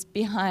is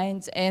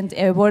behind, and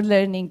World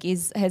Learning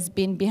has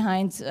been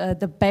behind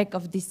the back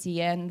of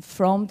DCN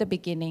from the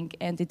beginning,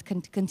 and it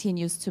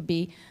continues to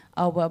be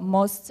our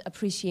most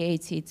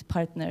appreciated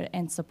partner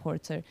and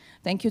supporter.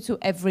 Thank you to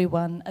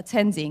everyone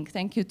attending.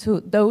 Thank you to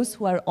those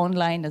who are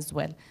online as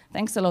well.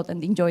 Thanks a lot,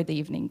 and enjoy the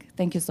evening.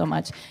 Thank you so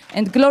much.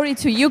 And glory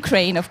to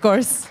Ukraine, of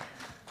course.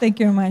 Thank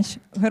you very much.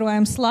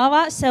 Heroям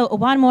Slava. So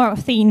one more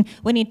thing,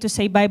 we need to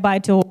say bye-bye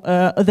to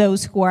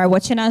those who are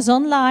watching us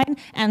online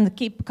and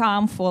keep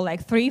calm for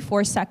like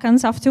 3-4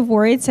 seconds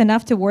afterwards. And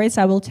afterwards,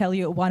 I will tell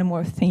you one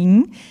more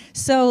thing.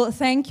 So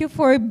thank you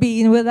for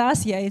being with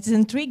us. Yeah, it's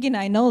intriguing,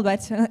 I know,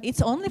 but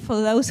it's only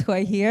for those who are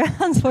here,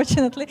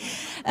 unfortunately.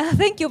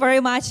 Thank you very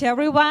much,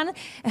 everyone.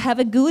 Have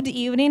a good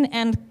evening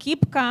and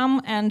keep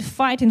calm and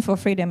fighting for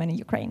freedom in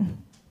Ukraine.